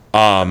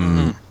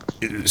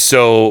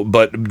 So,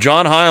 but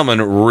John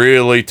Heilman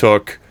really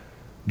took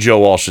Joe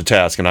Walsh to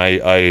task, and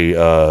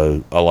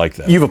I like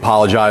that. You've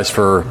apologized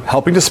for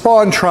helping to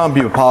spawn Trump.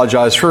 You've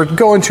apologized for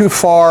going too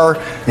far.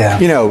 Yeah.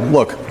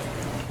 Look,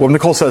 what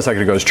Nicole said a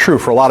second ago is true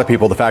for a lot of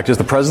people. The fact is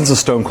the president's a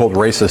stone cold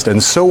racist,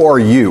 and so are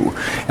you.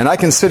 And I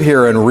can sit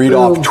here and read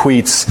off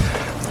tweets.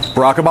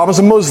 Barack Obama's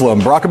a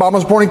Muslim. Barack Obama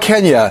was born in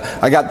Kenya.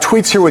 I got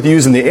tweets here with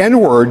using the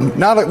N-word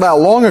not that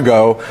long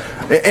ago.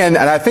 And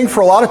I think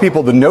for a lot of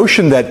people, the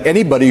notion that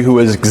anybody who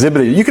has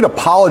exhibited, you can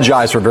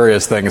apologize for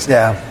various things.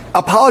 Yeah.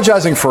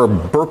 Apologizing for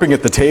burping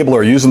at the table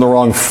or using the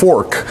wrong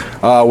fork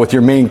with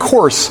your main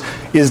course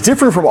is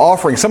different from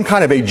offering some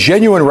kind of a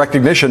genuine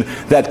recognition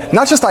that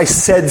not just I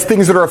said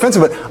things that are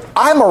offensive, but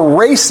I'm a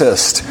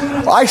racist.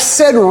 I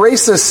said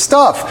racist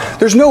stuff.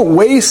 There's no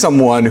way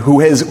someone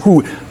who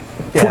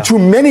to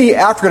many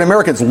African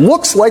Americans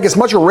looks like as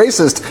much a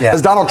racist as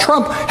Donald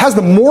Trump has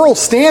the moral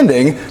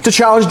standing to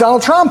challenge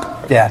Donald Trump.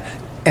 Yeah.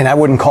 And I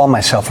wouldn't call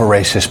myself a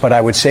racist, but I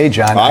would say,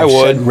 John, I've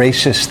said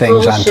racist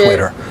things on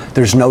Twitter.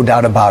 There's no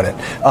doubt about it.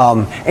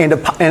 And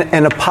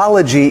an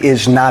apology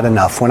is not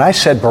enough. When I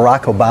said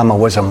Barack Obama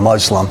was a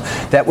Muslim,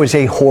 that was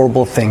a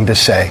horrible thing to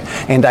say.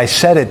 And I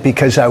said it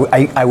because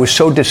I was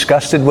so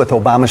disgusted with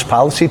Obama's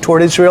policy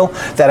toward Israel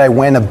that I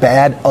went a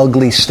bad,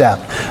 ugly step.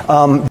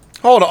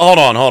 Hold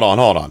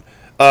on.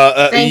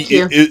 Thank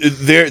you.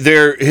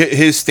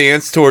 His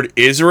stance toward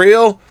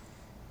Israel?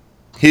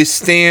 His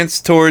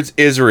stance towards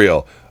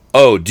Israel.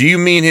 Oh, do you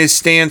mean his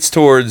stance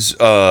towards Bibi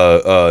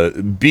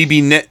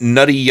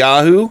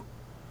Netanyahu?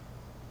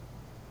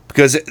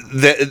 Because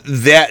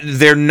that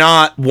they're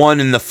not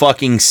one and the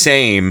fucking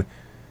same,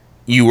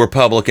 you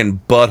Republican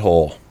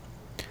butthole.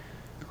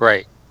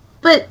 Right.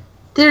 But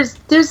there's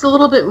a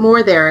little bit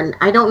more there, and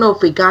I don't know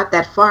if we got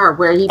that far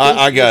where he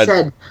basically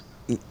said.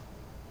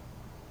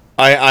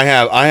 I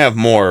have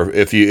more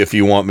if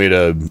you want me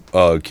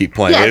to keep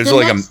playing. Yeah,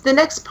 the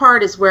next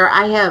part is where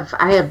I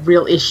have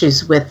real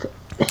issues with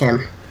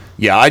him.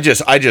 Yeah, I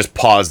just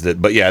paused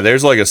it, but yeah,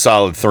 there's like a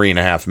solid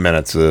 3.5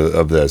 minutes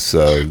of this.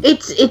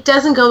 It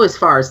doesn't go as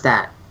far as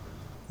that.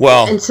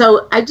 Well, and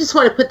so I just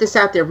want to put this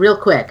out there real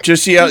quick.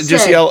 Just yell.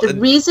 The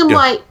reason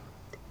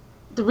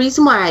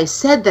why I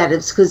said that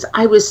is because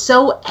I was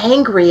so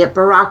angry at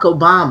Barack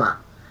Obama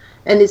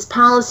and his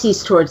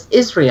policies towards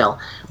Israel,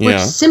 which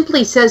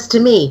simply says to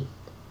me,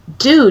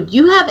 dude,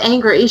 you have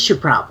anger issue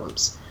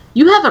problems.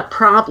 You have a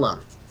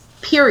problem,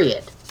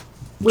 period,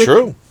 with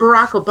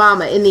Barack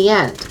Obama in the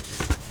end.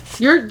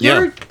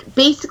 You're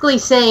basically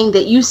saying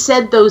that you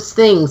said those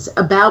things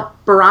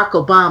about Barack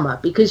Obama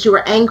because you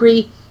were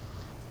angry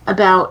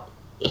about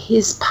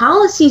his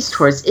policies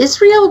towards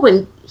Israel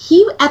when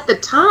he, at the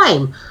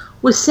time,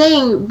 was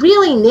saying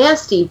really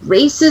nasty,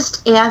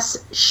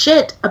 racist-ass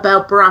shit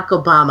about Barack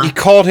Obama. He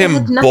called him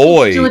had nothing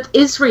boy. to do with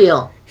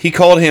Israel. He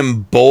called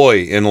him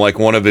boy in like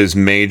one of his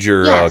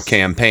major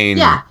campaign.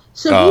 Yeah.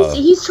 So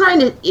he's trying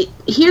to.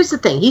 Here's the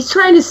thing. He's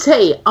trying to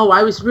say, "Oh,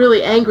 I was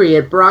really angry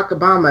at Barack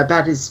Obama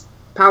about his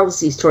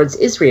policies towards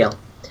Israel."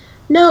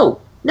 No.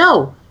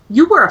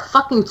 You were a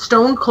fucking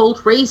stone cold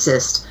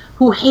racist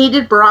who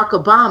hated Barack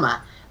Obama,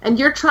 and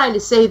you're trying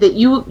to say that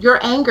your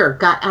anger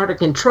got out of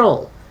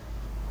control.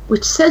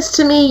 Which says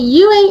to me,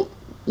 you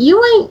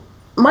ain't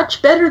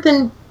much better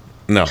than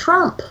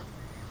Trump.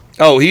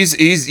 Oh, he's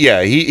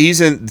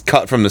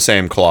cut from the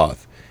same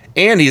cloth,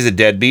 and he's a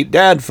deadbeat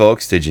dad,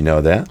 folks. Did you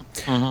know that?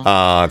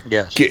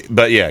 Yes.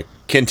 But yeah,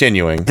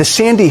 continuing. The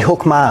Sandy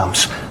Hook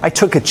moms, I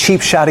took a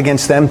cheap shot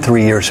against them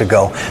 3 years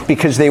ago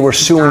because they were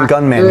suing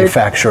gun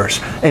manufacturers,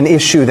 an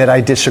issue that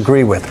I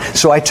disagree with.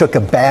 So I took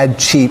a bad,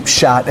 cheap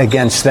shot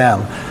against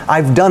them.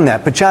 I've done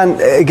that. But John,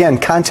 again,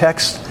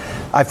 context.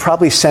 I've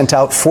probably sent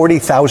out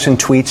 40,000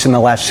 tweets in the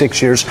last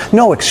 6 years.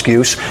 No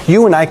excuse.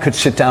 You and I could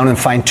sit down and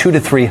find 200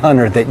 to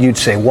 300 that you'd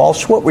say,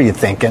 Walsh, what were you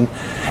thinking?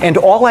 And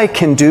all I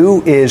can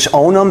do is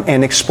own them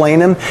and explain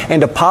them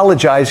and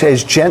apologize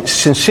as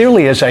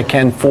sincerely as I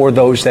can for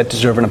those that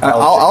deserve an apology.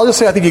 I'll just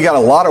say I think you got a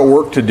lot of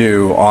work to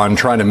do on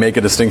trying to make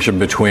a distinction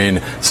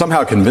between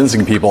somehow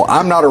convincing people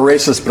I'm not a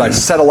racist, but I've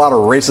said a lot of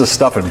racist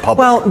stuff in public.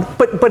 Well,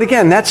 but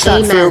again, that's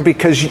not fair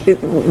because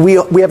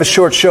we have a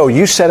short show.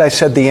 You said I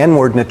said the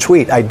N-word in a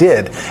tweet. I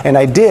did. And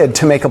I did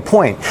to make a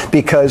point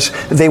because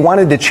they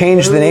wanted to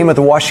change the name of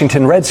the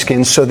Washington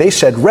Redskins, so they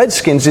said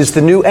Redskins is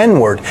the new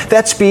N-word.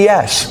 That's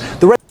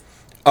BS.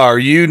 Are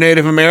you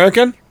Native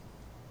American?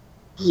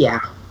 Yeah.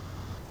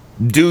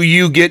 Do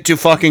you get to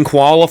fucking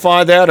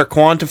qualify that or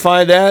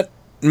quantify that,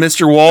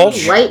 Mr.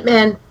 Walsh? White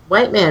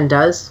man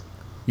does.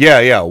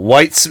 Yeah.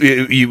 Whites.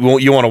 You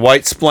want to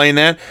white-splain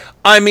that?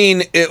 I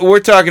mean, we're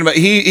talking about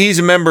he's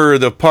a member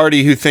of the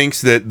party who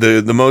thinks that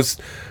the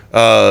most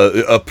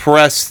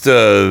oppressed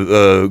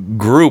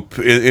group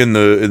in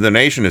the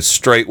nation is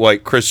straight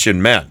white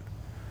Christian men.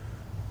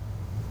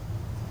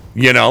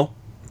 You know,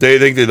 they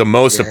think they're the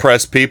most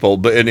oppressed people.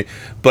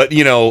 But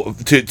you know,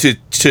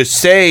 to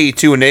say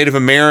to a Native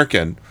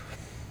American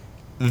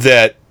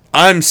that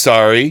I'm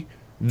sorry,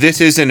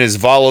 this isn't as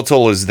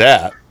volatile as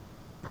that.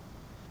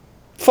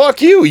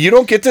 Fuck you. You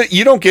don't get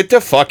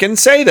to fucking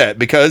say that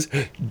because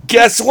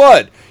guess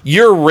what?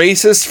 You're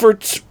racist for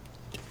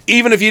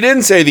even if you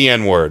didn't say the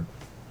N-word.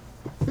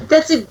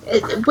 That's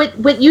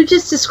what you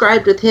just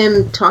described with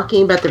him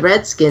talking about the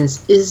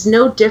Redskins is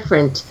no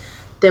different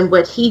than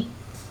when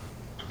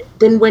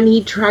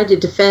he tried to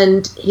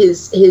defend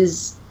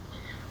his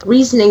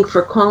reasoning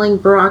for calling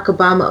Barack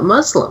Obama a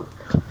Muslim.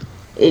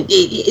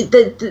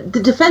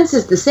 The defense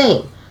is the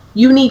same.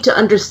 You need to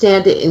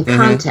understand it in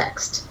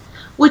context,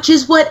 which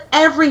is what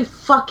every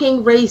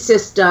fucking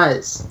racist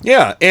does.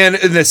 Yeah, and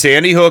the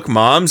Sandy Hook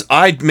moms,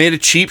 I made a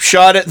cheap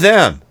shot at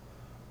them.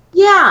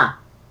 Yeah.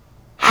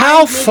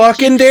 How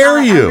fucking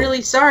dare you? I'm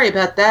really sorry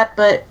about that,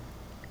 but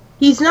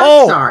he's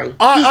not sorry.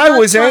 I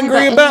was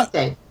angry about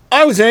anything.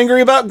 I was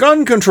angry about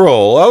gun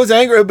control. I was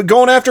angry about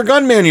going after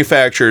gun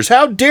manufacturers.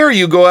 How dare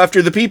you go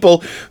after the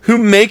people who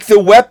make the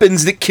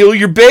weapons that kill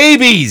your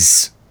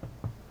babies?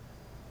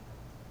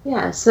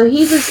 Yeah, so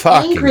he was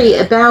angry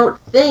about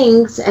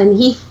things, and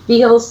he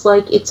feels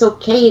like it's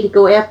okay to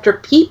go after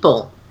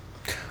people,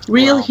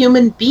 real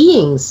human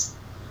beings,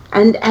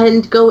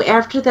 and go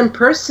after them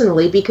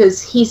personally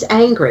because he's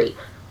angry,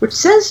 which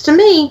says to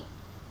me,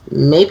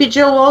 maybe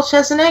Joe Walsh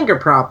has an anger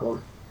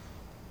problem.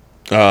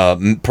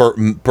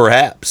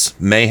 Perhaps,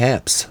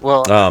 mayhaps.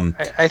 Well,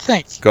 I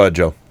think. Go ahead,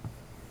 Joe.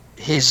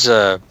 He's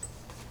him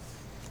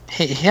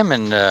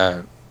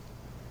and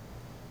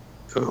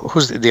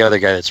who's the other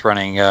guy that's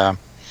running?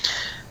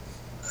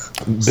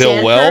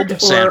 Bill Weld.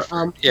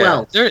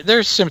 Yeah,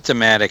 they're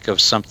symptomatic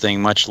of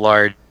something much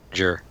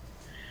larger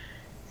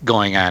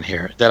going on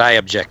here that I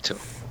object to,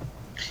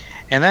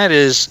 and that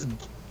is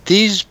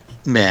these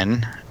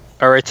men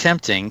are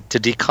attempting to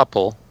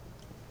decouple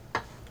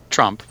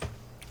Trump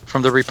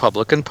from the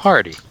Republican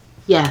Party.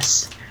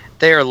 Yes.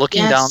 They are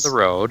looking down the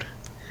road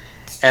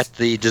at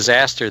the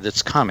disaster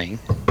that's coming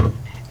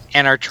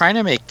and are trying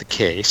to make the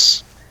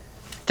case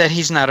that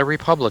he's not a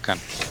Republican.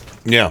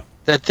 Yeah.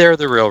 That they're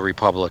the real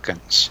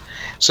Republicans.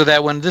 So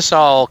that when this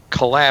all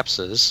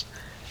collapses,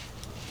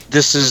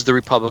 this is the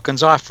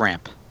Republicans'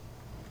 off-ramp.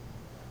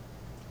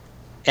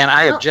 And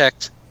I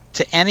object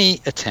to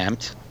any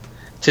attempt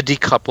to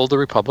decouple the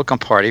Republican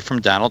Party from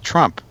Donald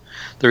Trump.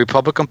 The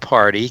Republican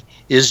Party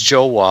is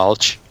Joe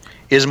Walsh,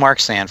 is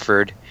Mark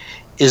Sanford,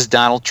 is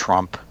Donald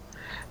Trump.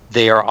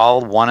 They are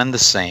all one and the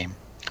same.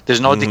 There's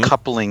no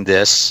decoupling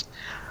this.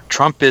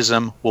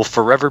 Trumpism will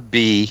forever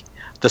be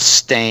the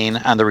stain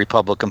on the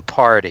Republican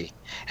Party.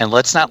 And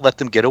let's not let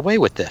them get away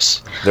with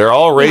this. They're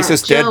all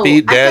racist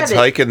deadbeat dads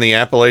hiking the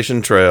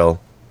Appalachian Trail.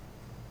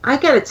 I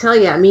got to tell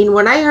you, I mean,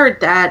 when I heard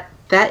that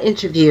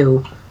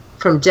interview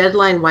from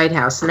Deadline White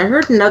House, and I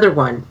heard another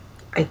one,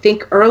 I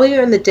think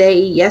earlier in the day,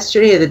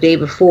 yesterday or the day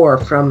before,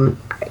 from,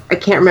 I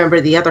can't remember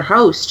the other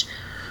host,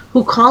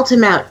 who called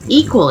him out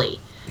equally.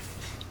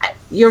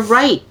 You're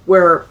right,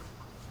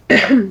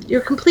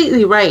 you're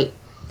completely right.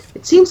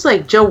 It seems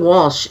like Joe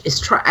Walsh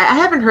is I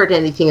haven't heard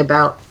anything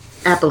about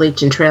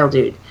Appalachian Trail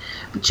Dude,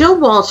 but Joe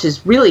Walsh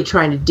is really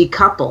trying to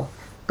decouple,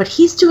 but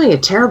he's doing a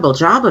terrible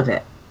job of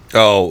it.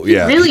 Oh,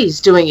 yeah. He really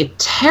is doing a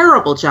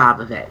terrible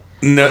job of it.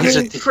 No,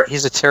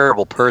 he's a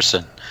terrible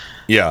person.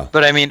 Yeah.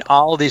 But I mean,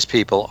 all of these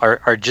people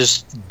are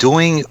just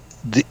doing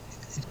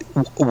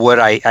what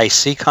I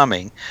see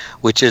coming,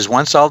 which is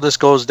once all this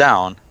goes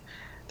down,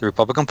 the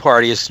Republican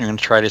Party is going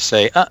to try to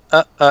say,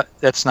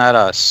 that's not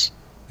us.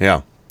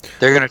 Yeah.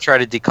 They're going to try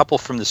to decouple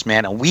from this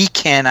man, and we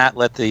cannot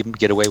let them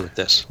get away with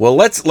this. Well,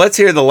 let's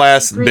hear the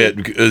last bit,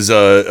 because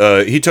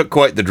he took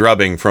quite the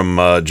drubbing from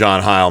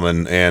John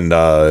Heilman,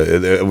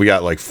 and we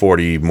got like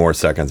 40 more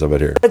seconds of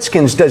it here.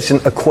 Redskins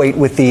doesn't equate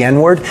with the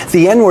N-word.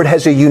 The N-word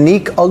has a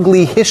unique,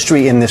 ugly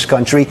history in this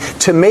country.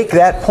 To make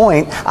that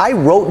point, I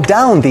wrote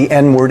down the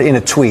N-word in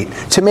a tweet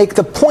to make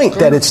the point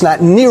that it's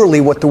not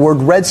nearly what the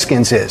word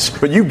Redskins is.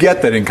 But you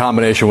get that in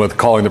combination with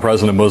calling the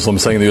president Muslim,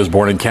 saying that he was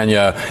born in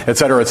Kenya, et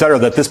cetera,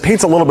 that this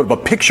paints a little bit of a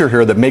picture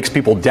here that makes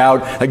people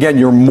doubt, again,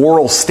 your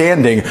moral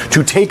standing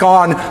to take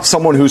on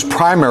someone whose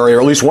primary,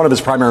 or at least one of his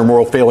primary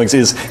moral failings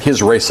is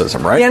his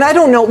racism, right? Yeah, and I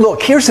don't know.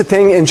 Look, here's the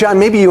thing, and John,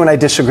 maybe you and I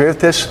disagree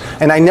with this,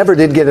 and I never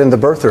did get into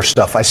the birther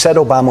stuff. I said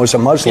Obama was a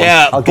Muslim.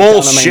 Yeah, I'll get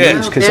bullshit. down on my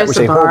knees because that was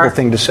a horrible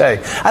thing to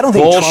say. I don't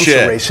think Trump's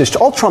a racist.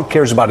 All Trump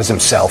cares about is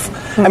himself.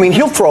 I mean,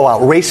 he'll throw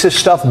out racist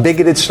stuff,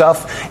 bigoted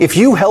stuff. If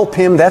you help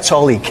him, that's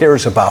all he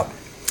cares about.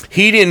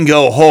 He didn't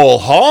go whole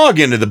hog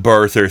into the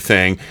birther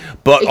thing,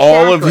 but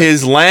all of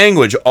his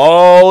language about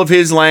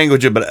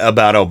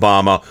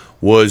Obama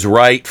was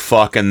right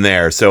fucking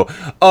there. So,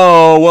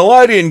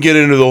 I didn't get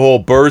into the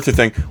whole birther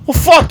thing. Well,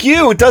 fuck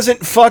you. It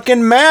doesn't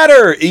fucking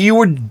matter. You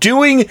were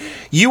doing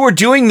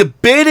the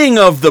bidding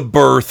of the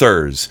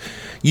birthers.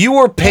 You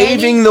were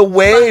paving the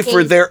way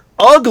for their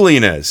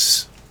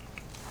ugliness.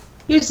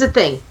 Here's the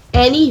thing.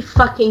 Any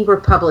fucking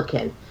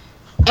Republican,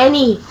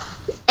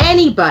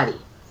 anybody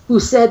who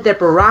said that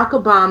Barack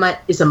Obama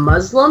is a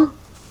Muslim,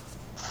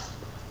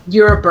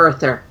 you're a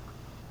birther.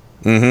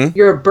 Mm-hmm.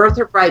 You're a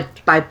birther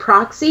by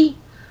proxy.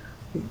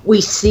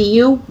 We see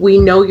you. We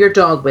know your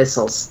dog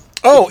whistles.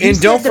 Oh, and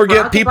don't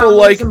forget people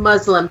like a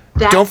Muslim.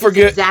 Don't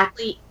forget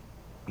exactly.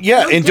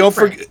 Yeah, and don't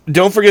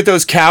forget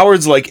those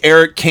cowards like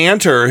Eric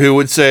Cantor who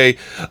would say,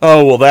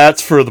 "Oh, well,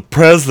 that's for the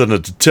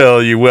president to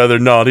tell you whether or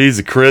not he's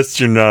a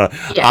Christian.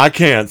 I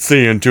can't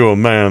see into a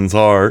man's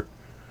heart."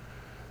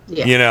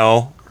 Yeah. You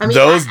know, I mean,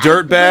 those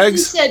dirtbags. He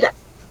said,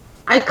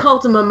 I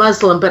called him a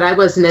Muslim, but I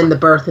wasn't in the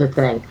birther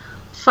thing.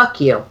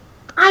 Fuck you.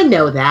 I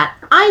know that.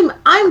 I'm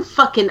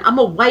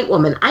a white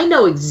woman. I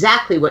know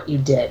exactly what you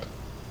did.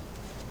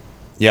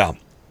 Yeah.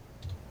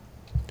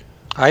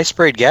 I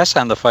sprayed gas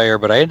on the fire,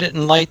 but I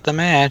didn't light the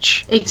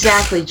match.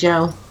 Exactly,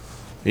 Joe.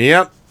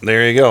 Yep,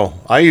 there you go.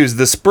 I used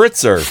the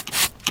spritzer.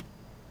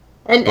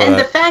 And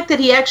the fact that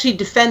he actually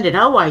defended,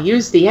 I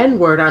used the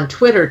N-word on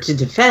Twitter to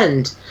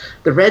defend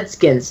the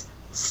Redskins.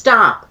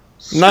 Stop.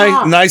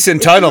 Nice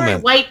entitlement. If you're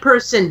a white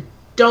person,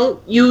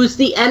 don't use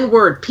the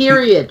N-word,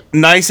 period.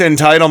 Nice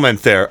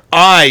entitlement there.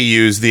 I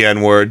use the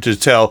N-word to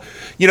tell,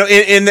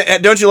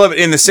 don't you love it?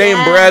 In the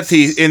same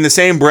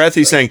breath,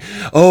 he's saying,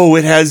 "Oh,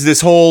 it has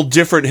this whole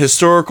different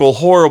historical,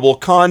 horrible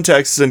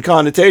contexts and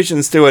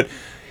connotations to it."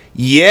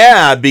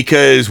 Yeah,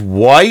 because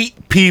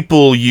white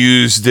people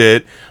used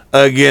it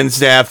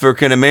against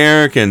African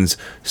Americans.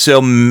 So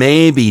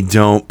maybe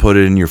don't put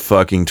it in your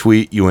fucking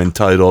tweet, you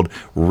entitled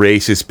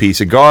racist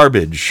piece of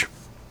garbage.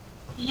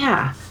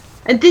 Yeah.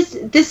 And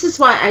this is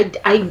why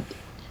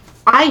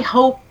I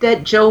hope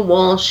that Joe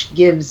Walsh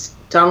gives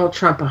Donald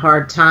Trump a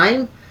hard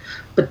time.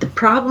 But the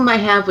problem I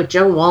have with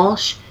Joe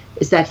Walsh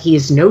is that he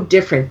is no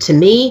different to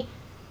me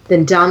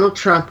than Donald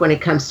Trump when it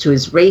comes to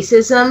his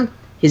racism,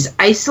 his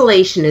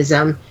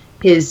isolationism,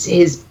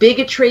 his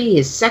bigotry,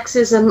 his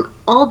sexism,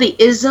 all the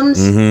isms.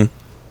 Mm-hmm.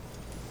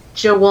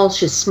 Joe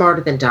Walsh is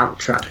smarter than Donald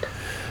Trump.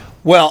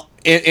 Well,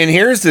 and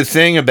here's the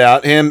thing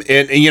about him,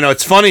 and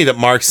it's funny that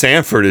Mark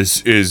Sanford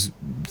is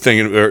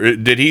thinking, or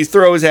did he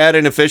throw his hat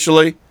in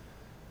officially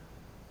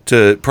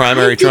to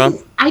primary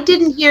Trump? I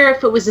didn't hear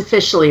if it was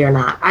officially or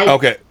not.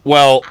 Okay,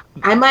 well,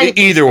 I might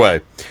either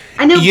way.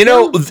 I know.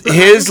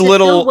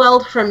 Bill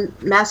Weld from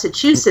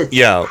Massachusetts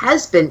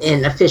has been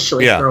in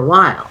officially for a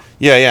while.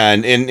 Yeah,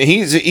 and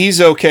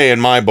he's okay in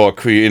my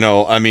book.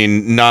 I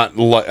mean, not.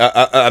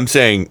 I'm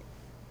saying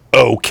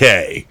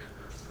okay.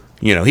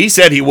 He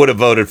said he would have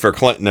voted for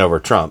Clinton over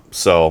Trump.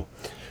 So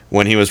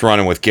when he was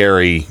running with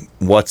Gary,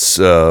 what's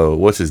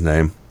his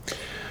name?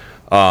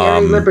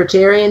 Gary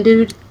Libertarian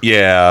dude.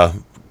 Yeah,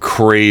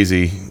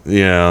 crazy.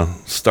 Yeah,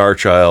 Star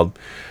Child.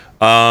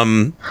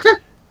 But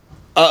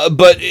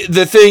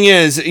the thing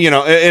is,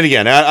 and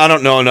again, I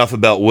don't know enough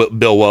about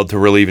Bill Weld to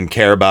really even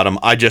care about him.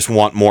 I just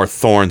want more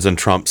thorns in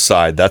Trump's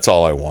side. That's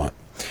all I want.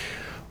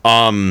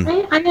 I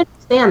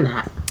understand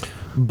that.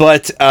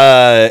 But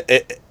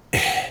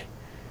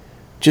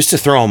just to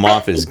throw him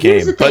off his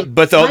game. But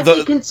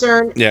the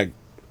concern. Yeah.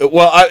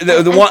 Well,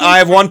 I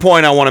have one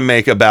point I want to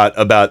make about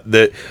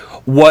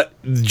what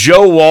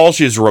Joe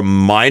Walsh is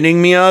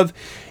reminding me of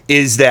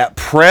is that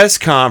press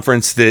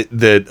conference that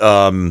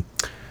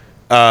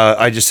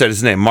I just said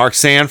his name, Mark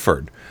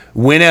Sanford,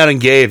 went out and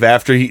gave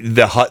after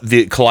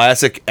the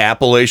classic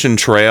Appalachian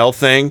Trail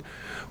thing,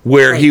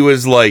 where he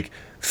was like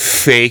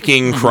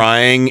faking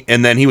crying,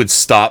 and then he would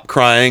stop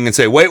crying and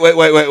say,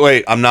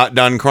 wait, I'm not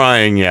done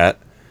crying yet.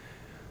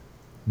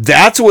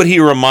 That's what he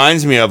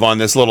reminds me of on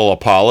this little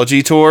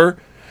apology tour,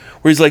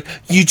 where he's like,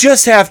 you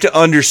just have to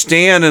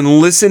understand and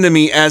listen to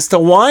me as to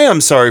why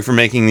I'm sorry for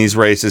making these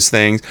racist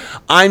things.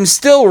 I'm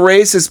still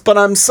racist, but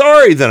I'm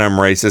sorry that I'm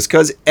racist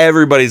because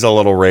everybody's a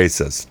little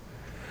racist.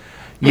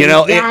 You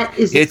know, that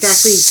is it's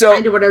exactly so,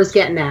 kind of what I was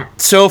getting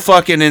at. So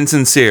fucking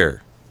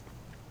insincere.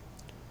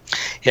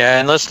 Yeah,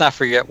 and let's not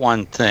forget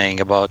one thing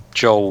about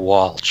Joe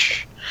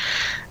Walsh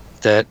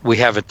that we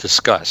haven't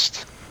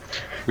discussed.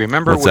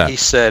 Remember what he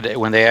said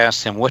when they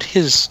asked him what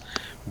his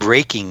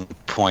breaking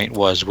point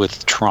was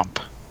with Trump?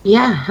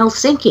 Yeah,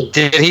 Helsinki.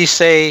 Did he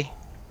say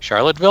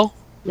Charlottesville?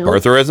 No.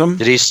 Arthurism?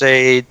 Did he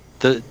say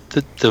the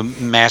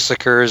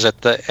massacres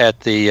at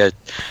the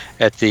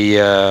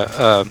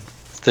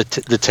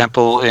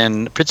temple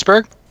in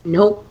Pittsburgh?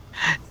 Nope.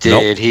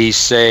 Did he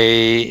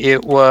say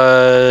it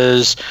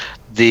was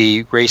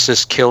the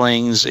racist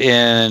killings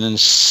in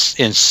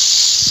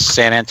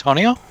San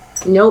Antonio?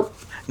 Nope.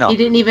 No. He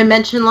didn't even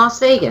mention Las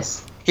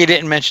Vegas. He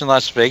didn't mention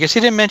Las Vegas. He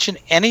didn't mention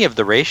any of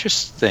the racial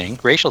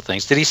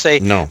things. Did he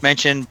say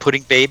mention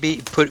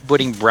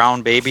putting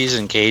brown babies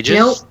in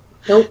cages?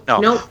 Nope.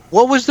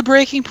 What was the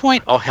breaking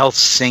point? Oh,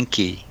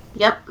 Helsinki.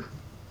 Yep.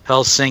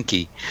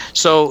 Helsinki.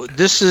 So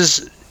this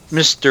is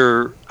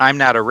Mr. I'm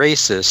not a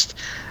racist,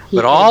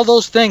 but all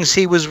those things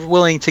he was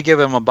willing to give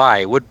him a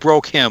buy. What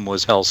broke him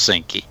was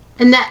Helsinki.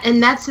 And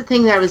that's the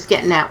thing that I was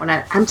getting at when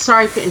I'm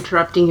sorry for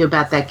interrupting you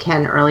about that,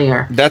 Ken,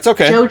 earlier. That's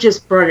okay. Joe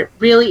just brought it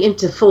really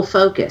into full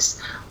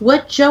focus.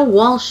 What Joe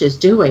Walsh is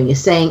doing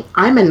is saying,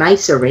 I'm a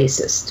nicer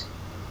racist.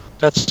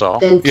 That's all.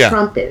 Than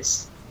Trump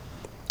is.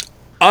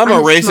 I'm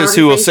a racist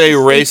who will say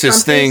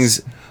racist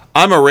things.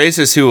 I'm a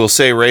racist who will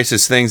say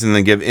racist things and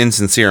then give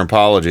insincere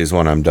apologies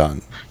when I'm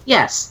done.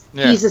 Yes.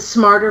 Yeah. He's a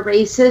smarter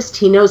racist.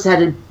 He knows how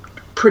to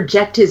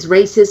project his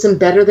racism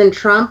better than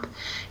Trump.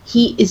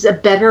 He is a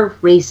better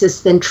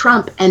racist than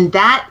Trump. And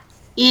that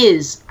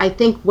is, I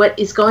think, what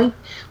is going...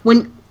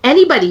 When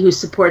anybody who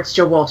supports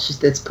Joe Walsh at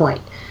this point,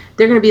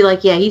 they're going to be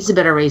like, yeah, he's a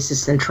better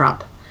racist than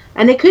Trump.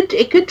 And it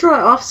could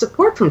draw off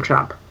support from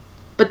Trump.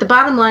 But the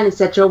bottom line is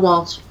that Joe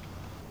Walsh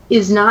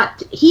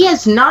he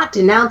has not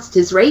denounced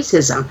his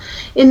racism.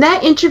 In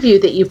that interview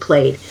that you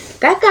played,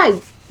 that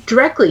guy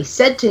directly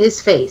said to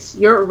his face,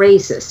 you're a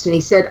racist. And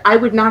he said, I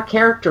would not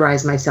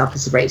characterize myself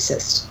as a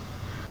racist.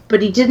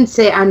 But he didn't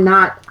say,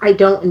 I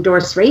don't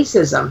endorse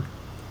racism.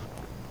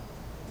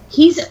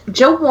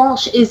 Joe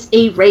Walsh is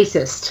a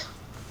racist.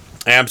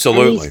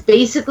 Absolutely. And he's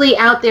basically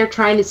out there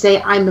trying to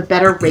say, I'm a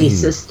better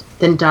racist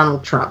than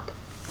Donald Trump.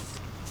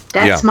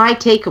 That's my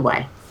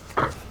takeaway.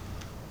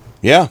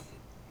 Yeah.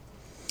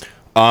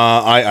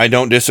 I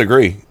don't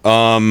disagree.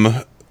 All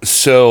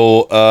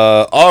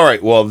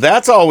right. Well,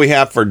 that's all we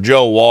have for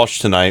Joe Walsh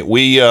tonight.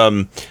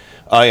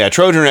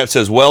 Trojanet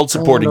says Weld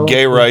supported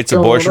gay rights,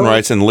 abortion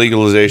rights, and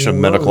legalization of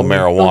medical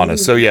marijuana.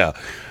 So, yeah.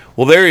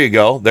 Well, there you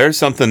go. There's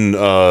something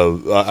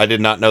I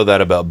did not know that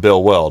about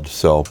Bill Weld.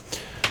 So,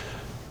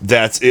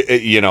 that's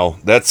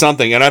that's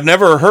something. And I've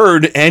never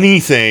heard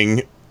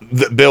anything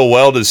that Bill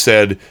Weld has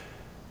said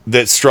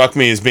that struck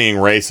me as being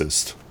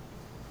racist.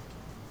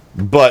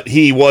 But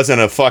he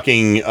wasn't a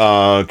fucking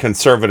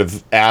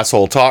conservative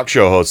asshole talk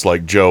show host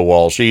like Joe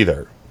Walsh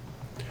either.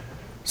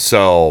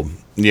 So,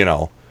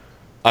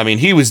 I mean,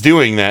 he was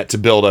doing that to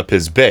build up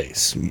his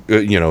base,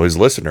 his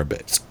listener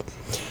base.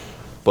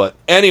 But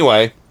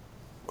anyway,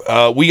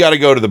 we got to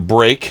go to the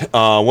break.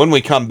 When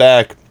we come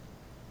back,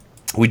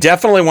 we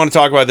definitely want to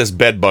talk about this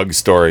bedbug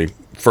story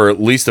for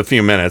at least a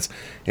few minutes,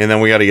 and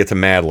then we got to get to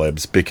Mad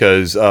Libs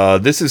because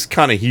this is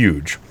kind of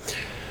huge.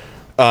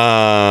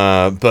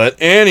 But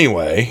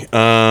anyway,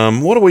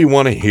 what do we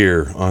want to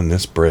hear on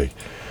this break?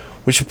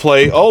 We should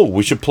play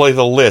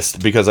The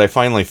List because I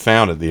finally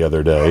found it the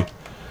other day.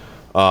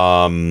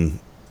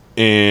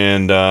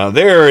 And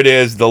there it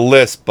is, The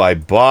List by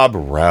Bob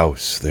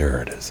Rouse.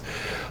 There it is.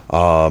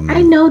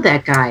 I know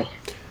that guy.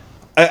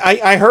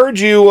 I heard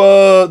you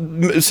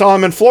saw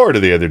him in Florida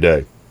the other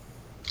day.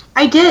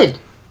 I did.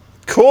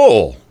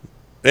 Cool.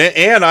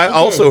 And I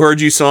also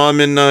heard you saw him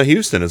in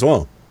Houston as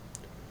well.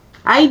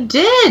 I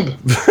did.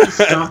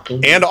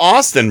 And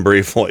Austin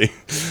briefly.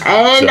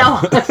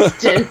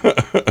 Austin.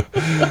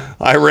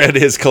 I read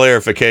his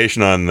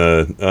clarification on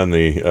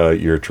the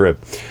your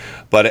trip.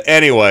 But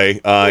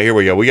anyway, here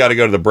we go. We got to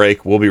go to the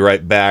break. We'll be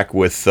right back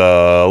with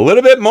a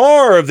little bit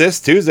more of this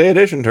Tuesday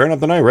edition. Turn Up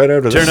the Night right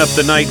after this. Turn Up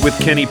the Night with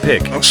Kenny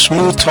Pick.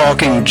 Smooth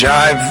talking,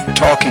 jive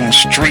talking,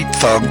 street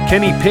thug.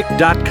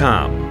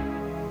 KennyPick.com.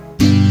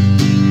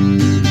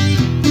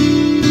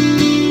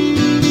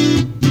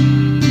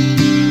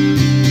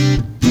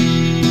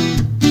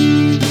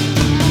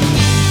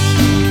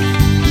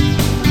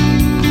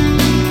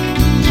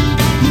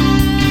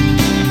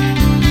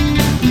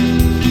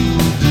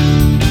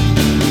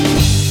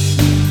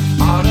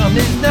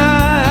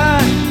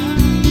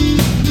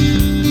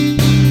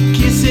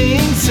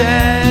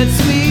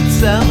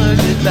 Summer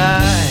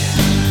goodbye.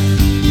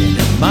 In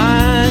her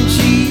mind,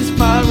 she's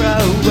far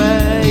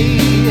away.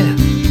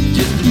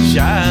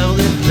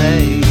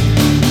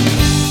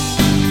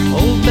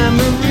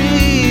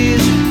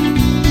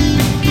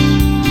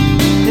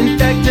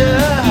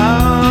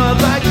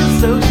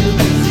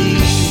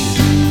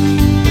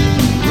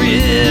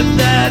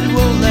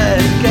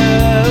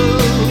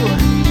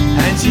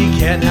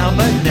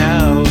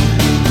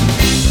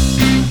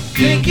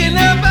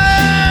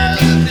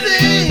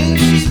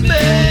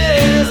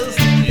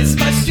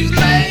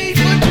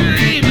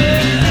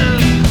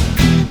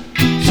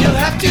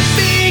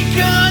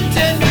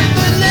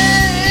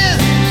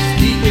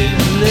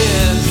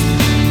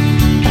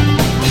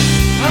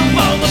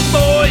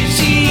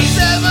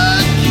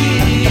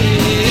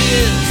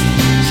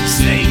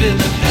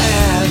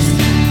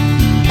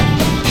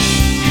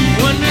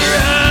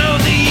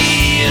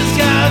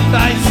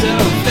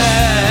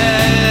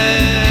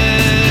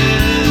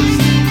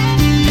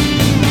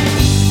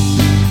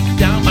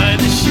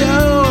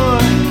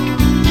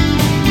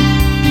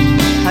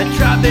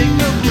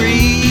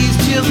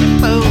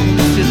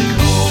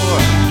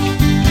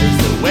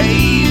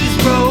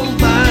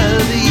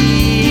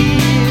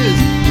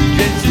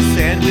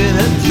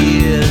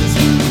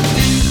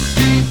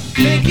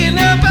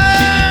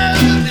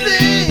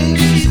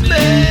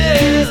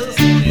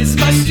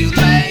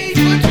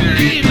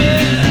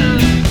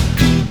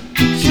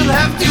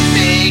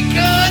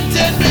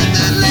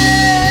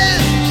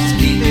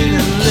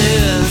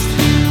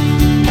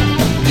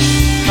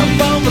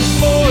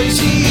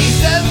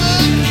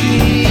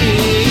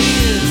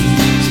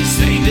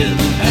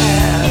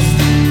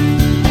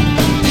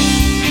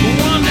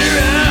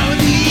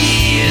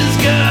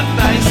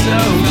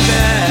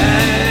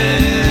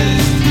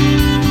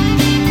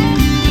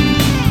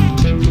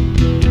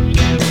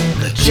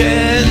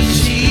 and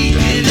she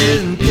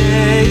didn't pay.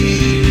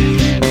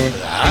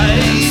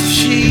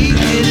 She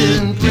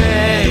didn't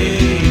pay.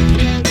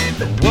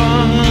 The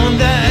one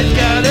that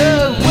got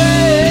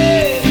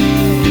away.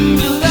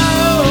 The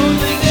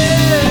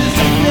loneliness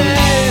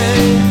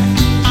today.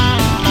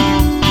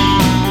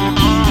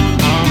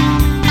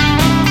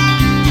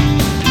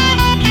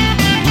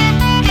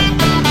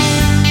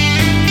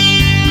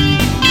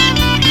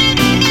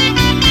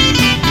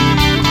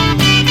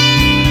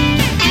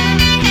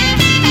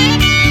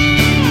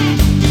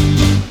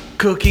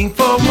 Cooking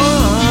for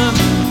one.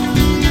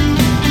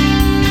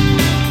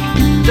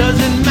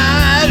 Doesn't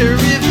matter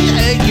if the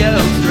egg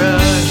yolks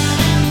run.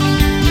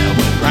 No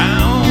one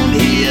round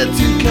here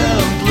to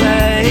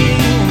complain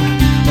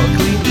or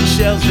clean the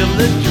shelves from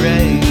the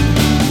drain.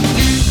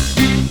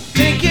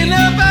 Thinking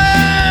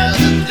about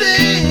the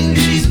things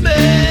she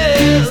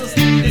smells.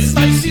 It's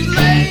like she's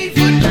late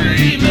for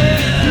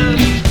dreaming.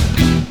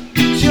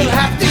 She'll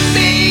have to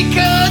be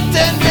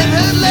content with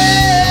her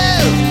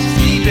less,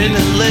 keeping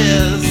her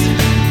list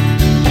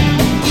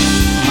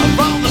of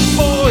all the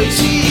boys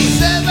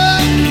she's ever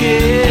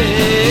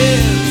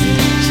kissed.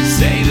 She's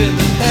saving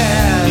the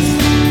past.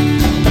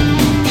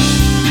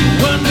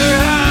 Wonder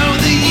how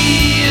the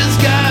years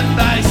got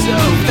by so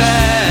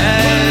fast.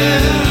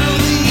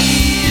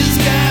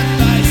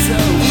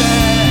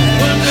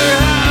 Wonder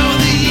how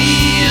the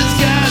years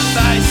got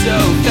by so fast.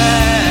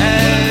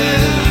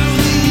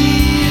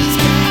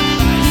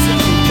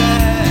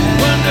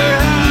 Wonder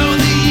how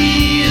the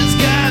years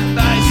got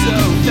by so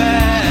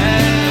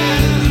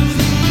fast.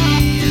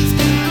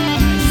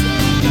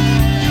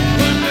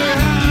 Wonder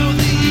how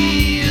the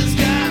years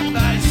got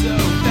by so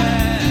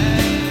fast.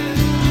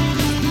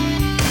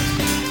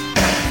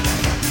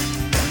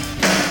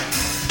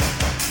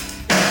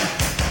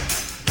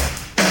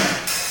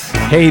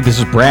 Hey, this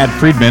is Brad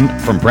Friedman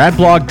from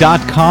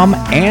BradBlog.com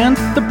and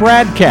the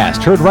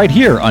Bradcast, heard right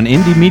here on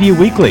Indie Media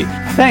Weekly.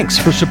 Thanks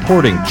for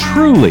supporting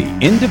truly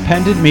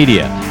independent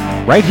media,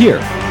 right here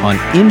on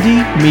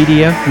Indie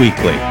Media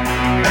Weekly.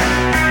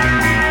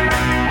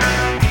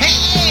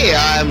 Hey,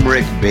 I'm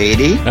Rick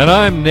Beatty. And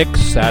I'm Nick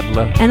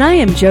Sadler. And I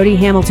am Jody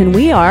Hamilton.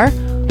 We are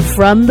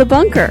From the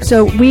Bunker.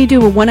 So we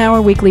do a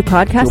 1-hour weekly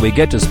podcast. Where we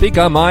get to speak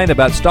our mind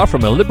about stuff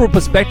from a liberal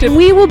perspective.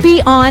 We will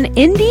be on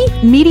Indie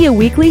Media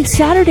Weekly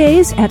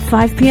Saturdays at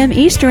 5 p.m.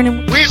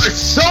 Eastern. We are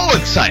so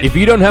excited. If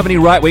you don't have any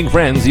right-wing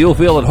friends, you'll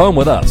feel at home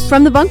with us.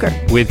 From the Bunker.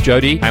 With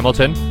Jody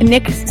Hamilton.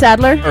 Nick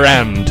Sadler.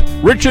 And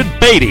Richard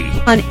Beatty.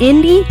 On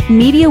Indie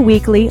Media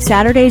Weekly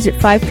Saturdays at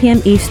 5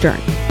 p.m. Eastern.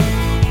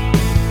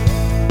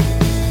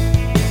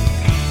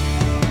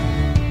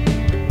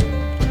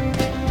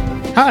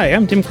 Hi,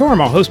 I'm Tim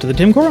Corrimal, host of The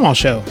Tim Corrimal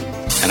Show.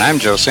 And I'm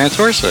Joe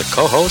Santorsa,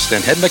 co-host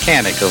and head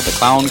mechanic of the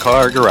Clown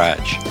Car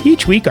Garage.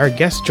 Each week, our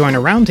guests join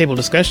a roundtable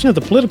discussion of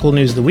the political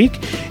news of the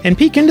week and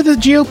peek into the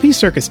GOP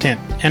circus tent.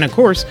 And of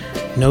course,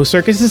 no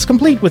circus is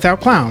complete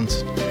without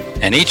clowns.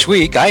 And each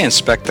week, I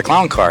inspect the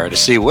clown car to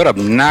see what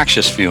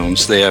obnoxious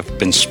fumes they have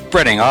been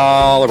spreading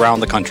all around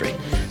the country.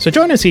 So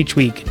join us each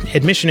week.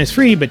 Admission is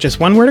free, but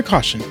just one word of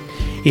caution.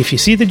 If you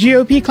see the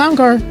GOP clown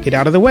car, get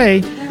out of the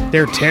way.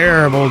 They're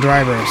terrible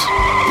drivers.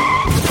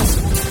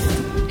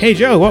 Hey,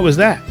 Joe, what was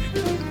that?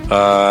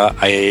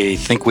 I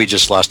think we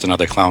just lost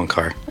another clown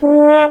car.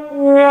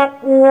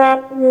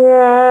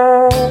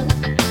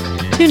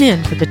 Tune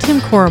in for the Tim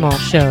Corrimal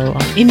Show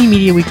on Indie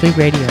Media Weekly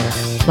Radio,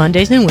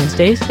 Mondays and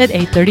Wednesdays at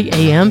 8:30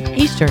 a.m.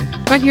 Eastern,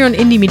 right here on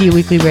Indie Media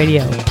Weekly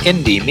Radio.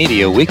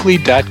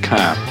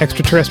 IndieMediaWeekly.com.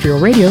 Extraterrestrial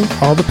radio,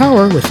 all the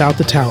power without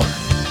the tower.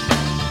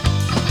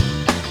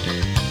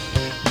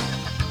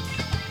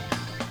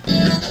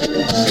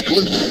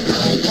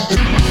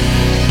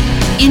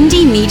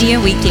 Indie Media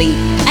Weekly,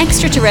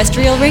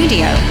 Extraterrestrial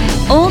Radio,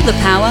 all the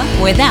power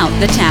without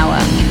the tower.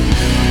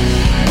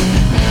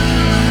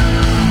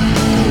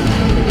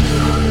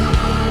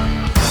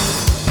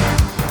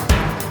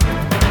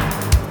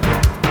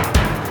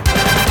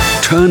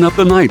 Turn Up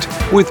the Night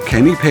with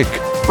Kenny Pick.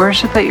 Where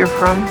is it that you're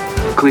from?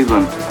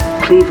 Cleveland.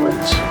 Cleveland.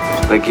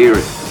 Like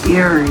Erie.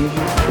 Erie.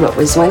 What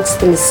was once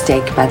the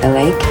mistake by the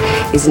lake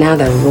is now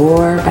the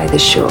roar by the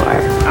shore.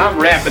 I'm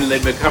rapidly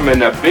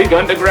becoming a big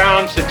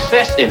underground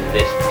success in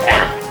this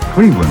town.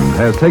 Cleveland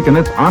has taken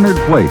its honored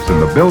place in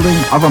the building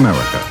of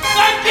America.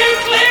 Thank you,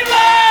 Cleveland!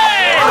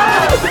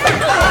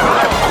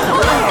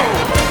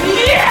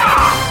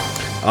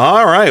 Yeah!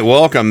 All right,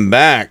 welcome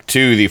back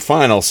to the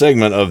final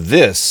segment of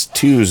this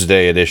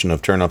Tuesday edition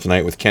of Turn Up the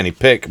Night with Kenny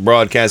Pick,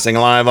 broadcasting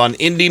live on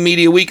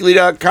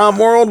IndieMediaWeekly.com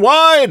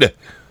worldwide.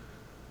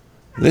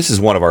 This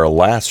is one of our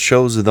last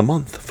shows of the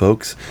month,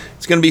 folks.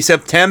 It's going to be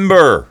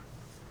September.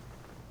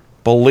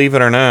 Believe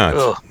it or not.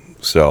 Ugh.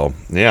 So,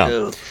 yeah.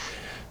 Ugh.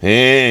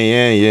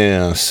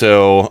 Yeah.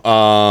 So,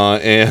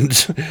 and,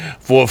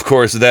 well, of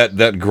course,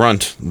 that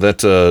grunt, that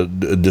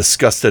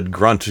disgusted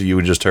grunt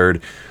you just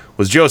heard,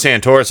 was Joe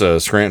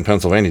Santorsa, Scranton,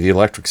 Pennsylvania, the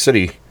Electric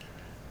City.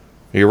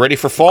 Are you ready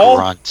for fall?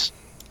 Grunt.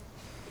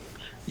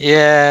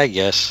 Yeah, I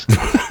guess.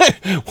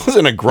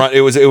 Wasn't a grunt.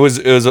 It was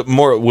a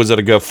more. Was it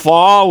a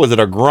guffaw? Was it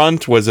a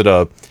grunt? Was it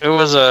a? It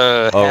was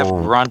a half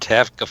grunt,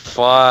 half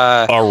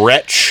guffaw. A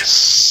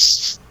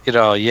retch. You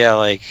know, yeah,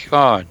 like,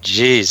 oh,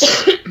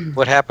 jeez,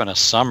 what happened to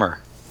summer?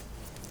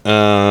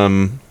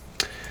 I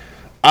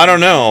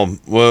don't know,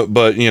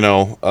 but you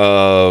know,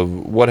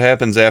 what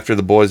happens after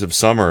the boys of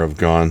summer have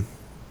gone?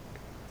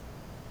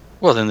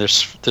 Well, then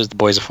there's the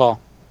boys of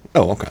fall.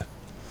 Oh, okay,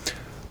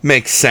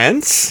 makes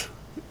sense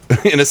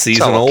in a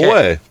seasonal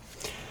way.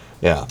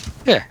 Yeah.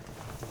 Yeah.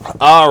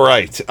 All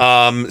right.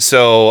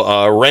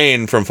 So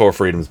Rain from For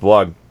Freedom's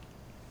blog,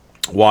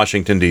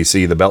 Washington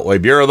D.C., the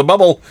Beltway Bureau, the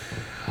Bubble.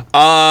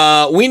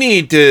 We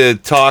need to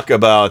talk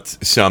about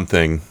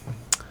something,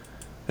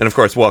 and of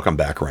course, welcome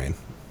back, Rain.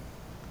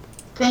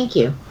 Thank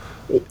you.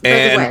 By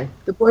the way,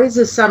 the boys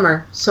of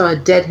summer saw a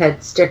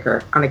Deadhead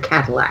sticker on a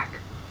Cadillac.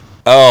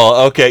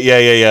 Oh, okay,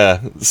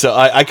 yeah. So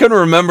I couldn't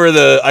remember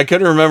the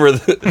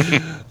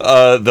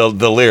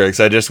the lyrics.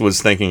 I just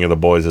was thinking of the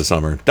boys of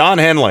summer. Don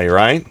Henley,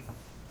 right?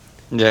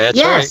 Yeah,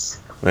 that's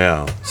right.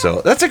 Yeah,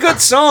 so that's a good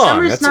song.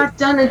 Summer's not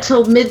done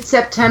until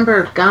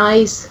mid-September,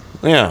 guys.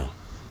 Yeah.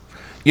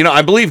 You know,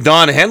 I believe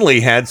Don Henley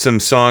had some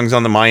songs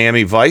on the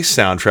Miami Vice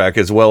soundtrack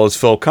as well as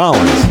Phil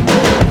Collins.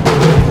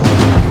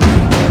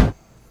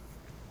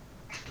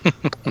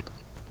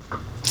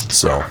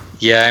 So.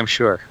 Yeah, I'm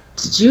sure.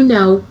 Did you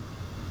know?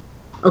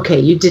 Okay,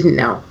 you didn't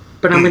know,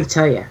 but I'm going to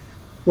tell you.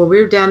 When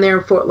we were down there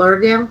in Fort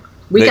Lauderdale,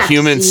 we got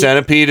Human to see...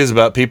 Centipede is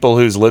about people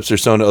whose lips are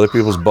sewn to other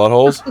people's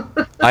buttholes?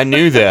 I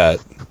knew that.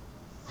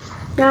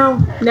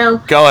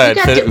 No. Go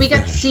ahead. We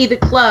got to see the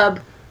club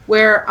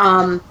where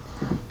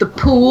the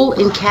pool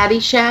in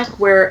Caddyshack,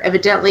 where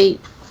evidently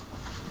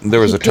there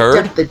was a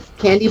turd. Up the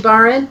candy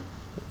bar in.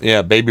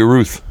 Yeah, Baby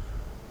Ruth.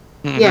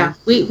 Mm-hmm. Yeah,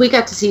 we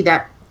got to see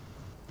that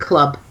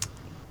club.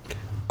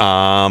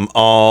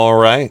 All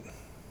right.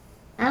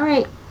 All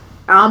right.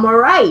 I'm all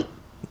right.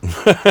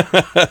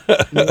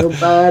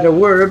 Nobody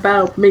worry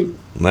about me.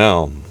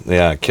 No.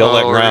 Yeah, kill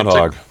that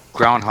groundhog.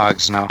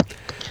 Groundhogs now.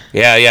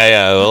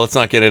 Yeah. Well, let's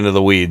not get into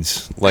the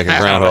weeds like a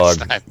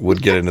groundhog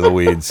would get into the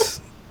weeds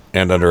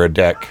and under a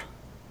deck.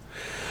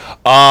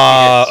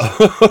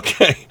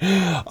 Okay.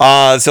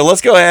 So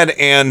let's go ahead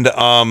and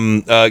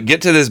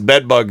get to this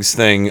bedbugs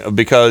thing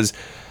because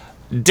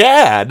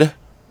Dad,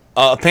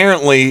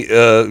 apparently,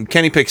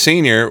 Kenny Pick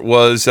Sr.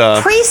 was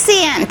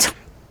prescient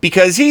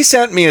because he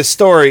sent me a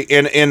story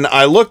and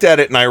I looked at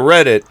it and I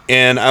read it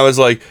and I was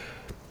like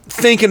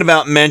thinking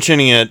about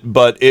mentioning it,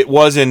 but it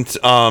wasn't.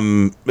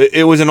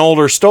 It was an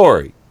older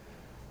story.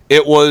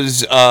 It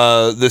was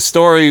the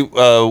story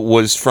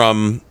was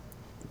from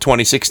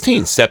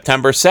 2016,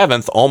 September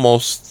 7th,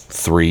 almost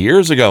 3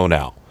 years ago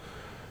now.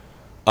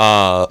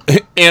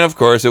 And of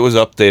course, it was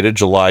updated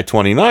July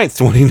 29th,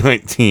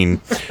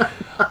 2019.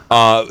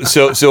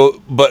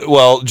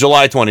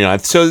 July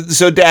 29th.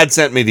 So Dad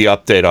sent me the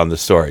update on the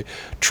story.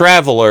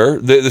 Traveler,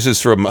 this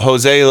is from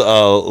Jose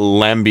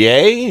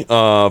Lambier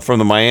from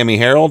the Miami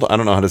Herald. I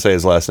don't know how to say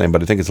his last name,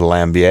 but I think it's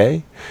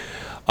Lambier.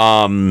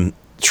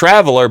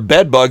 Traveler,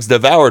 bedbugs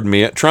devoured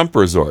me at Trump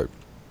Resort.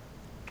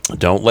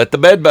 Don't let the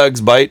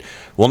bedbugs bite.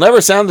 Will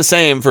never sound the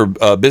same for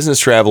business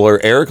traveler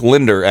Eric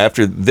Linder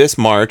after this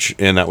March,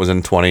 and that was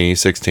in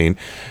 2016,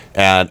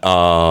 at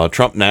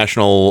Trump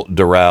National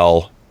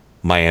Doral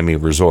Miami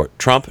Resort.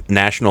 Trump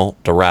National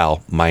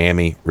Doral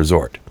Miami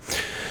Resort.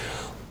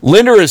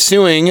 Linder is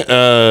suing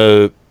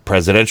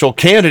presidential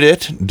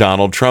candidate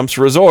Donald Trump's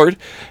resort,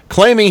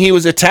 claiming he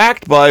was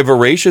attacked by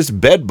voracious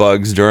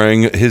bedbugs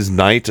during his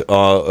night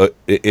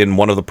in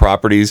one of the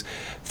property's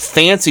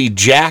fancy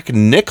Jack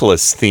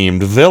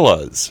Nicklaus-themed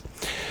villas.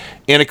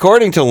 And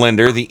according to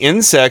Linder, the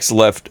insects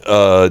left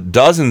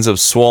dozens of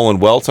swollen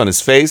welts on his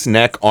face,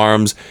 neck,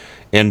 arms,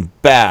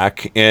 and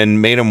back,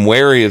 and made him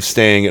wary of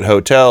staying at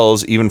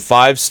hotels, even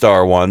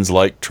 5-star ones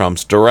like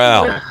Trump's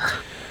Doral.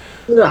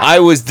 I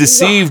was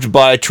deceived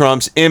by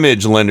Trump's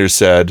image, Linder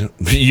said.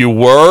 You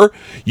were?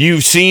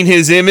 You've seen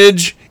his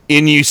image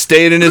and you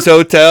stayed in his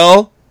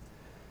hotel?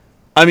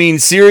 I mean,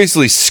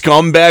 seriously,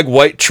 scumbag,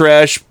 white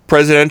trash,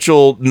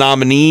 presidential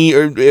nominee,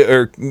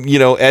 or you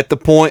know, at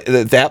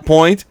that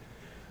point,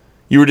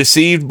 you were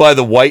deceived by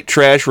the white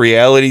trash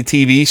reality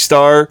TV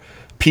star,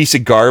 piece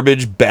of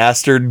garbage,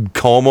 bastard,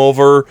 comb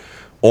over,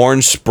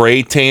 orange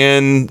spray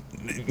tan,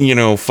 you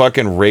know,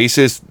 fucking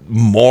racist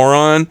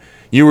moron.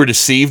 You were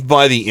deceived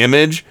by the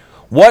image?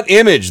 What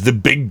image? The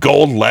big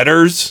gold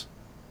letters?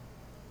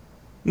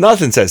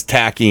 Nothing says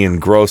tacky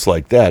and gross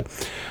like that.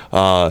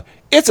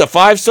 It's a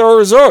 5-star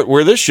resort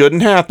where this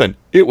shouldn't happen.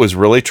 It was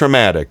really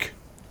traumatic.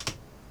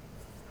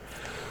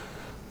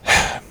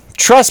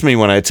 Trust me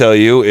when I tell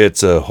you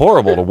it's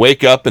horrible to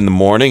wake up in the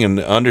morning and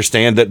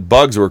understand that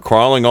bugs were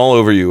crawling all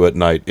over you at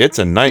night. It's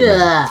a nightmare.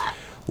 Yeah.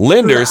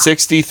 Linder,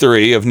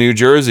 63, of New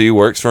Jersey,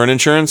 works for an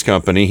insurance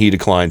company he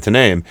declined to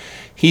name.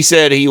 He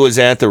said he was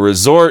at the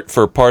resort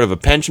for part of a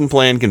pension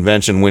plan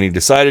convention when he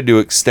decided to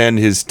extend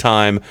his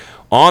time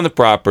on the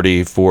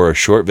property for a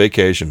short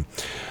vacation.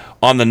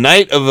 On the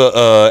night of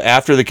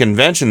after the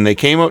convention, they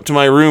came up to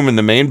my room in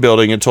the main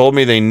building and told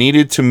me they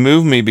needed to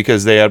move me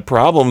because they had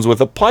problems with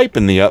a pipe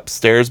in the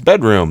upstairs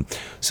bedroom.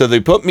 So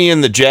they put me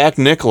in the Jack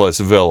Nicholas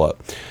villa.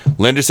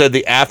 Linda said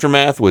the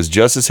aftermath was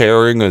just as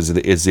harrowing as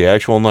the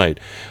actual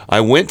night.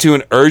 I went to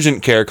an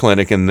urgent care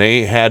clinic and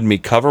they had me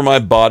cover my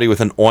body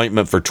with an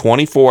ointment for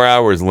 24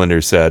 hours,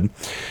 Linda said.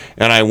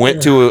 And I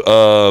went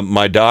to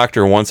my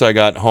doctor once I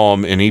got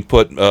home and he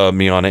put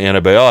me on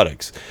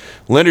antibiotics.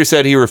 Linder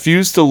said he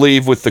refused to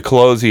leave with the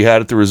clothes he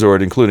had at the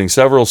resort, including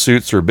several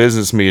suits for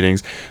business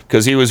meetings,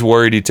 because he was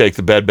worried he'd take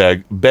the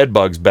bed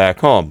bugs back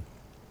home.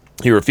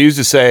 He refused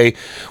to say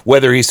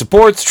whether he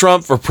supports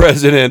Trump for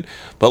president,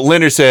 but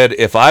Linder said,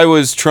 if I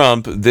was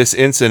Trump, this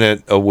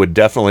incident would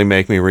definitely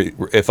make me...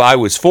 if I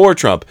was for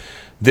Trump,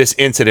 this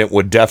incident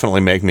would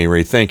definitely make me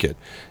rethink it.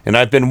 And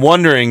I've been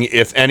wondering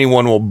if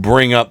anyone will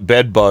bring up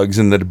bed bugs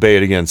in the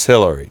debate against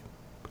Hillary.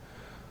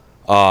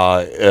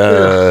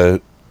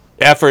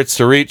 Efforts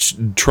to reach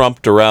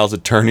Trump Doural's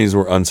attorneys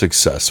were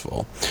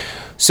unsuccessful.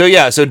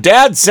 So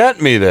Dad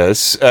sent me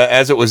this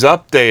as it was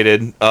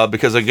updated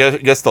because I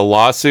guess the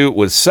lawsuit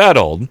was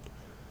settled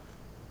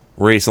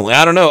recently.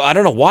 I don't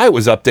know why it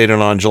was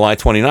updated on July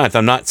 29th.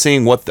 I'm not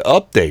seeing what the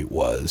update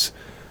was.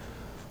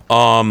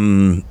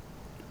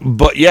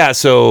 But yeah,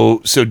 so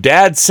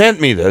Dad sent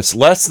me this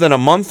less than a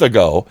month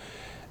ago.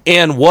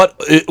 And what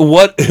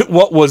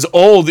was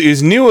old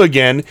is new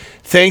again,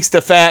 thanks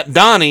to Fat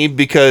Donnie,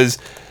 because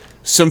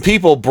some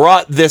people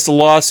brought this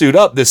lawsuit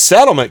up, this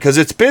settlement, because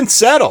it's been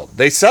settled.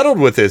 They settled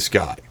with this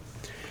guy.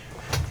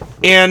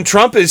 And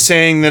Trump is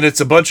saying that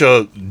it's a bunch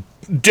of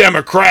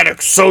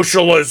democratic,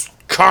 socialist,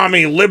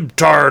 commie,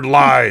 libtard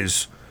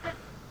lies.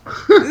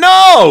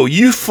 No,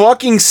 you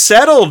fucking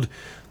settled.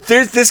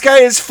 This guy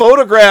has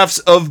photographs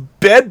of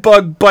bed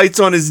bug bites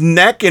on his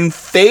neck and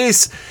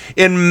face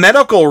in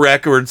medical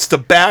records to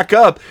back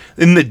up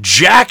in the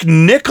Jack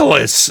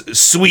Nicholas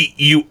suite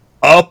you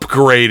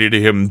upgraded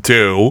him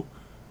to.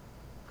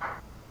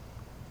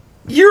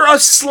 You're a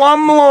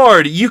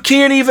slumlord. You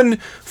can't even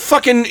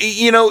fucking,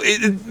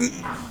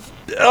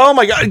 oh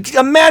my God.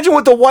 Imagine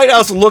what the White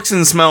House looks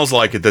and smells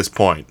like at this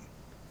point.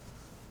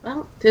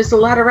 Well, there's a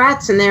lot of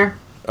rats in there.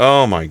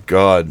 Oh my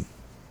God.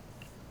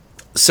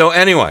 So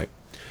anyway,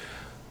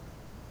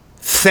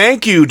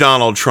 thank you,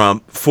 Donald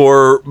Trump,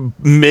 for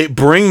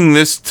bringing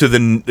this to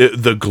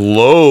the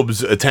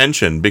globe's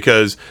attention,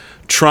 because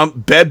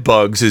Trump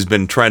bedbugs has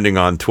been trending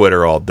on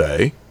Twitter all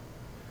day.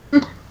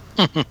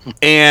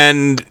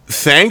 And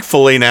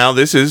thankfully now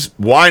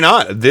why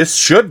not? This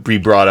should be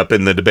brought up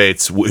in the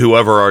debates,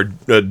 whoever our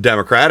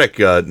Democratic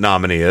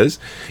nominee is,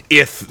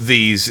 if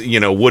these,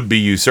 would-be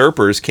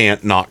usurpers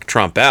can't knock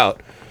Trump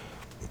out.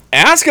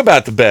 Ask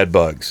about the bed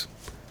bugs.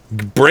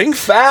 Bring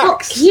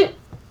facts. Well,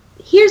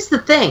 here's the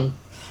thing.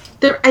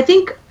 I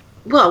think,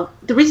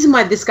 the reason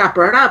why this got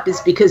brought up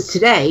is because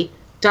today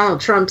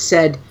Donald Trump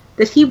said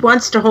that he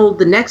wants to hold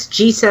the next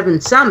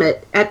G7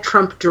 summit at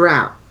Trump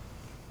Doral.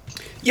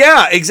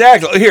 Yeah,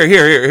 exactly.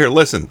 Here.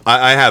 Listen,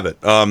 I have it.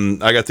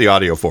 I got the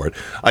audio for it.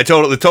 I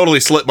totally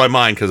slipped my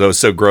mind because I was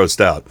so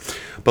grossed out.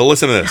 But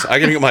listen to this. I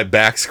can get my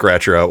back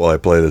scratcher out while I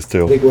play this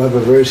too. I think we'll have a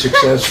very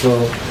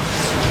successful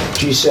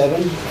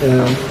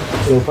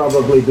G7. It'll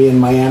probably be in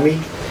Miami,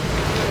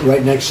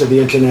 right next to the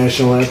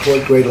international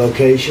airport. Great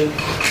location.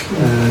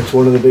 It's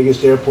one of the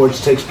biggest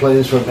airports. Takes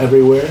planes from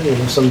everywhere.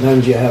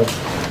 Sometimes you have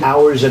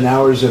hours and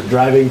hours of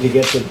driving to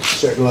get to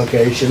certain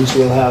locations.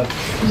 You'll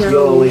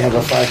only have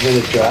a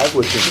 5-minute drive,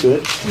 which is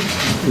good.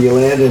 You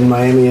land in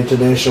Miami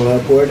International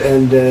Airport,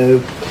 and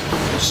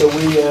so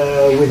we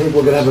think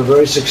we're going to have a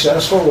very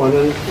successful one,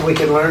 and we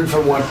can learn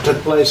from what took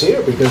place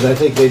here, because I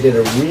think they did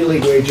a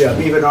really great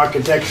job, even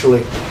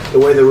architecturally, the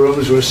way the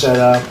rooms were set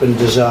up and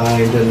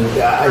designed,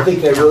 and I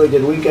think they really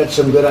did. We got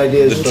some good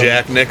ideas. The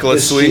Jack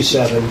Nicholas suite.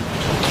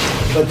 G7.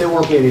 But there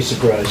won't be any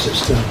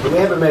surprises. No. We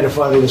haven't made a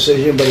final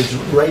decision, but it's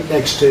right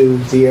next to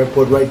the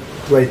airport,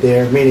 right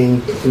there,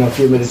 meaning a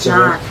few minutes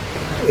away.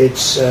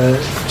 It's a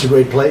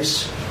great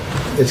place.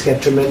 It's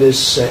got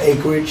tremendous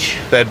acreage.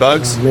 Bed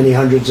bugs? Many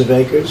hundreds of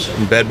acres.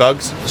 Bed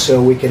bugs? So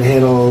we can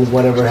handle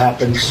whatever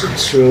happens.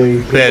 It's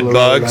really... Bed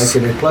bugs?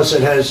 Really plus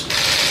it has...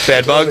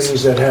 Bed bugs?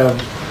 Buildings that have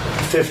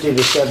 50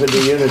 to 70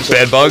 units.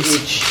 Bed bugs?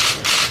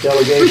 Each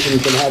delegation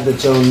can have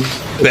its own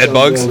Bed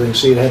bugs? building.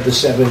 So you'd have the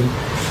 7...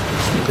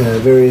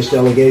 various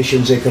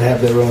delegations, they could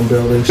have their own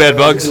buildings. Bed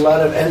bugs?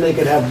 And they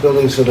could have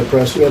buildings for the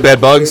press. We have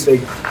bed bugs?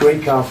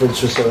 Great conference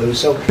facilities.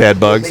 So bed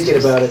bugs? Thinking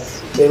about it,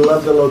 they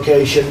love the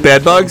location.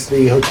 Bed bugs?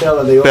 The hotel,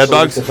 and they also bed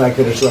bugs? like the fact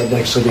that it's right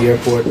next to the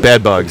airport.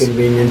 Bed bugs?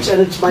 Convenience,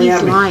 and it's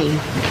Miami. He's lying.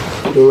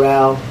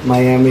 Doral,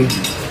 Miami.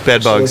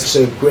 Bed bugs?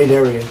 So it's a great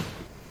area.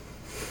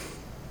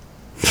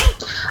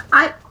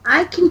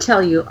 I can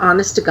tell you,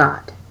 honest to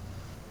God,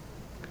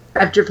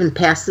 I've driven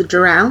past the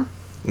Doral.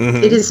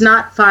 Mm-hmm. It is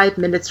not 5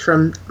 minutes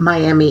from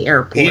Miami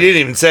Airport. He didn't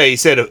even say. He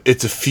said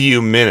it's a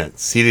few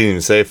minutes. He didn't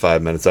even say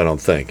 5 minutes. I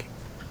don't think.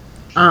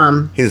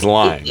 He's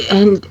lying.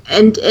 And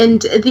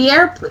the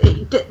airport,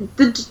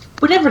 the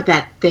whatever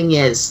that thing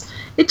is,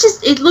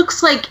 it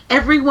looks like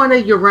every one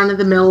of your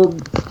run-of-the-mill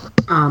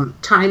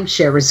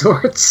timeshare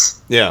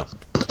resorts Yeah.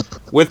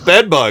 With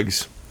bed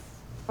bugs.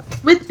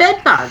 with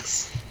bed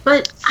bugs.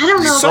 But I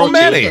don't know So about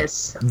many.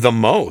 Vegas. The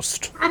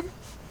most.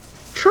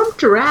 Trump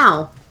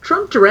Doral.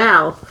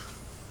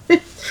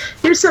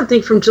 Here's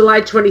something from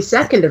July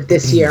 22nd of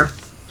this year.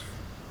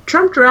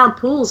 Trump Doral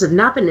pools have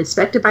not been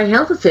inspected by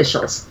health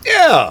officials.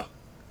 Yeah.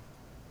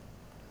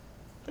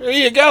 There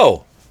you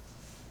go.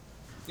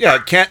 Yeah,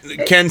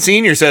 Ken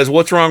Sr. says,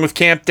 what's wrong with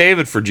Camp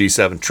David for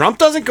G7? Trump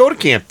doesn't go to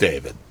Camp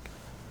David.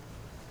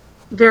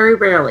 Very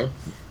rarely.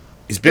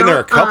 He's been there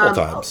a couple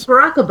times.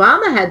 Barack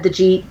Obama had the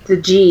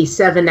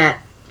G7 at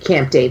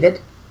Camp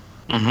David.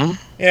 Mm-hmm.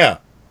 Yeah.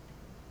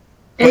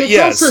 And But it's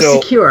yeah, also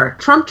so- secure.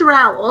 Trump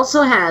Doral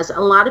also has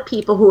a lot of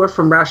people who are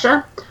from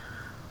Russia,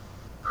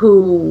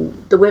 who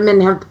the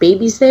women have the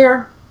babies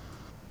there.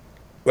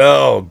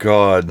 Oh,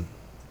 God.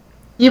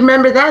 You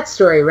remember that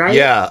story, right?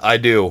 Yeah, I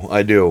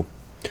do.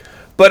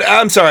 But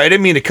I'm sorry, I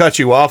didn't mean to cut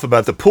you off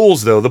about the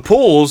pools, though. The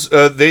pools,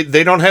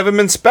 they don't have them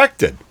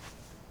inspected.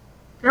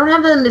 They don't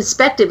have them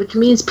inspected, which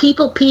means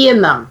people pee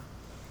in them.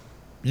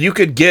 You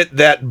could get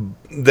that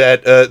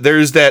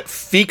there's that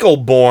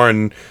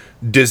fecal-borne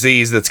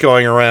disease that's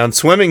going around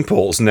swimming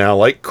pools now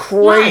like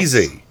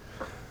crazy.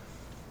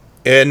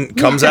 And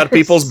comes out of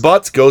people's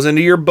butts, goes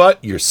into your butt,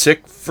 you're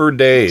sick for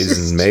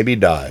days and maybe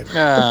die.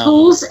 The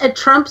pools at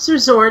Trump's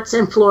resorts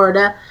in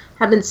Florida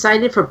have been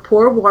cited for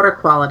poor water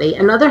quality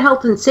and other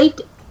health and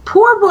safety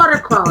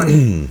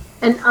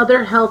and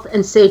other health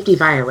and safety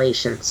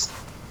violations.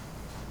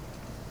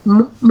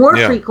 More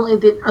Yeah. frequently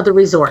than other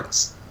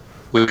resorts.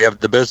 We have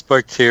the best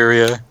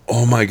bacteria.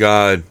 Oh my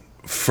God,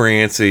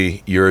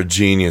 Francie, you're a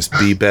genius.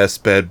 Be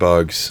best bed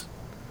bugs.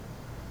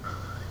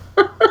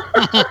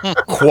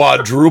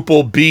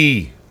 Quadruple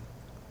B.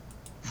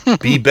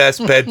 Be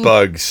best bed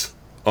bugs.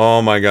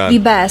 Oh my God. Be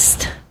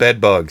best.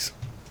 Bed bugs.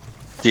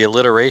 The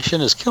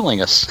alliteration is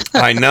killing us.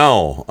 I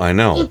know. I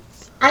don't.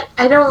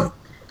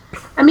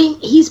 I mean,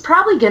 he's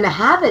probably going to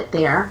have it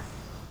there.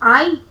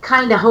 I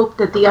kind of hope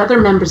that the other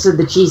members of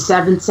the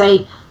G7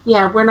 say,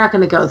 yeah, we're not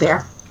going to go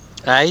there.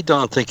 I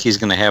don't think he's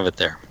going to have it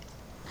there.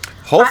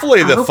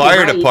 Hopefully I the hope fire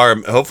you're right.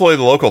 department, hopefully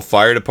the local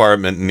fire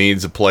department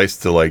needs a place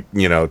to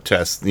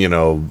test,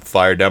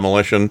 fire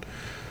demolition.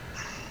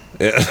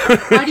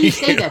 Why do you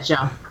say that,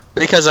 Joe?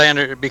 Because I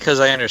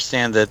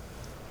understand that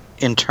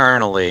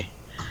internally,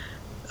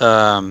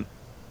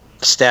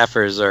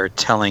 staffers are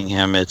telling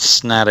him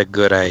it's not a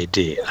good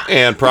idea,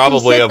 And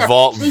probably a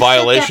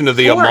violation of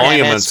the and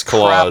emoluments it's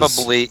clause.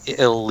 probably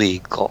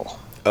illegal.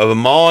 Of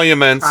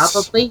emoluments.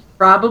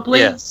 Probably.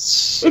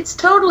 Yes. It's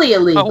totally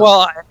illegal.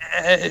 Well,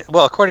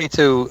 according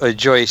to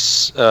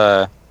Joyce,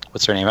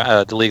 what's her name,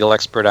 the legal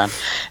expert on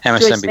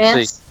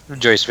MSNBC,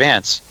 Joyce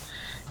Vance,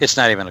 it's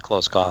not even a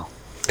close call.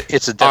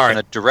 It's a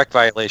definite direct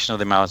violation of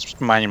the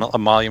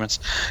emoluments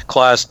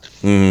clause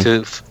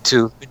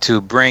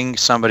to bring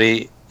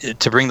somebody,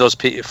 to bring those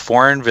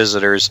foreign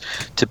visitors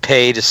to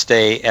pay to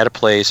stay at a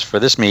place for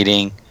this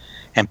meeting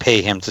and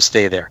pay him to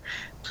stay there.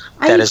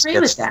 I agree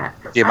with that.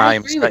 The I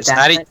emoluments. agree with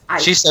that,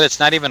 but She said it's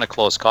not even a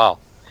close call.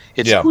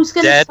 It's Who's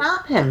going to dead.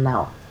 stop him,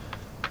 though?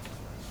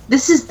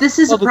 This is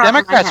Well, a the problem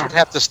Democrats I would have.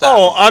 have to stop.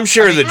 Oh, I'm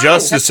sure the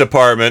Justice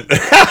Department.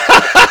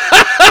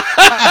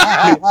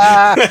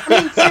 I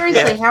mean,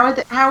 seriously, how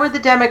are the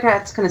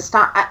Democrats going to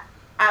stop?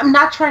 I'm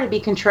not trying to be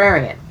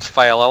contrarian.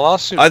 File a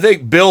lawsuit. I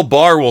think Bill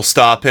Barr will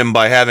stop him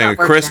by having a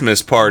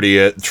Christmas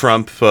party at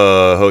Trump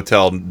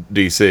Hotel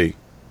D.C.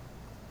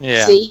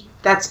 Yeah. See,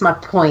 that's my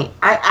point.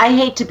 I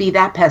hate to be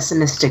that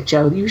pessimistic,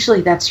 Joe.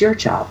 Usually that's your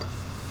job.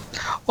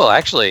 Well,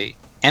 actually,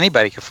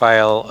 anybody could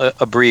file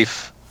a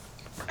brief.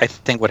 I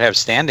think would have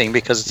standing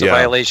because it's a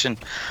violation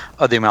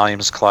of the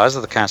emoluments clause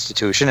of the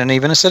Constitution, and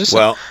even a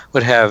citizen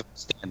would have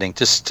standing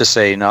to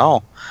say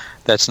no,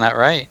 that's not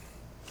right.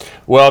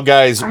 Well,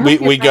 guys,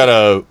 we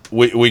gotta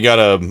run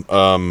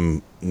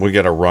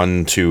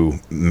to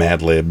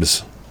Mad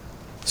Libs,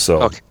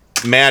 so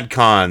Mad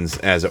Cons,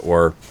 as it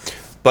were.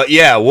 But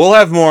yeah, we'll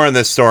have more on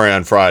this story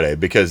on Friday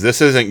because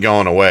this isn't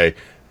going away.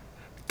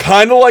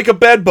 Kind of like a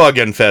bed bug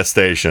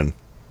infestation.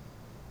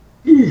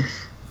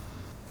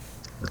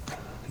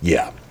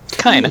 Yeah.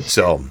 Kind of.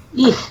 So.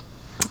 What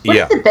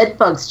if the bed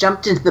bugs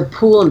jumped into the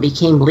pool and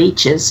became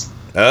leeches?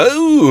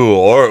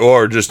 Oh,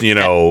 or just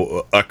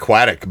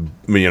aquatic,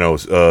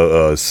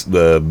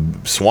 the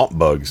swamp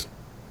bugs.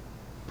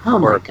 Oh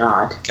my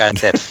God! Got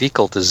that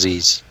fecal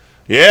disease.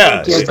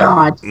 Yeah. Oh, dear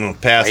God. I'll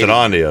pass it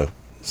on to you.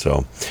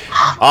 So,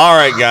 all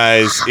right,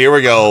 guys, here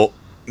we go.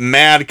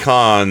 Mad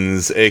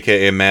Cons,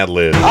 aka Mad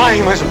Libs.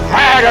 I'm as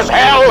mad as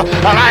hell,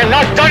 and I'm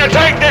not gonna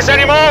take this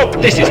anymore!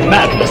 This is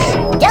madness.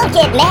 Don't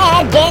get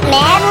mad, get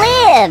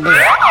Mad Libs.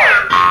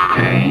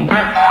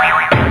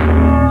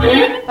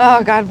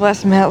 Oh, God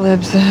bless Matt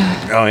Libs.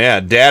 Oh yeah,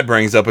 Dad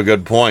brings up a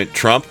good point.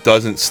 Trump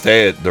doesn't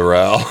stay at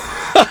Doral.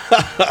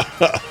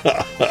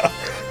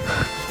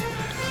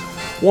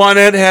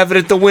 Wanted to have it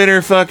at the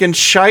winter fucking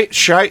shite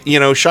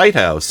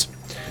house.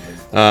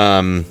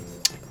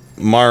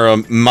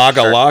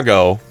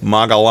 Magalago.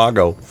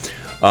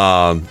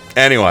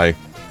 Anyway.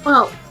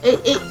 Well,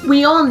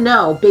 we all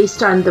know,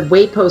 based on the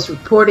Waypost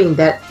reporting,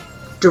 that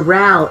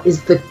Doral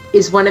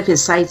is one of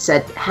his sites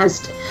that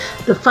has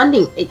the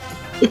funding.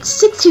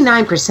 It's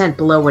 69%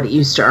 below what it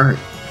used to earn.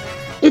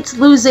 It's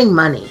losing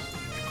money.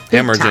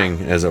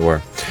 Hemorrhaging, as it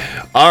were.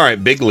 All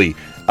right, Bigley.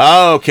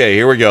 Okay,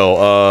 here we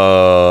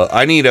go.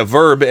 I need a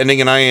verb ending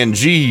in ing,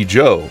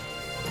 Joe.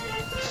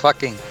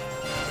 Fucking.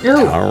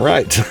 No. All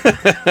right.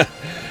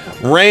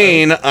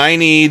 Rain, I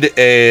need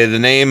the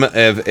name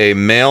of a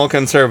male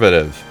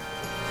conservative.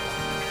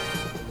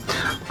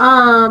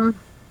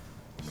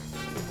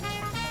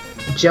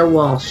 Joe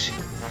Walsh.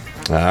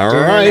 All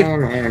right.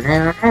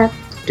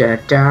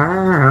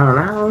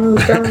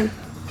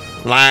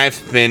 Life's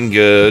been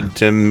good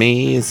to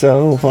me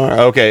so far.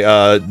 Okay,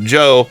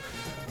 Joe,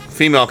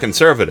 female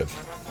conservative.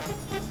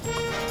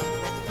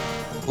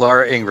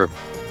 Laura Ingraham.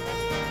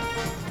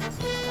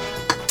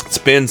 It's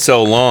been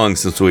so long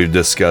since we've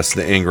discussed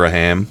the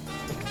Ingraham.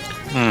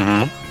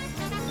 Mm-hmm.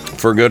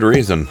 For good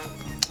reason.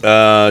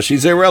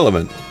 She's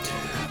irrelevant.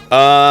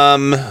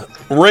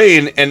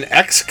 Rain, an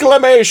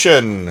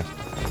exclamation.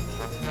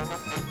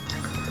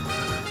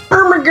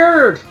 Irma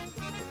Gerd.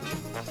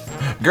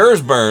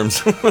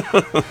 Gersberms.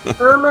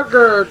 Irma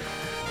Gerd.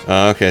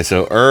 Okay,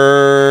 so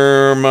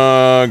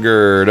Irma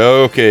Gerd.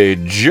 Okay,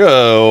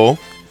 Joe.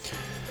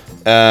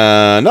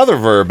 Another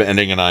verb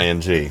ending in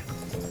ing.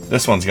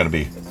 This one's going to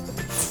be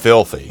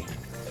filthy.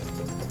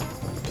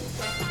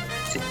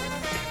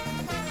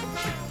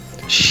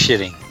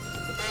 Shitting.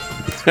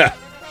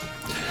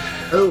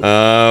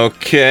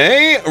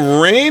 Okay,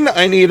 Rain,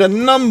 I need a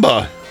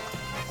number.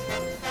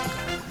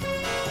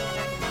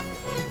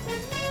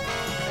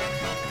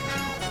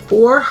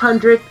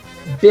 $400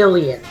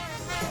 billion.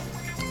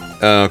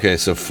 Okay,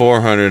 so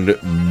 400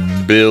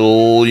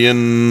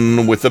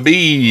 billion with a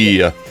B.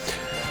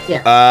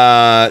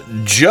 Yeah.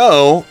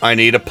 Joe, I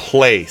need a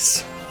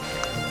place.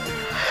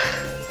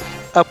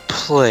 A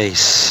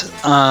place.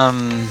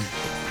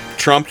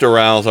 Trump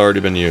Doral's already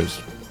been used.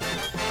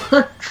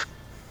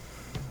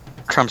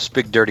 Trump's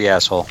big dirty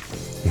asshole.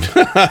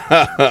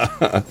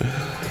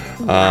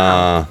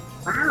 Wow.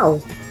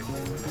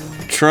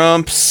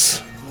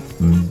 Trump's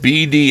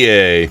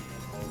BDA.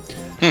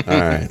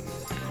 Alright.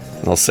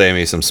 It'll save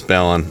me some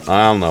spelling.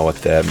 I don't know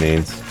what that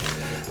means.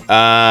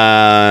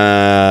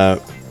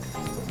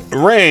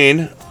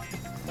 Rain,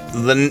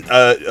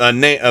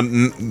 a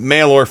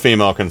male or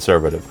female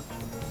conservative.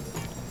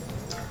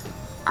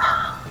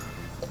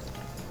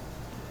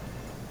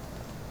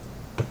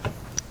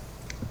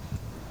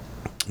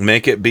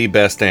 Make it be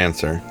best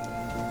answer.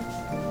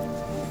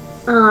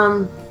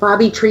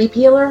 Bobby Tree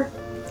Peeler?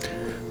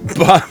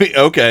 Bobby,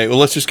 okay, well,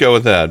 let's just go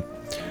with that.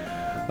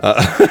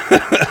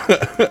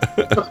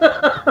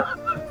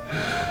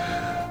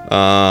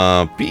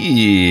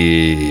 Peeler.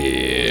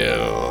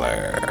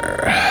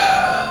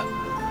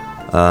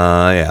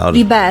 Yeah.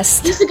 The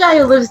best. He's the guy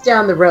who lives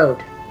down the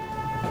road.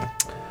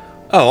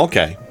 Oh,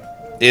 okay.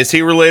 Is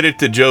he related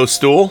to Joe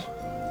Stool?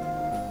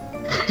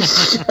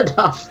 Shut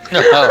up.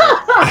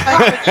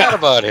 I forgot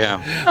about him.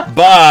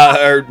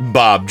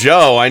 Bob,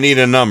 Joe, I need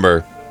a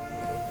number.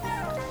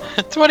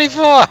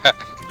 24.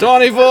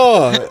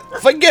 24.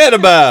 Forget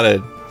about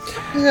it.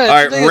 Yeah, all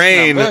right, today's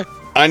Rain, number.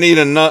 I need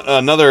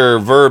another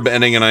verb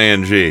ending in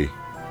ing.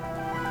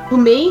 Who,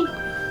 me?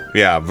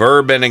 Yeah,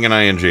 verb ending in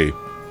ing.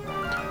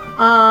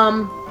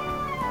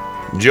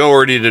 Joe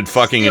already did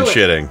fucking and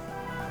shitting.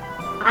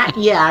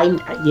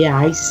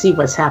 I see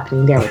what's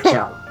happening there with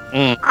Joe.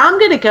 I'm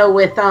gonna go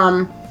with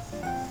all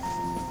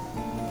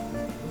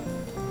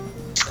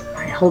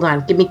right, hold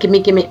on. Give me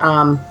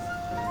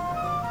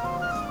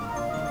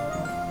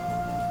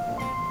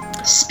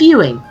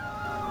spewing.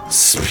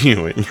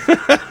 Spewing.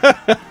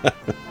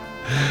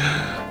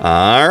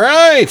 All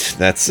right,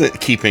 that's it.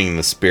 Keeping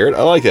the spirit.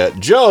 I like that.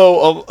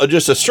 Joe,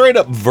 just a straight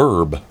up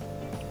verb.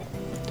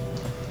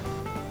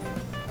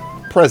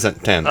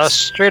 Present tense. A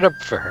straight up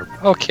verb.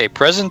 Okay,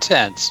 present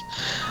tense.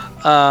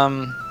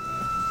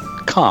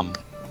 Come.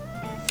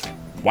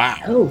 Wow.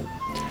 Oh.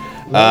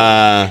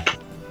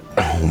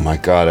 Oh my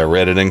god, I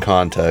read it in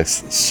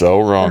context. So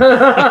wrong.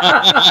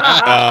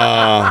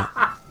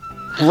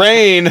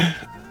 Rain,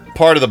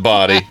 part of the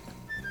body.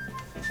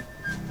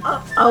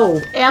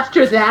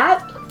 After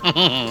that?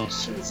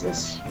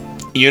 Jesus.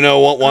 You know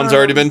what one's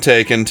already been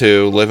taken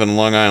to? Live in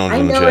Long Island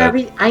in the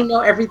chat. I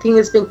know everything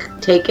has been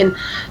taken.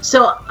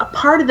 So a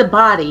part of the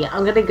body,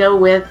 I'm gonna go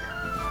with.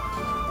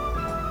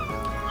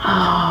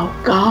 Oh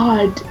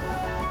God,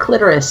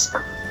 clitoris.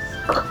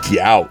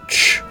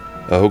 Ouch.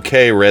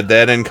 Okay, read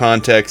that in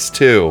context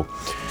too.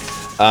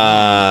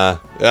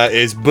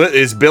 Is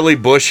Billy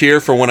Bush here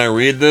for when I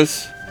read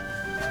this?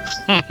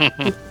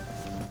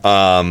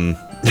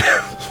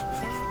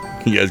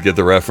 You guys get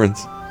the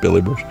reference?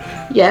 Billy Bush?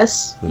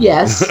 Yes.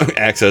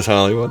 Access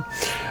Hollywood.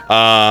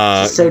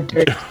 So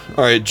dirty.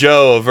 All right,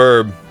 Joe, a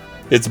verb.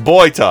 It's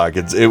boy talk.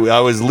 I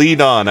was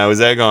lead on. I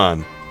was egg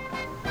on.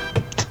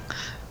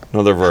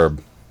 Another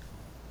verb.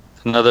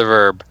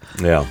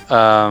 Yeah.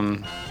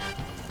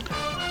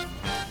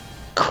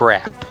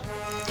 Crap.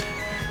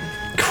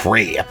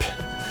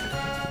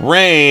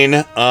 Rain,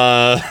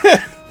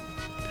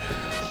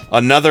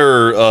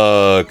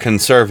 another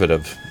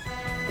conservative.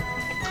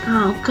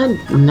 Oh, good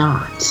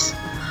not.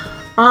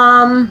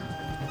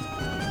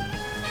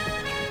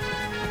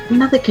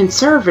 Another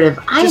conservative.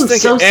 I am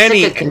so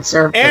sick of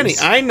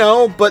conservatives. Annie, I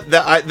know, but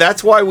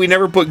that's why we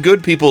never put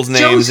good people's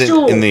names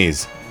in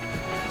these.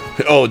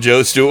 Oh,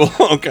 Joe Stool.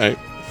 Okay.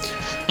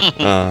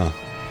 I'm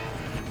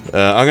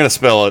gonna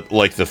spell it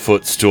like the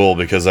footstool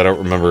because I don't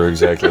remember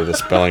exactly the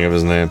spelling of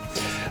his name.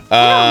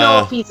 I don't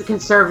know if he's a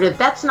conservative.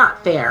 That's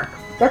not fair.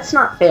 That's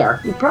not fair.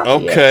 He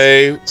probably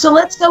is. So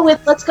let's go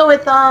with that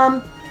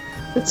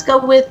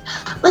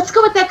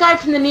guy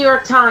from the New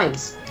York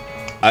Times.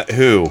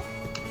 Who?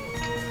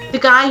 The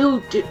guy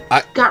who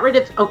got rid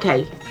of.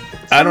 Okay.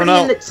 I don't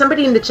know.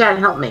 Somebody in the chat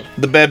help me.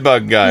 The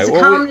bedbug guy. He's a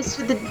columnist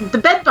for the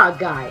bedbug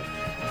guy.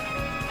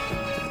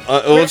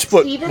 Let's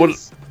put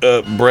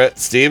Brett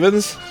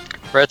Stevens.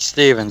 Brett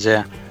Stevens,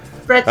 yeah.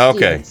 Brett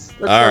Stevens.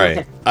 All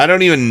right. I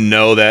don't even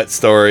know that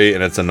story,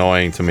 and it's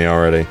annoying to me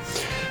already.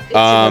 It's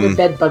another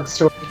bedbug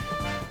story.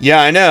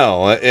 Yeah, I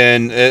know,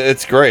 and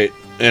it's great,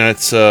 and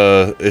it's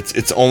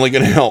only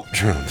going to help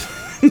Trump.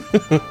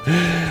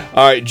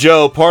 All right,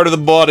 Joe. Part of the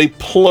body,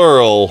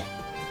 plural.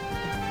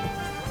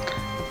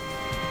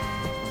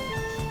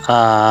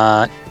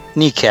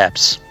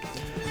 Kneecaps.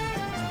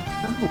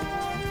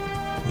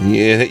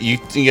 Yeah, you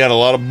got a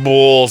lot of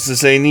balls to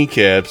say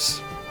kneecaps.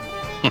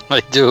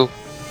 I do.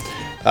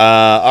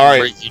 All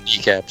right.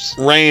 Kneecaps.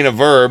 Rain, a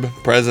verb,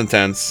 present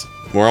tense.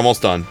 We're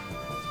almost done.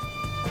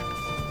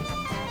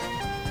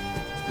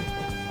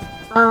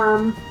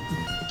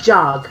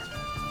 Jog.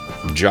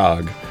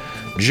 Jog.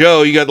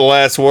 Joe, you got the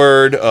last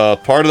word.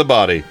 Part of the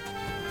body.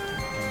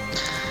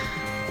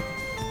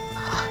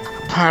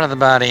 Part of the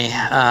body.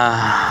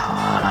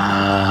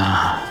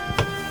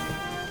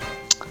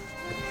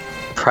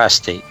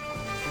 Prostate.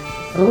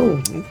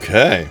 Oh.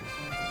 Okay.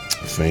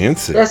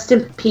 Fancy. Rest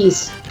in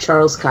peace,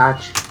 Charles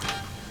Koch.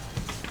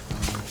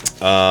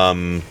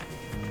 Oh,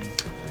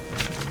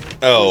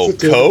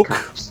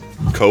 Coke.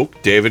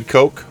 Coke. David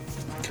Coke.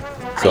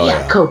 So,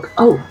 yeah, Coke.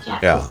 Oh, yeah.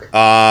 Yeah.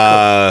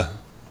 Coke.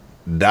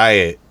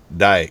 Diet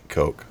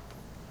Coke.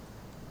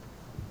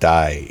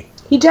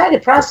 He died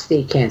of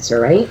prostate cancer,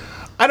 right?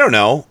 I don't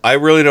know. I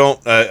really don't.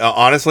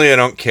 Honestly, I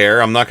don't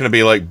care. I'm not going to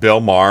be like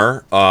Bill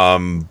Maher,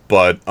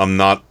 but I'm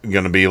not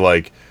going to be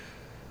like.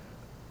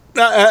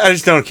 I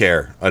just don't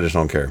care. I just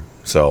don't care.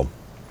 So.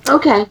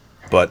 Okay.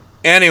 But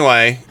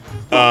anyway.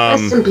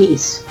 Rest in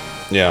peace.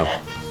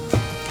 Yeah.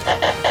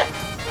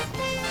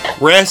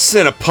 Rests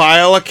in a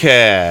pile of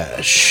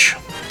cash.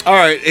 All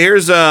right.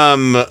 Here's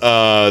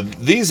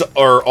these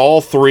are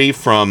all three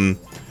from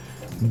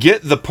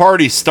Get the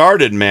Party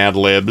Started Mad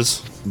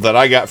Libs that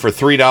I got for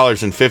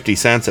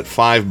 $3.50 at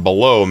Five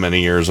Below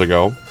many years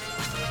ago.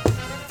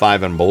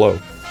 Five and Below.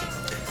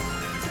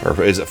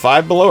 Or is it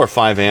Five Below or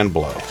Five and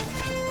Below?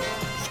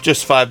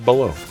 Just Five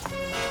Below.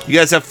 You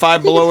guys have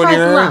Five Below in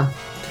your area?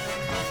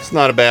 It's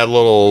not a bad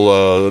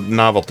little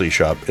novelty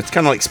shop. It's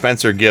kind of like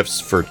Spencer Gifts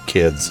for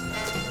kids.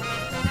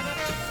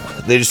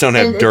 They just don't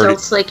have and dirty.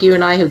 Adults like you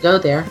and I who go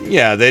there.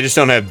 Yeah, they just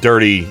don't have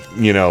dirty,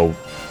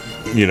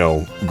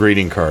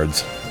 greeting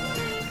cards.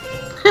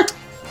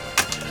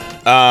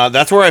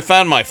 That's where I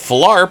found my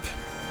flarp.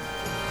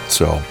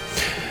 So,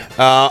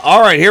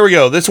 all right, here we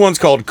go. This one's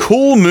called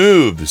Cool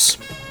Moves.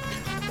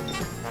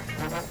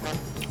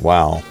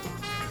 Wow.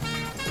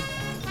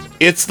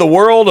 It's the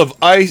World of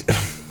Ice...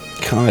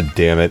 God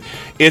damn it.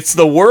 It's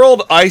the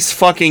World Ice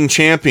Fucking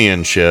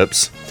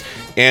Championships,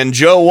 and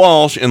Joe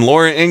Walsh and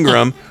Laura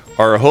Ingraham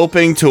are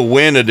hoping to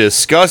win a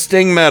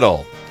disgusting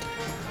medal.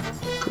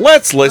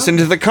 Let's listen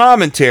to the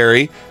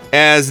commentary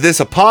as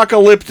this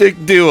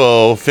apocalyptic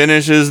duo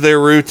finishes their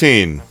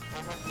routine.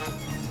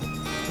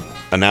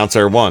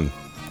 Announcer 1.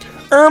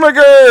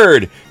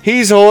 Ermagerd!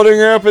 He's holding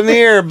her up in the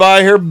air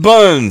by her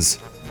buns.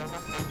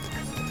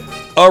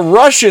 A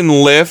Russian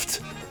lift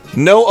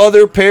no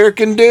other pair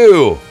can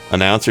do.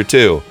 Announcer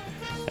 2.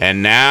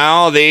 And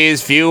now,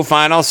 these few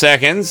final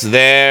seconds,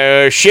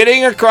 they're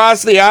shitting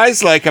across the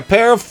ice like a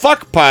pair of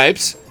fuck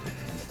pipes.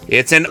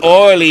 It's an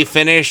oily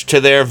finish to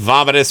their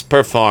vomitous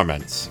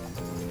performance.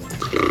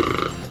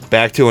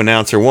 Back to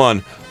Announcer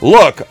 1.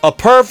 Look, a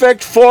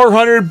perfect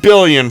 400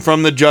 billion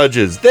from the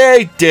judges.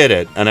 They did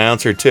it.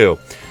 Announcer 2.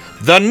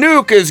 The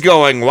nuke is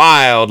going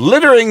wild,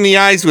 littering the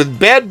ice with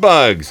bed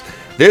bugs.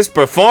 This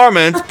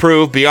performance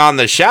proved beyond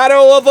the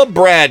shadow of a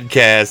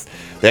broadcast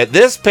that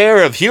this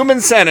pair of human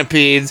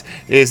centipedes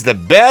is the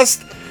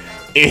best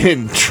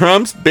in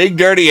Trump's big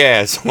dirty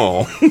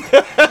asshole.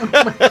 Oh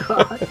my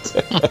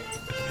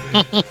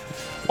god.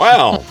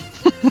 Wow.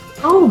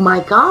 Oh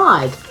my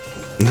god.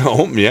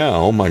 Oh yeah,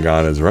 oh my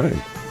god is right.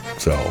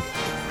 So.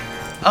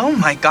 Oh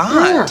my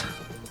god.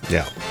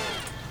 Yeah.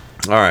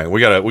 All right,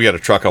 we gotta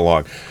truck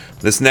along.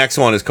 This next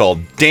one is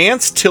called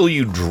Dance Till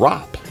You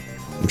Drop.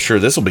 I'm sure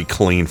this will be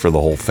clean for the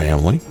whole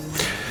family.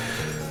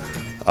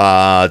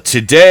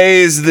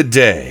 Today's the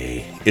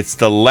day. It's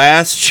the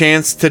last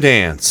chance to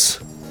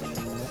dance.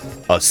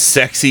 A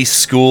sexy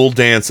school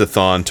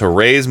dance-a-thon to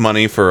raise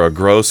money for a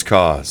gross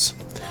cause.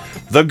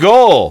 The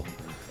goal: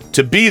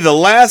 to be the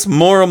last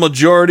moral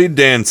majority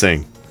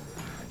dancing.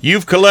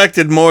 You've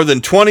collected more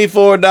than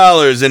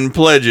 $24 in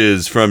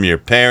pledges from your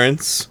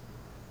parents,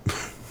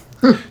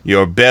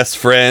 your best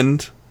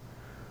friend,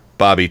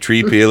 Bobby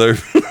Tree Peeler,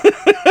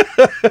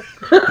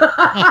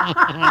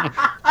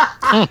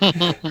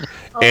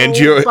 and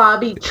your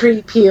Bobby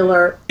Tree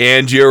Peeler,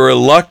 and your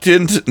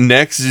reluctant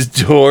next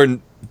door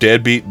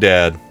deadbeat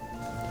dad.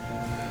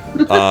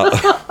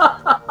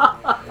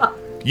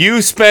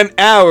 You spent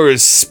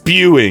hours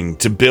spewing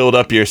to build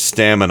up your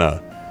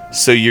stamina,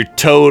 so you're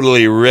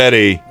totally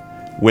ready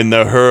when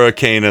the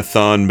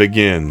Hurricane-a-thon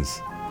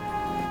begins.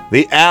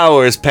 The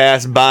hours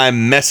pass by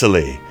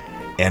messily,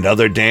 and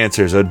other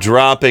dancers are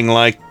dropping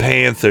like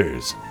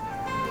panthers.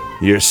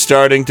 You're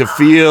starting to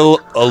feel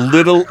a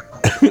little...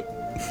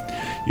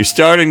 You're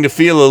starting to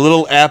feel a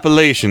little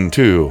Appalachian,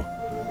 too.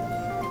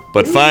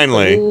 But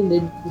finally,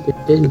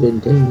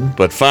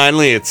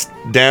 it's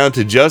down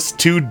to just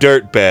 2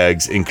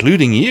 dirtbags,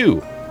 including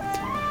you.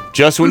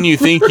 Just when you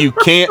think you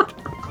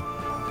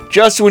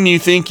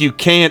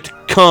can't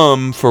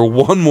come for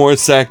one more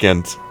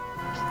second,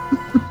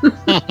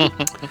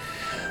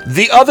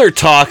 the other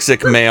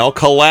toxic male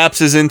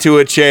collapses into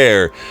a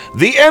chair.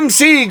 The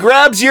MC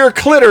grabs your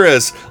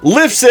clitoris,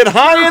 lifts it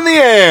high in the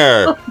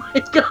air. Oh my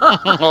god!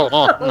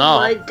 Oh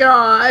my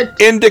god!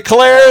 And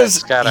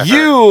declares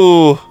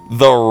you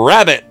the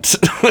rabbit.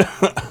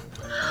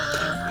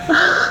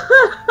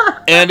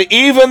 And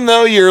even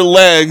though your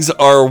legs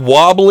are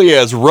wobbly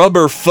as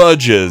rubber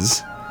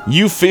fudges,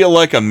 you feel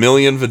like a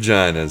million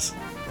vaginas.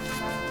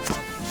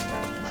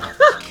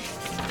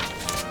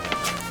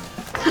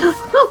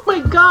 Oh my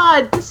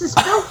god, this is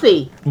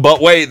filthy.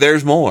 But wait,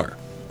 there's more.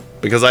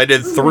 Because I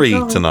did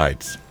 3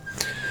 tonight.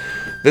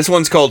 This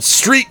one's called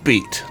Street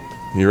Beat.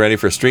 You ready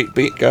for Street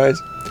Beat, guys?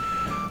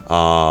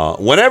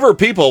 Whenever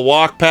people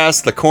walk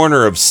past the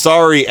corner of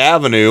Sorry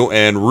Avenue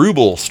and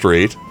Rubel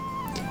Street,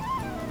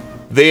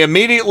 they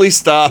immediately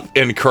stop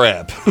and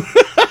crap.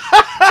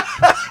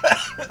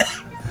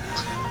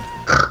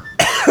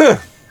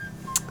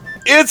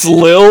 It's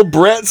Lil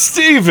Brett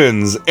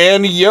Stevens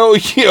and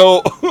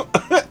Yo-Yo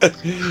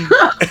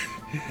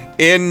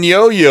and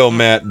Yo-Yo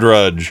Matt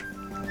Drudge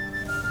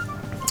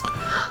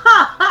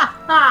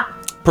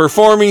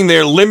performing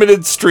their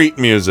limited street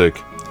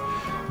music.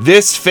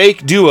 This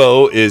fake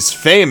duo is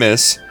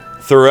famous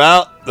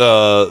throughout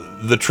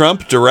the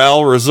Trump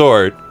Doral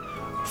Resort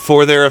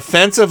for their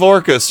offensive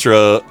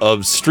orchestra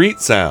of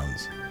street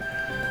sounds.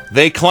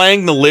 They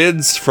clang the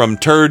lids from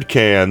turd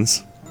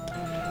cans.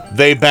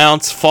 They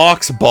bounce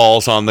fox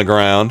balls on the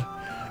ground,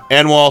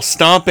 and while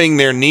stomping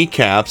their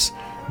kneecaps,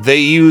 they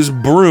use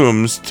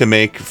brooms to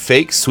make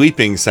fake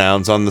sweeping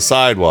sounds on the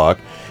sidewalk,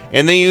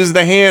 and they use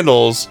the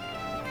handles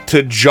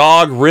to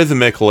jog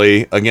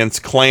rhythmically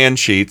against Klan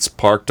sheets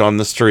parked on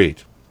the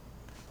street.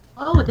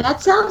 Oh,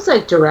 that sounds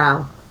like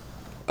Doral.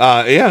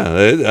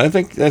 Yeah, I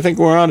think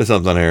we're onto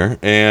something here.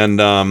 And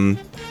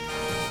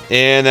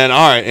then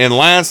all right, and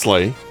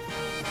lastly,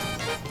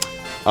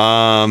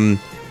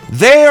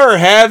 they are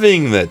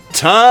having the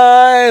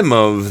time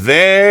of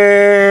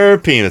their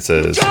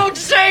penises. Don't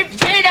say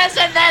penis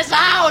in this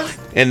house!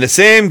 And the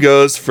same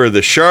goes for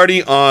the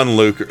shardy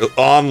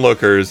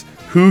onlookers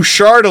who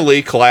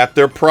shardily clap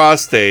their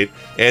prostate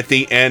at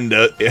the end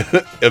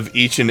of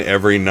each and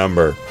every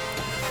number.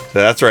 So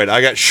that's right. I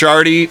got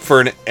shardy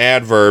for an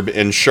adverb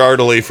and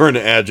shardily for an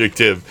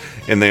adjective,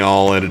 and they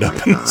all ended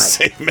up in the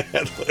same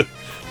ad-lib.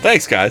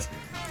 Thanks, guys.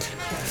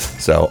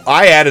 So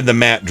I added the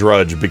Matt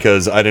Drudge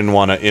because I didn't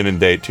want to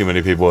inundate too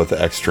many people with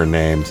extra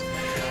names.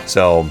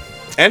 So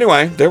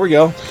anyway, there we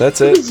go. That's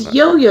it. It was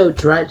Yo-Yo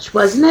Drudge,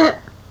 wasn't it?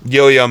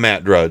 Yo-Yo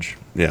Matt Drudge.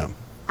 Yeah.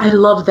 I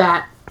love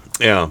that.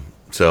 Yeah.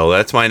 So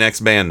that's my next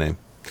band name.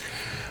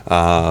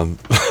 I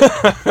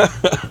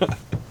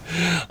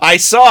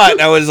saw it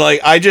and I was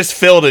like, I just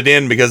filled it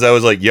in because I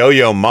was like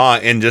Yo-Yo Ma,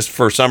 and just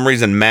for some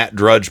reason Matt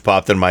Drudge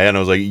popped in my head and I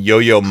was like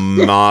Yo-Yo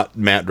Ma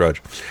Matt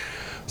Drudge.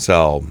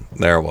 So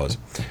there it was.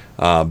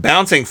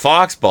 Bouncing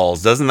fox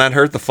balls, doesn't that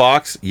hurt the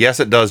fox? Yes,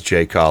 it does,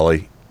 Jay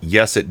Colley.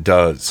 Yes, it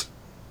does.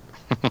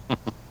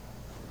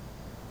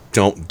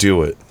 Don't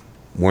do it.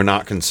 We're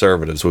not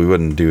conservatives. We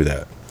wouldn't do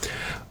that.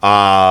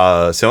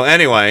 So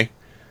anyway,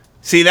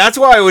 see, that's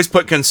why I always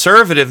put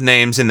conservative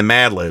names in the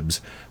Mad Libs.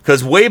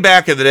 Because way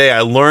back in the day,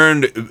 I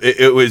learned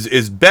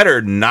it's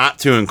better not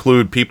to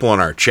include people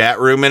in our chat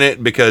room in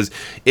it, because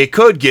it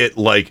could get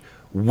like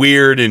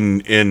weird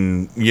and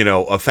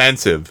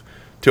offensive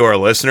to our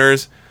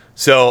listeners.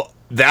 So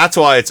that's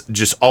why it's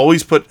just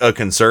always put a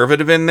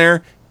conservative in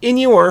there, and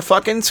you are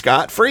fucking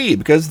scot-free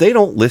because they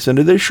don't listen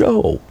to this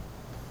show.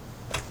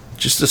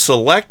 Just a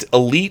select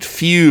elite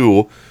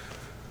few,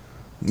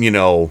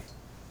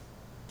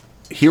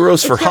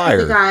 heroes for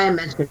hire. The guy I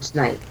mentioned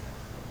tonight.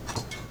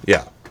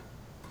 Yeah.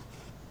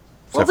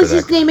 What was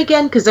his name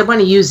again? Because I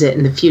want to use it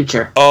in the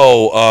future.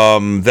 Oh,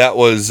 that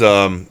was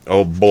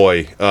oh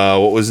boy,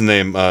 what was his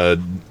name?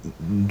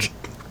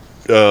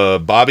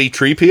 Bobby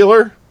Tree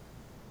Peeler.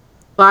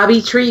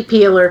 Bobby Tree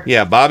Peeler.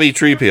 Yeah, Bobby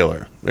Tree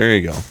Peeler. There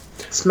you go.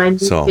 It's my new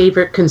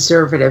favorite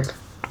conservative.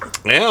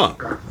 Yeah.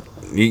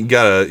 You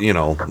gotta,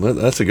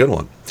 that's a good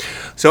one.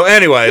 So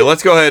anyway,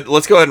 let's go ahead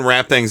and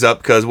wrap things up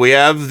because we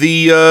have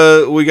we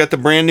got the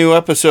brand new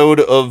episode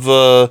of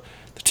the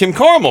Tim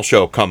Carmel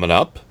Show coming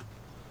up.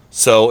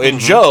 So, and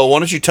Joe, why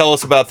don't you tell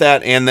us about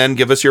that and then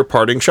give us your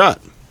parting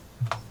shot?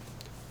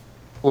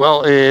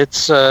 Well,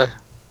 it's a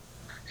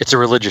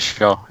religious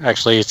show.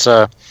 Actually,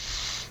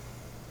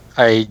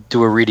 I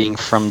do a reading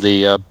from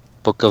the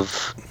book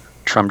of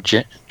Trump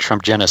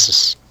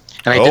Genesis,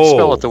 and I did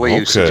spell it the way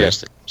you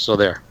suggested. So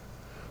there.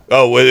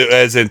 Oh,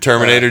 as in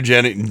Terminator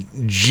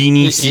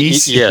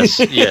Genesis? Yes.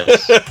 Genesis.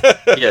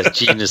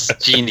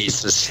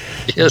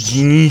 Yes.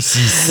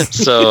 Genesis.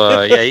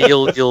 So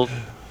you'll.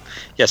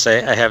 Yes,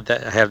 I have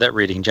that. I have that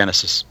reading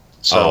Genesis.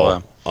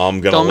 So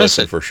I'm gonna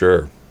listen for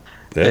sure.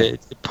 Yeah.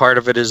 Part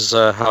of it is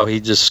how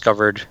he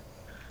discovered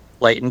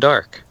light and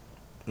dark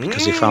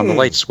because he found the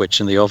light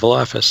switch in the Oval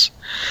Office.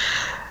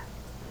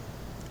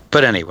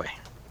 But anyway,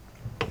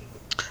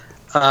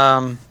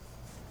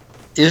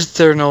 is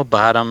there no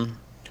bottom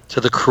to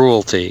the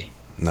cruelty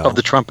of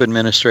the Trump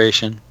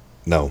administration?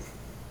 No.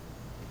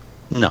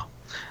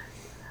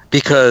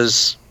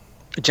 Because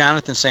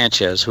Jonathan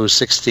Sanchez, who is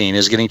 16,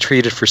 is getting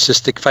treated for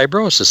cystic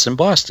fibrosis in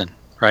Boston,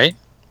 right?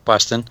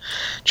 Boston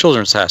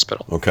Children's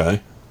Hospital. Okay.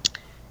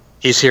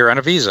 He's here on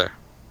a visa.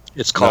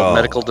 It's called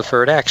medical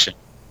deferred action,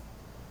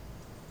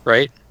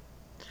 right?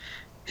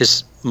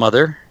 His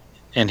mother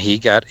and he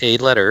got a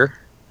letter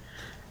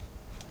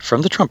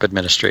from the Trump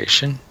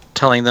administration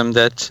telling them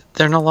that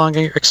they're no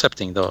longer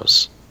accepting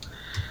those.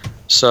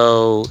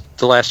 So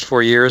the last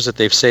 4 years that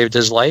they've saved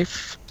his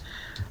life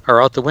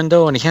are out the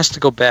window, and he has to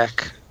go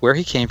back where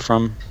he came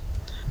from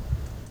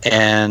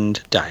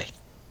and die.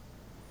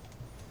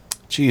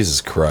 Jesus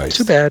Christ.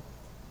 Too bad.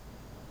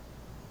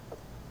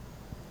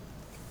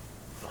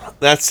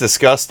 That's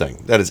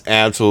disgusting. That is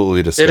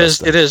absolutely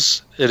disgusting. It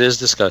is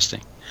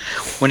disgusting.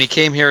 When he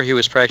came here, he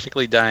was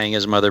practically dying.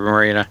 His mother,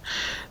 Marina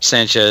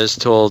Sanchez,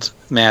 told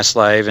Mass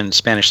Live in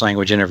Spanish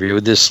language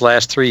interview, "This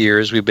last 3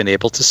 years, we've been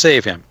able to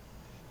save him."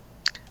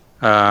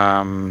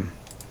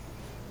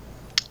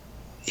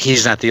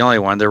 He's not the only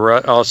one. There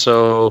were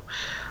also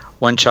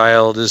one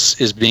child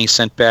is being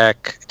sent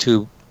back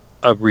to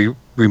a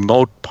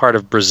remote part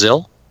of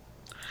Brazil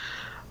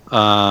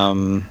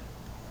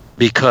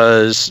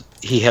because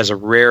he has a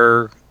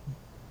rare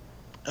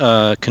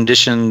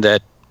condition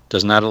that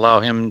does not allow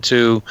him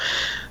to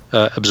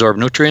absorb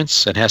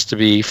nutrients and has to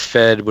be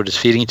fed with his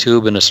feeding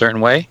tube in a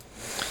certain way.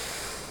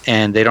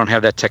 And they don't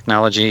have that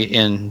technology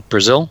in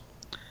Brazil.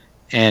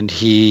 And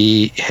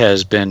he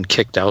has been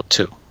kicked out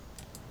too.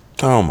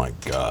 Oh my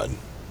God.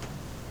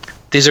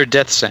 These are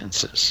death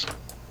sentences.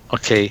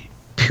 Okay,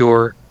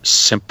 pure,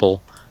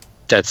 simple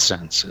death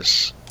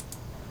sentences.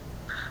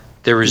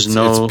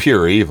 It's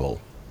pure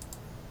evil.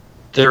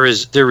 There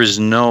is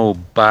no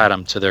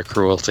bottom to their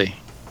cruelty.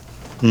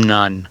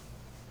 None.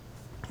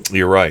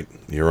 You're right.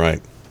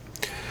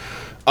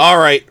 All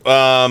right,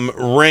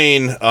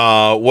 Rain,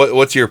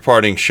 what's your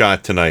parting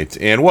shot tonight?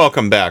 And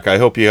welcome back. I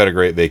hope you had a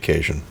great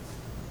vacation.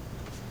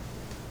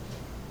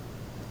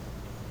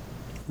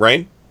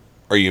 Rain,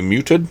 are you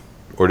muted,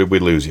 or did we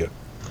lose you?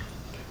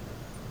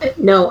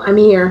 No, I'm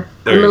here.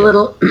 I'm a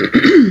little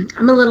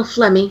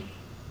phlegmy.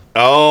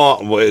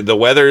 Oh, the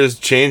weather is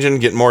changing,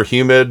 getting more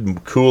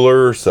humid,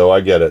 cooler, so I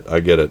get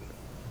it.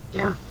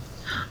 Yeah.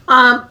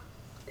 I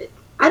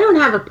don't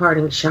have a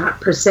parting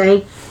shot per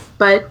se,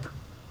 but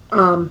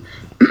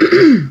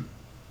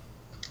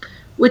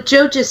what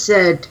Joe just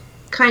said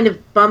kind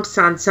of bumps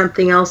on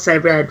something else I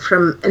read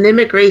from an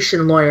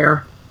immigration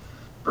lawyer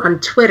on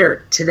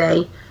Twitter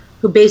today,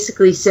 who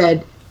basically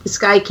said, this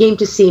guy came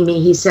to see me.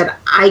 He said,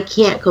 I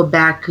can't go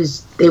back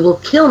because they will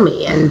kill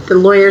me. And the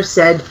lawyer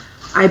said,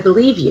 I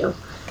believe you.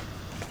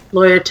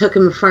 Lawyer took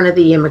him in front of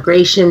the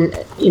immigration,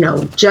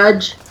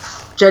 judge.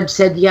 Judge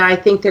said, yeah, I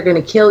think they're going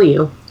to kill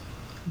you,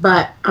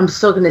 but I'm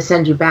still going to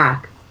send you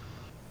back.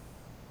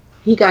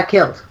 He got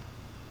killed.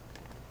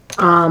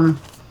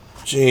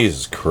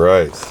 Jesus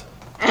Christ.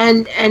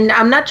 And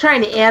I'm not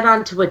trying to add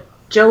on to what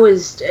Joe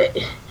is.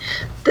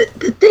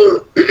 The thing,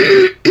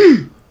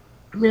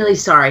 I'm really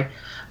sorry.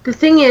 The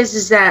thing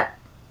is that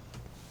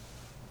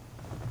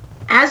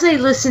as I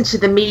listen to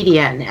the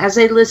media and as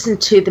I listen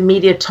to the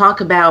media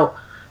talk about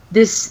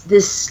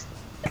this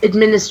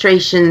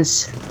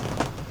administration's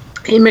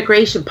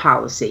immigration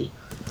policy,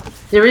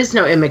 there is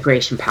no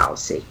immigration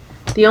policy.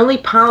 The only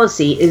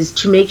policy is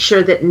to make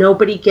sure that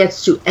nobody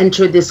gets to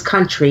enter this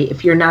country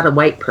if you're not a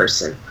white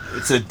person.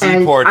 It's a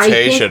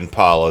deportation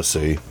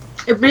policy.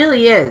 It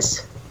really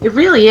is. It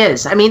really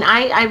is. I mean,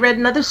 I read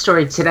another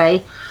story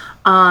today.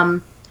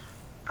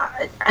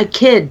 A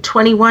kid,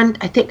 21,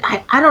 I think,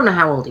 I don't know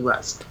how old he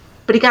was,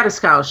 but he got a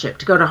scholarship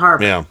to go to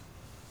Harvard. Yeah.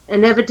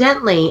 And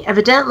evidently,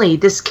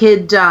 this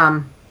kid,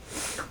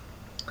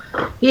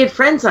 he had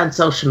friends on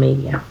social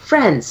media.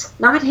 Friends,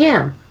 not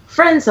him.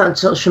 Friends on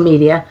social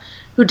media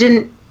who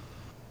didn't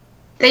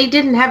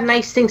have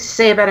nice things to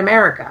say about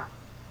America.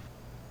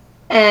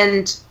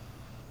 And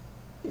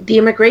the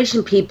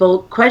immigration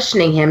people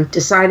questioning him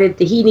decided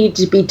that he needed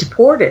to be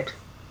deported.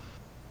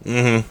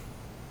 Mm-hmm.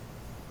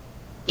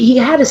 he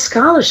had a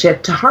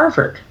scholarship to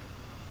Harvard.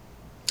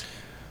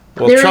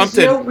 Well, There Trump is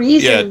no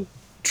reason. Yeah,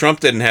 Trump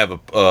didn't have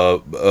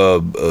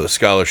a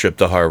scholarship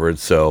to Harvard,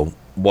 so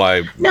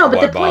why? No, but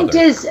why the point bother?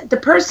 is, the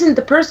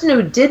person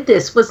who did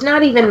this was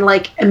not even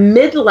like a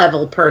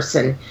mid-level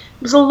person.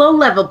 It was a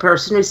low-level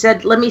person who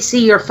said, "Let me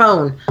see your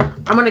phone.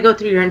 I'm going to go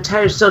through your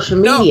entire social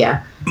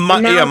media."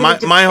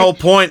 My whole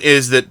point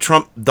is that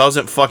Trump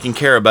doesn't fucking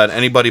care about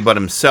anybody but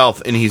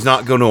himself, and he's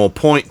not going to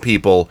appoint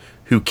people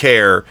who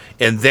care,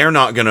 and they're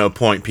not going to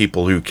appoint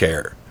people who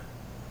care.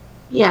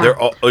 Yeah, They're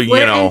all- you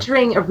we're know.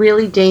 entering a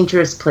really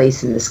dangerous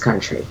place in this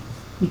country.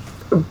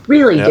 A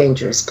really Yep.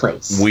 dangerous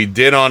place. We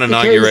did on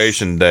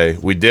Inauguration Day.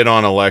 We did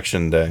on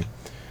Election Day.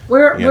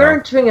 We're You know.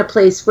 entering a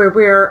place where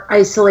we're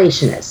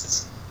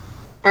isolationists,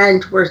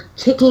 and we're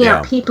kicking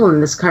out people in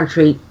this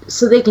country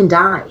so they can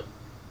die.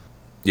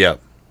 Yep.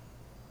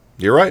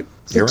 You're right.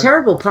 It's You're a right.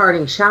 terrible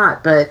parting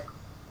shot, but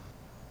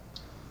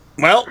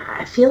well,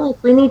 I feel like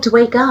we need to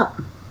wake up.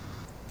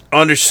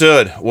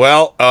 Understood.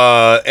 Well,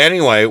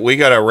 anyway, we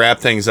got to wrap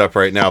things up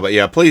right now. But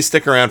yeah, please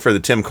stick around for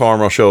the Tim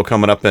Carmel Show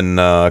coming up in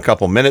a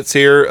couple minutes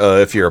here.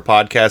 If you're a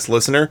podcast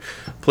listener,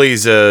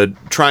 please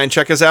try and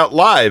check us out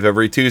live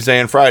every Tuesday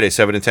and Friday,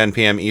 7 to 10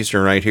 p.m.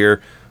 Eastern, right here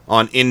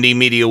on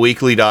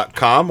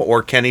IndieMediaWeekly.com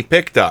or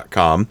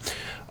KennyPick.com.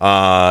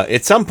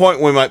 At some point,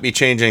 we might be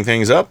changing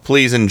things up.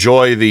 Please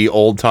enjoy the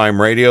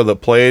old-time radio that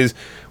plays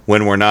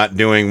when we're not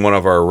doing one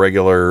of our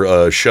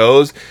regular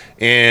shows.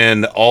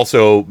 And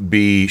also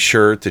be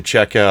sure to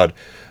check out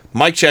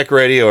Mike Check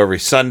Radio every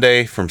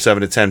Sunday from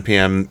 7 to 10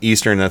 p.m.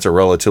 Eastern. That's a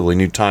relatively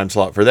new time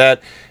slot for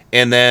that.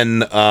 And then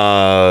the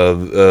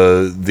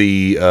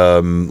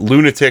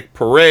Lunatic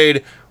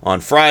Parade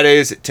on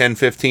Fridays at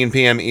 10:15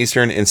 p.m.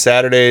 Eastern and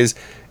Saturdays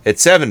at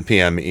 7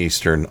 p.m.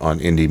 Eastern on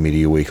Indie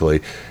Media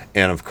Weekly.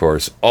 And, of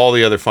course, all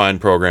the other fine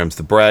programs,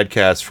 the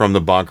broadcast from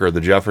the bunker,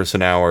 the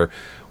Jefferson Hour,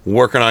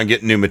 working on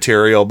getting new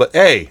material. But,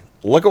 hey,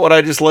 look at what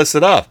I just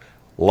listed up.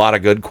 A lot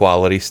of good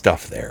quality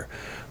stuff there.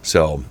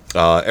 So,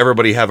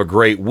 everybody have a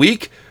great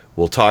week.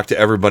 We'll talk to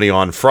everybody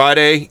on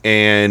Friday,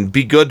 and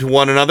be good to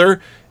one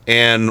another,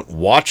 and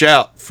watch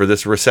out for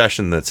this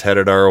recession that's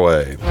headed our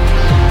way.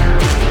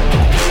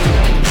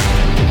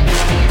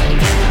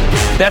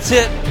 That's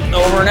it.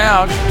 Over and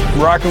out.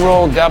 Rock and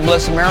roll. God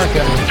bless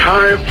America.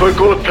 Time for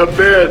go to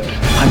bed.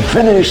 I'm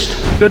finished.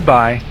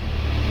 Goodbye.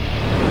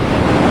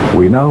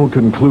 We now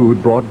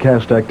conclude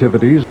broadcast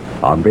activities.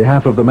 On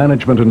behalf of the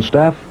management and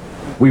staff,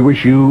 we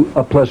wish you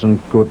a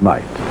pleasant good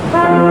night.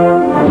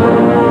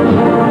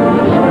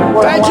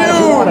 Thank you.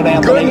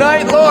 Good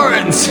night,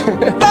 Lawrence.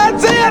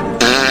 That's it.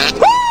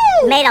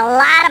 Woo! Made a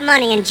lot of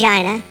money in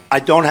China. I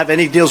don't have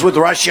any deals with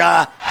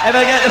Russia.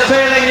 Ever get the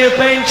feeling you've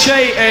been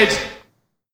cheated?